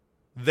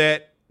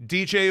that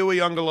DJ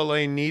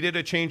Uiagalelei needed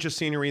a change of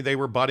scenery. They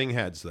were butting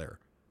heads there.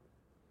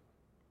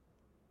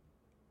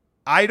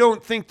 I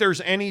don't think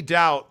there's any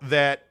doubt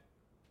that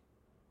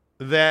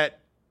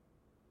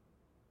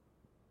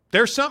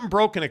there's something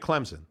broken at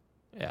Clemson.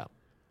 Yeah.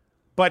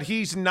 But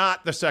he's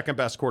not the second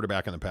best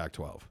quarterback in the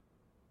Pac-12.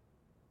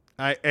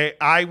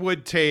 I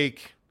would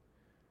take,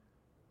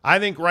 I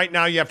think right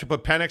now you have to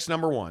put Penix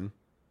number 1.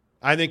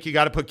 I think you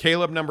got to put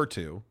Caleb number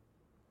 2.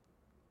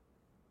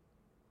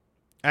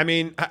 I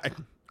mean,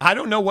 I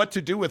don't know what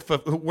to do with,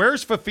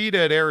 where's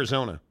Fafita at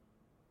Arizona?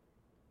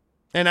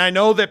 And I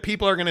know that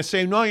people are going to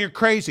say, no, you're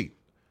crazy.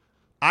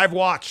 I've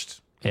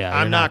watched. Yeah,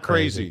 I'm not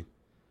crazy.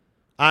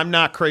 I'm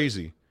not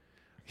crazy.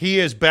 He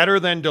is better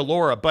than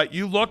DeLora, but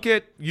you look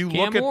at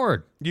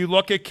Ward. You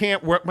look at Cam.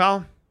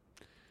 Well,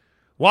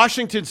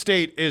 Washington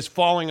State is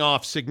falling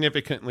off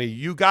significantly.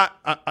 You got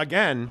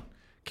again,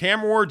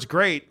 Cam Ward's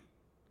great,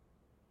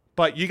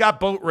 but you got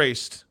boat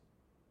raced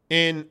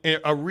in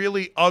a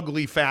really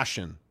ugly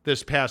fashion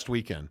this past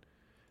weekend.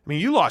 I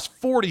mean, you lost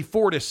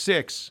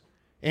 44-6,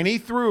 and he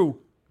threw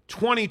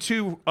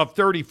 22 of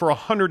 30 for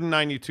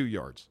 192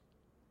 yards.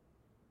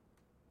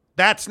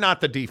 That's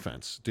not the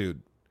defense,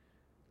 dude.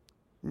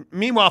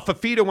 Meanwhile,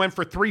 Fafita went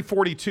for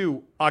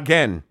 342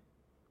 again.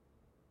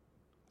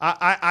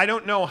 I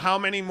don't know how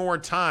many more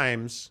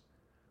times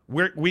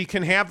we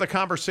can have the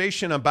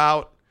conversation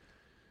about.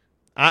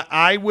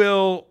 I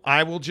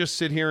will just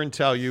sit here and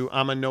tell you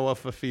I'm a Noah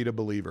Fafita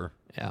believer.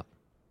 Yeah.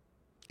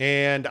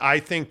 And I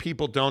think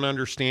people don't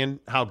understand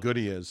how good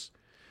he is.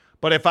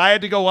 But if I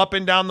had to go up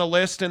and down the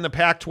list in the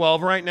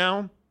Pac-12 right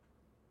now,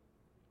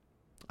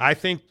 I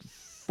think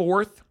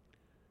fourth.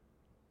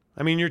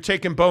 I mean, you're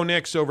taking Bo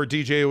Nix over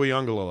DJ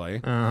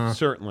Uiagalelei,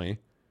 certainly.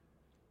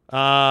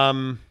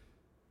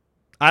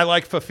 I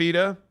like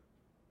Fafita.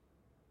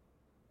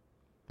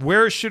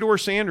 Where is Shedeur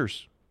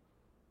Sanders?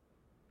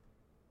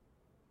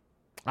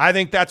 I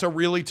think that's a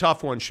really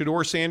tough one.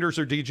 Shedeur Sanders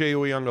or DJ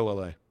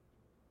Uiagalelei?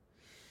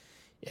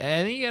 Yeah,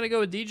 I think you got to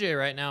go with DJ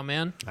right now,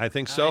 man. I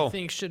think so. I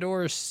think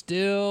Shedeur is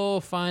still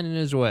finding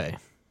his way.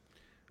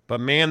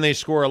 But, man, they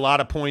score a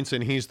lot of points,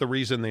 and he's the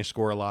reason they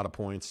score a lot of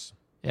points.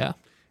 Yeah.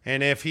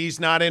 And if he's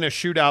not in a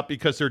shootout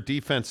because their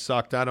defense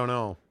sucked, I don't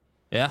know.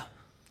 Yeah.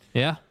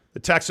 Yeah. The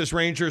Texas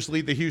Rangers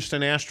lead the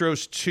Houston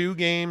Astros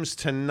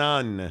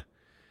 2-0.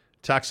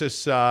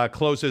 Texas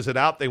closes it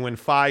out. They win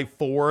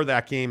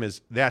 5-4.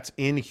 That's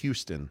in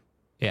Houston.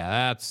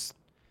 Yeah, this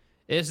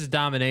is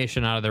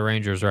domination out of the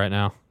Rangers right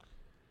now.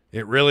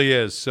 It really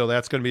is. So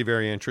that's going to be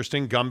very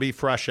interesting. Gumby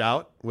fresh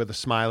out with a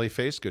smiley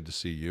face. Good to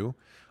see you.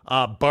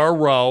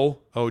 Burrow,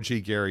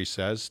 OG Gary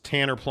says.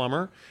 Tanner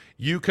Plummer.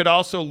 You could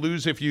also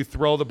lose if you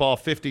throw the ball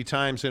 50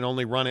 times and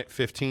only run it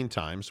 15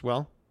 times.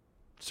 Well,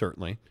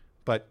 certainly.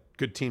 But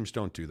good teams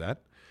don't do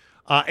that.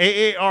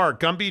 AAR,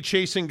 Gumby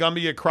chasing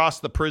Gumby across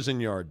the prison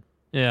yard.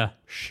 Yeah.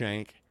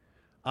 Shank.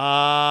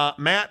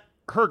 Matt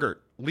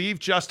Hergert, leave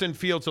Justin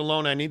Fields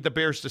alone. I need the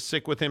Bears to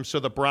stick with him so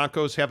the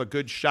Broncos have a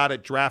good shot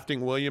at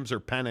drafting Williams or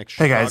Penix.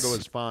 Chicago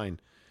is fine.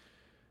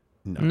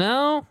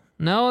 No,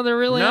 they're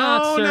really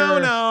not,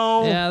 sir.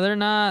 No. Yeah, they're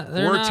not.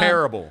 We're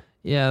terrible.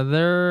 Yeah,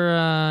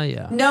 they're,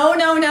 yeah.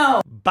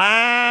 No.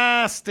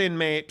 Boston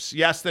Mapes.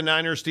 Yes, the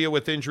Niners deal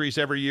with injuries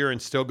every year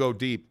and still go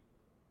deep.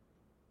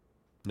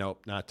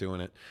 Nope, not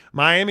doing it.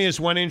 Miami is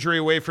one injury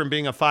away from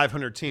being a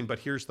 500 team, but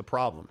here's the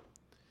problem.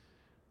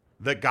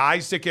 The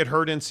guys that get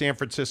hurt in San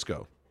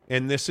Francisco,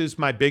 and this is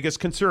my biggest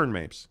concern,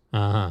 Mapes.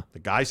 The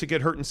guys that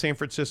get hurt in San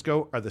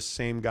Francisco are the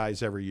same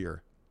guys every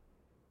year.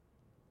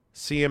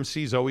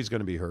 CMC's always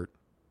going to be hurt.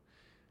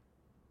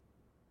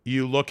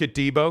 You look at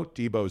Debo,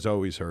 Debo's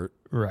always hurt.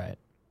 Right.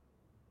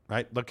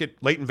 Look at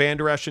Leighton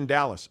Vander Esch in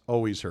Dallas,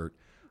 always hurt.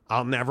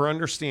 I'll never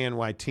understand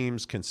why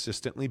teams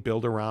consistently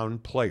build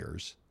around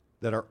players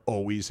that are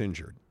always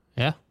injured.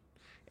 Yeah.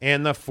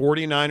 And the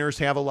 49ers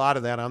have a lot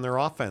of that on their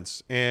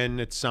offense,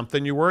 and it's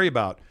something you worry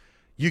about.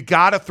 You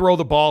got to throw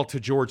the ball to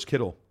George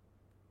Kittle.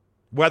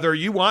 Whether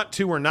you want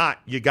to or not,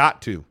 you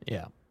got to.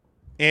 Yeah.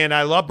 And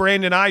I love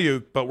Brandon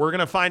Ayuk, but we're going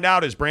to find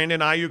out, is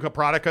Brandon Ayuk a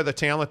product of the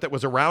talent that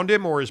was around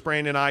him, or is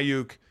Brandon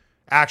Ayuk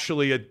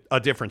actually a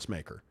difference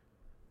maker?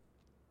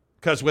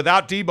 Because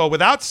without Debo,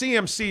 without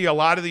CMC, a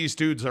lot of these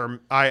dudes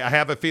I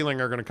have a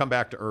feeling are going to come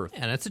back to earth.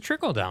 And it's a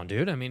trickle down,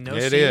 dude. I mean, no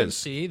it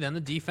CMC, is. Then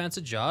the defense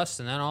adjusts,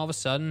 and then all of a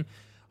sudden,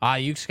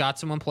 Ayuk's got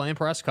someone playing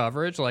press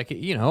coverage. Like,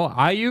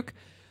 Ayuk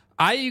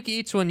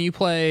eats when you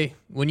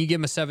give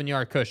him a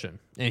 7-yard cushion,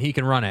 and he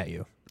can run at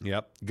you.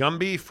 Yep.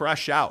 Gumby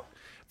fresh out.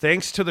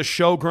 Thanks to the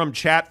Showgrum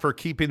chat for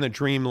keeping the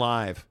dream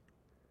live.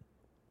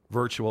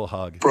 Virtual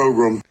hug.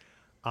 Program.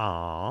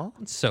 Aw.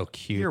 That's so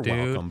cute, You're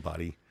dude. welcome,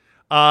 buddy.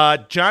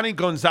 Johnny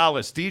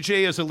Gonzalez.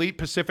 DJ is elite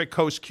Pacific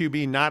Coast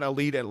QB, not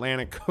elite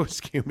Atlantic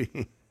Coast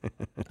QB.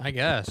 I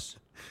guess.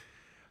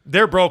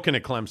 They're broken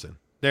at Clemson.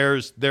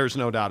 There's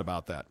no doubt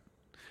about that.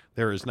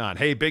 There is not.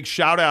 Hey, big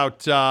shout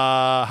out.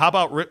 How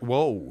about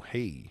whoa,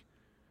 hey.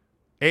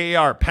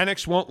 AAR,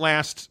 Penix won't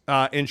last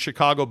in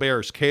Chicago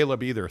Bears.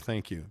 Caleb either.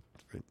 Thank you.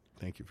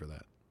 Thank you for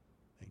that.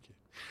 Thank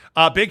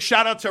you. Big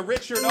shout out to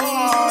Richard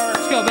R.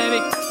 Let's go, baby.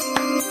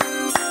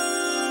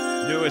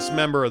 Newest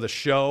member of the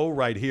show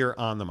right here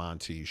on the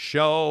Monty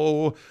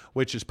Show,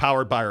 which is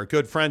powered by our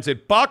good friends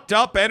at Bucked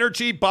Up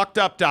Energy,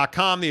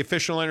 buckedup.com, the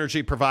official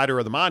energy provider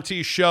of the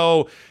Monty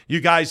Show. You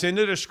guys, in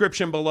the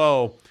description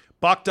below,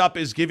 Bucked Up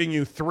is giving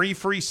you 3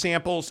 free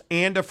samples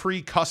and a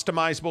free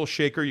customizable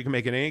shaker. You can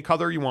make it any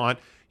color you want.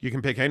 You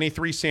can pick any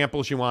 3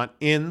 samples you want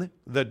in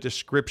the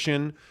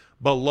description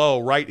below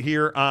right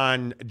here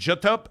on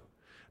YouTube.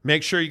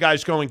 Make sure you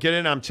guys go and get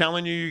it. I'm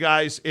telling you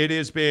guys, it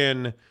has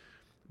been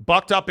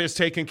Bucked Up has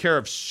taken care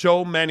of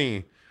so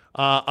many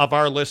of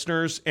our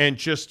listeners and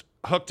just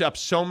hooked up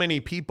so many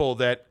people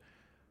that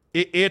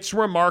it's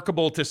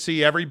remarkable to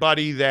see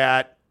everybody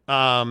that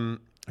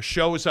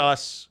shows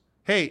us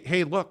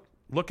Hey,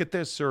 look at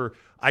this, or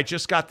I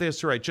just got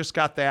this, or I just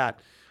got that.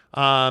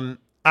 I'm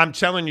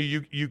telling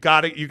you, you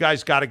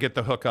guys got to get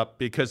the hookup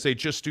because they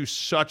just do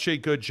such a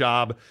good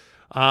job.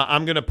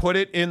 I'm going to put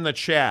it in the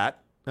chat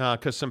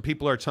because some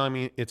people are telling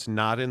me it's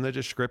not in the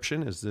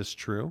description. Is this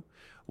true?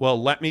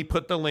 Well, let me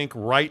put the link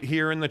right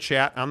here in the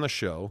chat on the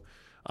show.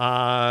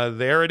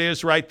 There it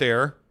is right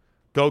there.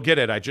 Go get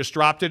it. I just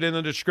dropped it in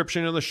the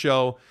description of the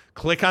show.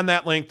 Click on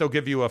that link. They'll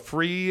give you a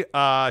free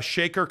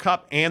shaker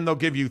cup, and they'll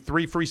give you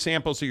 3 free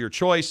samples of your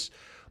choice.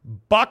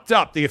 Bucked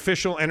Up, the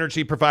official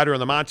energy provider of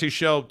the Monty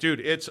Show. Dude,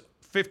 it's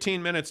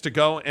 15 minutes to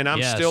go, and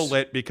I'm still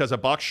lit because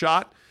of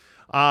Buckshot.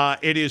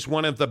 It is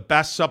one of the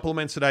best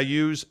supplements that I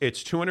use.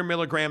 It's 200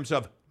 milligrams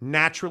of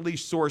naturally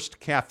sourced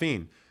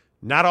caffeine.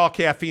 Not all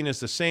caffeine is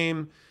the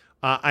same.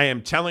 I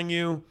am telling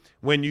you,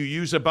 when you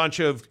use a bunch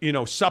of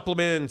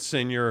supplements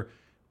and you're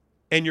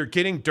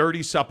getting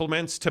dirty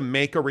supplements to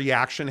make a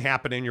reaction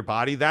happen in your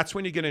body, that's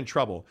when you get in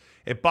trouble.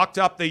 At Bucked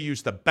Up, they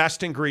use the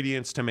best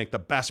ingredients to make the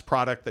best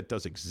product that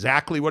does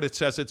exactly what it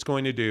says it's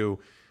going to do.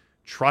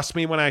 Trust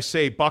me when I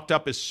say Bucked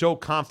Up is so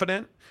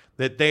confident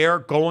that they are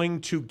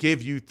going to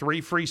give you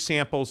 3 free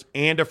samples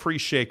and a free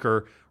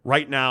shaker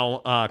right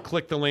now.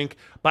 Click the link.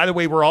 By the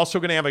way, we're also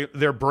going to have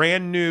their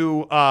brand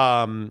new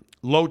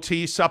low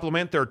T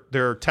supplement, their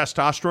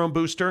testosterone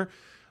booster.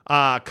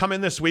 Come in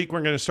this week.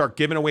 We're going to start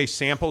giving away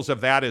samples of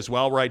that as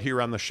well right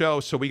here on the show.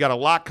 So we got a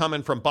lot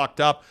coming from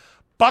Bucked Up.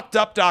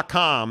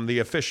 BuckedUp.com, the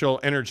official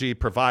energy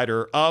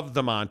provider of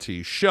the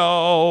Monty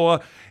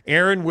Show.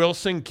 Aaron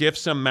Wilson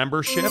gifts a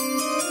membership.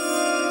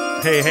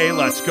 Hey,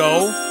 let's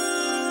go.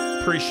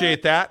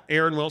 Appreciate that.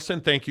 Aaron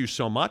Wilson, thank you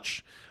so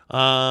much.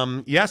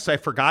 Yes, I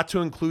forgot to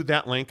include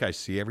that link. I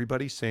see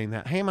everybody saying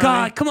that. Hey, man.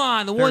 God, come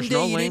on. The one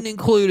day you didn't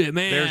include it,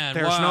 man.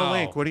 There's no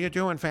link. What are you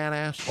doing, fat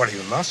ass? What are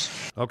you,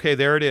 nuts? Okay,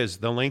 there it is.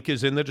 The link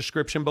is in the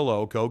description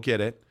below. Go get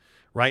it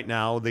right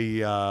now.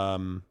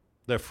 The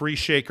free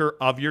shaker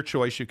of your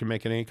choice. You can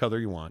make it any color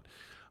you want.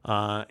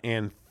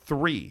 And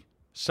 3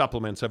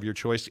 supplements of your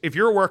choice. If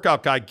you're a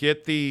workout guy,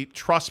 get the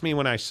trust me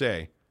when I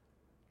say,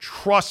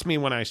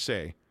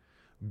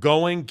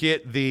 go and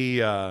get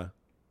the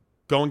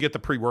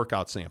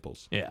pre-workout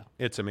samples. Yeah.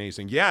 It's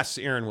amazing. Yes,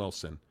 Aaron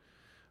Wilson.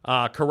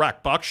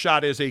 Correct.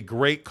 Buckshot is a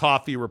great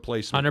coffee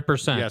replacement.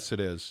 100%. Yes,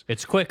 it is.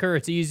 It's quicker,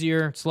 it's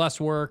easier, it's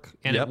less work,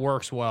 and it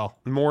works well.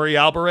 Maury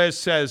Alvarez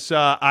says,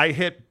 I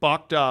hit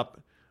Bucked Up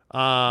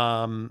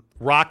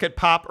Rocket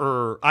Pop,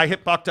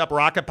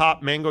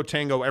 Mango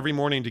Tango every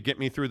morning to get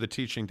me through the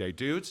teaching day.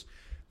 Dudes,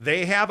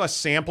 they have a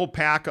sample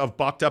pack of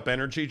Bucked Up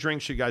energy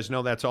drinks. You guys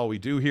know that's all we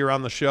do here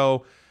on the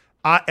show.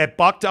 At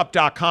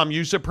buckedup.com,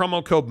 use the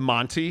promo code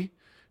Monty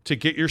to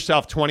get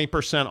yourself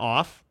 20%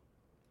 off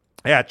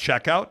at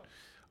checkout.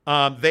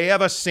 They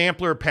have a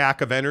sampler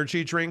pack of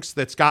energy drinks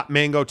that's got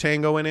Mango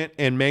Tango in it,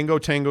 and Mango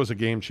Tango is a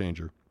game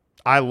changer.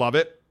 I love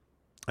it.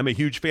 I'm a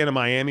huge fan of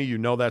Miami. You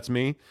know that's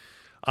me.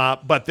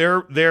 But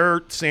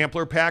their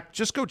sampler pack,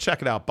 just go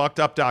check it out,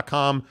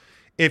 buckedup.com.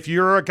 If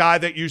you're a guy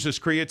that uses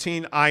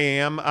creatine, I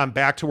am. I'm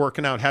back to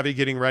working out heavy,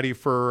 getting ready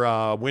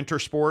for winter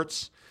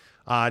sports.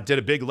 Did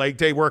a big leg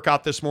day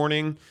workout this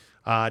morning.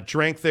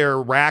 Drank their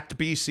racked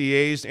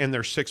BCAAs and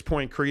their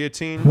 6-point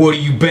creatine. What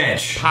do you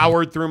bench?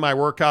 Powered through my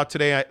workout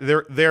today.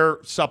 Their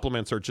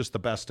supplements are just the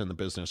best in the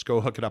business. Go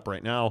hook it up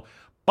right now.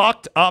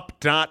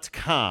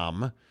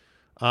 Buckedup.com.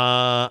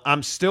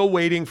 I'm still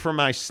waiting for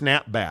my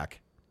snapback.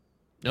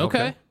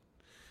 Okay.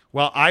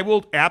 Well, I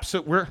will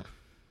absolutely.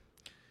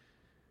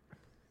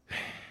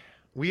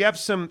 We have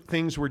some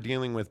things we're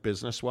dealing with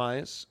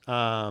business-wise.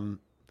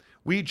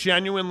 We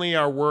genuinely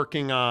are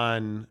working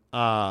on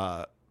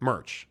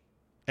merch.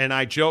 And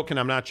I joke, and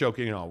I'm not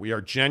joking at all. We are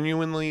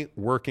genuinely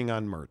working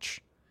on merch.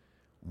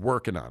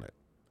 Working on it.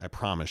 I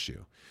promise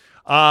you.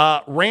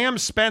 Ram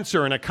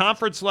Spencer, in a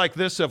conference like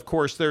this, of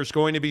course, there's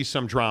going to be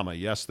some drama.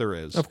 Yes, there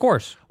is. Of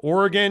course.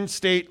 Oregon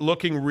State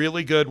looking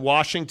really good.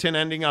 Washington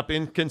ending up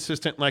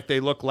inconsistent like they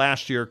looked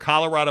last year.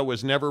 Colorado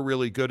was never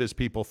really good as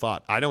people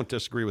thought. I don't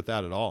disagree with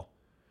that at all.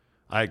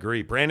 I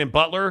agree. Brandon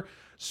Butler,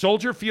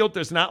 Soldier Field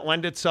does not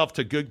lend itself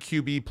to good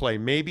QB play.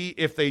 Maybe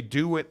if they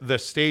do it the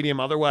stadium,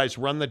 otherwise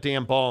run the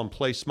damn ball and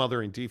play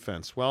smothering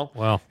defense.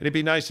 Well, it'd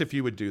be nice if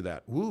you would do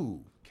that.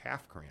 Ooh,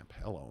 calf cramp.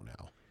 Hello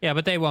now. Yeah,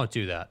 but they won't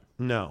do that.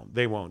 No,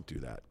 they won't do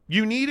that.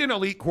 You need an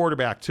elite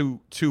quarterback to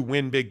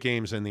win big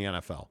games in the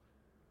NFL.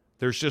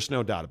 There's just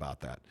no doubt about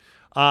that.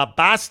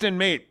 Boston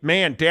Mate,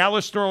 man,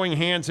 Dallas throwing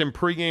hands in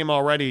pregame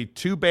already.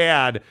 Too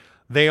bad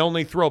they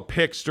only throw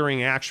picks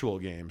during actual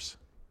games.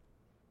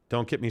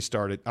 Don't get me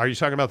started. Are you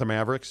talking about the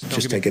Mavericks?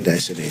 Just take it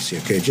nice and easy,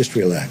 okay? Just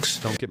relax.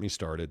 Don't get me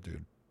started,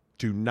 dude.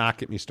 Do not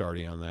get me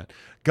started on that.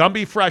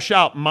 Gumby Fresh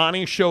Out,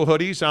 Monty Show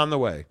hoodies on the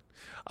way.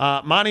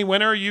 Monty,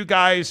 when are you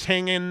guys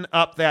hanging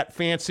up that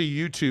fancy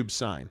YouTube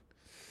sign?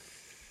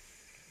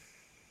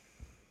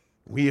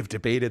 We have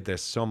debated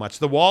this so much.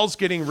 The wall's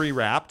getting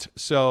rewrapped,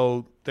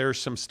 so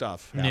there's some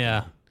stuff happening.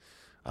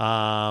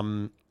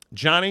 Yeah.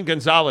 Johnny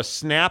Gonzalez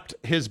snapped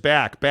his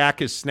back. Back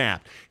is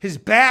snapped. His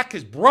back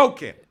is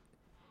broken.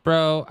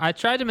 Bro, I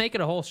tried to make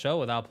it a whole show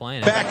without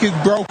playing it. Back is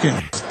broken.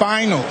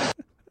 Spinal.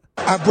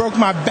 I broke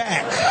my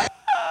back.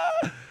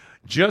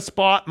 Just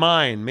bought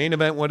mine. Main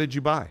event, what did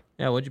you buy?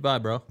 Yeah, what'd you buy,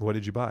 bro? What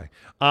did you buy?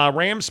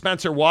 Rams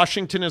Spencer,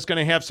 Washington is going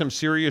to have some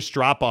serious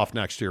drop-off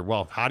next year.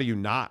 Well, how do you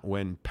not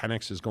when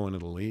Penix is going to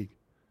the league?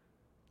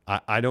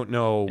 I don't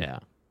know.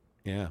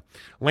 Yeah.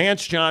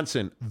 Lance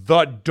Johnson,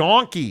 the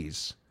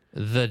Donkeys.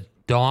 The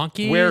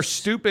Donkeys? Were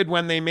stupid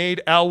when they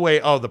made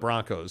Elway, the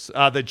Broncos,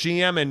 the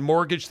GM, and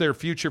mortgaged their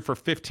future for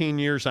 15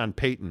 years on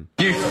Peyton.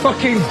 You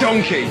fucking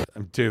donkey.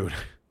 Dude.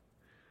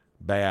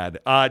 Bad.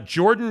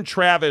 Jordan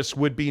Travis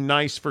would be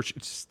nice for...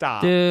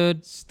 Stop.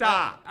 Dude.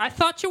 Stop. I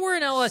thought you were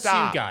an LSU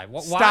Stop. guy. Why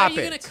Stop are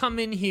you it. going to come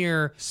in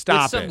here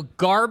Stop with some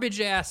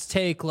garbage-ass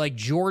take like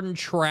Jordan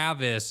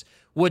Travis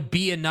would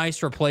be a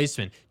nice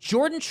replacement?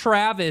 Jordan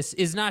Travis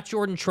is not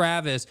Jordan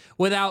Travis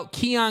without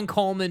Keon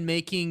Coleman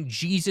making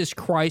Jesus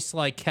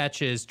Christ-like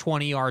catches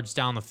 20 yards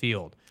down the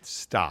field.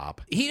 Stop.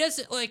 He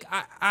doesn't,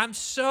 I'm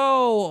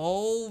so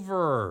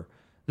over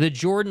the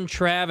Jordan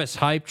Travis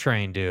hype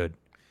train, dude.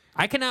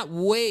 I cannot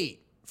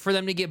wait for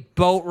them to get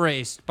boat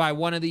raced by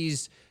one of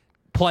these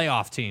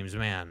playoff teams,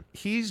 man.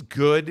 He's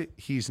good.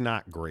 He's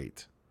not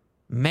great.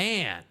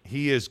 Man.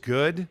 He is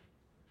good.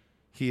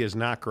 He is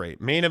not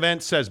great. Main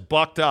event says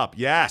bucked up.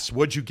 Yes.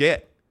 What'd you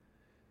get?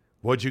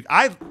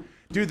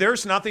 Dude,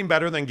 there's nothing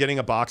better than getting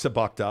a box of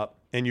bucked up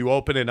and you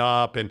open it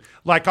up and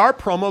like our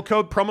promo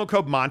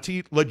code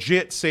Monty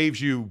legit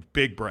saves you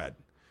big bread.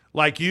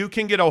 Like you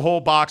can get a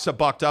whole box of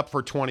bucked up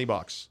for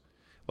 $20.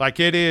 Like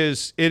it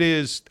is,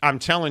 I'm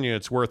telling you,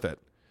 it's worth it.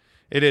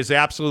 It is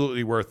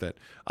absolutely worth it.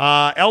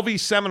 LV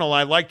Seminole,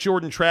 I like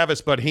Jordan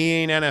Travis, but he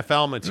ain't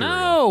NFL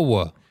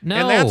material. No.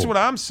 And that's what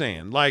I'm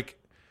saying. Like,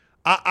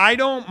 I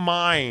don't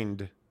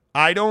mind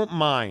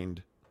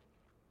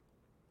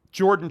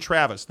Jordan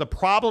Travis. The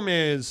problem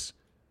is,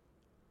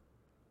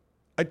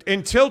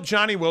 until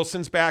Johnny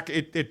Wilson's back,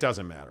 it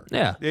doesn't matter.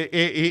 Yeah.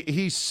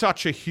 He's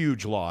such a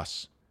huge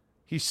loss.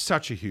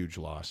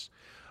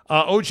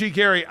 OG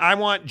Gary, I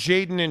want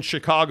Jaden in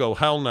Chicago.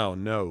 Hell no.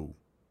 No.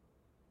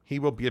 He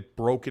will get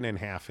broken in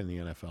half in the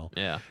NFL.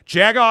 Yeah.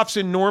 Jagoffs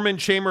in Norman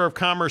Chamber of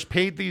Commerce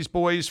paid these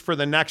boys for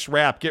the next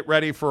rap. Get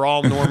ready for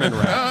all Norman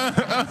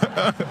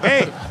rap.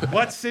 Hey,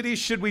 what cities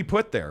should we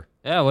put there?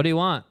 Yeah, what do you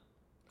want?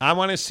 I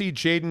want to see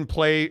Jaden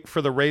play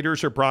for the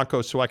Raiders or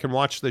Broncos so I can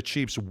watch the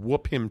Chiefs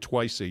whoop him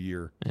twice a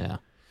year. Yeah.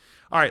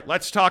 All right,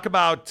 let's talk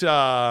about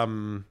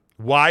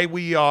why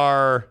we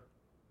are...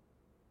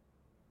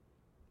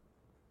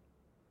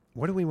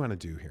 What do we want to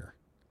do here?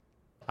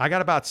 I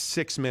got about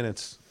 6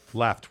 minutes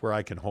left where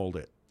I can hold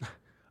it.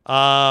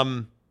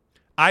 I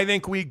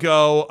think we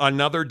go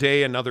another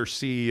day, another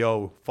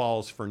CEO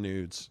falls for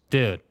nudes.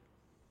 Dude.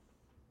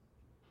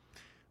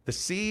 The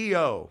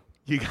CEO.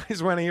 You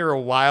guys want to hear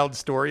a wild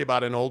story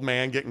about an old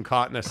man getting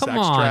caught in a sex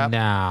trap? Come on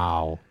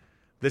now.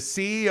 The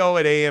CEO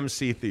at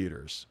AMC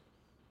Theaters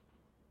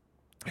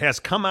has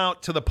come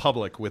out to the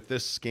public with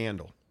this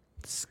scandal.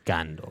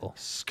 Scandal.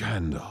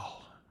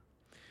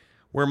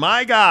 Where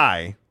my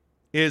guy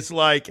is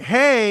like,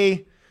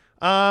 hey,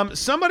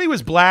 somebody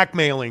was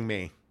blackmailing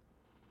me.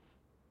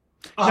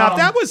 Now, if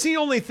that was the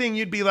only thing,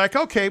 you'd be like,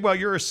 okay, well,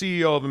 you're a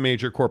CEO of a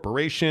major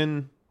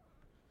corporation.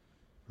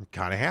 It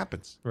kind of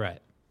happens. Right.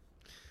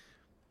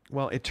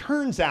 Well, it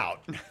turns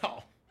out,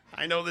 now,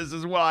 I know this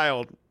is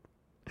wild.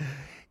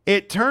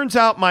 It turns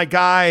out my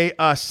guy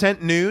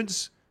sent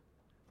nudes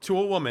to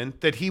a woman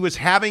that he was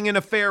having an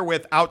affair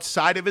with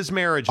outside of his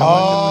marriage.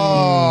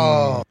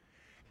 Allegedly.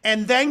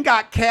 And then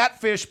got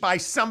catfished by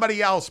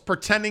somebody else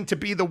pretending to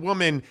be the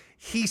woman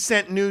he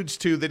sent nudes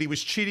to that he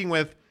was cheating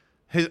with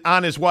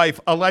on his wife,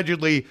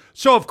 allegedly.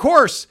 So, of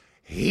course,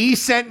 he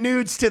sent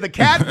nudes to the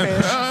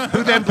catfish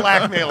who then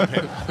blackmailed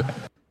him.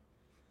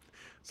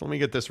 So let me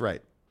get this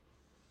right.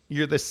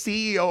 You're the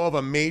CEO of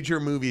a major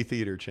movie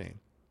theater chain.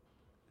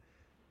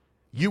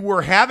 You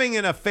were having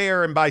an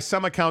affair, and by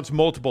some accounts,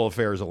 multiple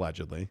affairs,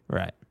 allegedly.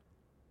 Right.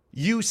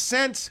 You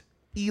sent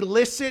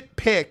illicit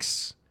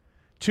pics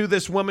to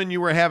this woman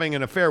you were having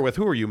an affair with.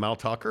 Who are you, Mel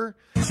Tucker?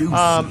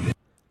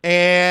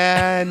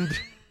 And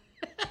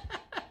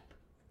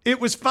it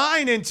was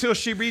fine until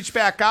she reached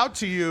back out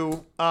to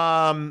you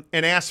and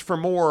asked for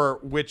more,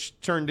 which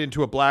turned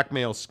into a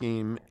blackmail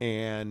scheme.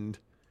 And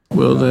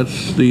well,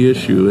 that's the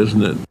issue,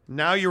 isn't it?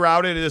 now you're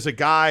outed as a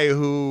guy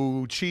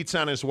who cheats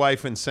on his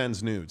wife and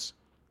sends nudes.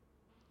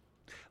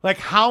 Like,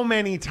 how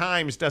many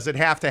times does it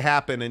have to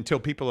happen until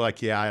people are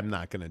like, yeah, I'm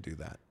not going to do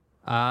that?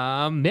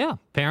 Yeah,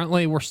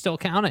 apparently we're still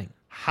counting.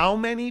 How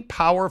many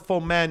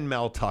powerful men,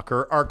 Mel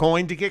Tucker, are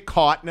going to get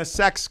caught in a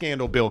sex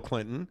scandal, Bill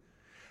Clinton?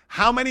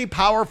 How many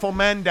powerful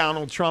men,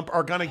 Donald Trump,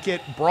 are going to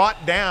get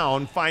brought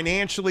down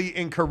financially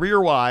and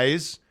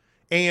career-wise?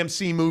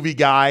 AMC movie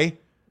guy.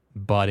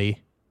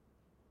 Buddy.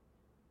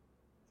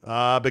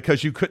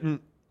 Because you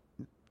couldn't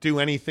do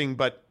anything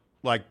but,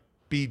 like,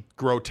 be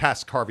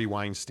grotesque Harvey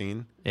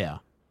Weinstein. Yeah.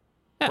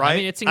 Right? I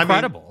mean, it's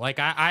incredible.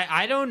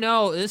 I don't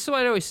know. This is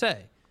what I always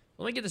say.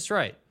 Let me get this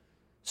right.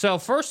 So,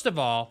 first of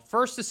all,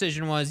 first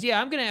decision was, yeah,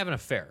 I'm going to have an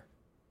affair.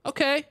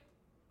 Okay.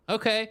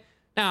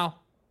 Now,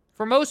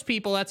 For most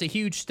people, that's a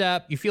huge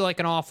step. You feel like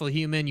an awful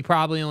human. You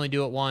probably only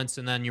do it once,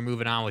 and then you're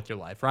moving on with your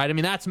life, right? I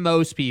mean, that's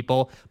most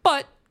people.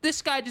 But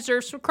this guy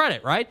deserves some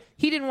credit, right?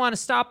 He didn't want to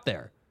stop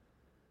there.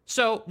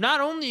 So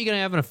not only are you going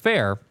to have an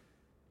affair,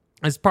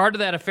 as part of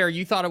that affair,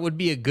 you thought it would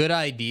be a good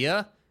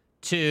idea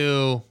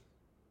to,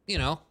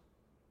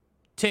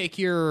 take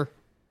your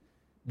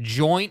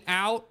joint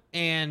out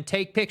and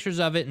take pictures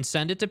of it and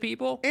send it to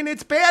people. And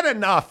it's bad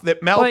enough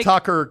that Mel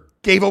Tucker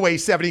gave away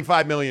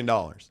 $75 million.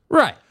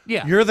 Right,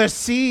 yeah. You're the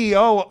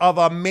CEO of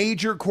a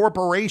major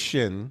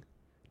corporation.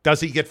 Does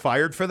he get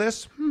fired for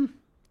this?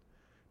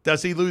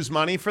 Does he lose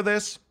money for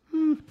this?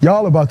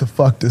 Y'all about to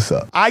fuck this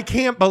up. I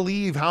can't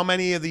believe how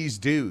many of these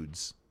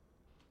dudes.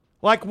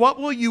 Like, what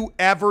will you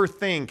ever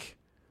think?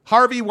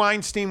 Harvey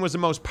Weinstein was the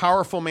most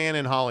powerful man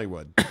in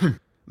Hollywood.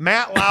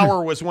 Matt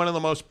Lauer was one of the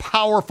most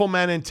powerful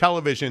men in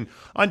television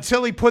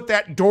until he put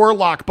that door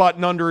lock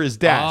button under his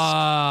desk.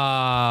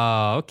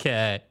 Oh,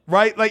 okay.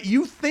 Right? Like,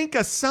 you think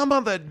of some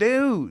of the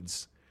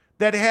dudes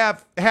that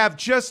have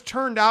just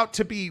turned out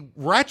to be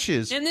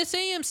wretches. And this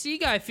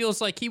AMC guy feels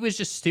like he was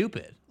just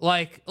stupid.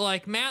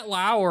 Like Matt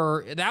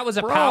Lauer, that was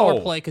a power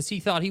play because he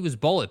thought he was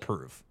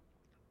bulletproof.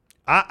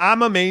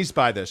 I'm amazed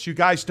by this. You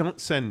guys don't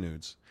send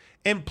nudes.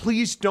 And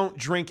please don't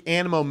drink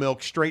animal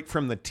milk straight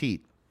from the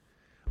teat.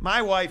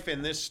 My wife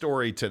in this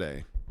story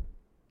today.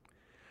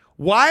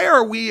 Why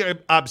are we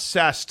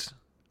obsessed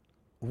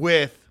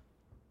with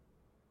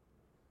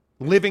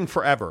living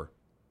forever?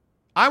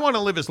 I want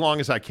to live as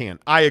long as I can.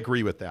 I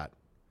agree with that.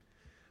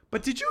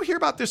 But did you hear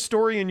about this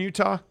story in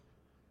Utah?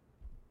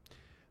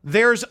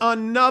 There's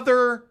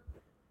another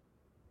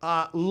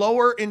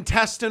lower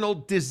intestinal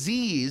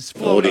disease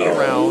floating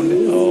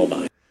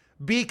around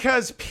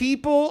because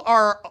people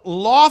are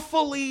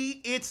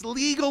lawfully, it's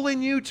legal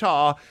in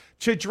Utah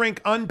to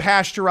drink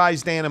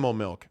unpasteurized animal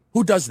milk.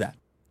 Who does that?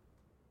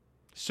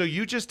 So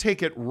you just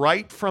take it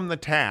right from the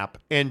tap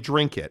and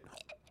drink it.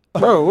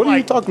 Bro, what are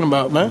you talking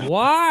about, man?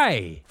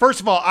 Why? First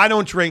of all, I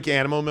don't drink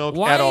animal milk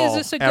at all. Why is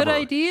this a good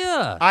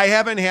idea? I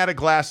haven't had a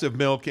glass of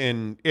milk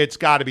in, it's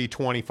got to be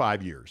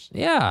 25 years.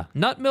 Yeah,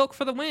 nut milk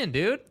for the win,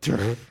 dude.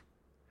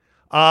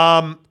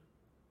 Are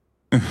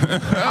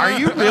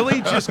you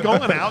really just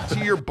going out to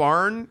your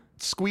barn,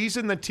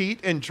 squeezing the teat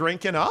and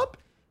drinking up?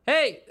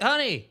 Hey,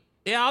 honey.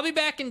 Yeah, I'll be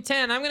back in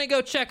 10. I'm going to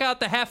go check out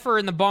the heifer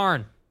in the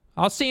barn.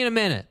 I'll see you in a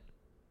minute.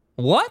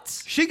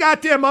 What? She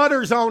got them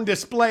udders on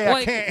display.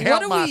 I can't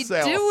help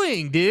myself. What are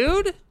we doing,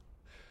 dude?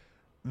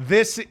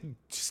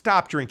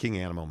 Stop drinking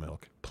animal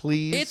milk,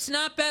 please. It's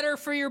not better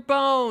for your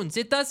bones.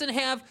 It doesn't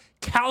have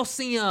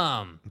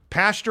calcium.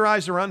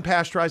 Pasteurized or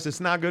unpasteurized,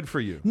 it's not good for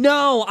you.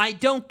 No, I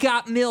don't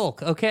got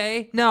milk,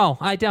 okay? No,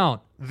 I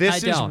don't.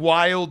 This is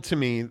wild to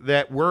me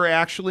that we're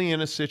actually in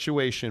a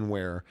situation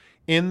where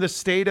in the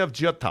state of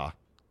Utah,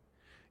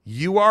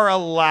 you are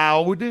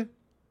allowed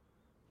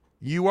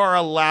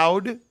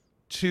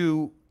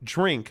to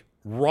drink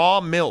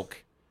raw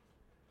milk.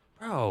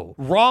 Bro.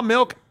 Raw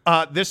milk.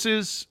 This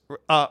is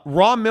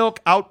raw milk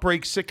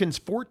outbreak sickens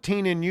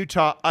 14 in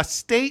Utah, a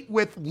state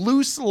with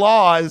loose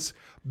laws,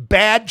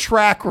 bad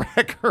track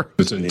record.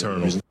 It's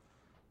internal.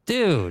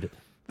 Dude.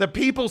 The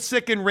people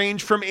sickened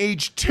range from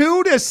age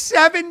 2 to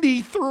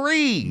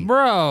 73.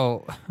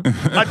 Bro.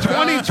 A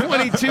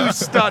 2022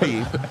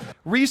 study.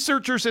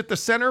 Researchers at the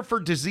Center for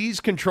Disease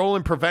Control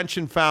and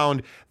Prevention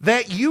found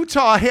that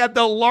Utah had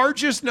the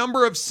largest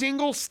number of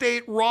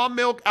single-state raw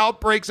milk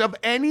outbreaks of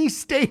any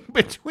state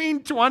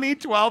between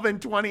 2012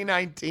 and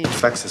 2019.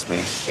 Vexes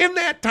me. In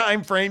that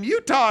time frame,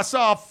 Utah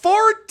saw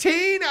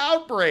 14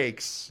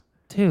 outbreaks.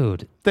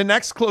 Dude. The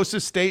next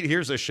closest state,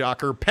 here's a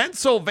shocker,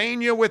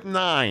 Pennsylvania with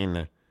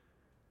 9.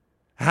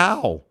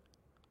 How?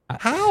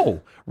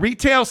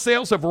 Retail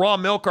sales of raw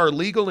milk are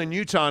legal in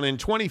Utah, and in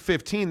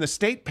 2015, the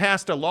state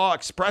passed a law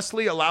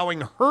expressly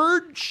allowing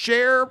herd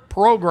share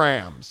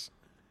programs.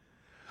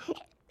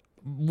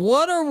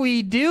 What are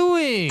we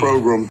doing?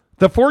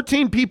 The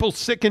 14 people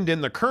sickened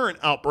in the current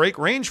outbreak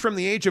range from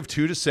the age of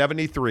 2 to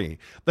 73.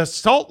 The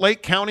Salt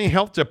Lake County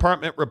Health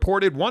Department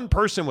reported one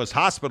person was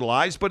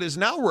hospitalized but is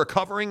now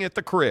recovering at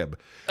the crib.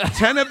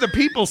 10 of the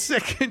people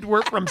sickened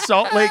were from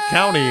Salt Lake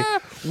County,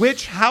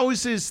 which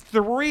houses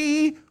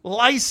 3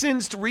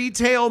 licensed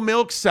retail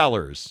milk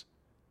sellers.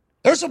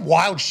 There's some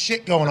wild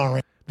shit going on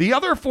right now. The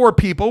other 4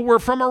 people were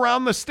from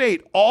around the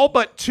state. All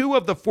but 2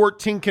 of the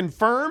 14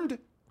 confirmed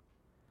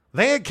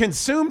they had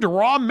consumed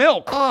raw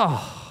milk.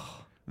 Oh.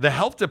 The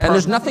health department. And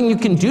there's nothing you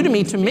can do to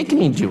me to make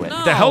me do it.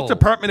 No. The health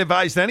department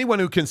advised anyone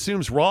who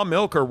consumes raw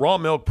milk or raw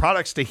milk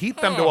products to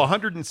heat them to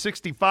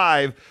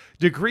 165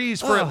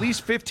 degrees for at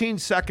least 15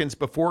 seconds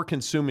before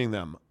consuming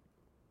them.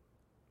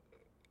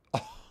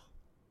 Oh.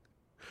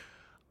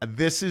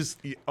 This is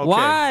okay.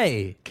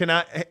 Why? Can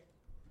I?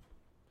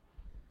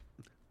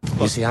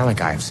 You see, I'm a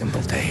guy of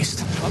simple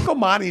taste. Uncle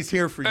Monty's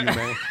here for you,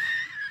 man.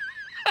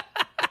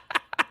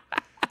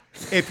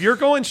 If you're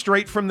going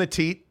straight from the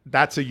teat,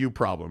 that's a you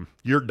problem.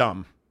 You're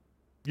dumb.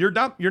 You're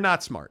dumb. You're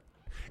not smart.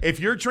 If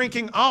you're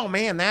drinking, oh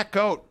man, that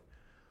goat.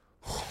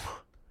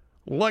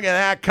 Look at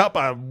that cup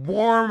of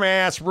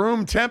warm-ass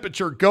room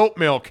temperature goat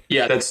milk.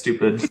 Yeah, that's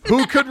stupid.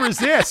 Who could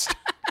resist?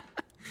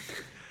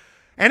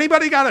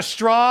 Anybody got a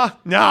straw?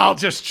 No, I'll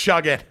just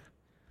chug it.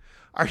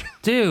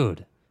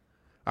 Dude.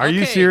 Are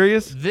you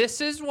serious?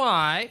 This is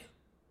why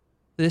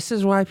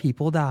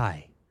people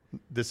die.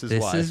 This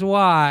is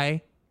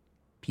why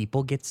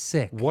people get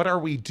sick. What are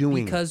we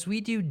doing? Because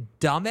we do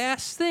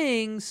dumbass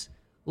things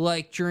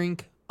like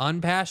drink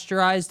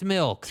unpasteurized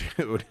milk,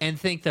 dude, and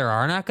think there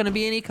are not going to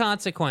be any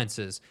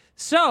consequences.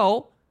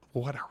 So,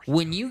 what are we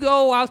when you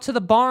go out to the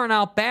barn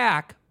out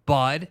back,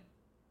 bud,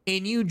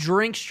 and you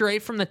drink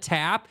straight from the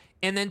tap,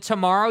 and then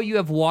tomorrow you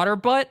have water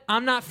butt,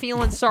 I'm not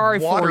feeling sorry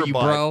for you,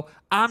 bro.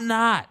 I'm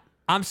not.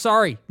 I'm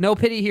sorry. No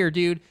pity here,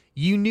 dude.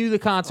 You knew the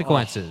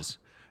consequences.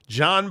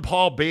 John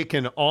Paul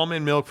Bacon,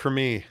 almond milk for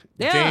me.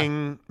 Yeah.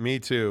 Ding, me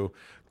too.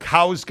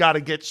 Cows got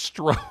to get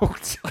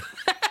stroked.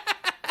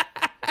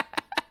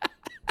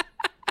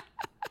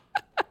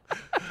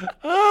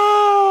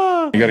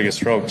 You got to get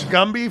stroked.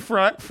 Gumby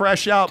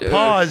fresh out. Dude.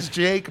 Pause,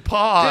 Jake.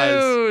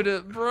 Pause.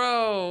 Dude,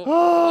 bro.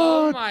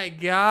 Oh, my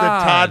God.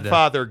 The Todd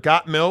father.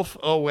 Got MILF?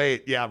 Oh,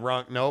 wait. Yeah,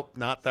 wrong. Nope,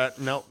 not that.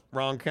 Nope,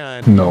 wrong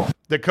kind. No.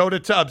 Dakota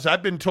Tubbs.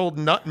 I've been told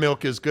nut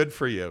milk is good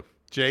for you.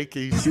 Jake,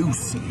 he's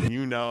juicy.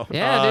 You know.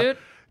 Yeah, dude.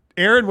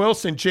 Aaron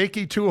Wilson.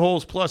 Jakey 2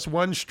 holes plus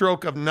 1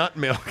 stroke of nut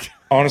milk.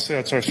 Honestly,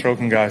 I'd start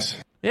stroking guys.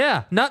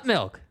 Yeah, nut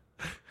milk.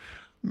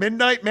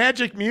 Midnight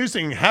Magic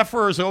Musing.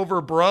 Heifers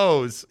over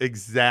bros.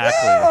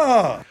 Exactly.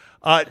 Yeah.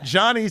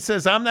 Johnny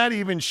says, I'm not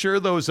even sure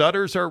those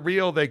udders are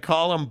real. They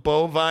call them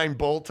bovine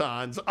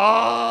bolt-ons.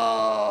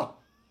 Oh!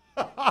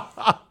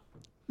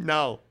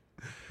 No.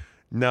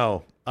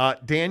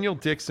 Daniel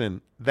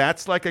Dixon,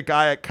 that's like a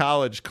guy at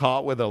college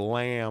caught with a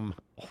lamb.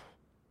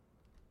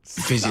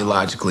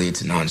 Physiologically,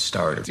 it's a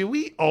non-starter. Do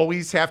we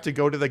always have to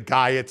go to the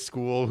guy at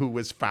school who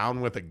was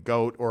found with a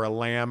goat or a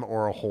lamb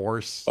or a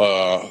horse?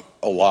 A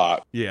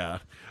lot. Yeah.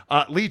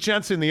 Lee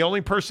Jensen, the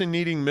only person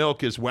needing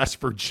milk is West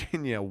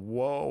Virginia.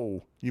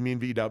 Whoa. You mean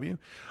VW?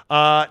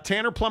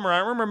 Tanner Plummer, I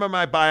remember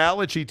my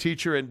biology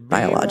teacher at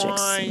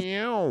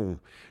BYU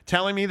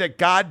telling me that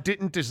God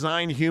didn't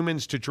design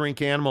humans to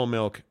drink animal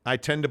milk. I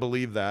tend to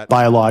believe that.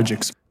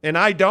 Biologics. And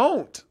I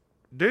don't.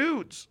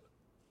 Dudes,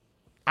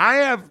 I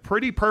have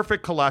pretty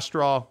perfect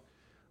cholesterol.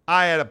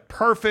 I had a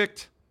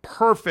perfect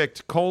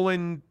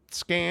colon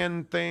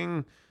scan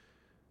thing.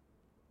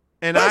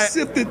 And I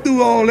sifted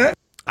through all that.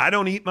 I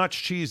don't eat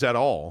much cheese at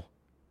all.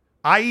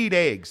 I eat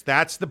eggs.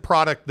 That's the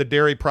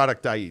dairy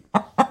product I eat.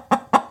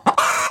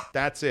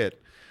 That's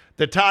it.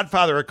 The Todd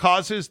father, it's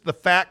because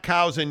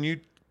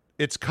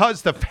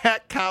the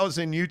fat cows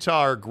in Utah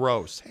are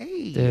gross.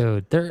 Hey.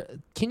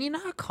 Dude, can you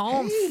not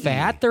call them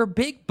fat? They're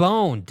big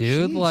bone,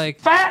 dude. Jeez.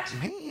 Like fat.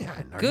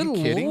 Man, good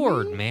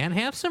Lord, me? man.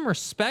 Have some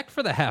respect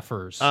for the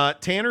heifers.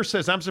 Tanner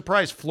says, I'm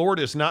surprised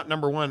Florida's not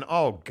number 1.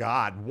 Oh,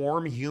 God.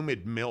 Warm,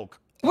 humid milk.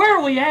 Where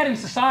are we at in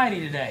society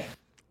today?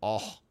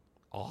 Oh.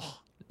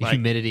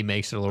 Humidity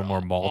makes it a little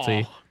more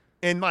malty.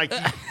 And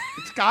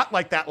it's got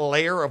like that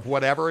layer of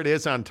whatever it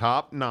is on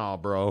top. Nah,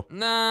 bro.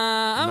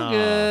 Nah, I'm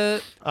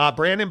good.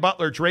 Brandon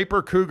Butler,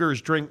 Draper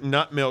Cougars drink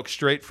nut milk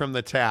straight from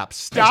the tap.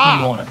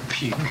 Stop.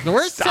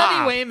 Where's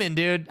Teddy Wayman,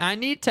 dude? I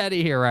need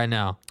Teddy here right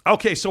now.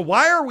 Okay, so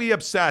why are we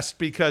obsessed?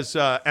 Because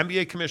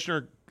NBA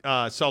Commissioner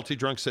Salty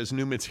Drunk says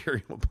new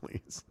material,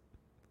 please.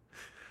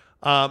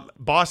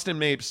 Boston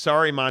Mapes,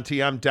 sorry,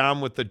 Monty, I'm down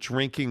with the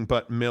drinking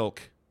but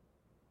milk.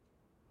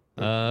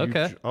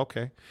 Okay.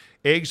 Okay.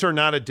 Eggs are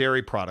not a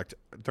dairy product.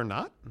 They're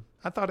not?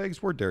 I thought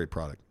eggs were dairy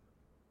product.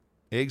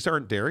 Eggs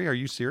aren't dairy? Are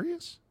you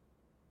serious?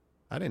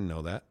 I didn't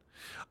know that.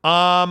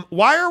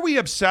 Why are we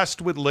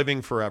obsessed with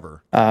living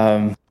forever?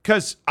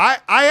 Because I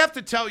have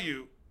to tell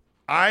you,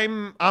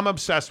 I'm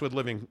obsessed with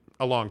living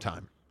a long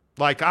time.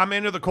 Like, I'm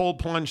into the cold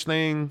plunge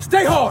thing.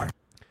 Stay hard.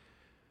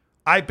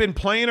 I've been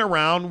playing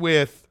around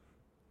with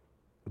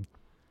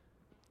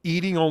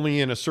eating only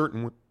in a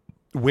certain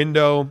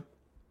window,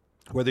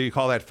 whether you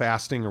call that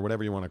fasting or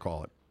whatever you want to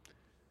call it.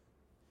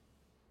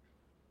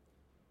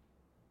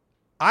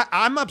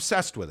 I'm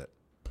obsessed with it.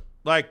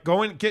 Like,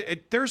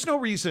 there's no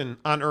reason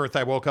on earth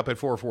I woke up at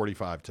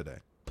 4:45 today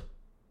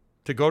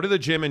to go to the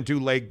gym and do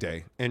leg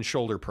day and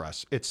shoulder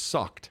press. It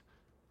sucked.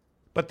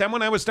 But then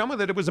when I was done with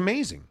it, it was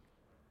amazing.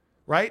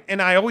 Right? And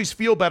I always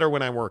feel better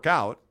when I work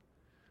out.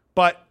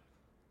 But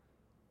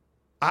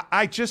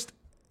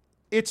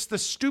it's the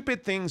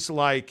stupid things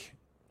like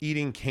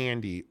eating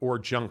candy or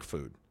junk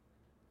food.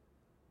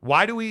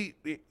 Why do we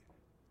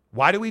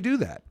do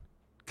that?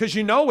 Because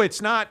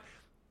it's not.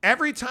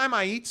 Every time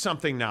I eat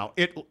something now,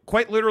 it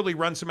quite literally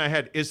runs in my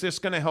head, is this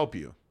going to help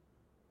you?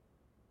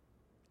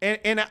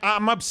 And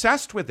I'm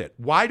obsessed with it.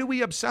 Why do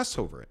we obsess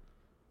over it?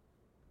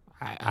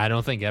 I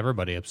don't think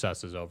everybody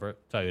obsesses over it.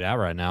 I'll tell you that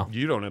right now.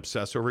 You don't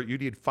obsess over it.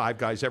 You'd eat 5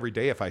 guys every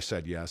day if I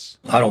said yes.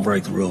 I don't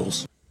break the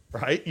rules.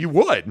 Right? You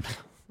would.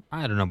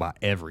 I don't know about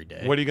every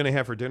day. What are you going to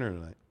have for dinner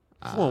tonight?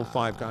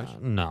 5 guys?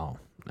 No.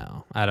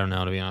 I don't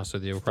know, to be honest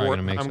with you. We're probably going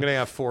to make I'm going to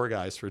have 4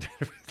 guys for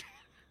dinner.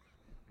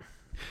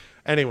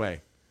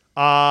 Anyway.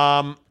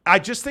 I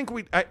just think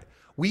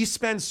We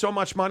spend so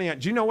much money on.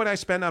 Do you know what I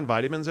spend on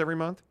vitamins every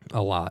month?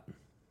 A lot.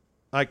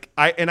 Like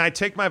I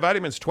take my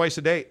vitamins twice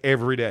a day,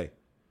 every day,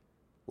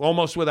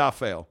 almost without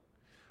fail.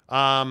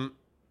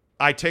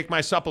 I take my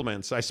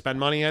supplements. I spend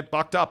money at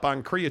Bucked Up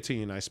on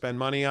creatine. I spend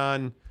money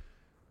on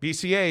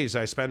BCAAs.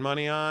 I spend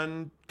money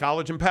on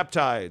collagen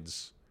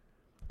peptides.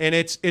 And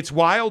it's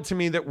wild to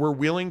me that we're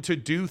willing to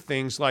do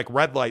things like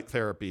red light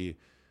therapy.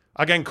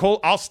 Again,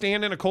 I'll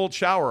stand in a cold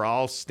shower.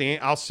 I'll sit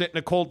in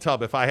a cold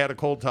tub if I had a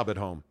cold tub at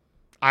home.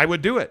 I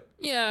would do it.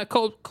 Yeah,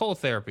 cold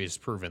therapy is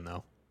proven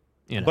though.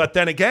 You know. But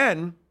then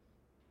again,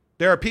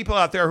 there are people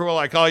out there who are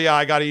like, "Oh yeah,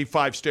 I got to eat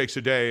 5 steaks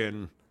a day,"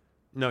 and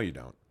no, you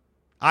don't.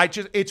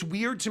 It's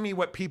weird to me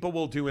what people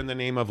will do in the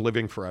name of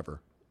living forever.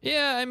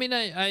 Yeah, I mean,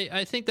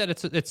 I think that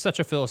it's such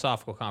a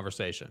philosophical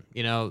conversation.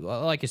 You know,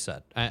 like you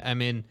said, I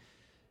mean,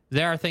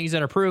 there are things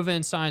that are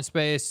proven,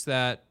 science-based,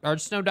 that are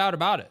just no doubt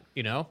about it.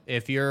 You know,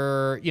 if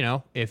you're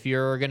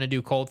going to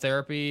do cold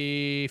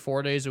therapy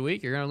 4 days a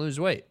week, you're going to lose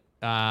weight.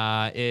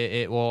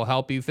 It will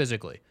help you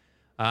physically.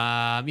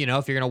 You know,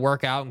 if you're going to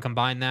work out and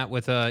combine that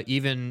with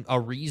even a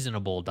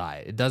reasonable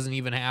diet, it doesn't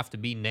even have to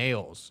be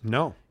nails.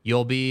 No.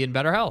 You'll be in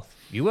better health.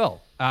 You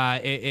will.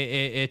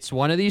 It's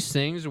one of these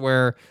things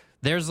where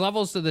there's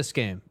levels to this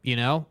game. You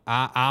know,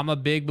 I'm a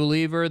big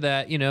believer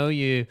that, you know,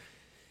 and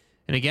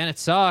again, it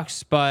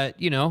sucks, but,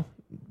 you know,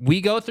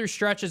 we go through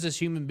stretches as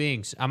human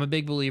beings. I'm a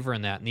big believer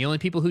in that. And the only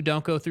people who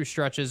don't go through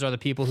stretches are the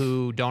people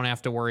who don't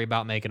have to worry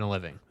about making a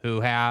living, who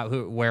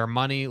wear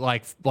money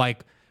like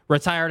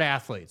retired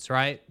athletes,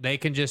 right? They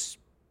can just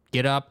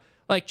get up.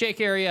 Like Jake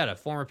Arrieta,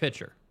 former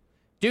pitcher.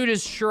 Dude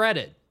is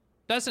shredded.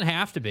 Doesn't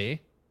have to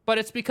be, but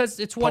it's because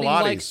it's what he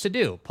likes to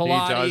do.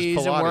 Pilates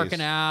and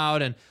working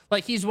out. And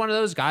like, he's one of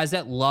those guys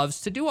that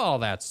loves to do all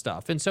that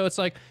stuff. And so it's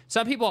like,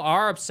 some people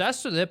are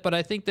obsessed with it, but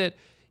I think that,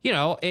 you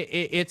know,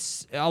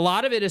 it's a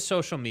lot of it is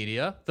social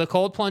media. The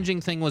cold plunging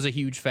thing was a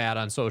huge fad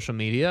on social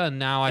media, and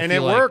now I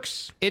feel like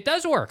works. It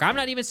does work. I'm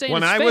not even saying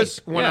when it's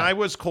fake. I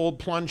was cold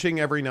plunging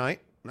every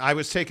night, I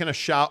was taking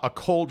a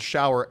cold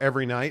shower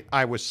every night.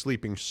 I was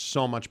sleeping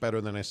so much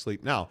better than I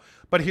sleep now.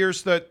 But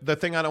here's the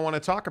thing I don't want to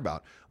talk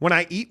about. When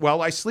I eat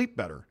well, I sleep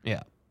better.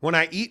 Yeah. When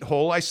I eat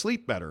whole, I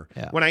sleep better.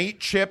 Yeah. When I eat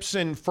chips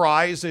and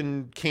fries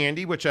and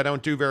candy, which I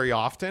don't do very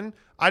often,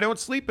 I don't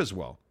sleep as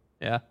well.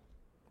 Yeah.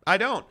 I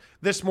don't.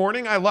 This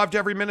morning, I loved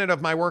every minute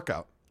of my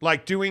workout.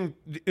 Like doing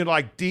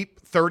like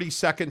deep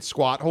 30-second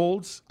squat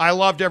holds. I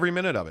loved every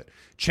minute of it.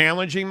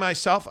 Challenging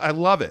myself, I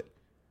love it.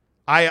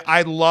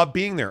 I love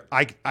being there.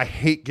 I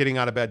hate getting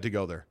out of bed to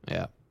go there.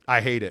 Yeah.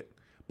 I hate it.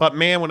 But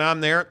man, when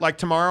I'm there, like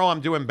tomorrow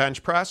I'm doing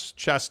bench press,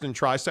 chest and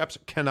triceps.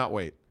 Cannot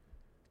wait.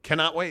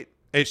 Cannot wait.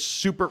 It's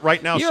super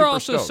right now. You're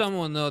also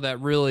someone though that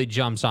really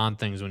jumps on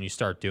things when you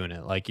start doing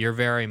it. Like you're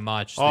very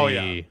much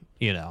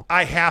you know.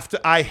 I have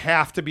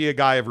to be a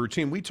guy of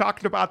routine. We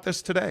talked about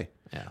this today.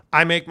 Yeah.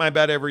 I make my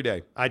bed every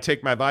day. I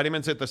take my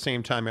vitamins at the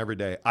same time every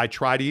day. I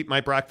try to eat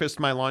my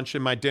breakfast, my lunch,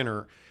 and my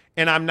dinner.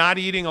 And I'm not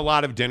eating a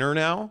lot of dinner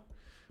now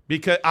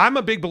because I'm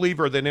a big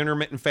believer that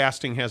intermittent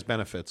fasting has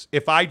benefits.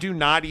 If I do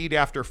not eat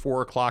after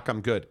 4 o'clock,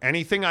 I'm good.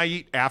 Anything I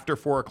eat after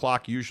 4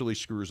 o'clock usually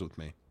screws with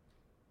me.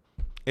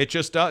 It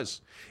just does.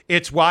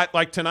 It's why,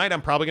 like tonight,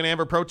 I'm probably going to have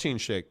a protein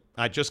shake.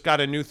 I just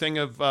got a new thing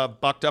of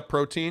Bucked Up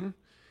protein,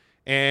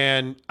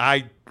 and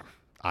I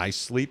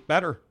sleep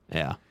better.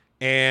 Yeah.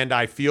 And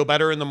I feel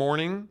better in the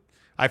morning.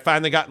 I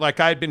finally got, like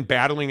I had been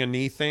battling a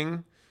knee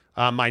thing.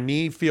 My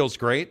knee feels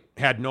great.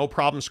 Had no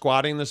problem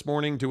squatting this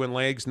morning, doing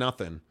legs,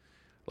 nothing.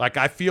 Like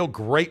I feel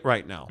great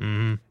right now.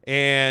 Mm-hmm.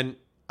 And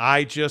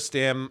I just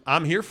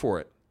I'm here for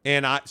it.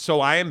 And so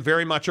I am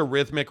very much a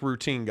rhythmic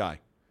routine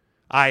guy.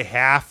 I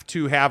have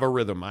to have a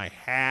rhythm. I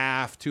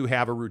have to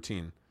have a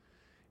routine.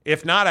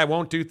 If not, I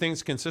won't do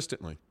things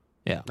consistently.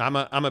 Yeah. I'm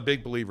a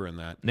big believer in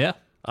that.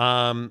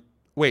 Yeah.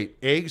 Wait,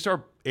 eggs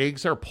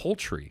are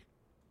poultry.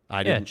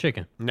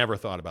 Chicken. Never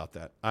thought about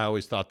that. I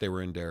always thought they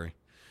were in dairy.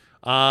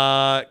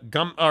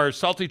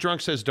 Salty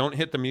Drunk says, don't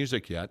hit the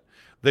music yet.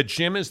 The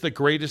gym is the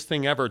greatest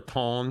thing ever,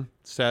 Tone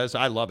says.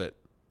 I love it.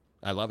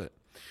 I love it.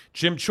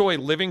 Jim Choi,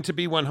 living to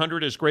be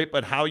 100 is great,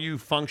 but how you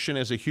function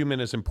as a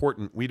human is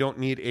important. We don't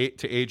need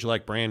to age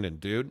like Brandon,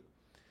 dude.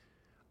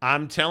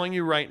 I'm telling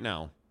you right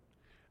now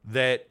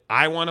that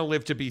I want to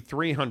live to be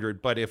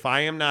 300, but if I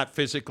am not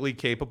physically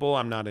capable,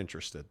 I'm not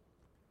interested.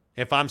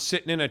 If I'm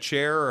sitting in a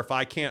chair or if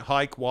I can't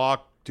hike,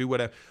 walk, do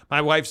whatever.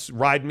 My wife's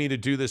riding me to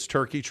do this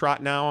turkey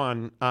trot now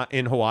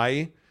in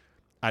Hawaii.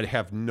 I'd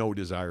have no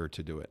desire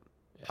to do it.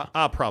 Yeah.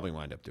 I'll probably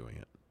wind up doing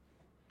it.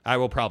 I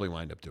will probably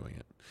wind up doing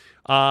it.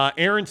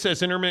 Aaron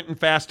says intermittent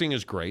fasting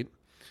is great.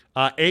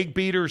 Egg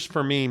beaters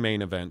for me,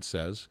 main event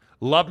says.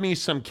 Love me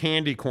some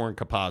candy corn,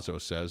 Capazzo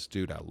says.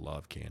 Dude, I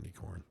love candy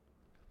corn.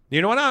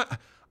 You know what?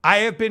 I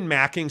have been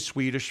macking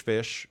Swedish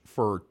fish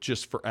for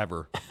just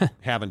forever.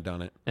 Haven't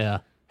done it. Yeah.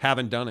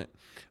 Haven't done it.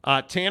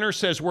 Tanner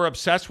says we're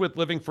obsessed with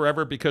living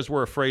forever because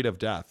we're afraid of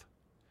death.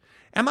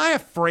 Am I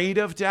afraid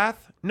of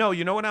death? No,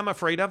 you know what I'm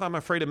afraid of? I'm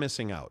afraid of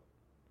missing out.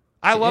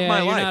 I love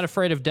my life. You're not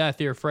afraid of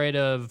death. You're afraid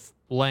of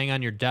laying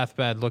on your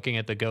deathbed looking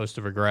at the ghost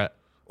of regret.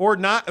 Or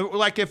not,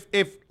 like if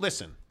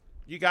listen,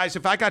 You guys,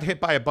 if I got hit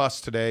by a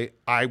bus today,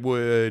 I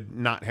would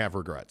not have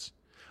regrets.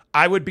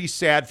 I would be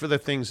sad for the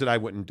things that I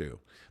wouldn't do.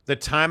 The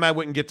time I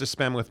wouldn't get to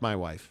spend with my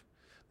wife.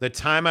 The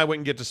time I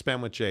wouldn't get to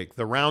spend with Jake.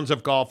 The rounds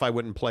of golf I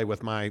wouldn't play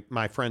with my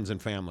friends and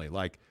family.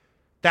 Like,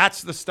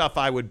 that's the stuff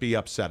I would be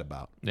upset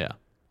about. Yeah.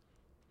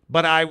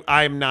 But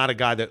I'm not a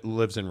guy that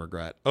lives in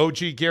regret.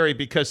 OG Gary,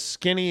 because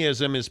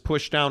skinnyism is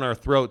pushed down our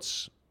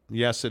throats.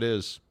 Yes, it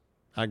is.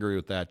 I agree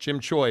with that.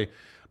 Jim Choi,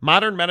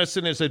 modern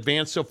medicine is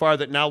advanced so far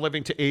that now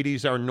living to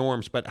 80s are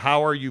norms, but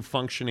how are you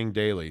functioning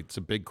daily? It's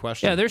a big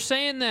question. Yeah, they're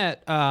saying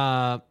that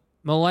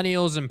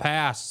millennials and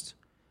past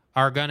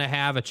are going to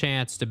have a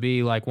chance to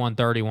be like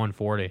 130,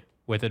 140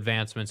 with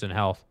advancements in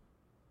health.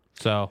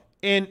 So...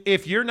 And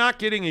if you're not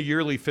getting a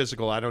yearly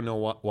physical, I don't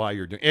know why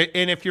you're doing it.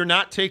 And if you're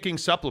not taking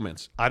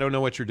supplements, I don't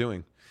know what you're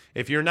doing.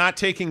 If you're not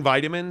taking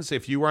vitamins,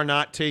 if you are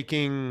not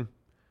taking,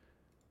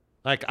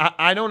 like,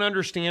 I don't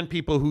understand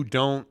people who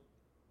don't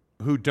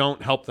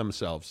help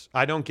themselves.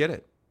 I don't get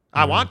it.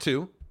 I want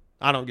to.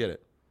 I don't get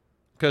it.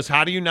 Because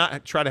how do you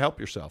not try to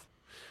help yourself?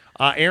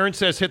 Aaron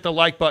says, hit the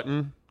like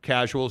button.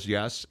 Casuals,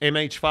 yes.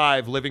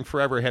 MH5, living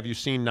forever. Have you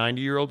seen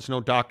 90-year-olds?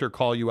 No doctor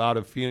call you out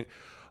of feeding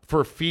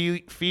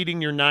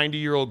your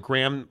 90-year-old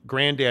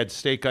granddad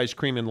steak ice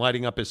cream and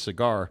lighting up his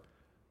cigar.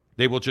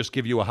 They will just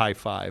give you a high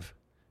five.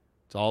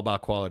 It's all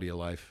about quality of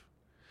life.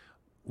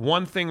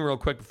 One thing real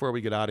quick before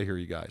we get out of here,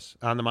 you guys.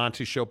 On the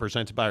Monty Show,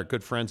 presented by our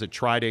good friends at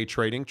Tri-Day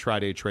Trading,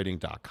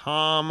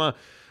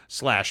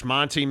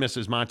 tridaytrading.com/Monty.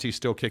 Mrs. Monty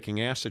still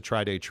kicking ass at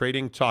Tri-Day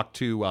Trading. Talked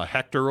to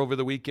Hector over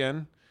the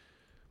weekend.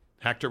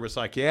 Hector was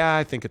like, yeah,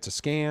 I think it's a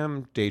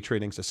scam. Day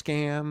trading's a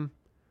scam.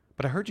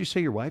 But I heard you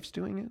say your wife's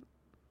doing it.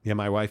 Yeah,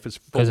 my wife is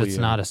fully... Because it's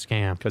not a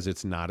scam. Because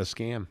it's not a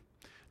scam.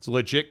 It's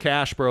legit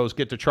cash, bros.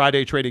 Get to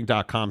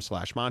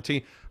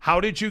tridaytrading.com/Monty. How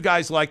did you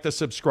guys like the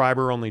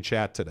subscriber-only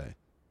chat today?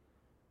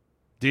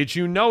 Did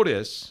you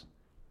notice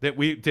that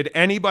did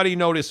anybody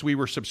notice we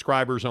were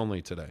subscribers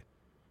only today?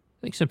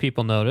 I think some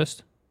people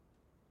noticed.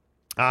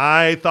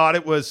 I thought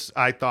it was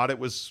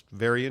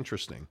very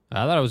interesting.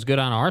 I thought it was good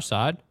on our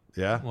side.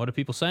 Yeah. What are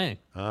people saying?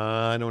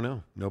 I don't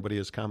know. Nobody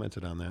has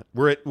commented on that.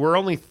 We're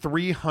only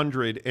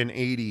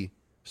 380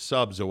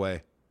 subs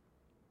away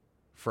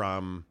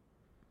from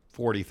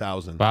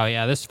 40,000. Wow,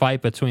 yeah, this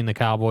fight between the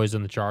Cowboys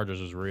and the Chargers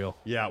is real.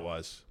 Yeah, it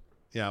was.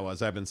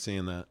 I've been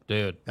seeing that.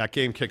 Dude. That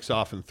game kicks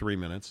off in 3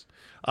 minutes.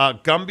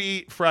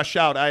 Gumby, fresh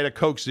out. I had a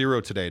Coke Zero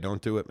today.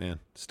 Don't do it,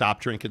 man.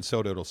 Stop drinking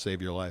soda. It'll save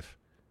your life.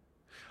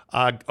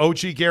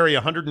 OG Gary,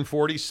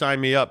 140. Sign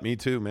me up. Me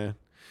too, man.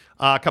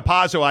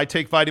 Capazzo, I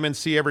take vitamin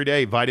C every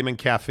day. Vitamin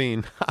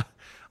caffeine.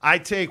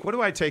 what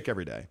do I take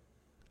every day?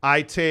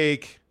 I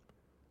take...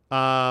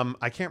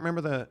 I can't remember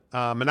the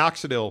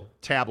minoxidil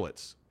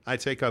tablets. I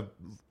take a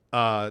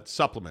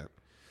supplement,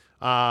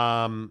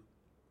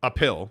 a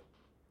pill,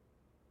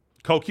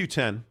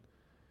 CoQ10,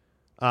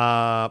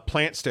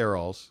 plant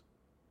sterols,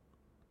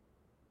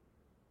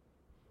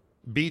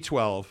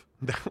 B12.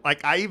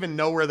 Like, I even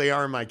know where they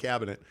are in my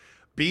cabinet.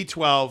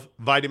 B12,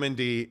 vitamin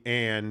D,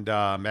 and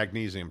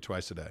magnesium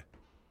twice a day.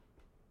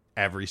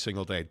 Every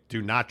single day.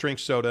 Do not drink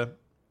soda.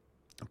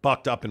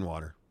 Bucked up in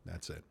water.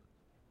 That's it.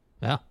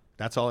 Yeah.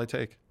 That's all I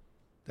take.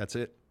 That's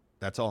it.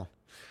 That's all.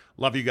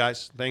 Love you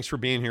guys. Thanks for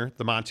being here.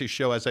 The Monty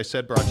Show, as I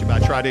said, brought to you by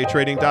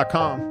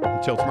TridayTrading.com.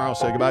 Until tomorrow,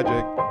 say goodbye,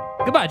 Jake.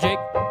 Goodbye, Jake.